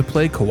game to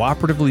play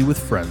cooperatively with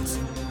friends.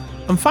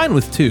 I'm fine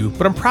with 2,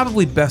 but I'm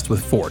probably best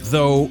with 4,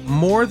 though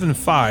more than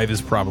 5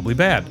 is probably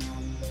bad.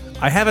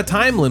 I have a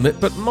time limit,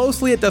 but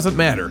mostly it doesn't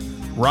matter.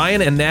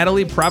 Ryan and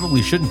Natalie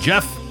probably shouldn't.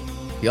 Jeff?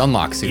 The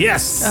unlock series.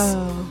 Yes!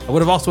 Oh. I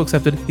would have also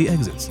accepted the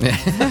exits.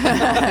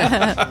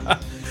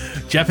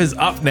 Jeff is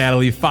up,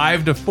 Natalie,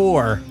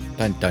 5-4.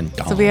 Dun, dun,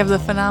 dun. So we have the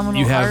phenomenal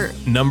You have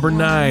art. number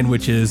 9,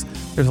 which is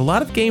there's a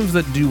lot of games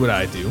that do what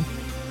I do,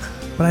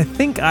 but I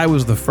think I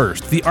was the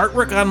first. The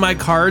artwork on my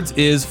cards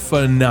is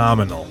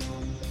phenomenal.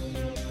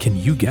 Can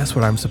you guess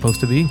what I'm supposed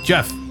to be?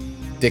 Jeff.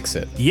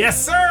 Dixit.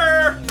 Yes,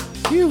 sir.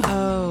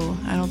 Oh,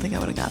 I don't think I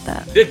would have got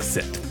that.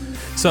 Dixit.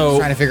 So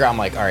Trying to figure out, I'm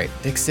like, all right,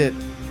 Dixit,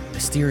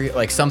 Mysteria,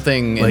 like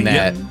something in like,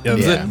 that. yep, that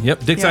was it. Yep,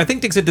 Dixit. Yeah. I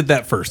think Dixit did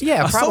that first.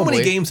 Yeah, So many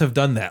probably. games have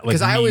done that.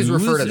 Because I always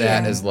refer to Muse,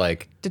 that yeah. as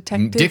like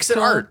Detective Dixit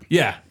Club. art.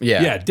 Yeah,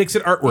 Yeah.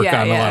 Dixit artwork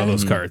Yeah, on a lot yeah. of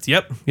those cards.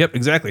 Yep,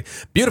 exactly.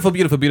 Beautiful.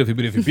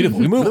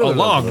 We move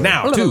along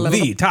now to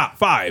the top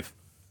 5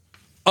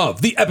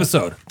 of the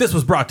episode. This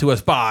was brought to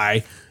us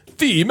by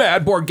the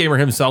Mad Board Gamer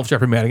himself,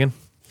 Jeffrey Madigan.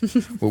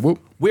 Whoop, whoop.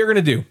 We're going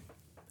to do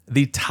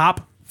the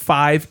top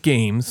 5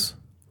 games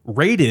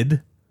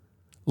rated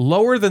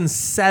lower than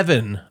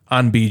 7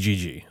 on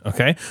BGG.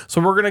 Okay,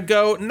 so we're going to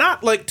go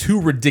not like too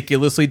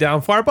ridiculously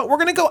down far, but we're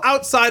going to go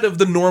outside of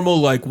the normal,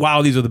 like,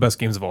 wow, these are the best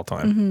games of all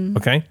time.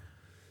 Okay.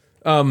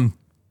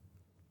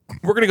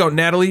 We're going to go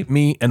Natalie,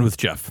 me, and with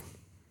Jeff.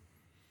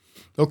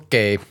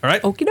 Okay. All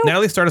right. Okie doke.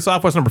 Natalie, start us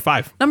off. What's number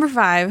 5? Number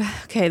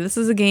 5. Okay, this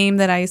is a game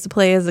that I used to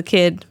play as a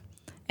kid,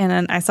 and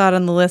then I saw it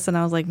on the list, and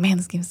I was like, "Man,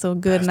 this game's so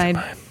good." And I'm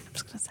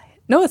just gonna say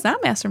No, it's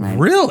not Mastermind.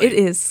 Really? It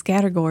is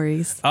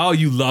Scattergories. Oh,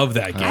 you love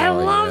that game. I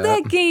love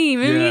that game.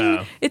 I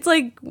mean, it's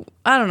like,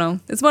 I don't know.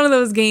 It's one of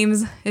those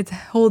games. It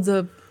holds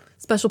a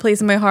special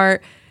place in my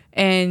heart.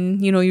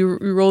 And, you know, you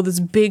roll this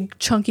big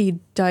chunky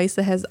dice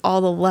that has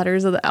all the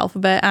letters of the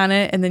alphabet on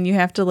it. And then you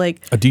have to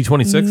like a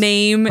D26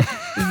 name,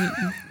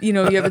 you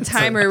know, you have a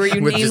timer where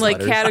you name like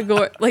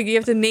category, like you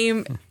have to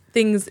name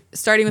things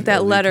starting with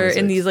that letter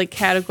in these like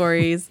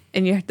categories.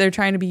 And they're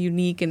trying to be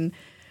unique. And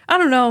I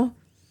don't know.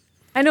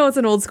 I know it's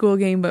an old school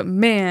game, but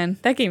man,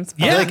 that game's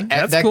fun. Yeah, like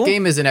that cool.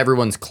 game is in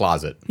everyone's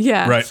closet.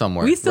 Yeah. Right.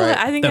 Somewhere. We still, right?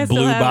 I think that I still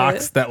blue have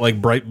box, it. that like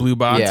bright blue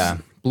box. Yeah.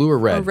 Blue or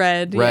red?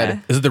 Red. Red. Yeah.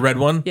 Is it the red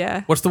one?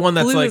 Yeah. What's the one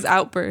that's Blue like is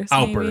Outburst?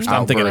 Outburst? Maybe?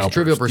 I'm thinking Outburst.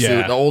 Trivial Pursuit.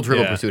 Yeah. The old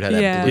Trivial Yeah. Pursuit had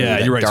that Yeah. blue. Yeah,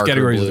 that you're right. darker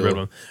Categories blue. is the red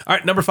one. All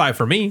right, number 5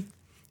 for me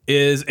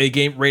is a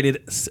game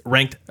rated.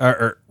 Wait,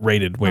 I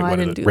what didn't is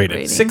do it? the Rated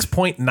rating.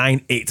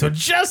 6.98, so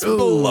just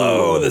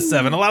below the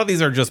 7. A lot of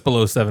these are just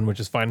below 7, which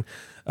is fine.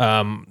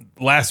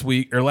 Last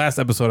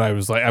episode, I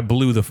was like, I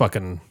blew the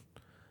fucking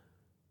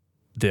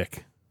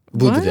dick.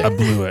 Blew the What? dick. I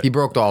blew it. He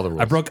broke all the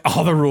rules. I broke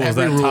all the rules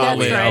Every that rule. Todd That's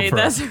laid out right. for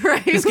us. That's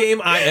right. This game,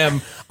 I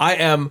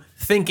am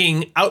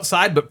thinking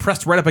outside, but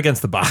pressed right up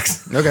against the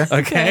box. Okay.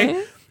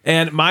 Okay.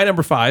 And my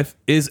number 5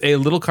 is a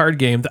little card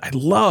game that I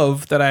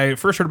love that I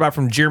first heard about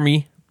from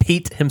Jeremy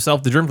Pate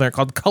himself, the German player,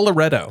 called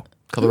Coloretto.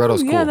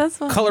 Coloretto's cool. Yeah, that's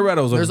fun.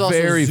 Coloretto is There's a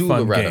also very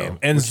fun Zularetto, game.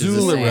 And which is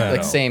the same, Zularetto.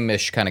 like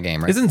same-ish kind of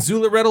game, right? Isn't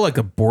Zularetto like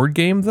a board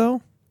game,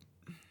 though?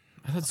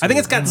 I think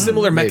it's got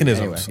similar Maybe,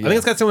 mechanisms. anyway, I think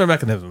it's got similar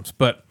mechanisms,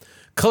 but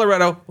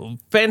Coloretto,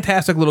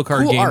 fantastic little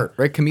card cool game. art,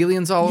 right?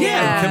 Chameleons all over.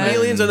 Yeah, Yeah.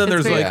 chameleons, and then It's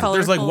there's very like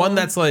there's like colorful. one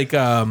that's like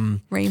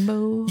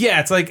Rainbow. yeah,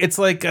 it's like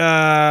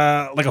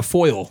a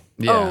foil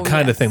Yeah. Oh,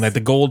 kind of yes. thing, like the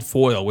gold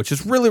foil, which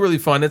is really really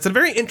fun. It's a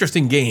very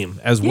interesting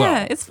game as well.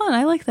 Yeah, it's fun.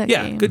 I like that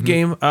Yeah, game. good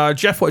game.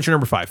 Jeff, what's your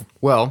number 5?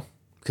 Well,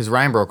 because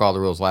Ryan broke all the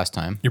rules last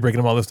time. You're breaking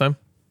them all this time?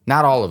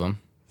 Not all of them.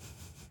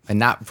 And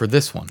not for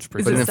this one.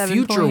 But it in the 7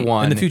 future point?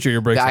 one. In the future,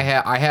 you're breaking I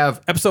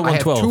have Episode I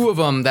have 112. 2 of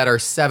them that are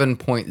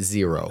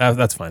 7.0.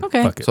 That's fine.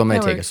 Okay. Fuck it. So I'm going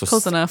That to take it. works. So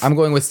Close enough. I'm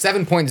going with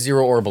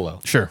 7.0 or below.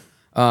 Sure.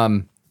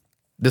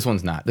 This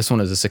one's not. This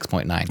one is a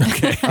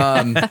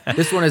 6.9. Okay.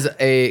 This one is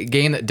a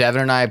game that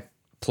Devin and I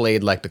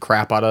played like the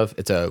crap out of.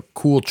 It's a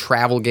cool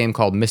travel game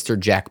called Mr.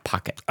 Jack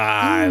Pocket.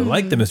 I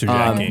like the Mr.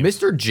 Jack game.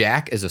 Mr.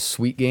 Jack is a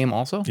sweet game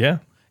also. Yeah.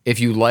 If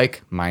you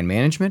like mind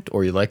management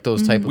or you like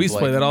those type of We used to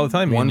play that all the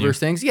time, me one and you. verse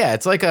things. Yeah,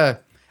 it's like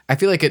I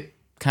feel like it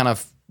kind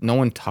of, no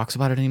one talks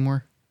about it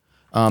anymore.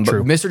 But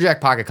True. Mr. Jack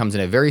Pocket comes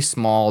in a very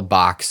small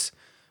box,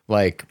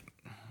 like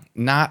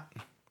not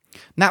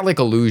like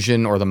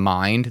Illusion or The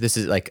Mind. This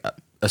is like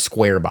a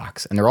square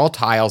box, and they're all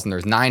tiles, and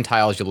there's 9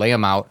 tiles. You lay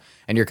them out,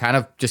 and you're kind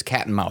of just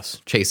cat and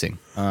mouse chasing.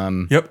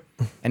 Yep.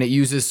 And it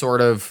uses sort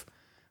of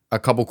a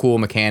couple cool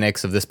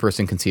mechanics of this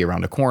person can see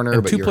around a corner,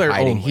 And but you're 2-player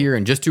hiding only. here,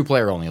 and just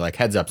 2-player only. Like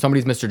heads up,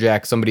 somebody's Mr.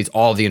 Jack, somebody's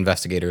all the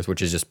investigators,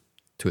 which is just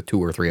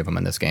two or 3 of them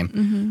in this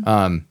game.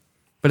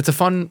 But it's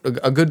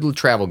a good little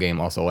travel game,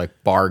 also like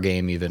bar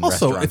game, even.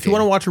 Also, restaurant if you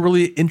want to game. watch a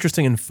really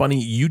interesting and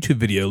funny YouTube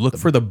video, look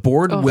for the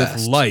Board with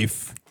best.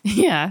 Life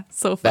Yeah,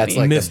 so funny. That's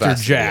like the Mr.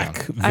 best Jack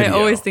video. video. I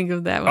always think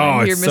of that when Oh,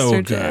 I hear it's Mr.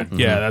 so Jack. good.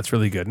 Yeah, that's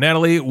really good.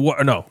 Natalie,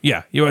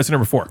 you asked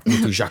number 4.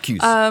 To Jacques.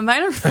 My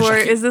number 4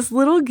 is this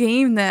little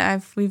game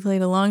that we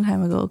played a long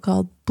time ago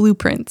called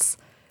Blueprints.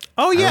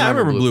 Oh yeah, I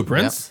remember remember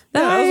Blueprints.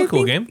 Yeah, that was a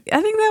cool game. I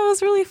think that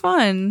was really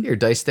fun. Your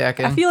dice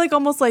stacking. I feel like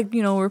almost like,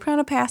 we're kind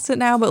of past it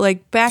now, but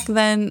like back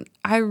then,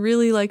 I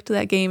really liked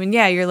that game. And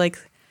yeah, you're like,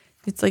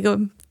 it's like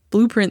a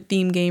blueprint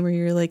theme game where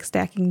you're like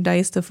stacking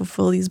dice to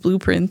fulfill these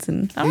blueprints.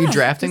 And I Are don't you know,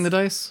 drafting the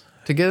dice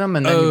to get them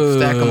and then you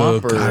stack them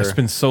up? Or God, it's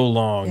been so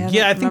long. Yeah, I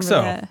Yeah, I don't think so.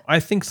 remember that I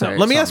think so. part.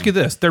 Let me ask you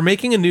this: they're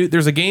making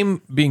there's a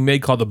game being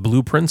made called The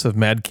Blueprints of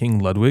Mad King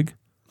Ludwig.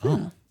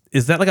 Oh.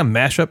 Is that like a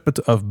mashup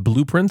of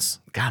Blueprints?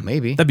 God,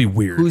 maybe. That'd be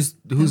weird. Who's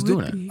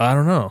doing it? I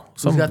don't know.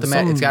 Who's got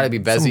the It's got to be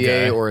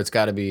Bezier, or it's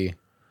got to be.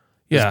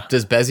 yeah.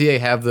 Does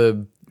Bezier have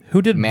the?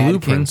 Who did Mad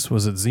Blueprints?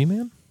 Was it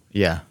Z-Man?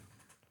 Yeah.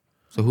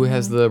 So who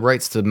has the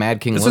rights to Mad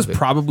King This Ludwig? is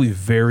probably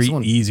very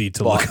Someone easy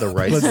to bought look. the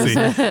rights.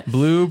 Let's see.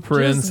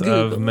 Blueprints Just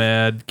of Google.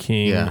 Mad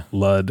King Yeah.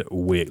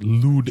 Ludwig. Do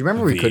you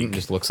remember we couldn't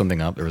just look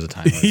something up? There was a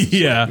time. where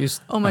Yeah.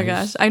 Oh my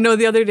gosh. I know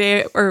the other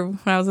day, or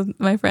when I was with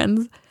my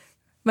friends,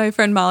 my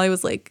friend Molly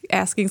was like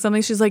asking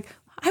something. She's like,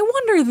 I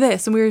wonder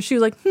this. And she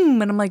was like,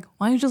 And I'm like,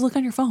 why don't you just look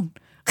on your phone?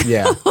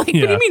 Yeah. Like, what do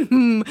Yeah. you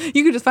mean,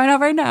 You could just find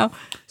out right now.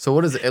 So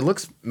what is it? It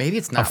looks, maybe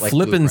it's A not like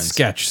flippin' blueprints.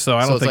 sketch, so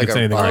I So don't it's think like it's a-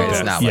 anything alright, like it's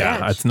that. not like Yeah,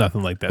 that. it's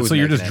nothing like that. Who's So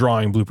you're just making it?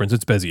 drawing blueprints.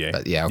 It's Bezier.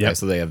 But yeah, okay, Yep.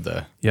 so they have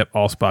the. Yep,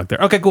 all Spock there.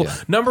 Okay, cool.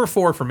 Number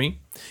 4 for me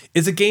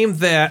is a game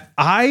that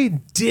I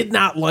did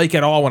not like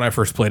at all when I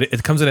first played it.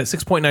 It comes in at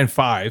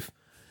 6.95.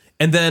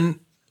 And then,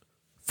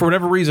 for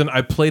whatever reason,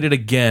 I played it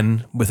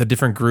again with a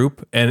different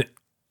group. And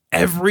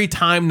every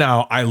time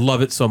now, I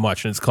love it so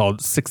much. And it's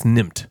called Six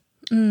Nimmt.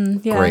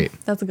 Yeah, Great.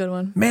 that's a good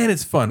one. Man,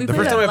 it's fun. We The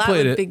played first that time a I lot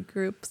played with it, big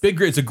groups.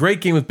 it's a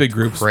great game with big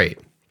groups. Great.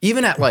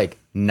 Even at like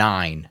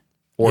 9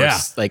 or Yeah.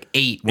 like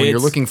 8 when you're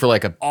It's looking for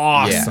like a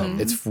awesome.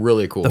 Yeah, it's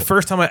really cool. The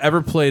first time I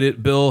ever played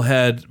it, Bill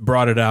had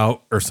brought it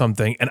out or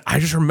something, and I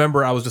just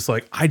remember I was just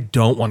like, I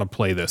don't want to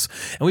play this.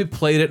 And we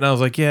played it, and I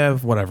was like, yeah,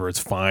 whatever, it's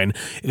fine.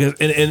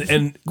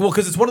 And well,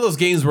 because it's one of those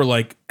games where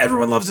like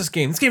everyone loves this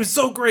game. This game is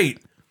so great.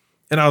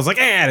 And I was like,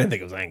 I didn't think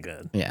it was that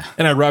good. Yeah.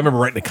 And I remember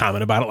writing a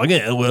comment about it, like,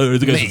 yeah, well,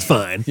 the guess it's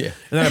fine. Yeah.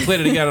 And then I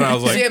played it again, and I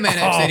was like, Man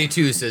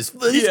X82 says,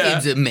 this Yeah.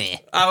 game's a meh.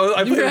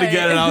 I played it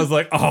again, and I was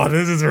like, oh,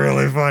 this is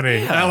really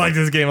funny. I like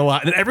this game a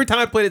lot. And every time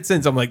I played it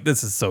since, I'm like,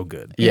 this is so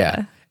good.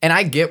 Yeah. And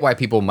I get why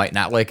people might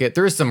not like it.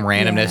 There is some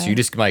randomness. Yeah. You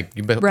just like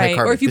you play Right.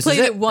 card. Or if you this played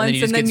is it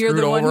once and then you're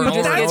the one who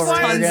just That's gets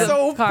why tons it's of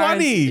so cards,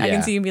 funny. I Yeah.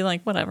 can see you being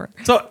like, whatever.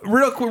 So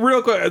real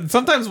quick.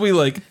 Sometimes we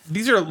like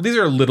these are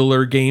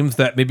littler games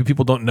that maybe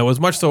people don't know as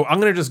much. So I'm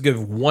gonna just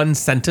give one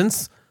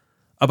sentence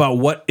about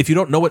what if you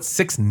don't know what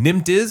 6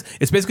 Nimmt is.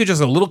 It's basically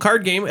just a little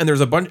card game, and there's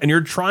a bunch, and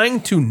you're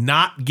trying to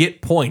not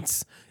get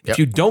points. Yep. If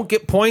you don't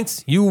get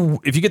points,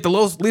 if you get the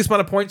least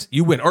amount of points,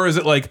 you win. Or is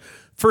it like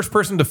first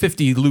person to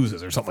 50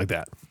 loses or something like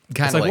that?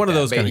 Kinda It's like one of that,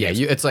 those but kind of yeah, games.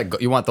 it's like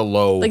you want the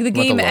low. Like the you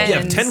want game low. ends. You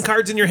have 10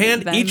 cards in your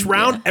hand. Then, Each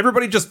round, yeah.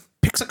 everybody just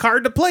picks a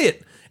card to play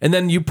it. And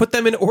then you put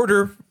them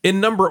in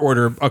number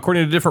order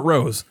according to different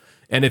rows.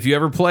 And if you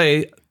ever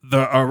play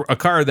a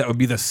card that would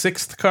be the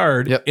 6th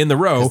card Yep. in the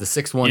row, 'Cause the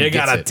 6th one you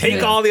gets gotta it. take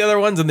Yeah. all the other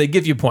ones and they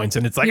give you points.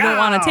 And it's like, You don't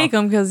want "Ah!" to take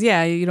them because,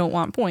 you don't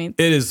want points.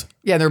 It is.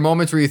 Yeah, there are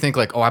moments where you think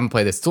like, oh, I'm gonna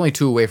play this. It's only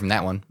 2 away from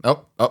that one. Oh,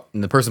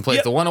 and the person plays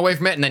Yep. the 1 away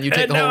from it, and then you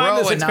take And the whole now I'm row,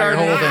 the and 6th now your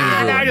card. whole thing is Now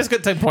I ruined. just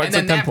get 10 points. And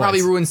then like 10 that probably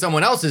points. ruins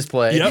someone else's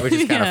play, Yep. which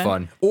is kind of Yeah.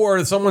 fun.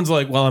 Or someone's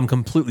like, well, I'm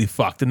completely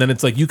fucked. And then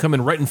it's like you come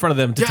in right in front of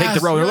them to take the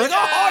Yes, row. And they're like,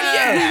 yes,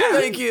 oh, yeah.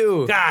 thank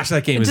you. Gosh,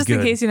 that game is Just good.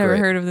 in case you never Great.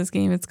 heard of this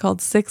game, it's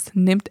called 6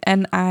 Nimmt,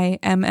 Nimmt.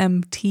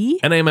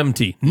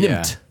 NAMMT.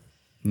 Nimmt.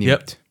 Neat.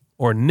 Yep.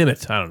 Or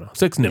Nimmt. I don't know.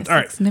 6 Nimmt. Yeah, All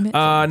right. 6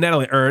 Nimmt.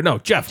 Natalie, or no,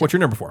 Jeff, what's your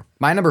number 4?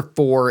 My number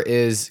 4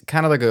 is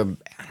kind of like a,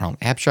 I don't know,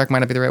 abstract might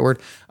not be the right word.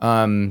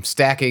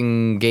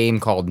 Stacking game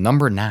called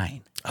Number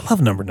 9. I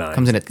love number 9.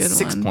 Comes in at Good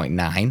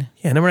 6.9.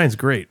 Yeah, number 9 is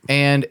great.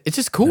 And it's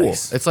just cool.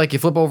 Nice. It's like you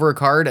flip over a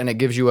card and it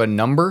gives you a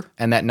number,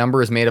 and that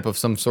number is made up of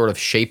some sort of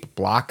shape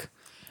block.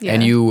 Yeah.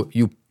 And you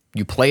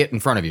play it in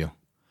front of you.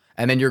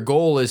 And then your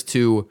goal is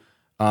to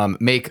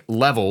make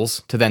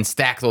levels to then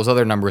stack those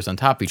other numbers on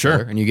top of each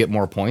other, and you get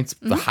more points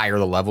the higher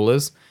the level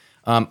is.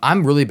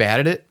 I'm really bad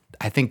at it.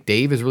 I think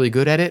Dave is really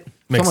good at it.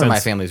 Makes Someone in my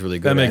sense. family is really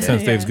good That at makes it.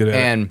 sense. Dave's good at it.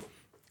 And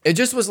it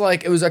just was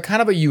like, it was a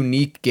kind of a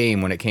unique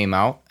game when it came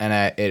out.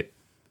 And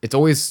it's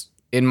always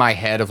in my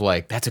head of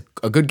like, that's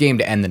a good game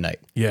to end the night.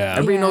 Yeah.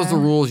 Everybody knows the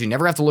Yeah. rules. You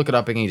never have to look it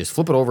up again. You just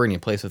flip it over and you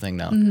place the thing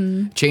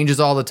down. Changes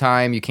all the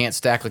time. You can't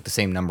stack like the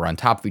same number on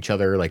top of each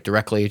other like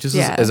directly. It just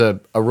is a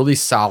really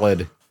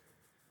solid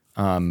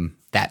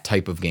that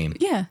type of game.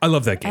 Yeah. I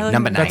love that game. I like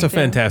Number that 9. That's a too.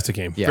 fantastic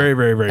game. Yeah. Very,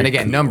 very, very And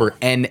again, cool. number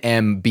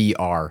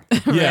NMBR.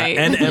 Yeah, Right.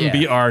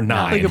 NMBR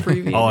 9. Like a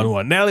preview. All in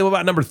one. Natalie, what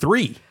about number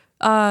 3?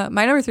 My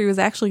number 3 was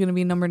actually going to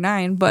be number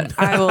 9, but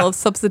I will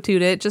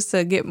substitute it just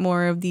to get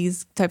more of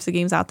these types of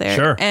games out there.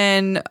 Sure.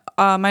 And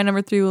my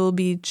number 3 will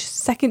be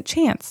Second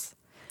Chance.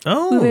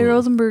 Oh. Uwe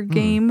Rosenberg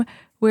game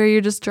where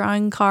you're just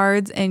drawing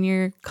cards and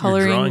you're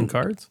coloring. You're drawing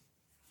cards?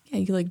 Yeah,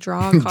 you like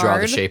draw a card. Draw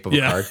the shape of a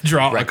Yeah, card.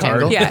 draw a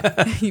Rectangle. card.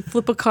 Yeah, you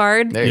flip a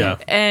card. There you Yeah.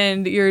 go.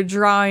 And you're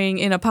drawing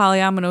in a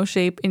polyomino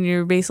shape, and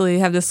you basically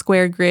have this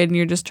square grid, and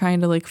you're just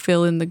trying to like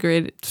fill in the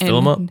grid. Just fill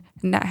 'em up.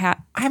 Not I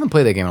haven't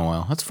played that game in a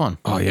while. That's fun.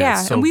 Oh, yeah. yeah,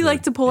 it's so and we good.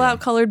 like to pull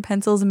out colored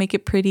pencils and make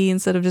it pretty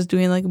instead of just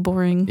doing like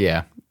boring.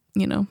 Yeah.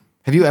 You know.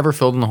 Have you ever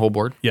filled in the whole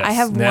board? Yes. I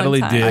have one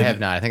Natalie time. did. I have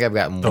not. I think I've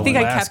gotten The one. think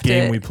I last kept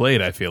game it. we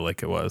played, I feel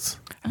like it was.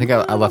 I think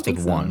I left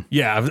with one.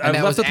 Yeah, I've And left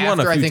that was with one a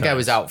after few I think I times.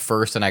 was out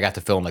first, and I got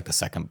to fill in like the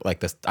second, like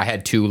this. I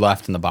had 2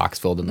 left in the box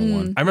filled in the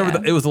one. I remember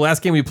it was the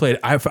last game we played.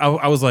 I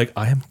was like,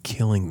 I am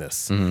killing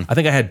this. Mm-hmm. I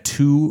think I had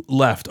 2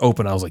 left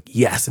open. I was like,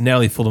 yes. And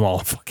Natalie filled them all.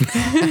 Fucking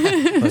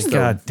like,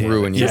 God damn.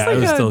 ruin it. you. Yeah, Just it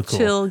like was a still cool.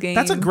 chill game.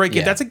 That's a great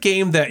game. Yeah. That's a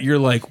game that you're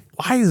like,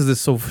 why is this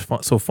so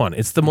fun?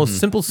 It's the most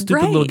simple,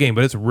 stupid little Right. game,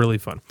 but it's really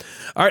fun.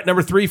 All right,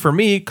 number 3 for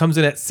me comes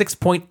in at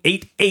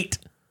 6.88.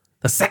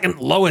 The second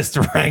lowest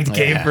ranked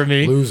game for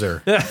me.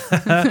 Loser.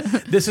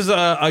 This is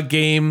a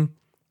game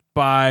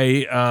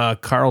by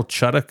Carl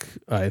Chuduk,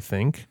 I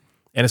think,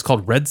 and it's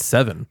called Red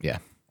 7. Yeah.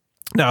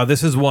 Now,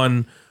 this is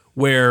one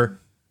where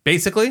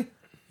basically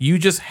you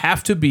just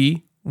have to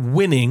be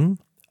winning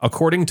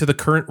according to the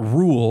current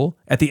rule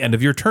at the end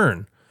of your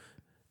turn.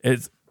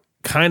 It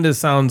kind of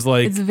sounds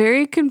like It's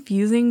very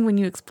confusing when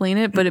you explain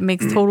it, but it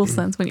makes total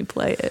sense when you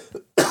play it.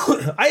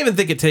 I even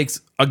think it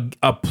takes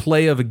a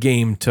play of a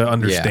game to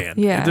understand.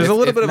 Yeah. There's a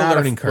little If bit of a not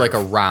learning curve. Like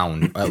a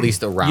round, at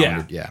least a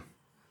round. Yeah.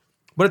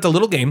 But it's a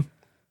little game,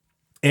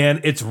 and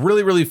it's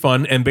really, really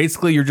fun. And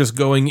basically, you're just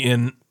going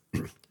in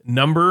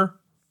number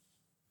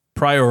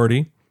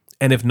priority,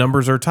 and if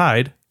numbers are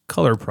tied,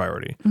 color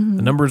priority. Mm-hmm.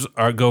 The numbers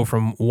go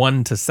from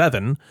 1 to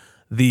 7.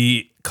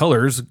 The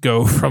colors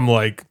go from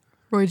like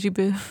Roy G.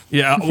 Biv.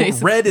 well,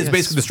 Basically. red is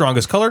basically the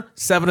strongest color.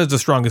 7 is the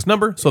strongest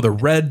number. So the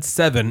red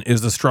 7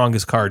 is the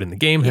strongest card in the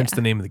game, hence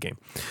the name of the game.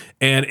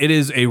 And it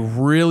is a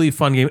really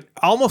fun game.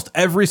 Almost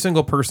every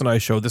single person I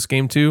show this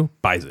game to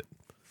buys it.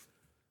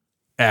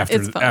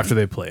 after fun. after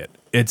they play it.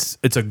 It's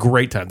a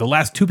great time. The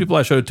last two people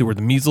I showed it to were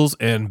the Measles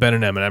and Ben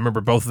and Em, and I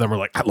remember both of them were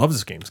like, I love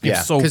this game. This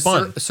game's so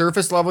fun.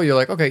 Surface level, you're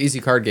like, okay, easy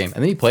card game.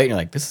 And then you play it and you're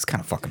like, this is kind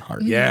of fucking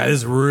hard. Yeah, this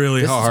is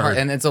really This is hard.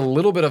 And it's a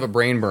little bit of a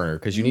brain burner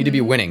because you need to be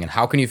winning. And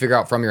how can you figure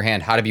out from your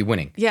hand how to be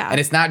winning? Yeah. And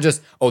it's not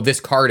just, oh, this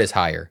card is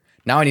higher.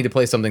 Now I need to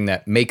play something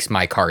that makes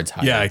my cards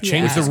higher. Yeah, I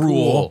changed the That's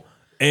rule cool.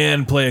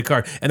 and play a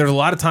card. And there's a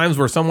lot of times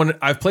where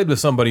I've played with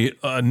somebody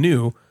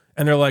new,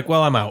 and they're like,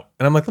 well, I'm out.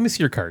 And I'm like, let me see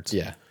your cards.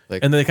 Yeah.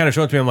 Like, And then they kind of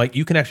show it to me. I'm like,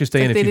 you can actually stay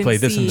Like in if they you play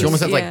didn't this and see. this. you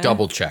almost have Yeah. like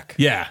double check.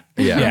 Yeah.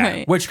 Yeah.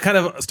 Right. Which kind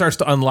of starts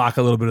to unlock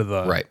a little bit of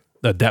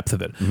the depth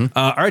of it.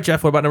 All right,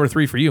 Jeff, what about number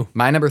 3 for you?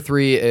 My number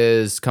 3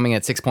 is coming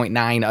at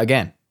 6.9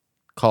 again.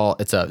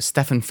 It's a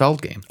Stefan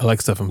Feld game. I like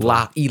stuff from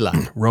La Isla.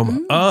 Roma.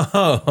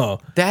 Oh,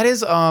 That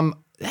is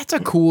that's a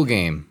cool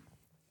game.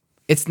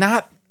 It's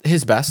not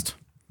his best.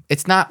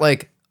 It's not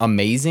like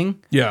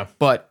amazing. yeah.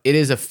 But it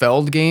is a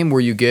Feld game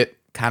where you get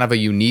kind of a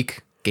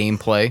unique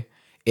gameplay.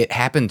 It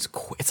happens.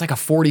 It's like a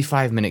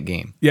 45-minute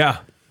game. Yeah.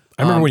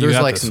 I remember when you there's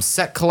got like this. some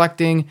set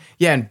collecting.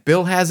 Yeah, and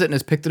Bill has it and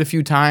has picked it a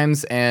few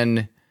times,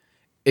 and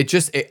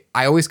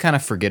I always kind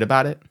of forget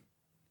about it.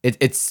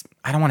 It's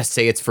I don't want to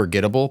say it's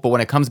forgettable, but when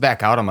it comes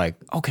back out, I'm like,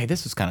 okay,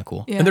 this is kind of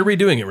cool. Yeah. And they're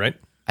redoing it, right?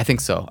 I think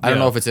so. I don't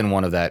know if it's in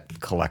one of that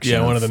collection.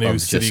 Yeah, one of the new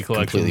of city just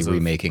collections completely of-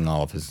 remaking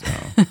all of his.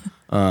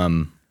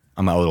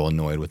 I'm a little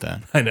annoyed with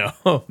that. I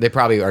know. They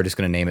probably are just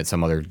going to name it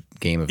some other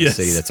game of the Yes.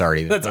 city that's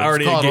already That's let's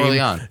already call a it game.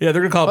 Orleans. Yeah,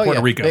 they're going to call it Puerto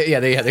yeah.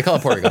 Rico. They call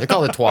it Puerto Rico. They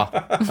call it Trois,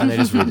 and they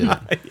just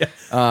redid it.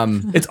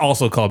 It's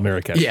also called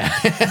Marrakesh. Yeah,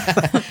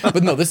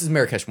 but no, this is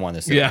Marrakesh 1.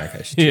 This is Yeah.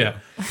 Marrakesh 2. Yeah.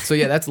 So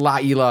yeah, that's La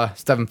Isla,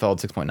 Stevenfeld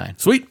 6.9.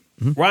 Sweet.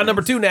 We're on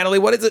number 2, Natalie.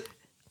 What is it?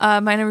 My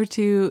number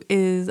 2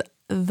 is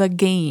The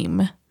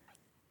Game.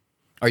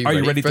 Are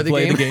you ready for to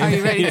play the game? Are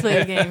you ready to play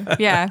the game?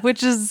 Yeah,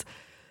 which is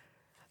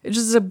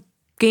just a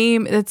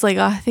game that's like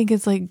I think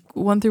it's like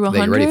 1 through That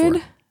you're ready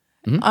 100.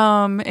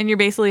 for. And you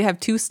basically have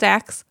 2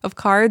 stacks of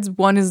cards.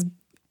 One is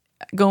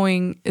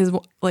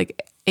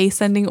like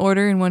ascending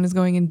order, and one is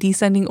going in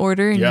descending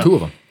order. And Yeah. 2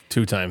 of them.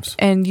 2 times.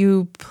 and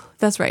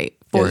that's right.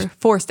 Yes.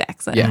 4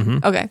 stacks. Then.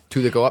 Yeah. Okay.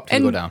 2 that go up, 2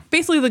 And that go down.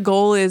 basically, the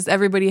goal is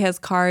everybody has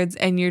cards,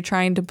 and you're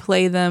trying to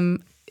play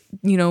them,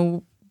 In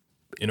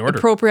order.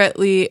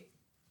 appropriately,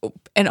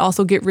 and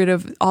also get rid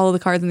of all of the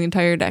cards in the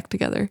entire deck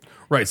together.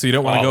 Right. So you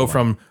don't want to All go of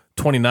them. from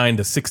 29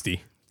 to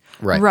 60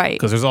 Right.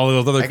 because there's all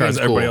those other That cards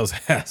game's everybody cool. else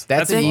has.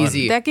 That's an fun.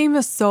 easy. That game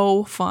is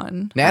so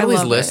fun. Natalie's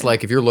I love list, it.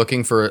 like if you're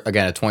looking for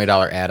again a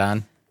 $20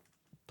 add-on,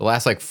 the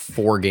last like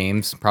 4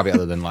 games, probably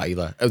other than La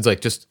Isla, it was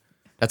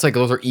like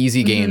those are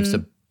easy games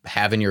to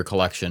have in your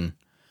collection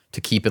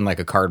to keep in like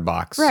a card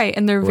box. Right,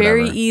 and they're or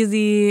very whatever.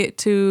 easy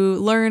to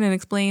learn and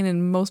explain,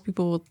 and most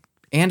people will.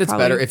 And it's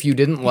probably better if you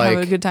didn't like.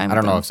 a good time I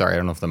don't with know. them. I'm sorry. I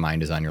don't know if the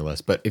mind is on your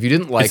list, but if you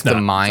didn't like It's the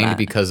not. mind It's not.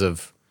 because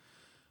of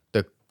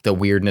the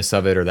weirdness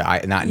of it or the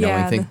not knowing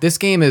Yeah, thing, this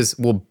game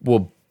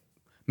will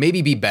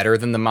maybe be better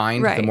than the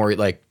mind. The Right. more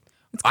like.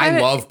 Kinda-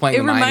 I love playing It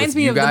the mind reminds with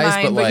me you of guys, the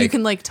mind, but like you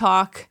can like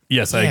talk.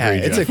 Yes, I yeah,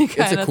 agree. it's Jeff. a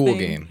Kinda cool thing.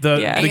 game. The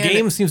Yeah.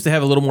 game seems to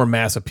have a little more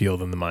mass appeal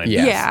than the mind.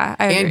 Yes. Yeah,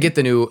 I agree. and get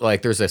the new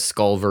like. There's a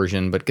skull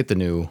version, but get the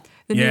new.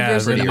 The new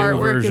version, the new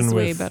artwork version is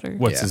way with- better.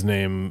 What's Yeah. his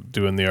name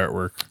doing the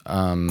artwork?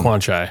 Quan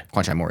Chai.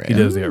 Quan Chai Moria. He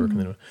does the artwork. In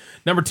the new one.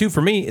 Number 2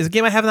 for me is a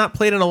game I have not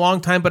played in a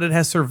long time, but it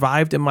has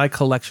survived in my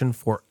collection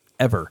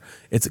forever.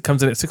 It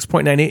comes in at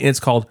 6.98, and it's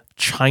called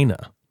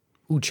China.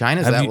 Ooh,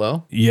 China's Have that you-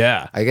 low?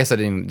 Yeah. I guess I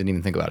didn't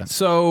even think about it.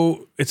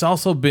 So it's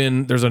also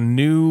there's a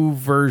new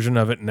version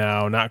of it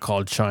now, not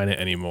called China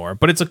anymore,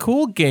 but it's a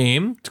cool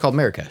game. It's called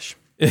Marrakesh.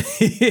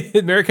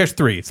 Marrakesh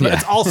 3. So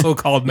it's also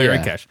called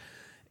Marrakesh.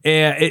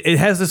 And it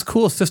has this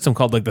cool system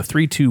called like the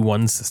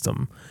 3-2-1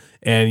 system.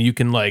 And you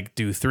can like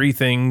do 3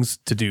 things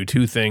to do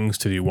 2 things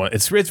to do 1.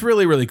 It's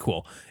really, really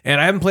cool.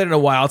 And I haven't played it in a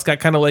while. It's got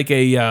kind of like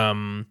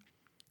a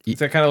it's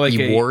got kind of like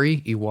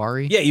Iwari?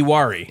 Yeah,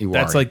 Iwari.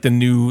 That's like the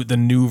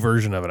new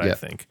version of it, I Yeah.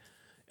 think.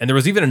 And there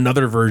was even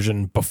another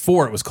version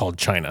before it was called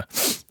China.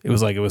 It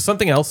was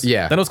something else.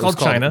 Yeah. Then it was called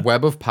China.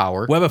 Web of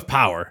Power. Web of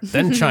Power.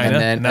 Then China.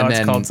 and now then,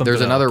 it's called something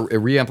there's else. another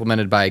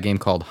re-implemented by a game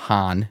called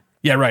Han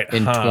Yeah, right.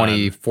 in Han.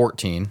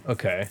 2014.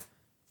 Okay.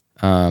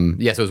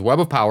 Yeah, so it was Web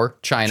of Power,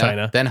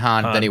 China. Then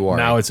Han, then Iwari.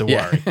 Now it's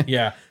Iwari.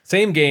 Yeah.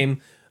 Same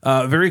game.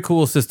 Very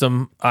cool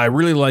system. I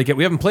really like it.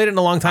 We haven't played it in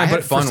a long time, had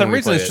but fun for some when we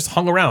reason it's played just it.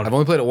 hung around. I've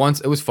only played it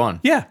once. It was fun.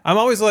 Yeah. I'm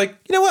always like,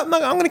 you know what?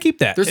 I'm going to keep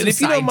that. There's And some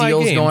if you know side my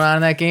deals games- going on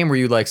in that game where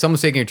you like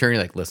someone's taking your turn.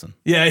 You're like, listen,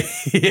 Yeah.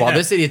 Yeah. while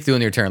this idiot's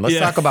doing your turn, let's Yeah.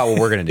 talk about what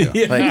we're gonna do.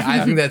 Yeah. Like,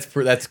 I think that's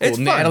cool. It's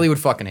fun. Natalie would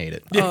fucking hate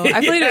it. Oh, I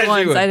played Yeah, it she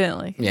once. would. I didn't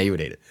like it. Yeah, you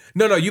would hate it.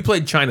 No, you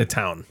played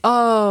Chinatown.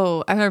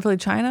 Oh, I've never played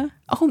China.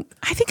 Oh,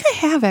 I think I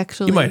have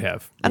actually. You might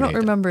have. I don't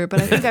remember it,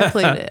 but I think I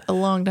played it a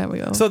long time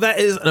ago. So that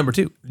is number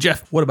 2.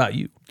 Jeff, what about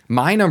you?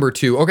 My number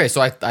 2. Okay,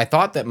 so I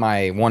thought that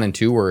my 1 and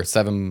 2 were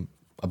 7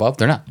 above.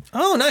 They're not.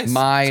 Oh, nice.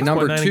 My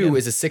number 6.9 2 again.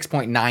 is a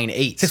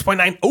 6.98.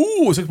 6.9.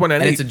 Ooh, 6.98.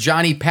 And it's a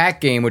Johnny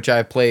Pack game, which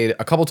I've played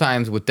a couple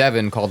times with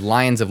Devin, called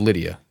Lions of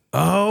Lydia.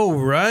 Oh,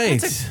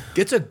 right.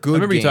 It's a good I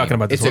remember you game. talking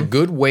about this It's a one.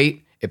 good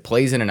weight. It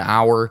plays in an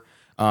hour.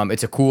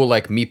 It's a cool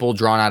like meeple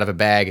drawn out of a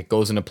bag. It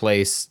goes into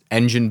place,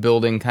 engine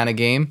building kind of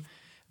game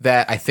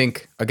that I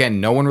think,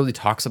 again, no one really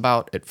talks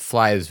about. It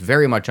flies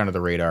very much under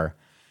the radar.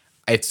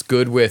 It's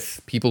good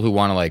with people who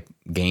want to like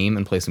game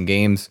and play some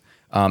games,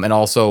 and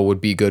also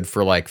would be good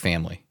for like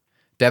family.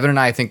 Devin and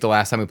I think the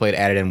last time we played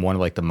added in one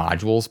of like the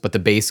modules, but the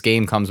base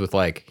game comes with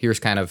like, here's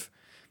kind of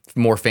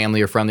more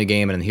family or friendly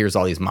game, and then here's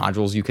all these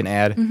modules you can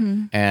add.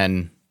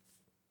 And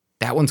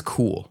that one's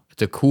cool.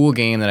 It's a cool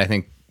game that I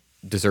think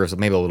deserves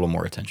maybe a little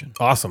more attention.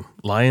 Awesome.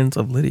 Lions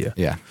of Lydia.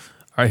 Yeah. All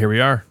right, here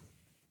we are.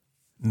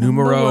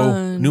 Numero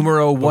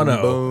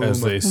 10,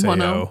 as they say.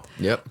 10.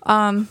 Yep.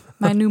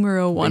 My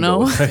numero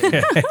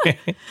 10.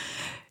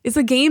 It's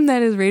a game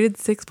that is rated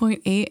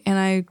 6.8, and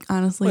I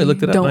honestly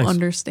don't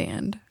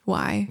understand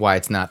why. Why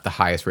it's not the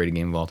highest rated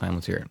game of all time.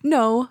 Let's hear it.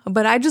 No,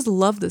 but I just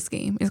love this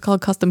game. It's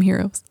called Custom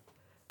Heroes.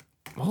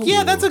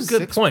 Yeah, that's a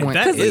good point.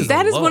 Because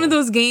that is one of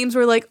those games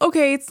where, like,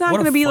 okay, it's not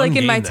going to be like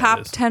in my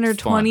top 10 or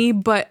 20,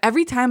 but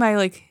every time I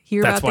like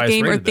hear about the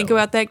game or think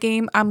about that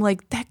game, I'm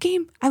like, that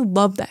game, I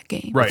love that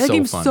game. Right. That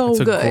game's so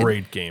good. It's a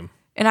great game.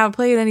 And I would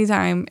play it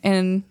anytime.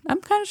 And I'm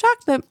kind of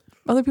shocked that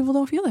other people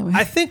don't feel that way.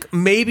 I think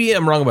maybe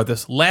I'm wrong about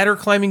this. Ladder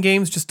climbing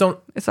games just don't.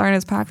 It's aren't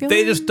as popular.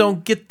 They just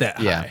don't get that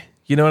high.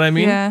 You know what I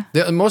mean? Yeah.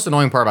 The most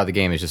annoying part about the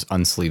game is just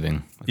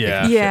unsleeving.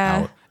 Yeah.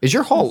 Yeah. Is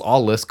your whole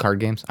all list card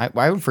games?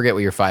 I would forget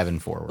what your 5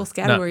 and 4 were. Well,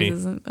 Scatterways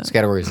isn't. But.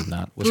 Scatterways is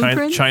not.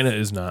 China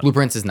is not.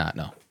 Blueprints is not.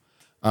 No.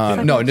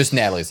 No, just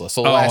Natalie's list.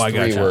 So the last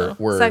three were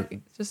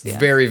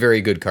very,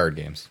 very good card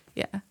games.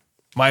 Yeah.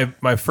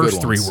 My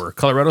first three were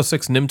Colorado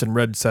 6, Nimpton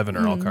Red 7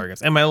 are all card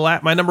games. And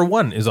my number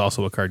 1 is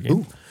also a card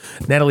game. Ooh.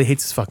 Natalie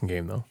hates this fucking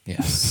game, though.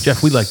 Yes.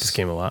 Jeff, we like this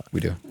game a lot. We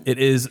do. It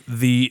is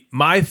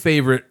my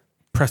favorite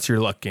press your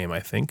luck game, I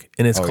think.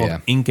 And it's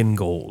called Ink and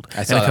Gold.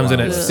 And it comes in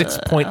at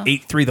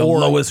 6.83, the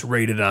lowest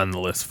rated on the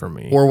list for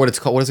me. Or what it's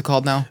called. What is it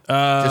called now? Just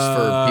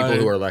for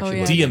people who are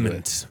actually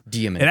Diamant.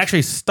 Diamant. It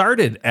actually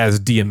started as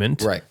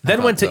Diamant. Right.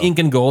 Then went to Ink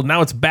and Gold.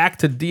 Now it's back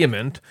to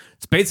Diamant.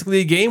 It's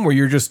basically a game where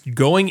you're just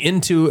going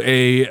into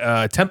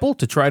a temple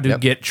to try to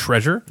get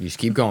treasure. You just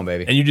keep going,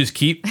 baby. And you just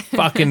keep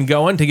fucking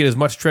going to get as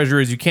much treasure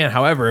as you can.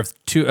 However, if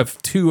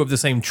two of the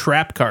same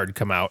trap card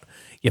come out,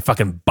 you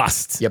fucking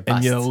bust.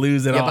 And you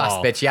lose it all. You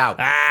bust, bitch, you out.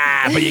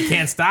 But you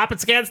can't stop.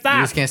 It can't stop.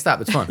 You just can't stop.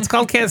 It's fun. It's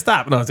called Can't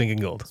Stop. No, it's Ink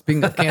and Gold.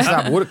 Speaking of Can't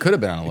Stop, what it could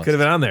have been on the list. Could have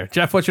been on there.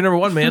 Jeff, what's your number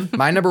 1, man?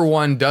 My number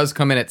 1 does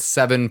come in at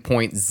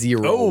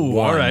 7.01. Oh,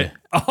 all right.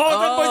 Oh, 7.01.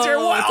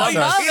 Oh, you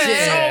love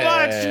it so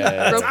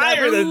much. It's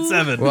higher than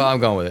 7. Well,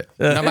 I'm going with it.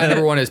 Now, my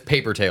number 1 is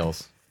Paper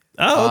Tales.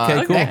 Oh,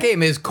 okay, cool. That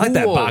game is cool. I like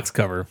that box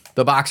cover.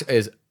 The box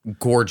is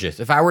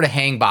gorgeous. If I were to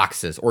hang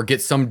boxes or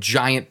get some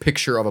giant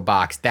picture of a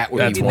box, that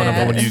would be one of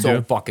them. It's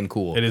so fucking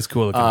cool. It is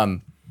cool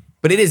looking.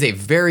 But it is a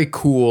very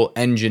cool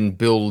engine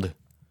build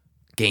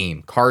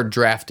game. Card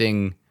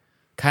drafting,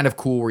 kind of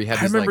cool where you have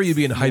these, I remember you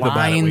being hype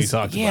about it when you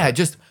talked about it. Yeah,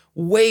 just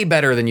way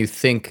better than you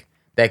think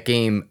that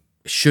game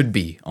should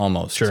be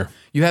almost. Sure.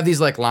 You have these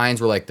like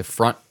lines where like the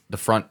front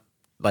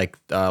like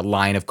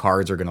line of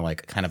cards are going to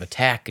like kind of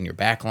attack in your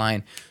back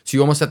line. So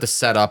you almost have to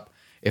set up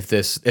if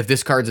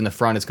this card's in the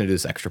front, it's going to do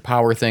this extra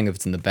power thing. If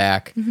it's in the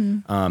back,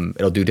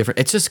 it'll do different.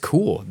 It's just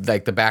cool.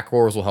 Like the back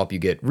rows will help you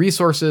get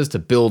resources to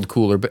build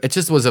cooler. But it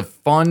just was a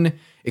fun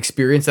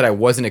experience that I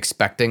wasn't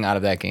expecting out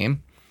of that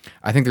game.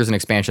 I think there's an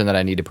expansion that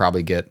I need to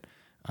probably get.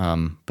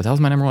 But that was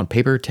my number 1,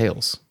 Paper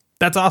Tales.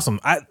 That's awesome.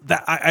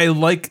 I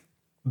like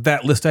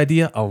that list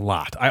idea a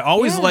lot. I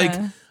always like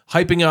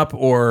hyping up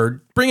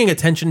or bringing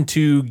attention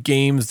to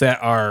games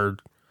that are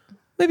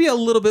maybe a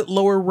little bit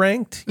lower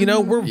ranked. You know,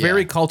 we're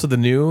very Cult of the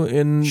New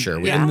in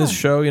this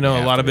show. You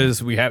know, a lot of it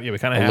is we kind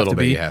of have to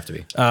be. You have to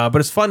be. But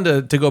it's fun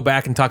to go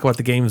back and talk about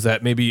the games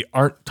that maybe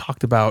aren't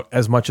talked about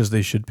as much as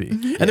they should be.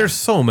 And there's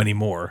so many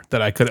more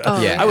that I could.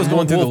 I was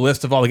going through the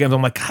list of all the games.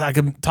 I'm like, God, I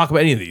could talk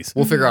about any of these.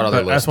 We'll figure out other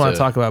lists. I just want to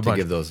talk about a bunch.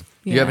 Give those. Do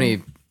you have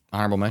any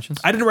honorable mentions?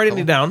 I didn't write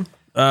any down.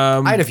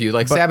 I had a few,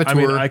 like Saboteur. I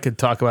mean, I could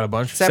talk about a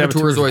bunch.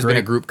 Saboteur has always been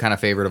a group kind of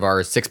favorite of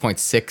ours.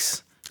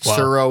 6.6. Wow.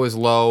 Suro is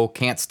low.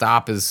 Can't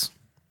Stop is,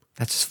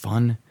 that's just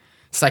fun.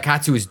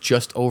 Saikatsu is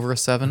just over a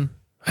 7.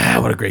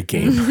 What a great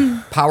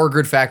game. Power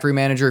Grid Factory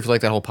Manager, if you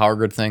like that whole Power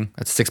Grid thing,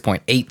 that's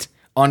 6.8.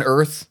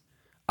 Unearth,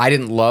 I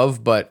didn't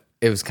love, but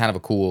it was kind of a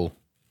cool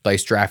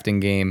dice drafting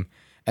game.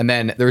 And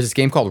then there was this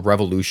game called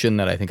Revolution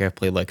that I think I've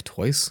played like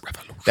twice.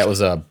 That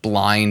was a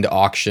blind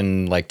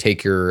auction, like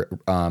take your,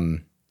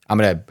 I'm going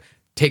to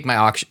take my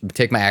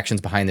actions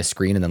behind the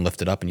screen and then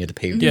lift it up and you had to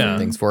pay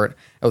things for it.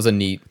 That was a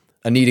neat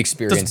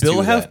experience. Does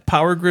Bill have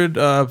Power Grid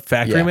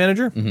Factory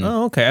Manager?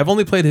 Oh, okay. I've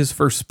only played his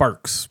first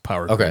Sparks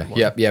Power Grid.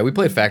 Okay. Yeah. We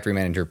played Factory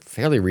Manager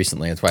fairly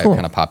recently. That's why it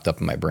kind of popped up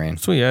in my brain.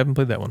 Sweet. I haven't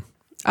played that one.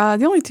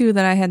 The only 2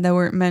 that I had that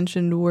weren't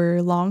mentioned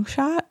were Long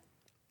Shot.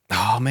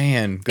 Oh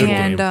man, good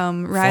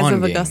and Rise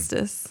of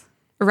Augustus.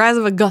 Rise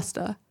of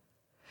Augusta.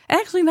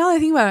 And actually, now that I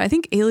think about it, I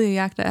think Alia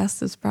Yacta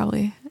Est is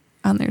probably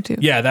on there too.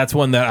 Yeah, that's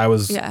one that I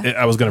was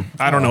gonna.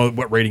 I don't know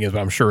what rating is, but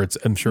I'm sure it's.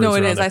 No, it's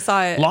it is. there. I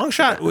saw it.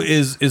 Longshot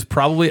is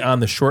probably on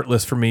the short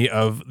list for me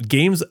of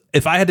games.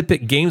 If I had to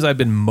pick games I've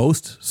been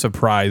most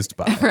surprised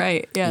by,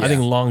 Right. Yeah. I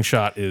think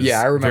Longshot is.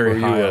 Yeah, I remember very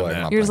you high were on like,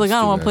 that. You're just like, I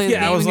don't want to play the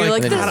Yeah, I game. was And you're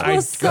like, like, God, I this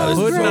was so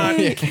could great. not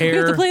We have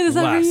care to play this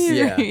every less.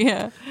 year.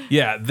 Yeah.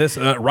 Yeah, this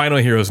Rhino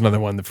Hero is another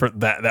one that did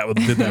that. For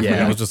me.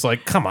 I was just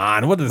like, come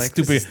on, what is Like,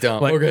 stupid? this is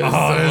dumb. Like, Okay, this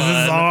this is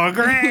is so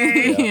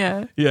great.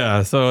 Yeah.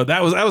 Yeah, so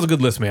that was a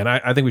good list, man.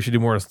 I think we should do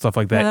more stuff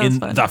like that Yeah, that was in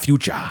fun. the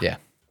future. Yeah.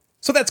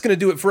 So that's going to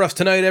do it for us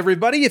tonight,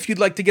 everybody. If you'd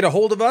like to get a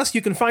hold of us,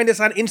 you can find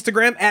us on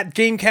Instagram at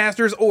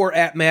Gamecasters or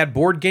at Mad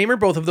Board Gamer.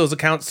 Both of those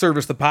accounts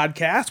service the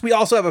podcast. We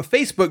also have a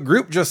Facebook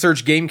group. Just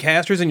search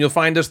Gamecasters and you'll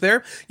find us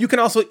there. You can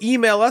also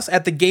email us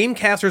at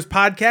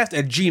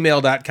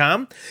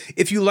thegamecasterspodcast@gmail.com.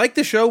 If you like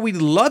the show, we'd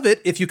love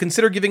it if you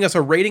consider giving us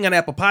a rating on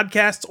Apple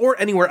Podcasts or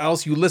anywhere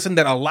else you listen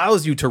that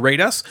allows you to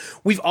rate us.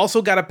 We've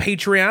also got a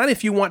Patreon.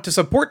 If you want to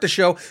support the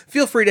show,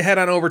 feel free to head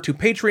on over to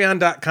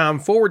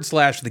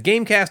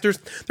patreon.com/thegamecasters.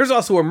 There's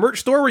also a merch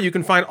store where you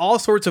can find all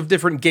sorts of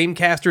different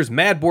Gamecasters,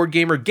 Mad Board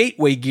Gamer,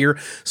 Gateway gear.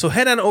 So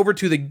head on over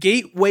to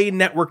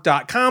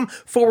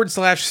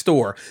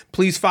thegatewaynetwork.com/store.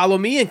 Please follow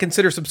me and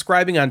consider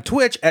subscribing on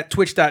Twitch at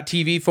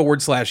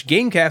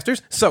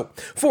twitch.tv/Gamecasters. So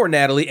for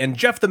Natalie and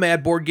Jeff the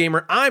Mad Board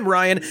Gamer, I'm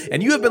Ryan,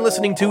 and you have been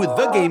listening to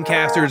The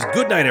Gamecasters.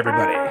 Good night,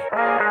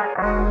 everybody.